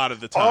a lot of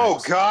the time. Oh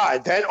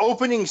God, that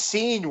opening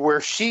scene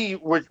where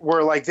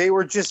where like they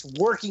were just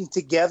working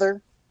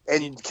together,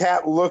 and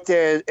Cap looked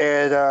at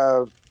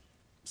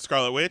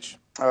Scarlet Witch.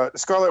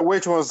 Scarlet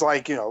Witch was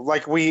like, you know,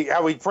 like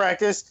how we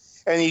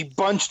practiced, and he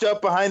bunched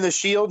up behind the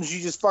shield, and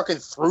she just fucking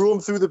threw him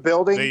through the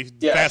building.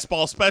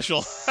 Fastball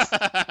special.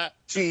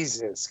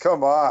 Jesus,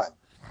 come on,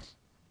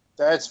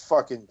 that's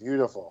fucking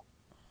beautiful.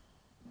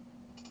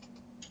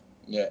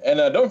 Yeah, and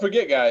don't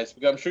forget, guys,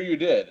 because I'm sure you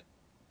did.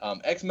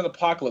 X-Men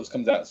Apocalypse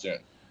comes out soon.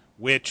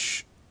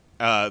 Which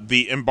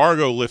the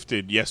embargo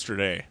lifted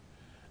yesterday,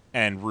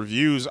 and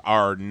reviews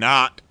are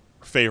not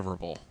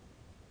favorable.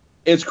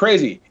 It's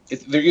crazy.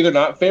 They're either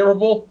not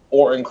favorable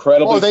or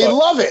incredibly. Oh, they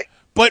love it.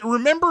 But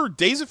remember,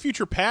 Days of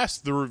Future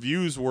Past, the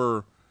reviews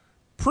were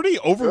pretty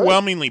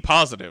overwhelmingly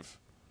positive.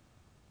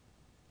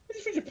 Days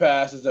of Future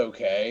Past is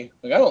okay.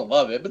 Like, I don't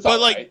love it, but it's all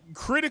like right.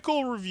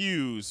 Critical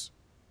reviews,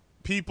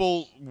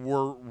 people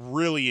were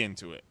really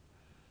into it.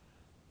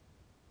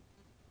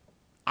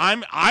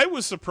 I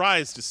was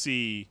surprised to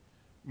see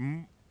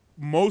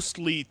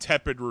mostly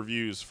tepid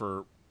reviews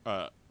for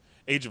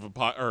Age of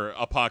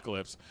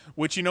Apocalypse,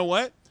 which, you know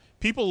what?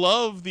 People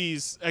love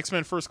these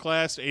X-Men First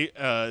Class,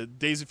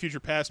 Days of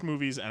Future Past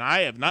movies, and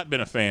I have not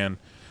been a fan.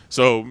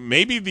 So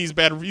maybe these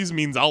bad reviews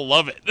means I'll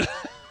love it.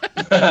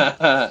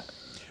 But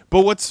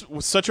what's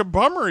such a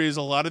bummer is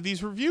a lot of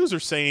these reviews are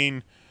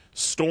saying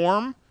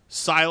Storm,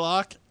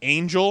 Psylocke,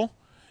 Angel,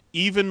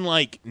 even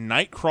like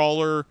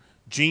Nightcrawler,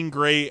 Jean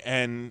Grey,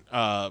 and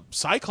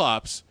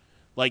Cyclops,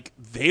 like,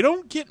 they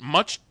don't get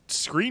much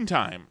screen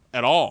time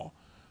at all.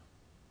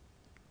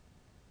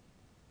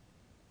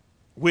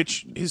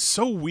 Which is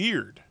so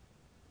weird.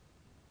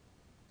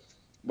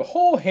 The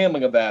whole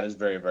handling of that is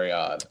very, very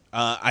odd.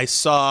 I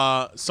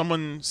saw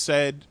someone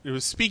said, it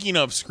was speaking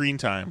of screen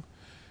time,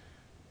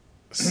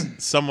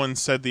 someone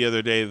said the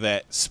other day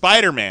that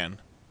Spider-Man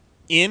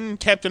in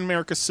Captain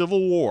America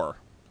Civil War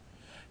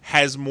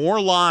has more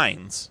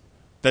lines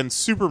than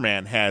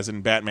Superman has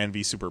in Batman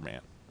v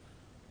Superman.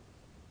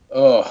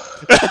 Oh.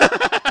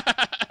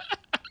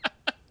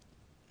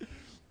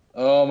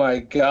 Oh my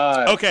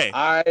God. Okay.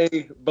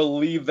 I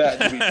believe that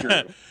to be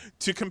true.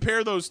 To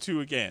compare those two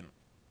again,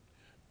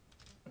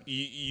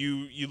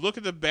 you look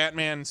at the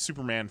Batman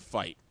Superman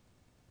fight,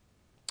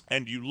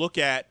 and you look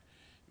at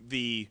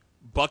the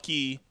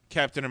Bucky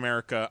Captain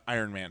America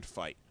Iron Man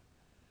fight.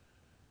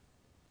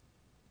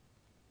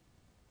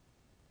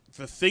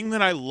 The thing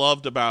that I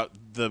loved about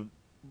the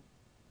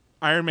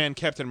Iron Man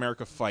Captain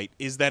America fight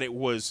is that it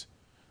was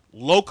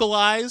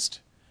localized,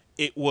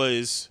 it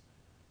was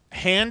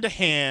hand to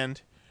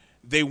hand.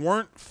 They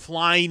weren't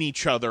flying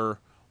each other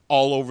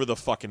all over the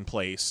fucking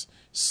place,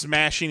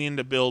 smashing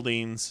into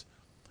buildings,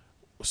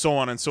 so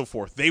on and so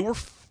forth. They were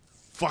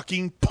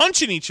fucking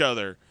punching each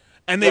other,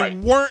 and they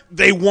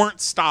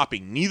weren't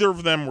stopping. Neither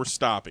of them were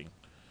stopping.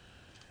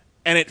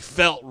 And it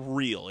felt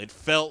real. It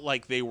felt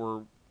like they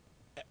were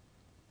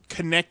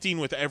connecting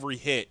with every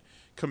hit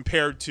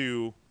compared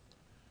to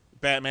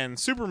Batman and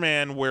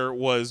Superman, where it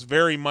was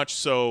very much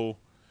so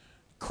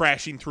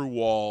crashing through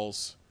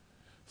walls,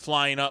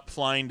 flying up,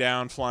 flying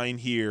down, flying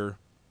here.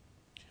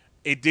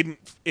 It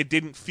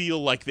didn't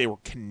feel like they were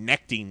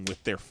connecting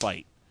with their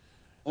fight.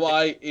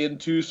 Fly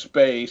into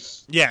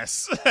space.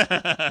 Yes.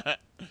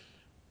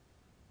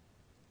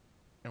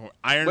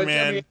 Iron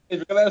Man. I mean, if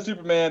you're gonna have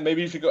Superman,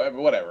 maybe you should go.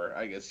 Whatever.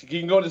 I guess you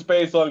can go into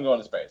space. Let him go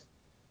into space.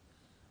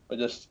 But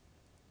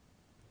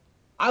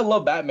I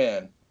love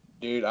Batman,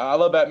 dude. I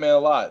love Batman a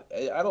lot.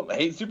 I don't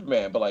hate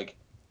Superman, but like,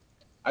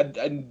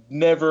 I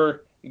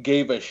never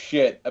gave a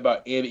shit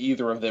about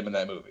either of them in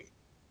that movie.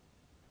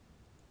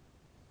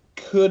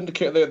 Couldn't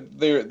care.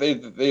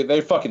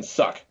 They fucking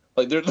suck.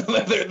 Like they're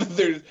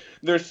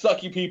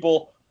sucky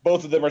people.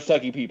 Both of them are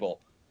sucky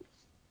people.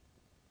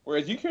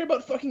 Whereas you care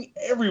about fucking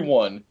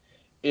everyone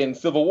in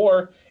Civil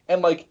War,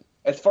 and like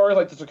as far as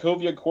like the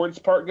Sokovia Accords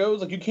part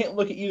goes, like you can't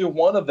look at either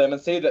one of them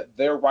and say that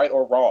they're right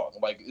or wrong.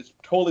 Like it's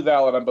totally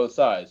valid on both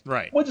sides.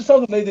 Right. Which is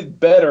something they did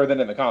better than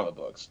in the comic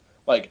books.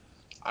 Like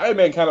Iron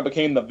Man kind of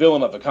became the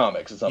villain of the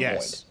comics at some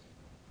point.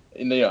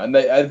 And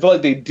I feel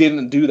like they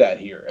didn't do that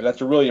here, and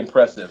that's really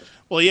impressive.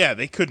 Well, yeah,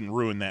 they couldn't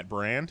ruin that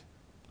brand.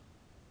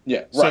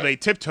 Yeah, right. So they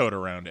tiptoed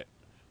around it.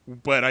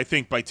 But I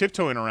think by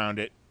tiptoeing around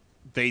it,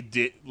 they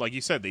did, like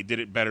you said, they did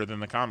it better than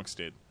the comics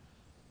did.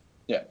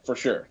 Yeah, for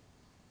sure.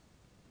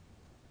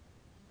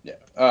 Yeah,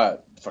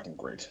 fucking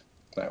great.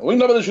 All right, we can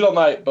talk about this shit all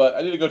night, but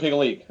I need to go take a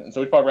leak, and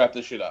so we probably wrap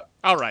this shit up.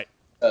 All right.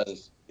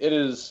 Because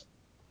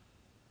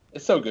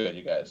it's so good,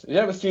 you guys. If you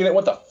haven't seen it,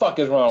 what the fuck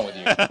is wrong with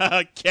you?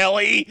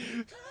 Kelly,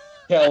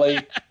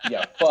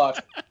 yeah,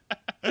 fuck.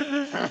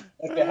 If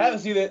you haven't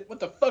seen it, what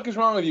the fuck is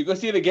wrong with you? Go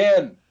see it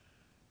again.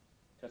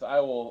 Because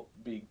I will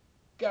be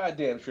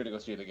goddamn sure to go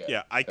see it again.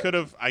 Yeah, I could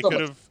have,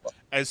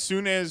 as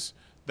soon as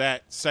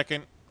that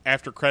second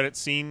after credit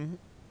scene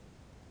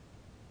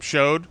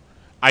showed,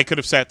 I could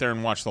have sat there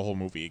and watched the whole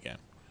movie again.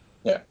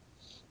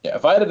 Yeah,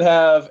 if I didn't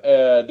have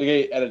a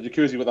date at a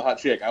jacuzzi with a hot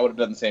chick, I would have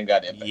done the same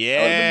goddamn thing.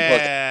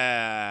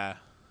 Yeah.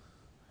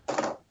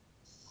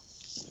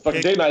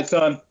 Fucking date night,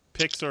 son.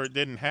 Pixar, it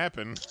didn't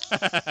happen.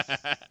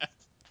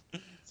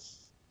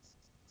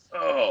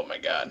 Oh, my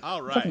God.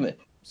 All right.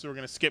 So we're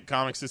going to skip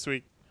comics this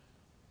week?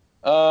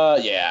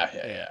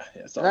 Yeah.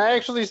 And I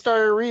actually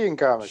started reading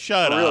comics.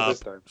 Shut for up. real this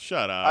time.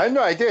 Shut up. I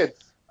know I did.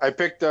 I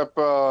picked up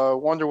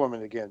Wonder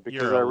Woman again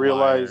because You're I a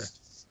realized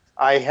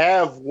I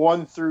have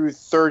 1 through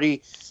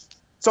 30.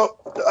 So,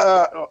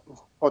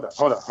 hold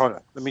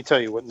on. Let me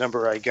tell you what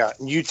number I got.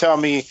 And you tell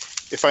me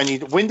if I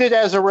need... When did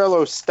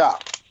Azzarello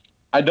stop?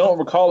 I don't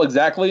recall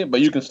exactly,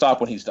 but you can stop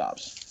when he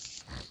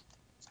stops.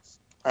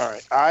 All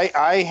right.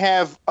 I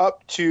have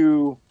up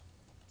to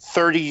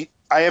 30...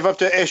 I have up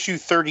to issue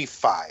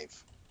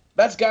 35.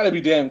 That's got to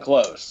be damn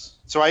close.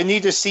 So I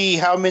need to see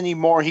how many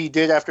more he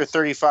did after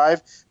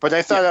 35, but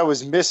I thought I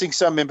was missing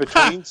some in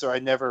between, so I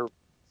never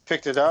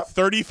picked it up.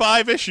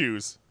 35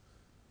 issues.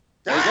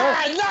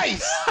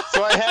 Nice!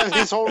 So I have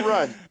his whole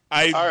run.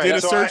 I did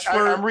a search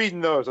for... I'm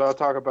reading those. I'll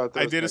talk about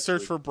those. I did a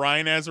search for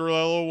Brian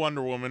Azzarello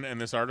Wonder Woman, and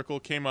this article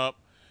came up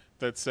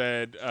that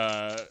said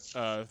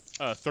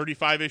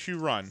 35-issue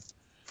run.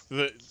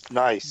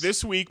 Nice.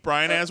 This week,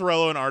 Brian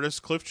Azzarello and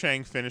artist Cliff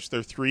Chang finished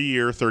their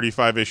 3-year,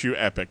 35-issue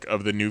epic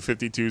of the New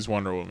 52's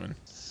Wonder Woman.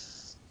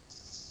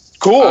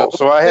 Cool.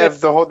 So I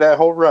have that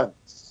whole run.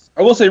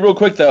 I will say real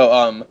quick,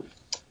 though,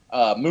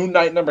 Moon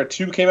Knight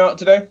 #2 came out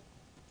today.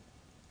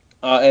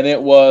 And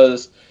it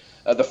was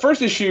the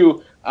first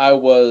issue I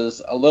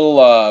was a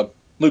little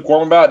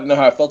lukewarm about. Didn't know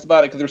how I felt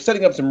about it because they were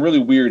setting up some really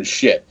weird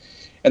shit.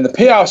 And the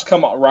payoffs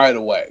come out right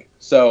away.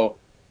 So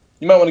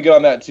you might want to get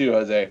on that too,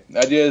 Jose. The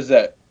idea is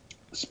that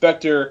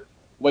Spectre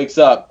wakes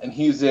up and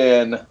he's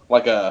in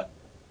like a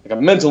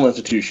mental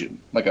institution,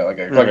 like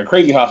a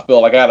crazy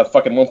hospital, like out of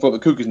fucking One Flew Over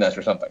the Cuckoo's Nest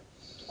or something.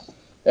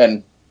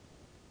 And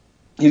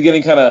he's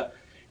getting kind of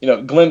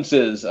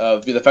glimpses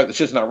of the fact that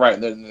shit's not right.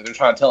 And they're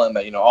trying to tell him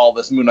that, all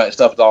this Moon Knight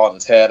stuff is all in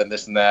his head and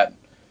this and that.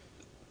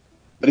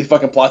 But he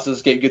fucking plots to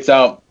escape, gets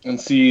out, and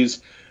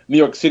sees New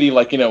York City,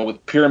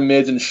 with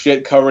pyramids and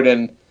shit covered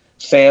in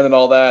sand and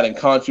all that. And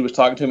Khonshu was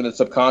talking to him in the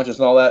subconscious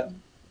and all that.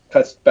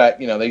 Cuts back,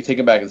 they take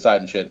him back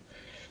inside and shit.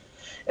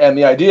 And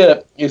the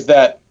idea is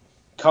that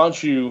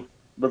Khonshu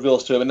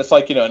reveals to him, and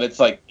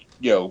it's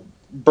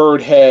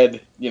bird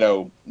head,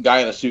 guy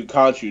in a suit,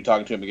 Khonshu,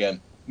 talking to him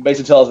again.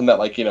 Basically tells him that,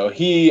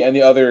 he and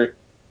the other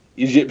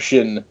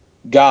Egyptian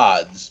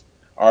gods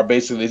are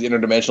basically these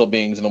interdimensional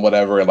beings and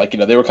whatever. And,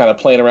 they were kind of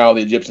playing around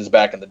with the Egyptians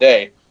back in the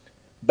day,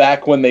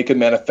 back when they could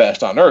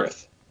manifest on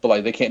Earth.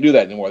 But, they can't do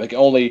that anymore. They can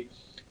only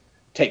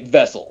take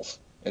vessels.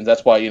 And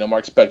that's why,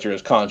 Mark Spector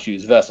is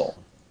Khonshu's vessel.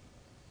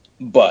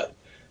 But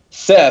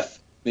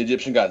Seth, the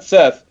Egyptian god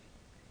Seth,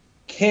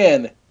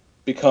 can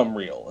become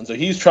real. And so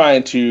he's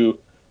trying to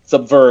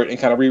subvert and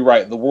kind of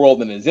rewrite the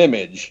world in his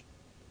image.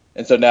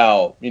 And so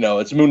now,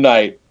 it's Moon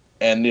Knight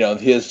and,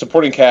 his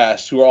supporting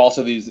cast, who are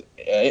also these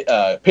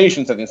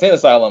patients at the insane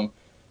asylum,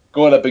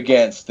 going up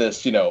against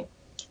this,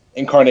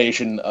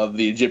 incarnation of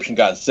the Egyptian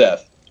god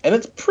Seth. And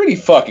it's pretty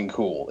fucking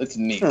cool. It's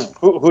neat.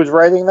 Who's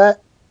writing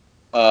that?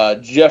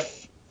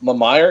 Jeff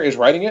Lemire is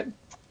writing it.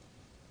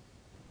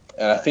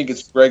 And I think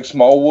it's Greg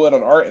Smallwood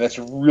on art, and it's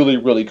really,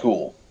 really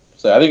cool.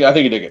 So I think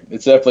you dig it.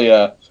 It's definitely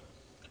a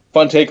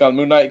fun take on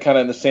Moon Knight, kind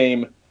of in the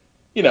same,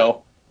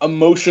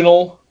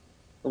 emotional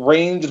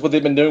range as what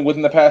they've been doing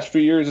within the past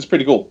few years. It's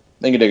pretty cool.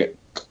 I think you dig it.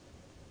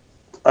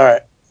 All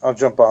right, I'll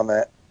jump on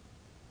that.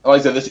 Like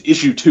I said, this is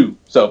issue 2,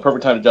 so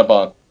perfect time to jump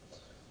on.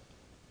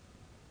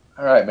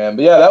 All right, man.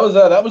 But yeah, that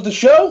was the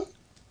show.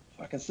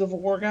 Fucking Civil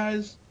War,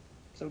 guys.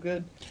 So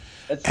good.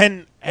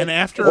 And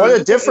after what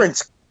a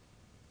difference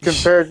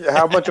compared to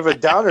how much of a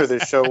downer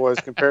this show was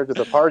compared to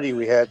the party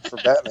we had for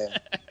Batman.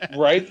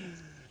 Right?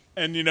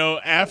 And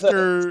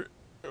after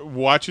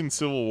watching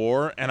Civil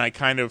War, and I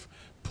kind of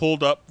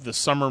pulled up the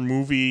summer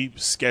movie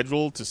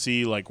schedule to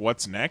see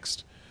what's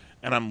next,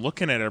 and I'm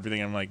looking at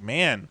everything, I'm like,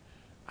 man,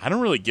 I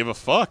don't really give a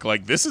fuck.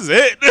 This is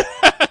it.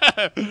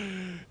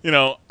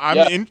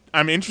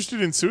 I'm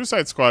interested in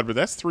Suicide Squad, but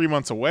that's 3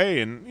 months away,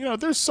 and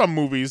there's some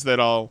movies that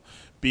I'll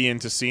be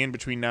into seeing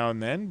between now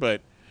and then,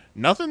 but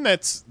nothing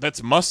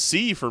that's must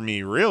see for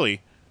me,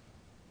 really.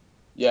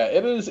 Yeah,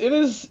 it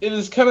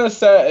is kind of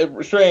sad,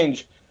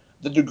 strange,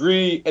 the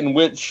degree in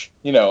which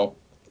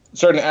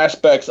certain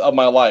aspects of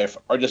my life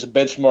are just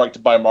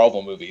benchmarked by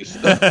Marvel movies.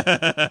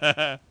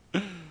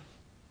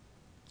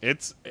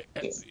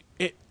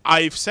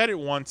 I've said it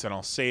once and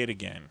I'll say it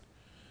again.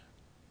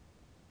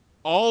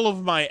 All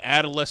of my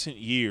adolescent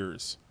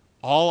years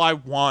all I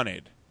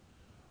wanted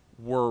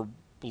were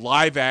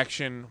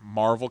live-action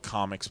Marvel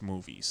Comics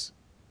movies.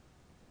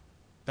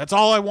 That's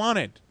all I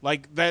wanted.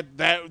 Like,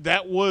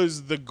 that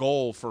was the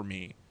goal for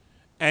me.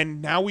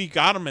 And now we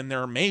got them, and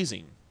they're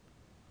amazing.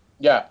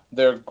 Yeah,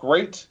 they're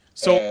great,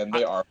 and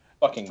they are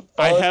fucking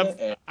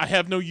fun. I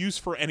have no use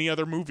for any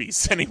other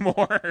movies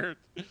anymore.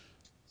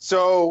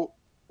 So,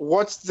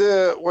 what's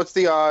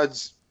the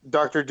odds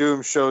Doctor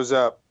Doom shows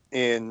up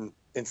in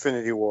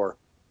Infinity War?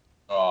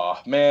 Oh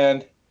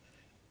man,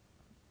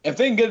 if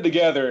they can get it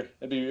together,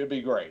 it'd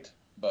be great.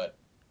 But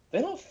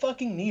they don't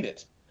fucking need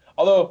it.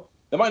 Although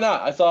they might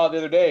not. I saw the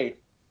other day,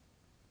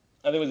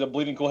 I think it was a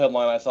Bleeding Cool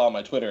headline I saw on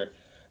my Twitter,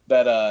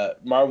 that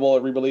Marvel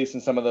are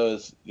re-releasing some of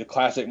the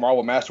classic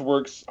Marvel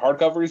Masterworks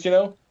hardcovers. You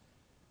know,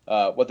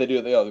 what they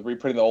do, they're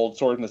reprinting the old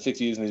stories from the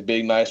 '60s in these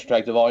big, nice,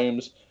 attractive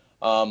volumes.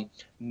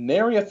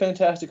 Nary a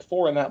Fantastic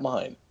Four in that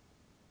line.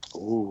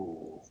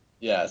 Ooh.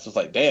 Yeah, it's just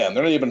like, damn,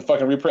 they're not even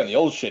fucking reprinting the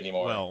old shit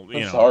anymore. Well,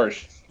 That's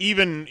harsh.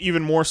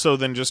 Even more so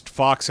than just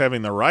Fox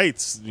having the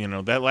rights. You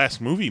know, that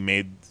last movie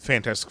made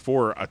Fantastic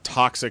Four a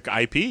toxic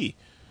IP.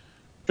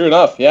 True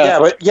enough, yeah.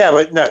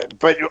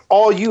 But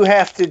all you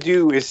have to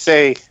do is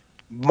say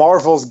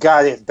Marvel's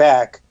got it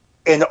back,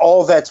 and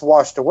all that's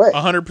washed away.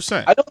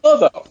 100%. I don't know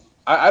though.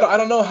 I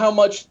don't know how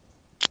much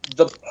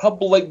the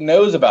public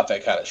knows about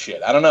that kind of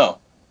shit. I don't know.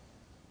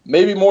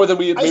 Maybe more than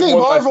we. I think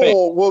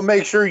Marvel will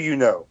make sure you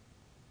know.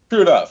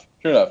 True enough.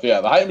 Yeah,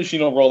 the hype machine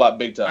will roll out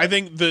big time. I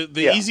think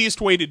the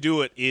easiest way to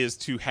do it is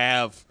to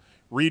have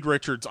Reed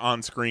Richards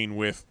on screen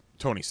with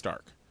Tony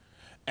Stark.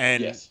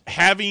 And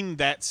having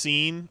that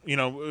scene, you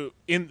know,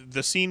 in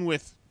the scene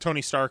with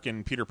Tony Stark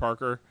and Peter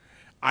Parker,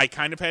 I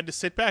kind of had to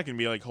sit back and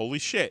be like, holy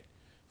shit,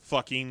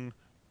 fucking,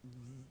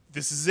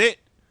 this is it.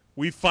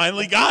 We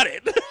finally got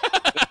it. It's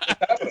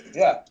happening,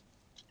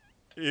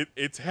 yeah.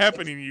 It's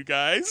happening, you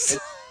guys.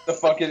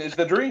 It's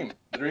the dream.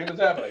 The dream is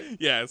happening.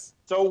 Yes.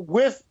 So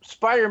with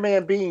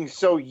Spider-Man being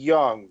so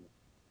young,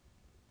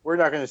 we're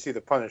not going to see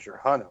the Punisher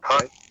hunt him,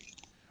 right?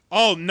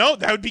 Oh, no,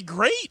 that would be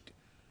great.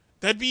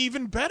 That'd be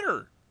even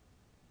better.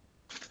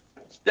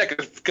 Yeah,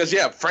 because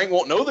Frank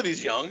won't know that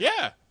he's young.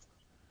 Yeah.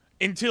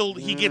 Until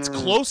he gets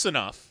close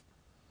enough.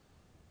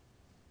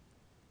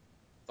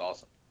 That's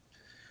awesome.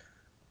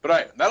 But all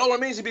right, that all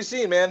remains to be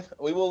seen, man.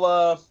 We will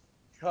talk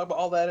about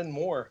all that and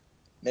more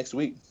next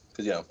week.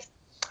 Because, you know,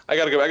 I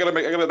gotta go. I gotta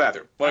go to the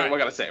bathroom. What I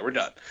gotta say? We're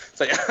done.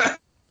 So yeah.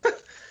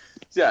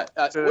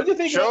 What do you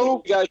think? Show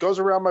guys goes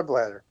around my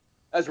bladder.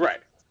 That's right.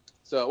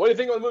 So what do you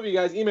think of the movie, you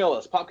guys? Email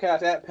us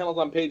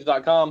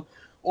popcast@panelsonpage.com,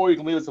 or you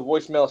can leave us a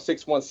voicemail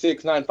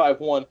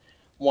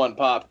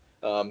 616-951-1POP.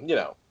 You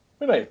know,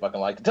 we know you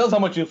fucking liked it. Tell us how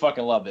much you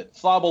fucking loved it.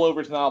 Slob all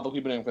over tonight, but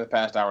we've been doing for the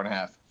past hour and a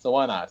half. So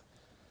why not?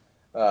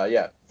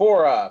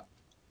 For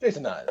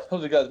Jason Nyes,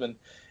 Jose Guzman,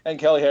 and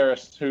Kelly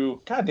Harris,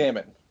 who, god damn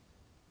it,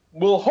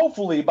 will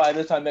hopefully by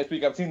this time next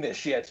week I've seen this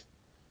shit.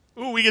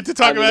 Ooh, we get to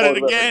talk about it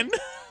again.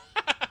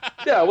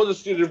 Yeah, we'll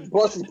just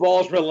bust his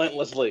balls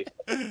relentlessly.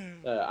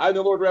 I'm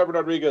the Lord Reverend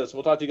Rodriguez.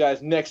 We'll talk to you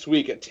guys next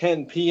week at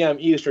 10 p.m.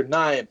 Eastern,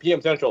 9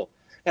 p.m. Central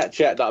at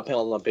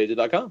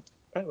chat.panelonpages.com. All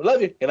right, we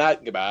love you. Good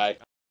night. Goodbye.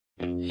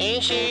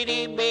 Ain't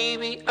shady,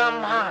 baby,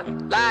 I'm hot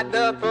like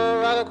the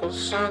prodigal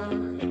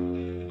son.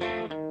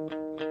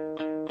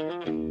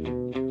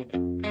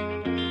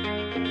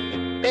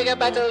 Big up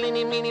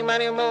Bartolini, meeny,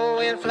 money, mo,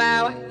 and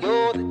flower.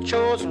 You're the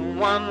chosen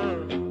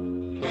one.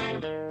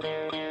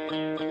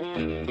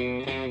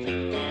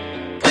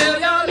 Till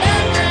your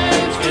left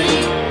hand's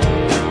free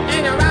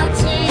and your right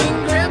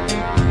hand grip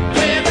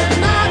with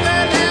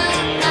another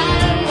left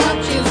hand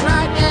watches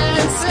right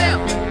and slip.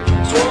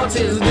 Schwartz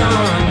is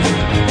gone.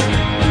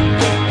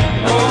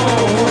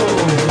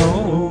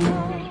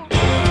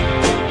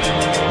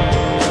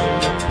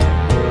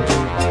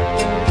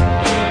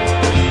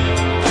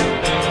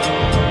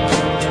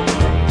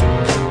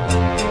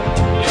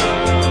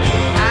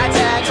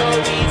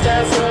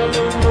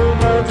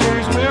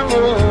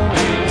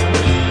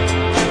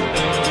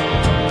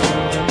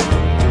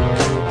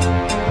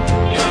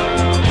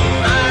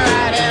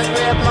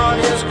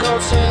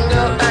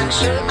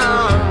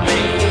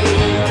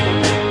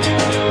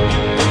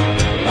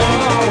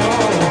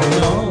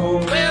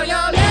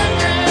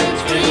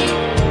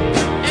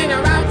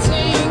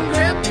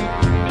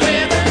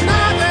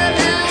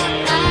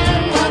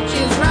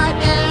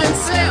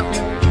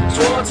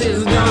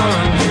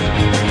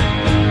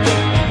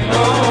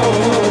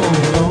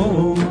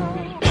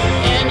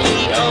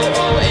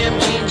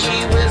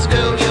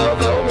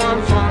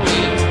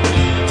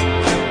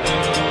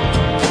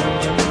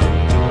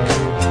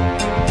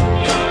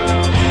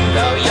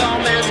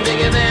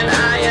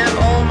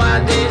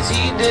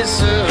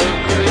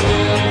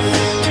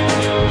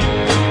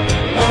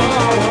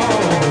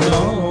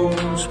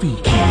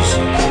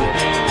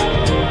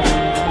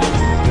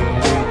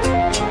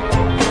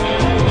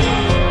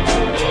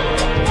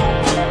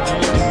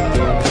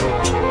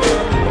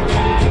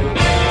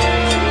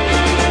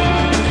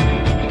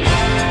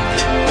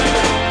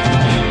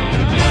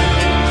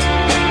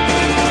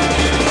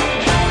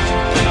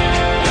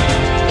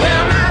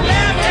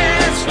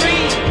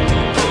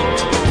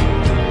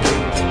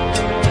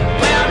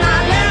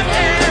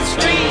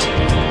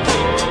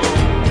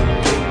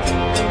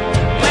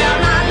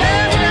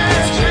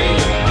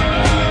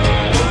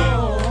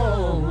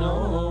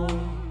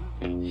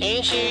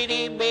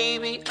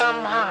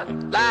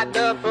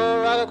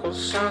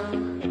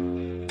 sun.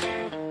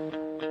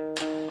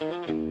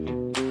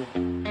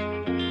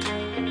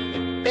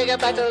 Big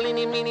up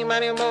Bartolini, Meanie,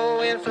 Money, Mo,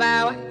 and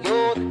Flower,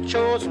 you're the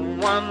chosen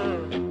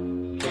one.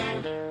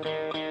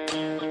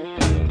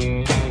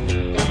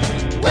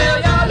 Well,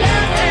 your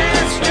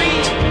left-hand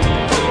street.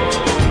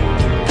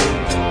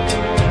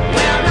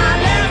 Well, my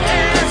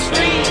left-hand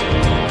street.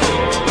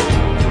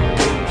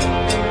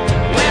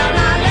 Well,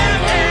 my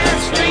left-hand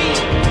street.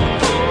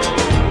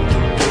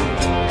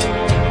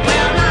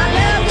 Well, my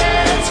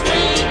left-hand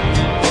street.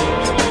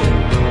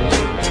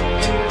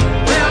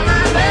 Well,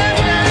 my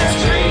left-hand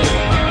street.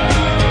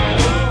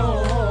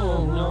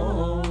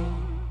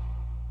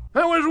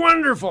 That was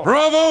wonderful.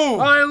 Bravo!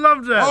 I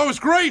loved that. Oh, it was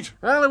great.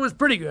 Well, it was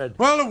pretty good.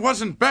 Well, it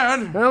wasn't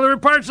bad. Well, there were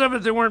parts of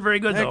it that weren't very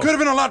good, though. It could have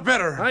been a lot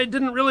better. I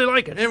didn't really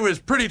like it. It was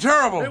pretty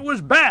terrible. It was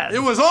bad. It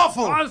was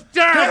awful. It was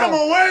terrible. Get him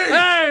away!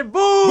 Hey,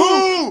 boo!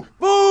 Boo!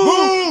 Boo!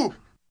 Boo!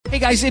 Hey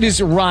guys, it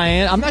is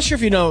Ryan. I'm not sure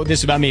if you know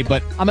this about me,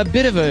 but I'm a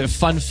bit of a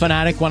fun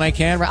fanatic when I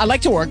can. I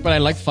like to work, but I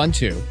like fun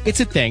too. It's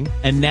a thing.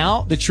 And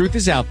now the truth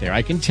is out there.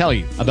 I can tell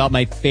you about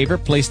my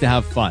favorite place to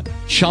have fun.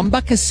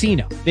 Chumba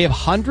Casino. They have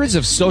hundreds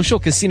of social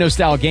casino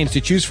style games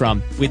to choose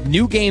from with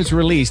new games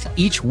released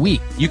each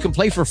week. You can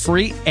play for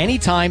free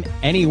anytime,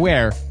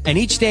 anywhere. And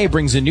each day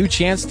brings a new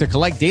chance to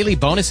collect daily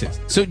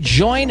bonuses. So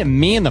join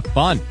me in the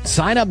fun.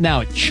 Sign up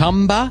now at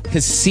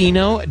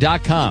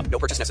ChumbaCasino.com. No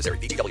purchase necessary.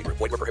 VGW Group.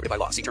 Void where prohibited by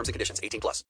law. See terms and conditions. 18+.